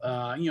help,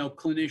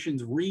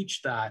 clinicians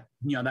reach that,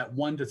 that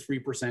 1 to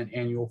 3%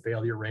 annual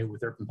failure rate with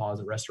their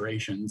composite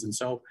restorations. And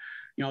so,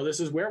 this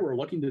is where we're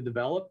looking to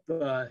develop,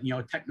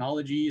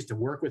 technologies to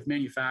work with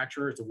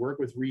manufacturers, to work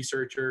with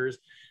researchers,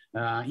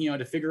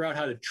 to figure out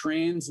how to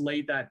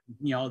translate that,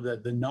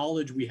 the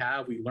knowledge we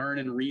learn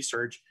in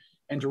research,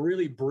 and to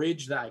really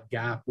bridge that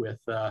gap with,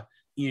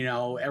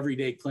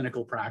 everyday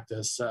clinical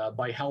practice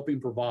by helping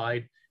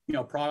provide,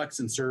 products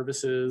and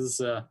services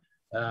to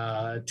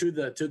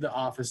the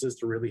offices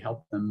to really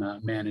help them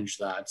manage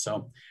that.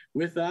 So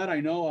with that, I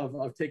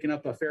know I've taken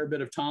up a fair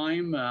bit of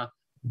time,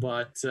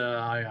 but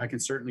I can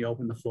certainly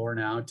open the floor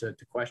now to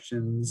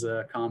questions,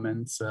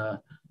 comments.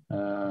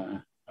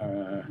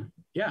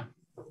 Yeah.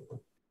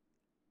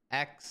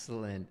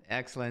 Excellent.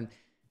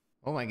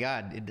 Oh my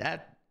God,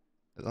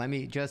 let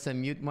me just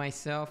unmute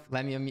myself.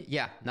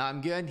 Yeah, now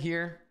I'm good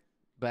here.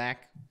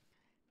 Back.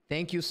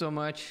 Thank you so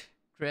much,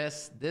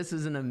 Chris. This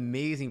is an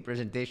amazing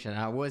presentation.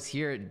 I was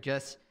here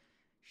just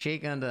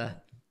shaking on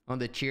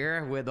the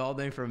chair with all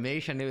the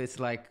information. It was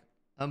like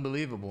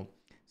unbelievable.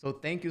 So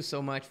thank you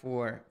so much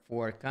for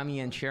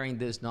coming and sharing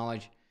this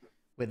knowledge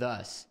with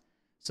us.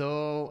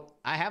 So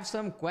I have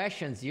some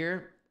questions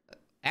here.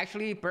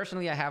 Actually,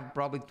 personally, I have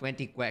probably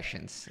 20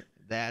 questions.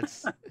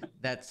 That's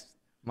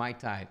my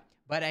type.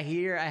 But I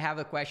have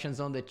the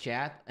questions on the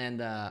chat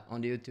and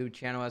on the YouTube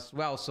channel as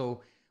well.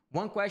 So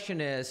one question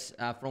is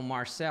from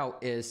Marcel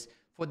is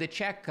for the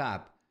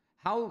checkup,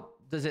 how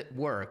does it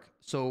work?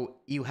 So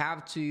you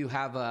have to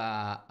have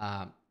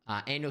a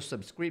annual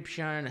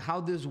subscription.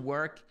 How does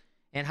work,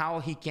 and how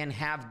he can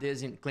have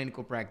this in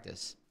clinical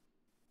practice?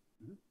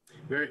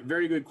 Very,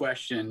 very good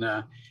question.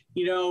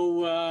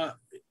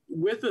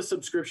 With the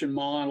subscription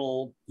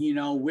model,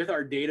 with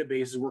our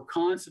databases, we're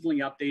constantly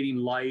updating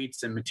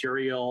lights and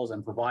materials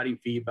and providing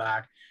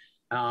feedback.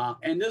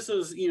 And this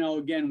is,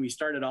 again, we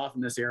started off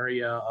in this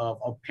area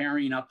of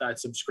pairing up that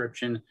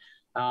subscription.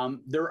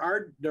 There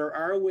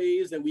are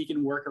ways that we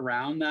can work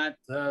around that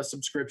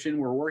subscription.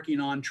 We're working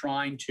on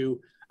trying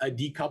to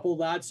decouple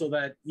that so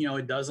that,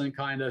 it doesn't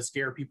kind of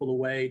scare people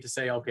away to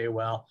say, okay,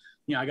 well,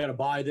 I got to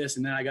buy this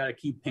and then I got to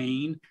keep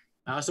paying.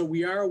 So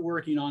we are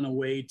working on a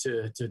way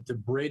to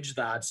bridge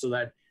that so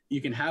that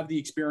you can have the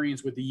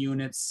experience with the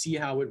units, see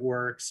how it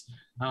works,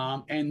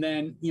 and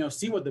then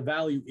see what the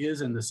value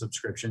is in the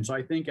subscription. So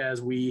I think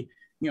as we,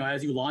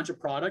 as you launch a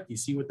product, you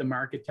see what the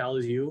market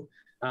tells you.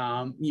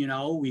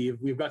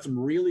 We've got some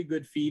really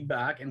good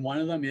feedback, and one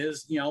of them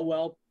is,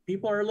 well,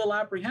 people are a little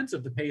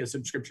apprehensive to pay a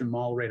subscription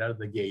model right out of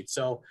the gate.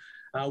 So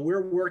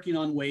we're working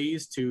on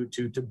ways to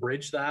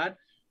bridge that.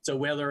 So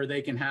whether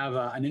they can have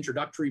an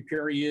introductory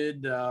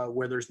period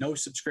where there's no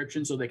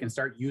subscription so they can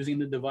start using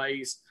the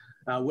device,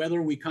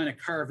 whether we kind of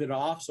carve it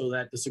off so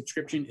that the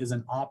subscription is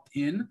an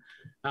opt-in.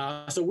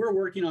 So we're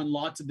working on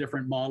lots of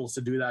different models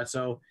to do that.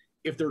 So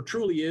if there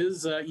truly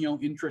is,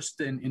 interest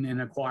in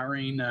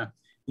acquiring,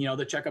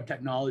 the checkup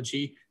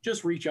technology,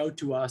 just reach out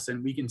to us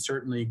and we can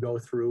certainly go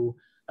through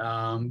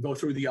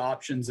the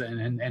options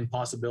and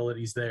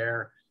possibilities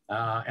there.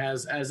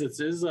 As it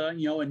is, a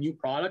new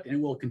product, and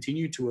it will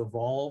continue to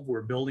evolve.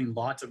 We're building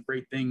lots of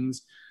great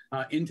things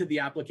into the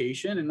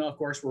application, and of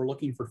course, we're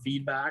looking for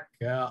feedback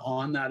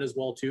on that as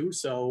well too.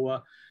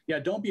 So,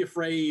 don't be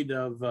afraid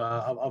of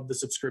the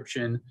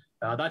subscription.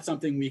 That's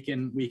something we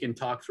can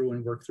talk through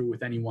and work through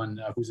with anyone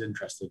who's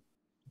interested.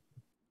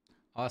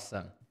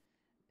 Awesome,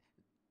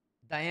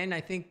 Diane. I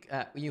think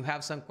you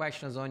have some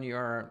questions on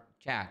your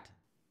chat.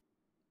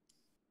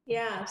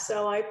 Yeah,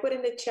 so I put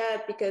in the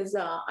chat because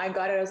I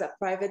got it as a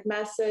private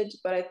message,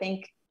 but I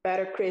think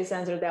better Chris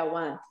answered that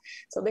one.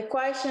 So the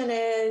question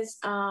is,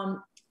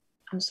 I'm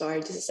sorry,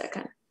 just a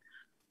second.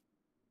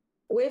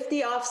 With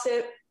the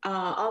offset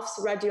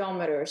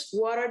radiometers,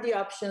 what are the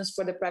options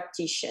for the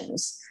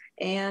practitioners?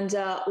 And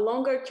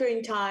longer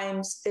curing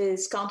times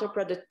is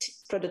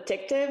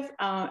counterproductive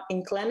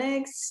in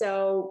clinics.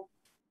 So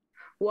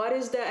what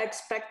is the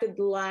expected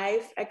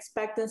life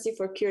expectancy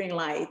for curing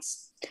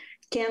lights?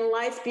 Can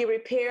lights be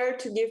repaired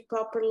to give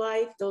proper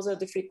life? Those are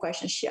the 3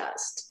 questions she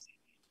asked.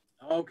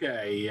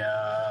 Okay,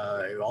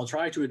 I'll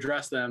try to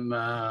address them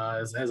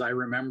as I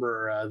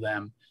remember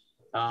them.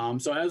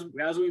 So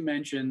as we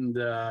mentioned,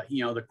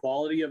 the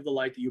quality of the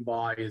light that you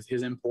buy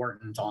is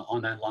important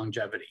on that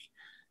longevity.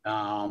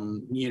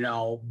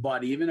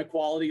 But even a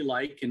quality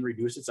light can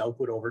reduce its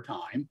output over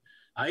time.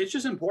 It's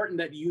just important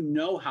that you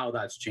know how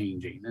that's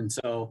changing. And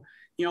so,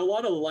 a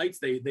lot of the lights,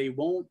 they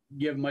won't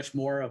give much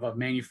more of a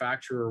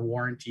manufacturer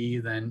warranty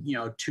than,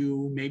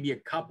 2, maybe a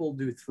couple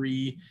to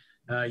 3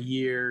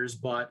 years,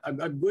 but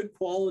a good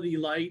quality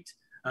light,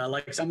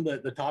 like some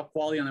of the top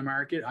quality on the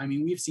market. I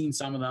mean, we've seen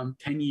some of them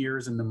 10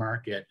 years in the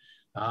market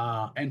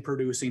and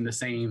producing the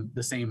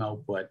same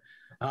output.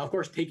 Of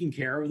course, taking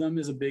care of them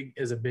is a big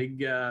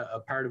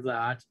part of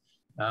that,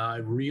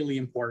 really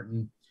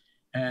important.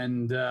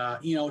 And,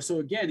 so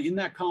again, in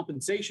that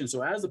compensation,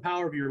 so as the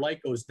power of your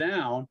light goes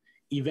down,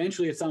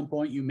 eventually at some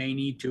point you may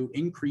need to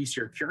increase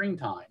your curing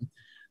time,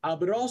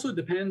 but it also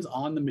depends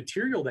on the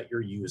material that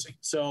you're using.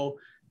 So,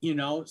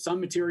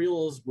 some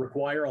materials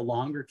require a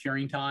longer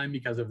curing time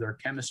because of their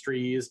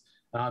chemistries,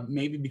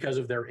 maybe because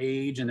of their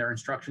age, and their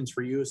instructions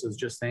for use is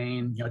just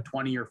saying,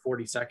 20 or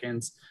 40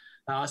 seconds.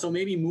 So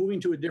maybe moving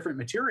to a different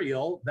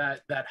material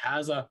that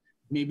has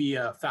maybe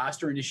a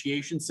faster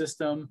initiation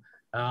system.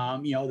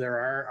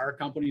 There are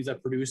companies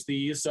that produce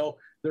these. So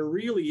there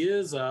really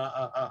is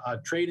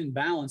a trade and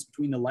balance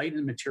between the light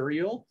and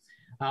material.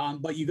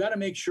 But you got to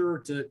make sure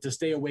to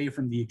stay away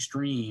from the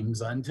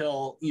extremes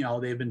until,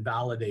 they've been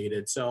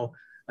validated. So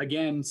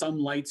again, some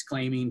lights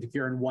claiming to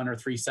cure in 1 or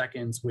 3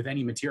 seconds with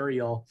any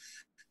material,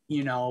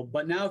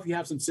 but now if you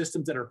have some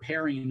systems that are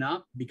pairing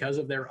up because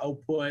of their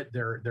output,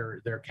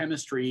 their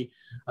chemistry,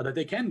 that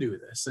they can do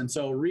this. And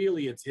so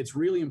really, it's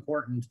really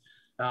important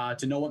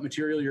to know what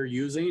material you're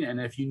using. And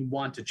if you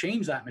want to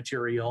change that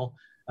material,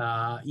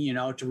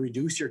 to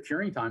reduce your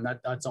curing time,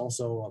 that's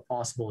also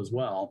possible as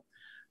well.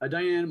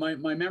 Diane,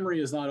 my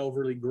memory is not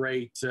overly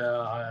great.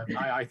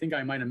 I think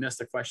I might have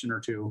missed a question or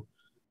two.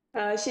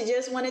 She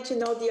just wanted to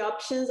know the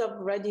options of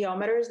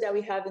radiometers that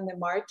we have in the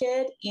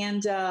market,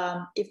 and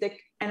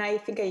and I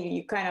think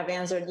you kind of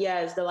answered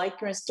yes, the light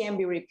currents can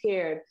be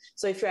repaired.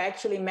 So if you're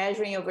actually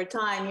measuring over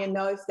time,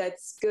 if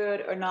that's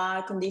good or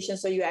not condition.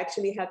 So you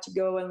actually have to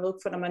go and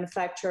look for the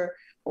manufacturer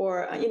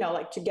or,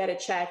 like to get it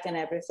checked and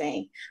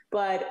everything.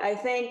 But I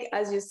think,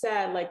 as you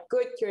said, like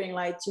good curing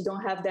lights, you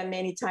don't have that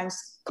many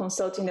times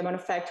consulting the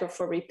manufacturer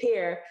for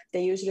repair.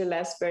 They usually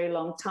last very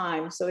long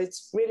time. So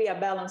it's really a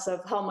balance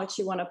of how much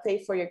you want to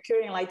pay for your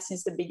curing light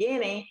since the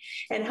beginning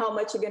and how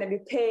much you're going to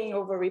be paying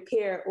over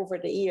repair over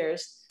the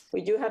years.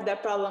 We do have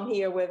that problem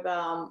here with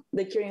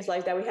the curing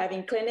lights that we have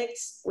in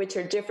clinics, which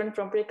are different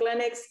from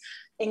pre-clinics.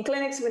 In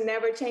clinics, we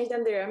never change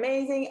them. They're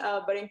amazing.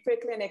 But in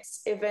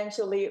pre-clinics,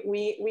 eventually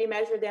we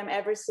measure them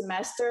every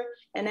semester.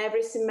 And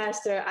every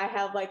semester I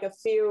have like a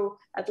few,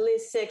 at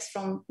least 6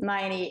 from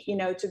 90,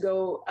 to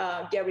go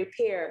get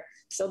repair.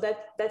 So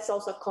that's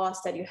also a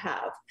cost that you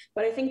have.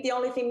 But I think the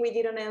only thing we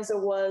didn't answer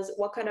was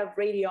what kind of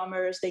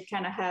radiometers they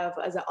kind of have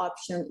as an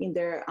option in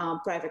their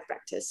private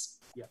practice.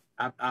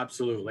 Yeah,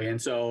 absolutely. And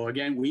so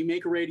again, we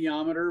make a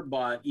radiometer,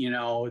 but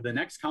the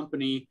next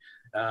company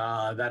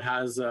that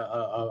has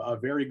a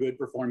very good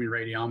performing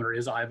radiometer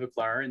is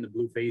Ivoclar in the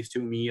Blue Phase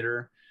 2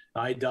 meter.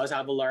 It does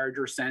have a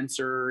larger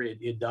sensor.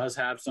 It does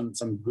have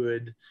some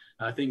good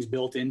things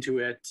built into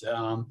it.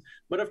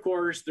 But of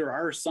course, there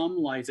are some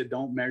lights that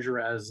don't measure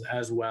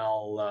as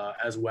well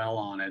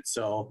on it.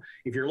 So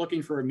if you're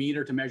looking for a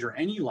meter to measure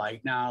any light,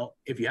 now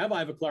if you have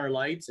Ivoclar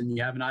lights and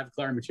you have an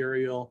Ivoclar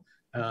material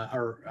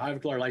or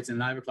Ivoclar lights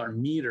and an Ivoclar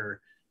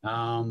meter,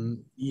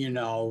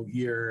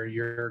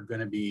 you're going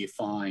to be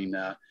fine.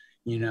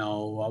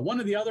 One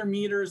of the other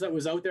meters that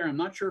was out there, I'm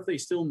not sure if they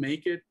still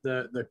make it,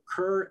 the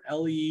Kerr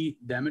LE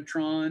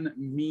Dematron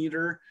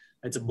meter.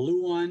 It's a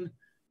blue one.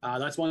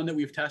 That's one that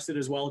we've tested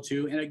as well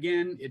too. And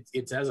again,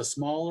 it has a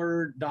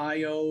smaller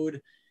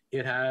diode.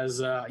 It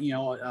has a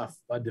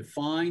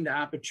defined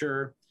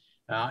aperture.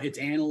 It's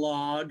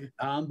analog,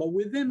 but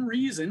within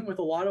reason. With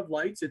a lot of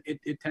lights,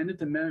 it tended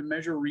to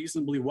measure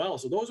reasonably well.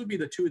 So those would be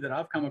the two that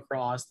I've come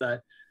across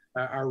that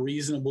are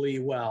reasonably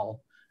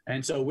well.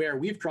 And so where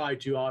we've tried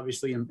to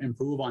obviously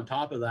improve on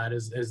top of that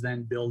is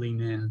then building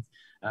in,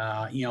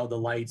 the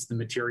lights, the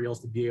materials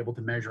to be able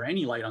to measure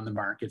any light on the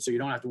market. So you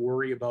don't have to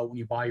worry about when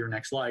you buy your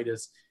next light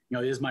is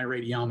my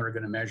radiometer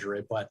going to measure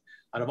it? But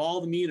out of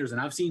all the meters,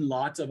 and I've seen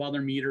lots of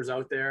other meters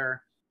out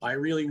there, I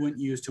really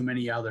wouldn't use too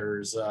many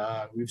others.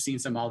 We've seen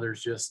some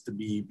others just to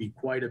be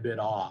quite a bit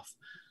off.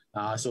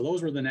 So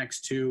those were the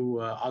next two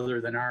other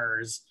than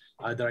ours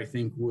that I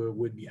think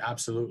would be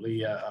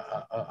absolutely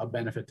a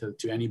benefit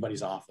to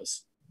anybody's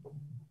office.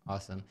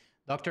 Awesome.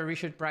 Dr.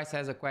 Richard Price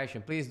has a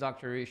question. Please,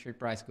 Dr. Richard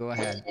Price, go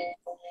ahead.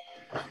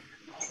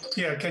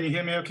 Yeah, can you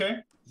hear me okay?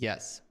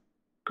 Yes.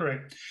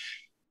 Great.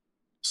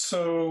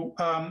 So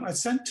I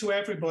sent to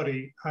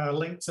everybody a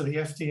link to the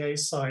FDA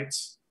site,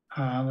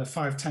 the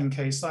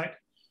 510K site.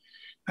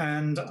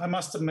 And I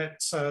must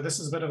admit, this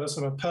is a bit of a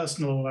sort of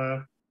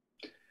personal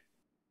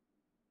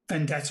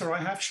vendetta I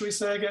have, should we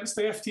say, against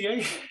the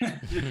FDA,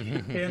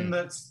 in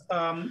that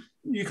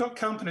you've got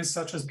companies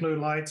such as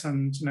BlueLight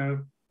and,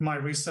 my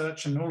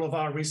research and all of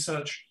our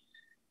research,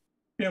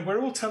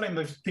 we're all telling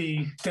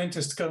the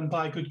dentist to go and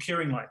buy a good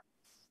curing light.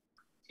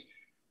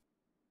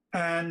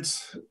 And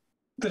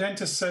the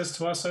dentist says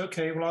to us,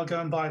 okay, well, I'll go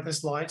and buy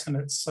this light and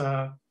it's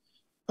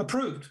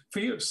approved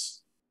for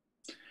use.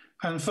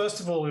 And first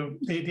of all,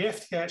 the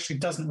FDA actually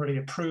doesn't really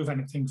approve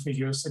anything for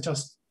use. It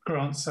just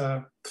grants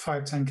a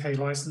 510K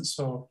license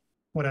or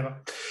whatever.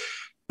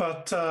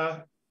 But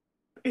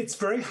it's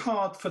very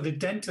hard for the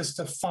dentist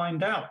to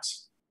find out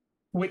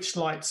which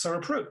lights are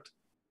approved.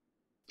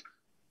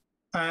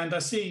 And I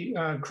see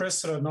Chris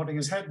sort of nodding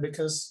his head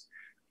because,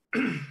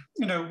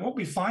 what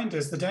we find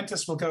is the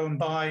dentist will go and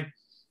buy,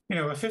 a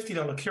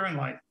 $50 curing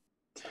light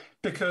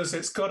because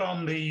it's got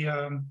on the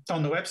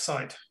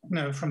website,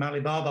 from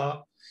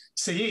Alibaba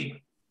CE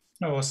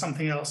or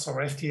something else or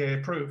FDA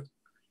approved.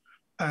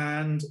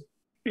 And,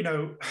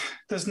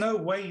 there's no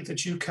way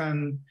that you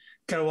can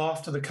go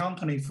after the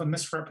company for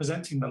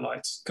misrepresenting the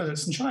lights because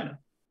it's in China.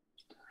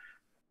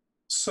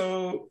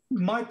 So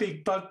my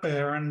big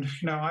bugbear, and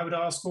I would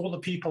ask all the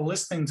people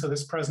listening to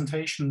this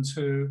presentation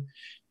to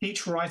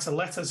each write a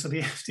letter to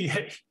the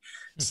FDA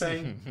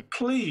saying,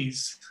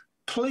 please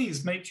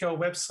make your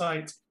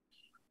website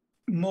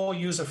more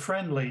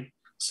user-friendly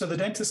so the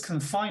dentist can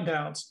find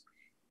out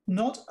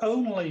not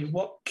only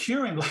what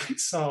curing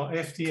lights are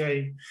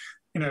FDA,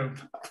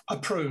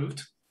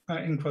 approved,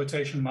 in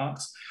quotation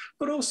marks,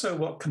 but also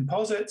what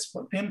composites,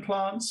 what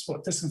implants,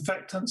 what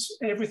disinfectants,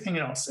 everything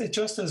else. It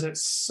just is,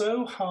 it's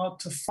so hard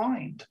to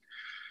find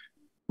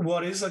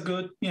what is a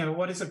good,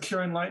 what is a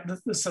curing light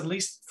that's at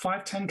least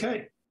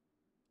 510K.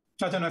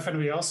 I don't know if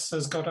anybody else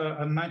has got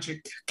a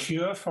magic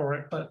cure for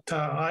it, but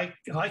I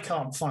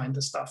can't find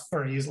the stuff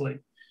very easily.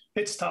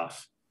 It's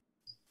tough.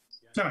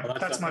 Anyway, Well,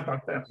 that's my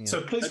bugbear. Yeah.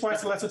 So please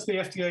write a letter to the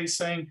FDA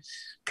saying,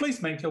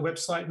 please make your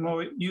website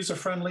more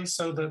user-friendly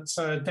so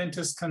that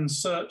dentists can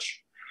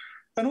search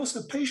and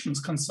also patients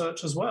can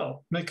search as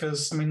well.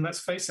 Because,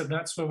 let's face it,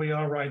 that's where we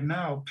are right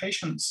now.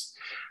 Patients,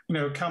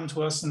 come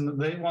to us and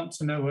they want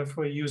to know if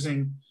we're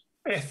using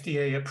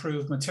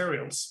FDA-approved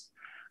materials.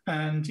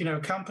 And,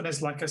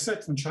 companies, like I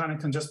said, from China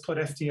can just put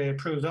FDA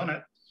approved on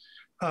it.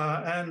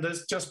 And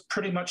there's just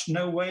pretty much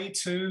no way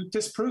to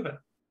disprove it.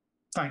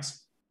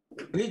 Thanks.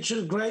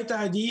 Richard, great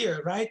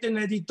idea. Write an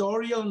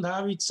editorial and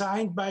have it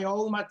signed by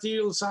all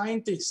material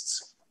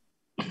scientists.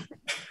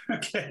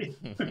 Okay.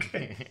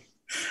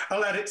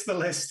 I'll add it to the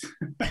list.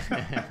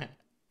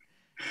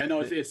 I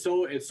know it's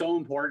so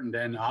important,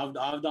 and I've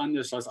done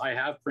this. I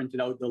have printed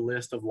out the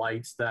list of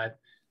lights that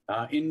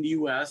in the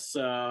U.S.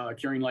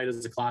 Curing light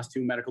is a Class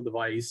 2 medical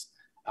device.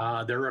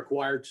 They're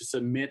required to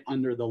submit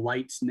under the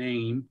light's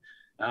name.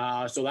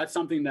 So that's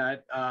something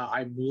that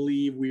I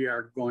believe we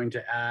are going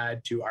to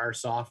add to our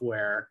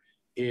software,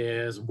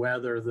 is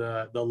whether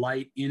the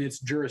light in its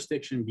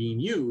jurisdiction being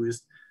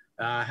used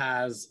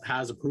has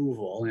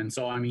approval. And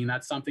so, I mean,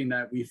 that's something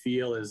that we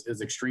feel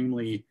is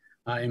extremely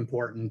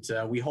important.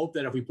 We hope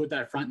that if we put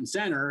that front and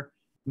center,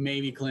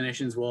 maybe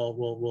clinicians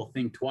will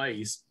think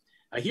twice.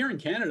 Here in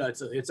Canada,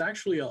 it's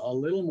actually a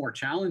little more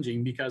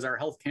challenging because our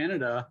Health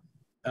Canada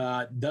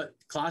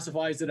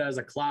classifies it as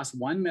a Class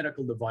 1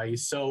 medical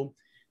device. So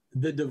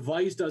the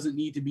device doesn't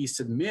need to be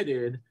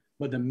submitted,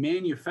 but the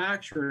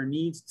manufacturer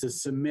needs to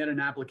submit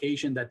an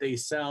application that they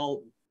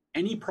sell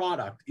any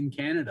product in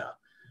Canada.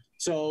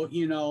 So,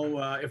 you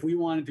know, if we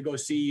wanted to go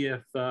see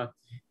if,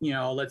 you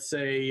know, let's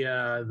say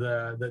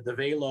the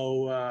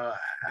Velo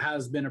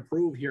has been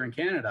approved here in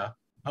Canada,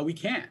 we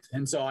can't.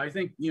 And so I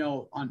think, you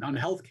know, on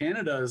Health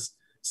Canada's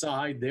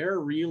side, they're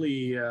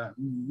really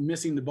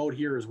missing the boat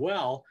here as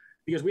well,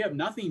 because we have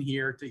nothing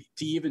here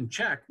to even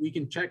check. We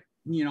can check,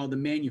 you know, the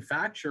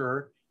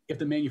manufacturer if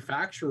the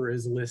manufacturer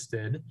is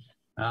listed.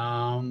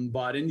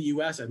 But in the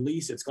US, at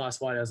least it's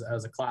classified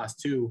as a Class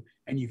 2,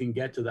 and you can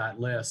get to that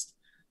list.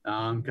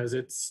 Because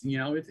it's, you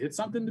know, it's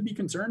something to be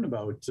concerned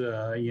about,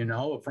 you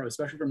know,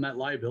 especially from that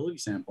liability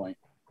standpoint.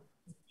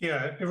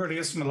 Yeah, it really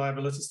is from a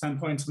liability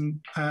standpoint.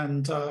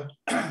 And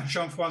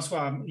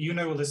Jean-Francois, you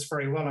know this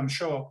very well, I'm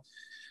sure,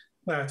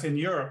 that in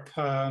Europe,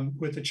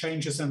 with the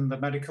changes in the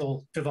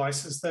medical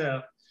devices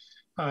there,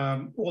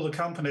 all the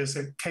companies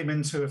that came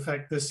into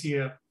effect this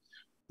year,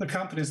 the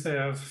companies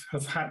there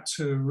have had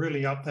to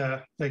really up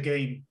their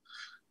game.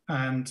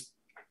 And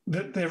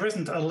there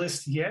isn't a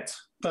list yet,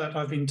 but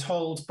I've been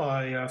told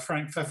by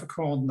Frank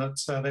Pfefferkorn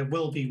that there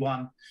will be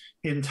one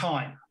in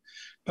time.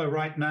 But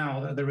right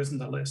now, there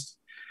isn't a list.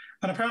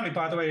 And apparently,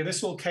 by the way,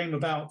 this all came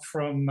about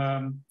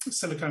from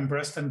silicone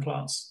breast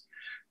implants.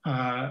 You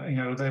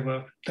know, they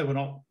were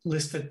not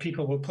listed.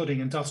 People were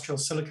putting industrial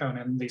silicone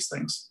in these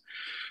things.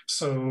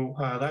 So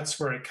that's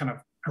where it kind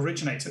of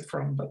originated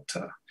from. But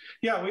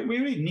yeah, we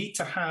really need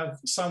to have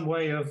some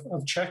way of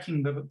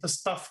checking the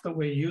stuff that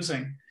we're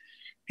using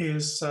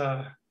is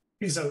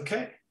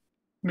okay.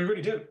 We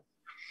really do.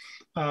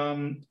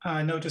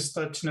 I noticed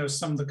that, you know,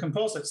 some of the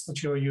composites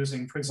that you're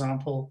using, for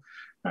example,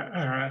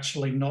 are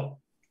actually not,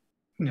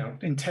 you know,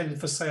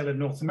 intended for sale in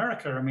North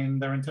America. I mean,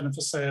 they're intended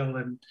for sale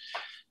in,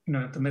 you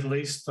know, the Middle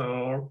East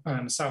or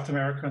South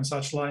America and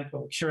such like,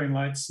 or curing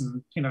lights,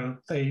 and, you know,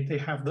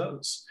 they have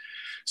those.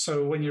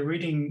 So when you're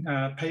reading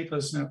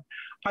papers, you know,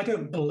 I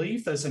don't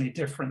believe there's any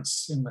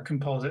difference in the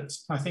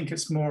composites. I think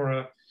it's more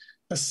a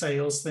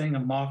sales thing, a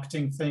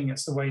marketing thing.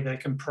 It's the way they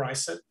can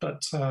price it.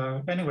 But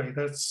anyway,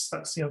 that's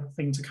the other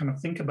thing to kind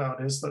of think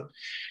about, is that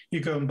you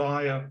go and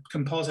buy a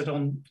composite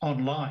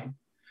online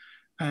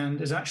and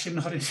is actually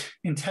not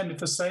intended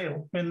for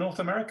sale in North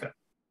America.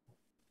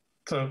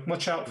 So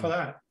watch out for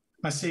that.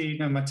 I see, you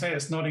know,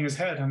 Mateus nodding his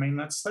head. I mean,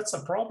 that's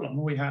a problem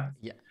we have.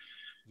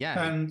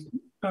 Yeah. And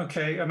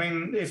okay, I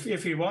mean,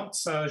 if you want,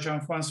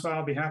 Jean-Francois,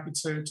 I'll be happy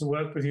to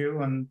work with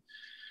you and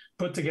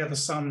put together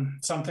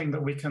something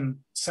that we can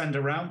send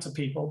around to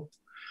people,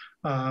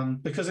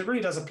 because it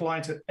really does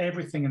apply to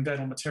everything in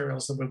dental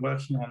materials that we're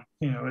working on.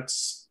 You know,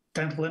 it's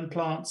dental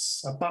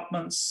implants,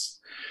 abutments,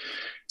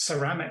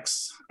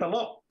 ceramics, a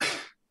lot.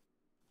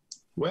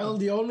 Well,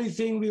 the only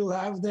thing we'll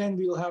have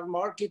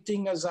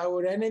marketing as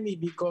our enemy,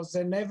 because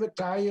they're never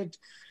tired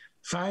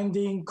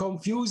finding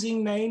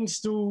confusing names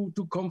to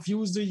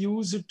confuse the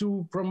user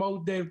to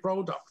promote their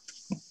product.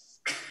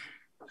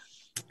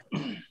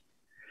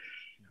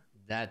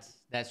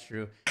 That's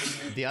true.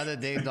 The other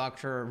day,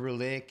 Dr.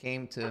 Roulet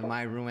came to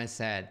my room and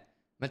said,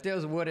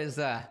 Mateus, what is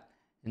a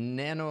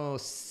nano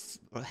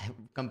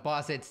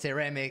composite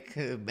ceramic,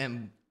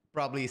 and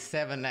probably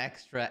 7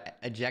 extra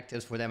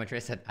adjectives for that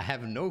material? I said, I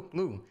have no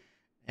clue.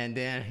 And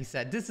then he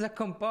said, this is a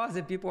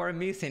composite people are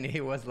missing.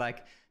 He was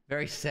like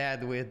very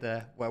sad with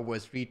what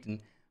was written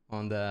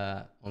on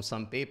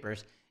some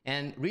papers.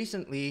 And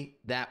recently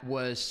that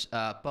was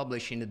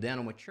published in the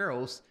Dental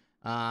Materials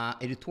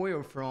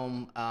editorial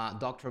from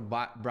Dr.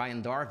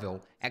 Brian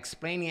Darville,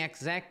 explaining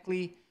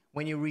exactly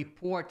when you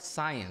report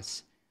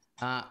science,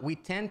 we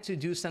tend to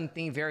do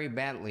something very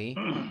badly,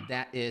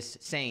 that is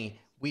saying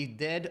we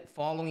did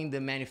following the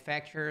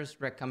manufacturer's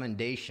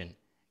recommendation.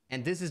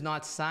 And this is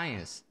not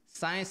science.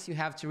 Science, you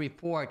have to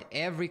report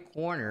every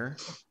corner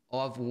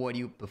of what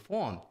you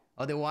performed.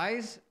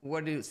 Otherwise,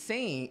 what it's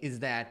saying is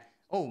that,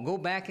 oh, go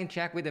back and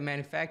check with the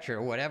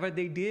manufacturer. Whatever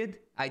they did,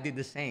 I did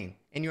the same.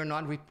 And you're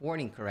not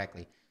reporting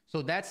correctly.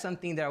 So that's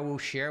something that I will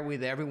share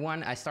with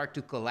everyone. I start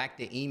to collect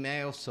the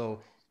emails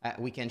so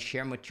we can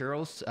share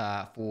materials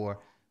for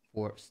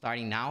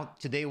starting now.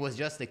 Today was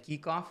just the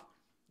kickoff.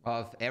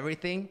 of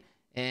everything.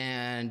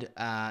 And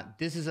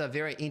this is a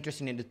very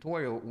interesting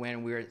editorial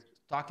when we're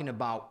talking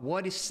about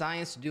what is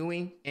science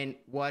doing and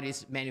what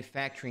is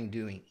manufacturing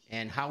doing,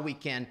 and how we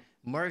can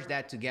merge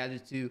that together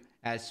to,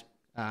 as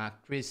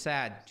Chris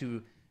said,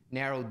 to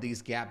narrow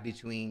this gap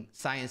between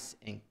science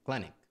and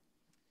clinic.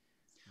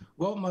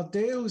 What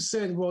Matteo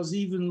said was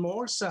even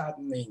more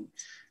saddening.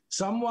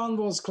 Someone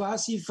was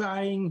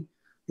classifying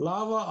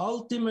lava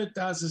ultimate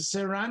as a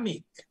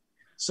ceramic.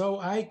 So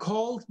I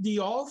called the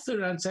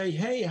author and say,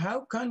 hey,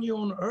 how can you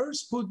on earth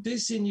put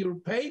this in your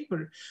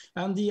paper?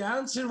 And the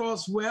answer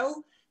was,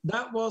 well,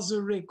 that was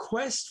a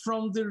request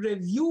from the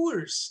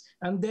reviewers.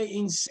 And they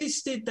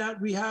insisted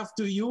that we have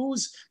to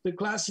use the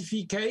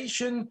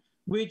classification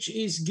which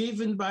is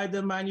given by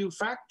the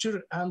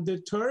manufacturer and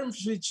the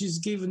terms which is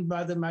given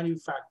by the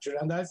manufacturer.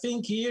 And I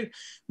think here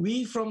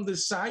we from the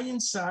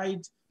science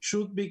side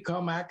should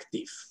become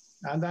active.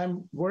 And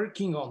I'm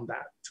working on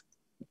that.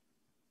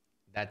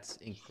 That's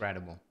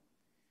incredible.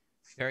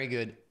 Very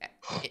good.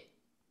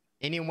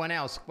 Anyone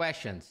else?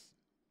 Questions?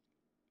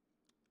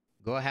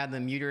 Go ahead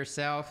and mute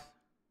yourself.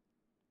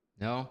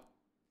 No?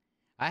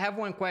 I have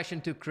one question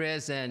to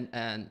Chris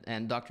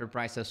and Dr.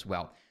 Price as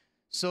well.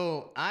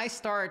 So I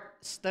start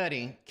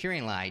studying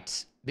curing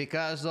lights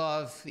because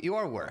of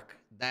your work.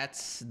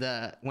 That's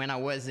when I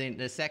was in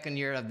the second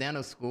year of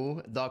dental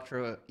school,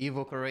 Dr.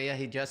 Ivo Correa,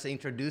 he just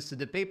introduced to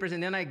the papers,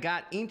 and then I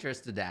got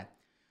interested in that.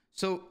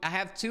 So I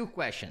have two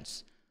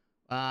questions.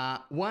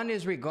 One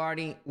is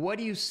regarding what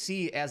do you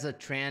see as a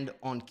trend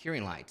on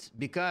curing lights?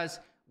 Because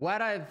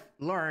what I've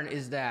learned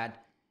is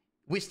that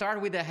we start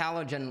with the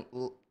halogen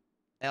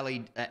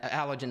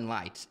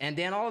lights, and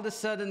then all of a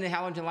sudden the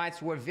halogen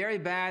lights were very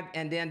bad,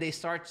 and then they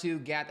start to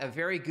get a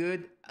very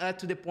good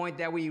to the point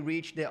that we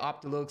reach the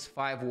Optilux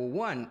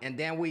 501, and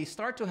then we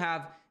start to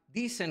have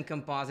decent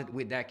composite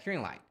with that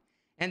curing light.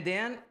 And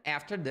then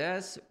after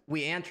this,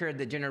 we entered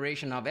the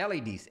generation of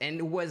LEDs, and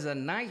it was a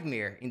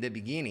nightmare in the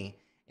beginning.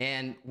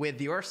 And with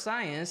your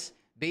science,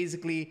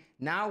 basically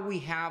now we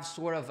have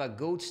sort of a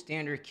gold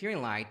standard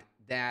curing light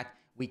that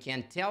we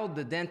can tell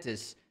the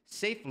dentist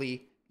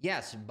safely,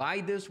 yes,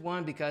 buy this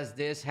one because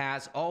this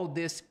has all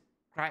these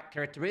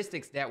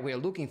characteristics that we're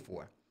looking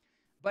for.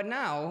 But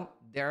now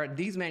there are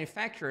these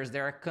manufacturers that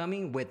are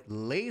coming with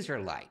laser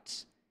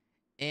lights.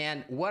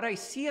 And what I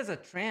see as a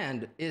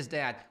trend is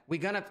that we're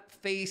gonna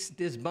face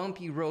this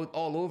bumpy road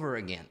all over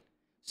again.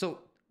 So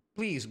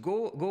please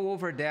go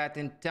over that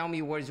and tell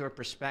me what is your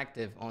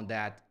perspective on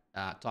that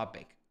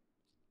topic.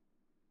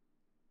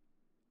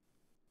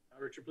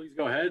 Richard, please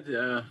go ahead.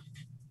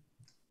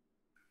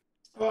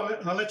 Well,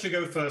 I'll let you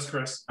go first,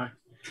 Chris.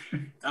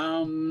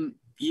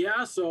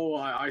 Yeah, so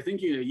I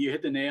think you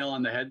hit the nail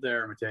on the head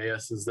there,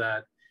 Mateus, is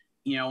that,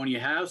 you know, when you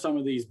have some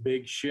of these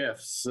big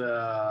shifts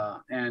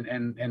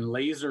and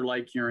laser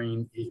light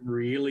curing, it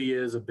really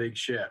is a big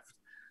shift.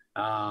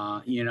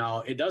 You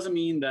know, it doesn't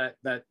mean that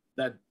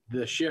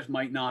the shift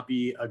might not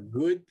be a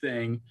good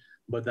thing,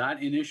 but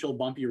that initial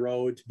bumpy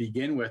road to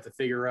begin with, to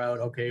figure out,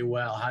 okay,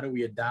 well, how do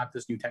we adapt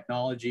this new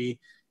technology?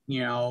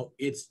 You know,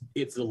 it's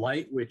the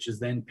light, which is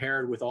then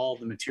paired with all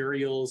the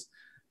materials.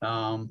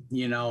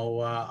 You know,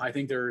 I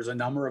think there's a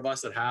number of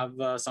us that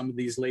have some of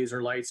these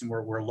laser lights, and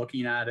we're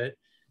looking at it.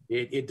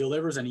 It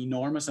delivers an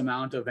enormous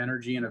amount of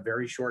energy in a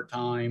very short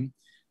time.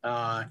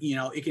 You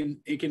know,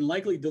 it can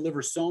likely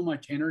deliver so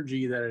much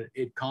energy that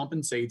it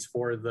compensates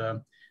for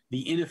the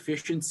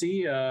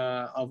inefficiency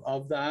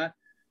of that.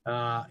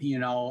 You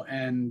know,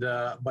 and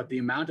but the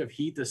amount of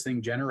heat this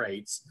thing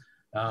generates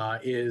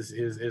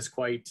is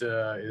quite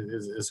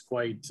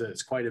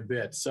a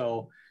bit.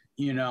 So,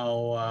 you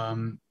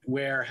know,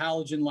 where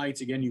halogen lights,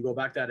 again, you go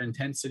back to that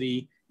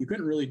intensity, you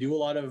couldn't really do a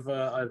lot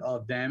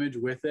of damage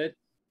with it.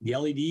 The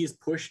LEDs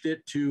pushed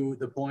it to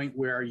the point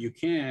where you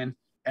can.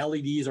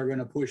 LEDs are going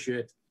to push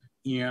it,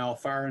 you know,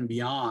 far and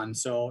beyond.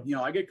 So, you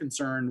know, I get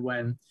concerned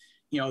when,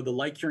 you know, the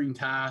light curing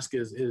task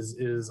is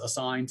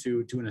assigned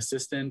to an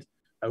assistant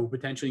who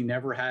potentially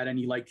never had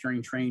any light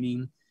curing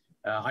training.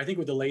 I think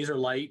with the laser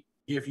light,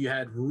 if you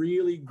had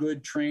really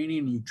good training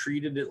and you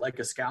treated it like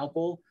a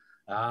scalpel,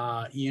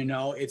 you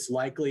know, it's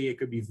likely it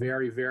could be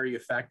very, very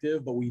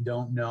effective, but we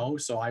don't know.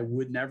 So I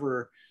would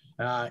never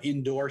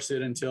endorse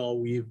it until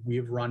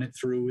we've run it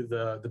through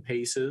the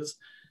paces.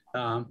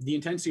 The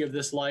intensity of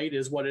this light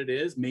is what it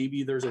is.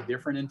 Maybe there's a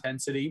different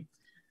intensity.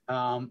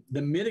 The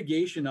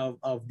mitigation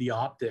of the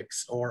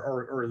optics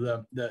or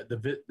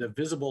the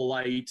visible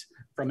light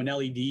from an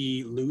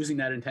LED losing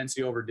that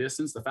intensity over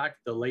distance, the fact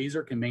that the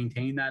laser can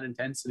maintain that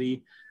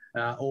intensity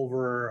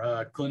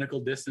over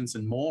clinical distance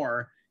and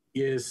more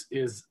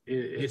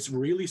it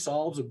really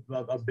solves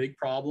a big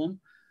problem.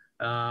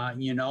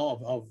 You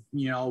know,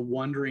 you know,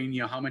 wondering,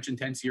 you know, how much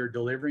intensity you're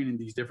delivering in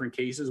these different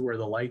cases where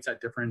the light's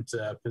at different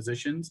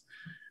positions.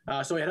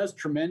 So it has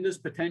tremendous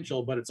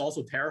potential, but it's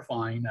also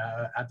terrifying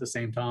at the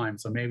same time.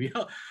 So maybe,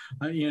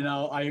 you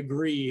know, I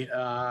agree.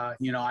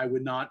 You know, I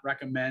would not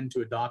recommend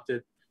to adopt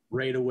it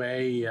right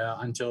away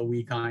until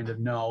we kind of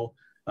know.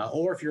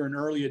 Or if you're an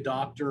early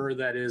adopter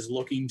that is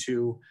looking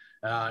to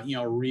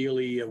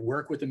really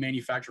work with the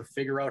manufacturer,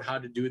 figure out how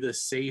to do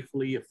this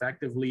safely,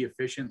 effectively,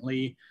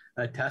 efficiently,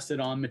 test it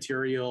on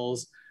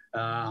materials.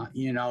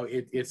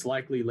 It's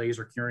likely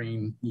laser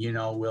curing,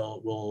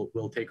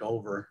 will take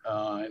over,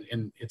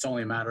 and it's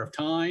only a matter of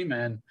time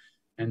and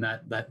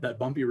that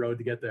bumpy road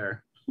to get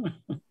there.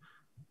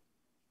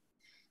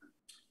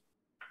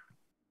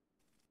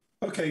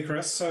 Okay,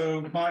 Chris.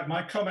 So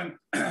my comment,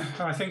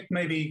 I think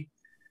maybe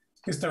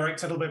is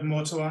directed a little bit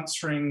more to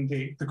answering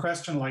the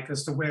question, like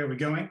as to where we're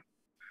going.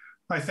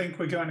 I think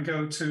we're going to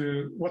go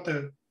to what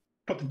the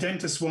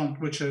dentists want,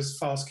 which is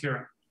fast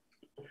curing.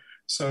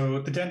 So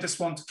the dentists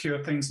want to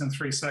cure things in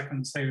 3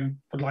 seconds. They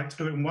would like to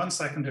do it in 1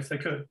 second if they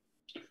could.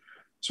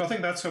 So I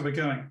think that's where we're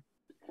going.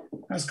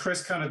 As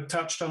Chris kind of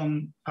touched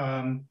on,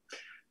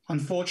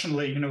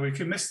 unfortunately, if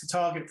you miss the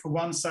target for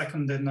 1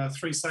 second in a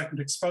 3 second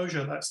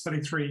exposure, that's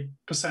 33%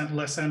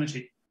 less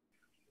energy.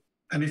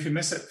 And if you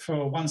miss it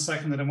for 1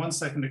 second in a 1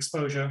 second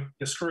exposure,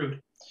 you're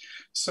screwed.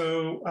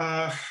 So,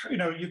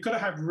 you've got to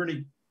have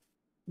really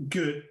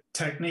good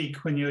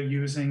technique when you're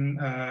using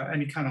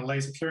any kind of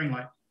laser curing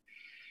light.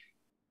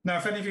 Now,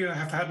 if any of you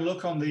have had a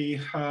look on the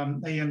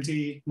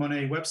AMD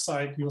Monet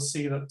website, you'll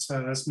see that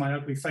there's my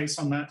ugly face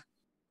on that.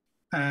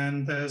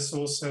 And there's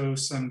also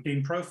some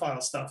beam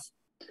profile stuff.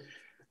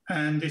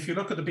 And if you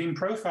look at the beam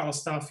profile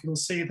stuff, you'll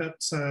see that,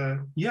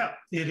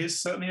 it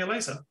is certainly a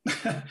laser.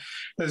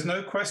 There's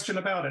no question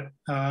about it.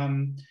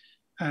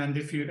 And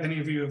if any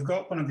of you have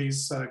got one of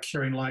these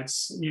curing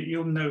lights,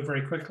 you'll know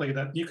very quickly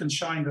that you can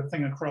shine the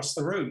thing across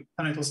the room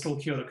and it'll still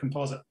cure the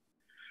composite.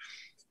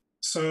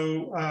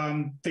 So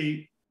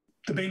the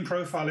beam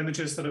profile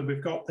images that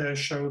we've got there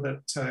show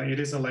that it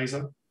is a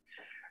laser.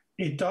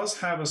 It does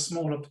have a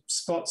smaller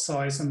spot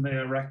size than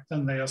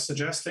they are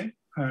suggesting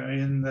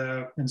in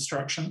the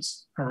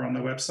instructions or on the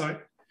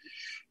website.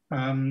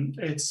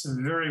 It's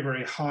very,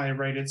 very high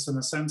radiance in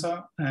the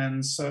center,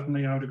 and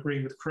certainly I would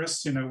agree with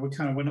Chris.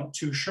 We're not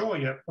too sure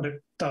yet what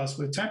it does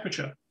with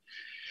temperature.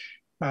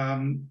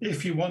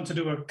 If you want to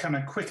do a kind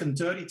of quick and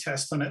dirty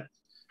test on it,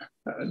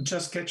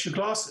 just get your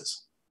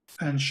glasses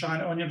and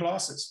shine it on your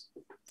glasses.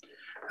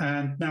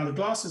 And now the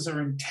glasses are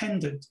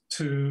intended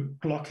to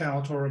block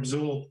out or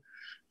absorb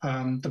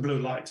the blue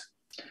light.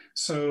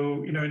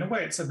 So, in a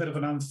way, it's a bit of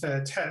an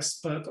unfair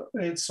test, but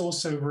it's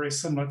also very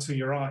similar to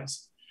your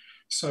eyes.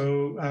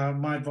 So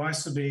my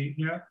advice would be,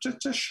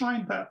 just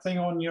shine that thing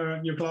on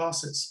your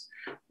glasses,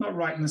 not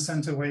right in the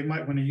center where you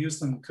might want to use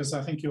them, because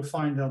I think you'll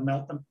find they'll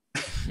melt them.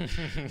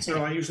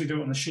 So I usually do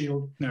it on the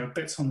shield,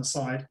 bits on the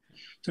side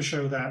to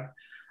show that.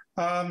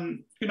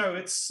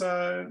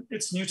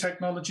 It's new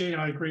technology.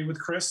 I agree with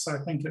Chris. I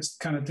think it's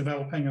kind of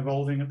developing,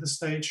 evolving at this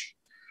stage.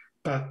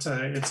 But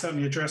it's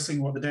certainly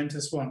addressing what the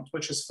dentists want,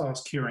 which is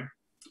fast curing.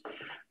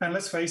 And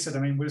let's face it,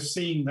 we're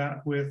seeing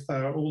that with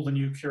all the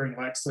new curing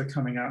lights that are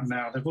coming out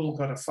now. They've all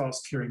got a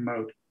fast curing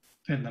mode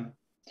in them.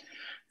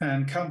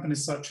 And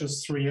companies such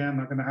as 3M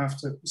are going to have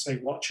to say,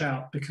 watch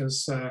out,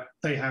 because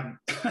they haven't.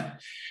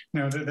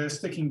 They're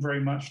sticking very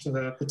much to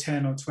the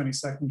 10 or 20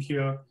 second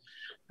cure,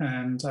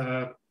 and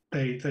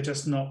they're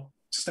just not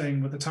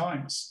staying with the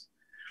times.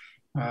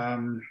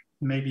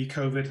 Maybe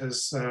COVID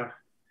has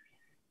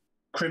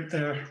crimped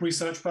their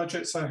research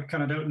budgets. I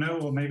kind of don't know,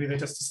 or maybe they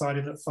just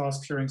decided that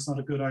fast curing is not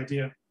a good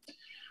idea.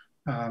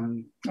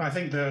 I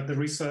think the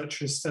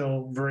research is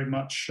still very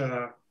much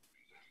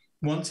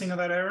wanting in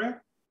that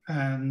area.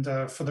 And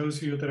for those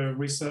of you that are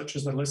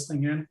researchers that are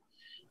listening in,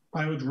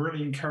 I would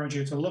really encourage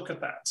you to look at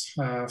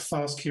that,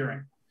 fast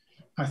curing.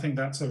 I think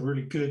that's a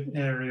really good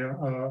area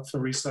for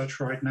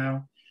research right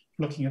now,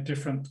 looking at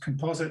different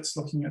composites,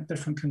 looking at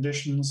different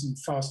conditions and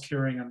fast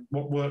curing and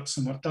what works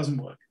and what doesn't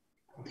work.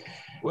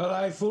 Well,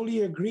 I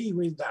fully agree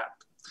with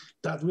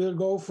that we'll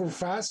go for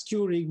fast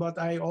curing, but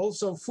I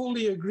also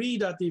fully agree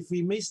that if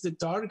we miss the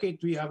target,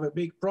 we have a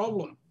big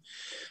problem.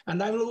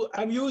 And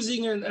I'm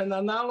using an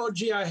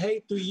analogy I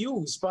hate to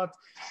use, but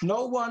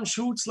no one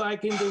shoots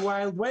like in the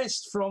Wild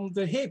West from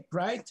the hip,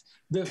 right?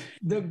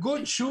 The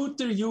good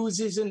shooter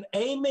uses an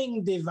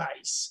aiming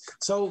device.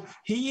 So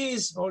he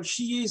is or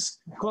she is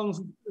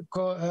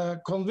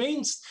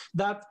convinced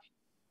that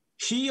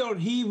she or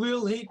he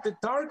will hit the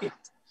target.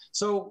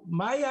 So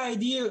my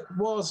idea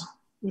was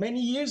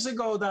many years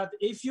ago that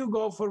if you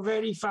go for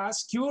very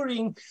fast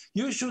curing,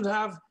 you should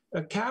have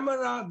a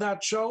camera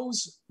that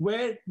shows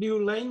where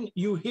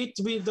you hit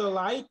with the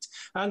light.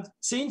 And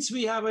since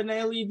we have an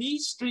LED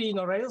screen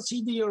or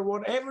LCD or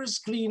whatever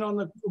screen on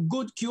a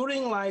good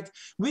curing light,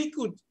 we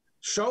could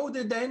show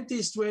the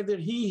dentist whether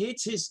he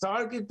hits his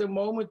target the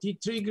moment he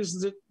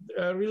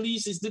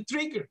releases the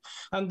trigger.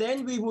 And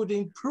then we would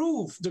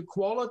improve the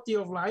quality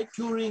of light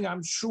curing,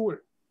 I'm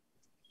sure.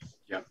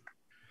 Yep.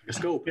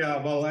 Scope.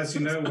 Yeah, well, as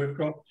you know, we've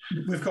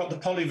got the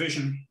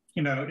polyvision,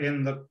 in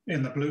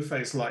the blue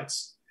phase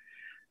lights.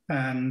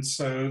 And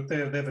so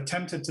they've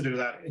attempted to do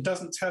that. It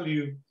doesn't tell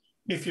you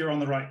if you're on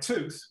the right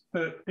tooth,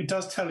 but it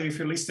does tell you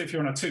at least if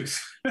you're on a tooth.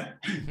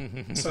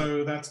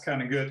 So that's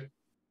kind of good.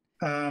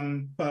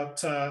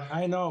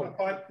 I know.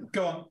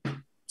 Go on.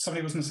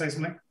 Somebody was going to say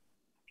something.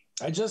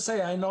 I just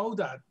say I know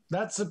that.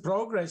 That's a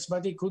progress,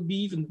 but it could be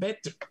even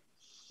better.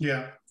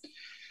 Yeah.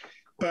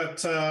 But,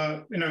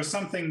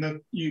 something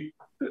that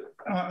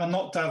I'm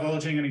not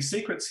divulging any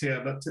secrets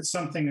here, but it's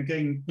something,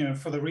 again,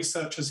 for the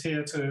researchers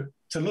here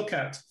to look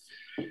at.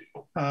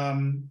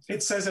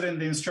 It says it in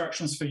the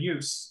instructions for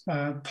use.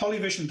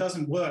 Polyvision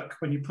doesn't work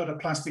when you put a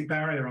plastic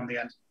barrier on the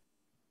end.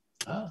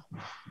 Ah.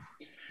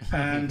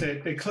 And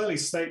it clearly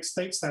states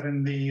that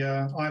in the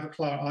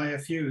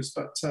IFUs,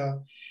 but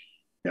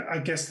I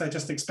guess they're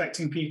just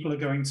expecting people are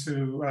going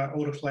to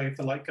autoclave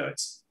the light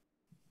guides.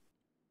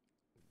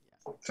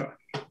 So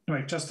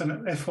anyway, just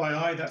an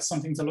FYI, that's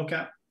something to look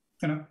at,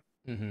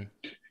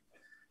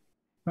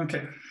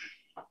 Okay.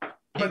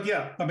 But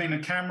yeah, I mean, a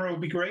camera would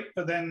be great,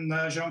 but then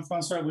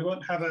Jean-Francois, we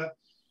won't have a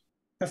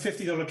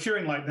 $50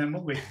 curing light then,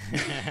 will we?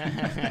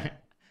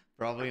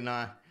 Probably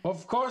not.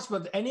 Of course,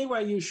 but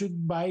anyway, you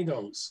should buy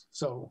those.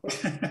 So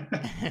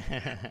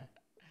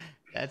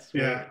That's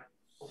yeah.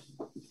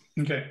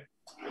 Okay.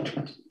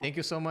 Thank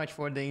you so much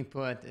for the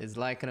input. It's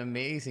like an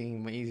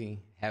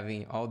amazing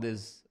having all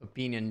these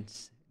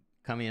opinions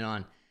coming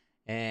on.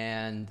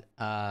 And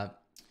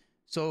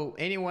so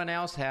anyone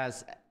else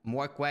has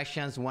more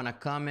questions, want to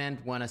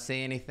comment, want to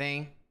say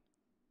anything?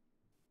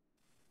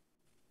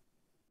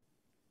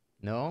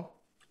 No?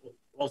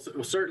 Well,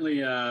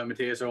 certainly,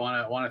 Matthias, I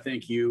want to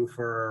thank you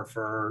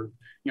for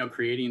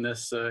creating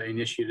this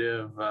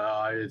initiative.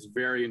 It's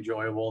very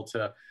enjoyable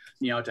to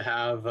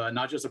have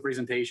not just a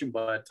presentation,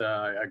 but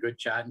a good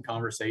chat and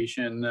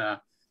conversation.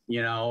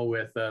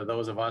 With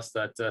those of us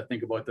that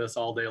think about this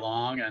all day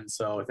long. And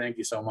so, thank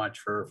you so much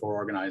for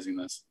organizing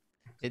this.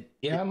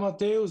 Yeah,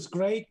 Mateus,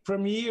 great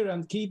premiere,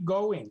 and keep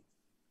going.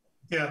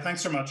 Yeah,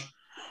 thanks so much.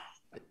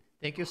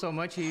 Thank you so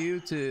much to you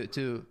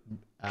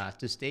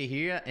to stay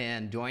here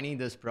and joining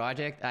this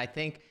project. I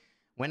think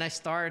when I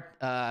start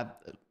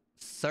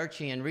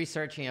searching and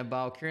researching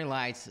about curing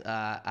lights,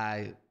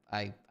 I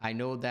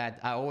know that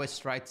I always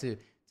try to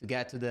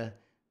get to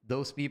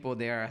those people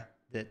there,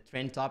 the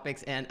trend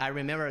topics. And I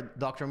remember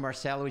Dr.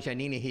 Marcelo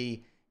Giannini,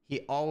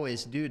 he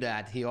always do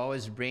that. He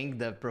always bring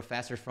the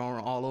professors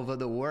from all over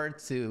the world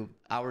to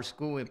our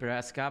school in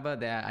Piracicaba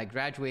that I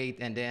graduate,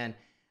 and then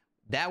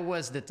that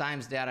was the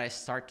times that I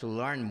start to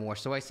learn more.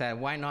 So I said,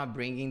 why not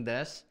bringing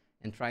this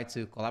and try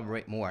to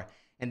collaborate more?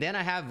 And then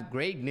I have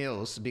great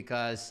news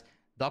because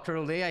Dr.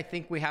 Ole, I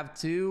think we have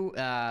two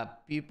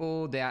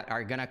people that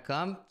are gonna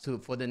come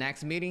for the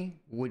next meeting.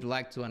 Would you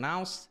like to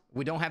announce?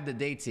 We don't have the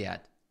dates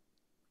yet.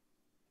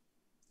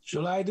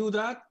 Shall I do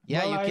that?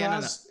 Yeah, well, you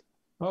can.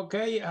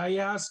 Okay, I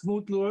asked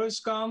Mutlu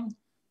Özkan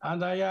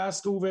and I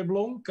asked Uwe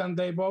Blunk, and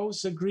they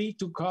both agreed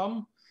to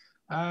come.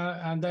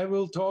 And they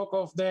will talk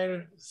of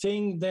their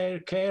thing they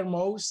care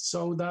most.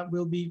 So that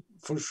will be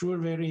for sure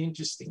very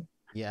interesting.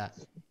 Yeah,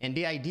 and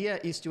the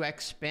idea is to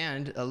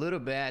expand a little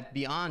bit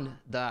beyond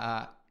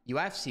the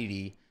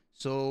UFCD.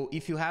 So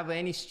if you have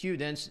any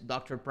students,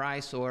 Dr.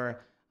 Price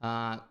or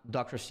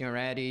Dr.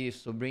 Signoretti,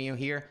 Sobrinho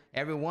here,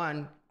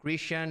 everyone,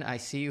 Christian, I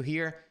see you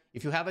here.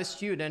 If you have a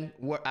student,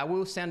 I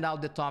will send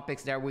out the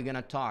topics that we're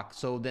gonna talk.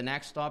 So the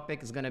next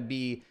topic is gonna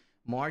be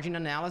margin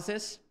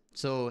analysis.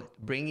 So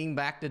bringing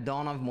back the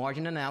dawn of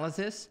margin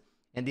analysis,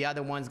 and the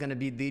other one's gonna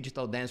be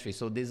digital dentistry.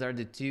 So these are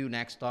the two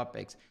next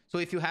topics. So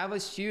if you have a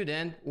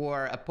student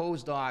or a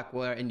postdoc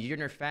or an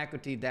engineer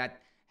faculty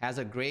that has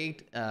a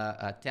great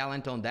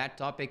talent on that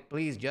topic,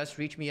 please just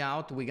reach me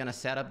out. We're gonna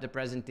set up the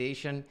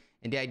presentation,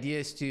 and the idea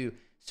is to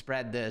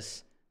spread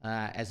this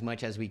as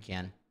much as we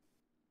can.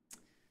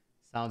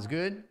 Sounds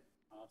good?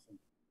 Awesome.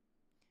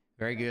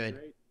 Very good.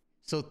 Great.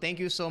 So thank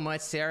you so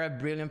much, Sarah.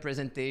 Brilliant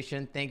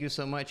presentation. Thank you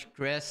so much,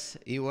 Chris.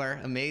 You are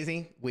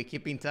amazing. We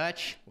keep in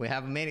touch. We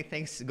have many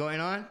things going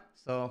on.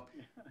 So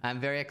I'm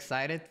very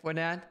excited for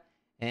that.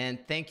 And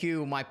thank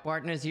you, my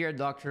partners here,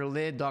 Dr.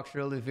 Lid,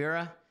 Dr.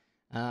 Oliveira,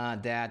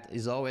 that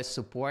is always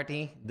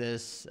supporting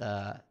this,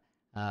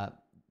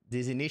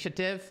 this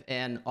initiative,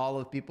 and all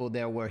of the people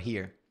that were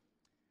here.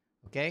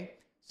 Okay?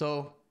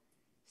 So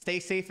stay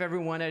safe,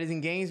 everyone that is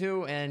in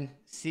Gainesville, and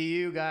see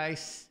you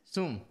guys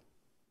soon.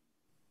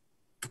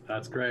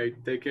 That's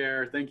great. Take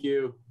care. Thank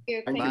you.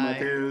 Thank you,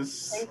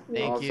 Matheus. Thank you.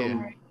 Thank Awesome.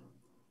 you.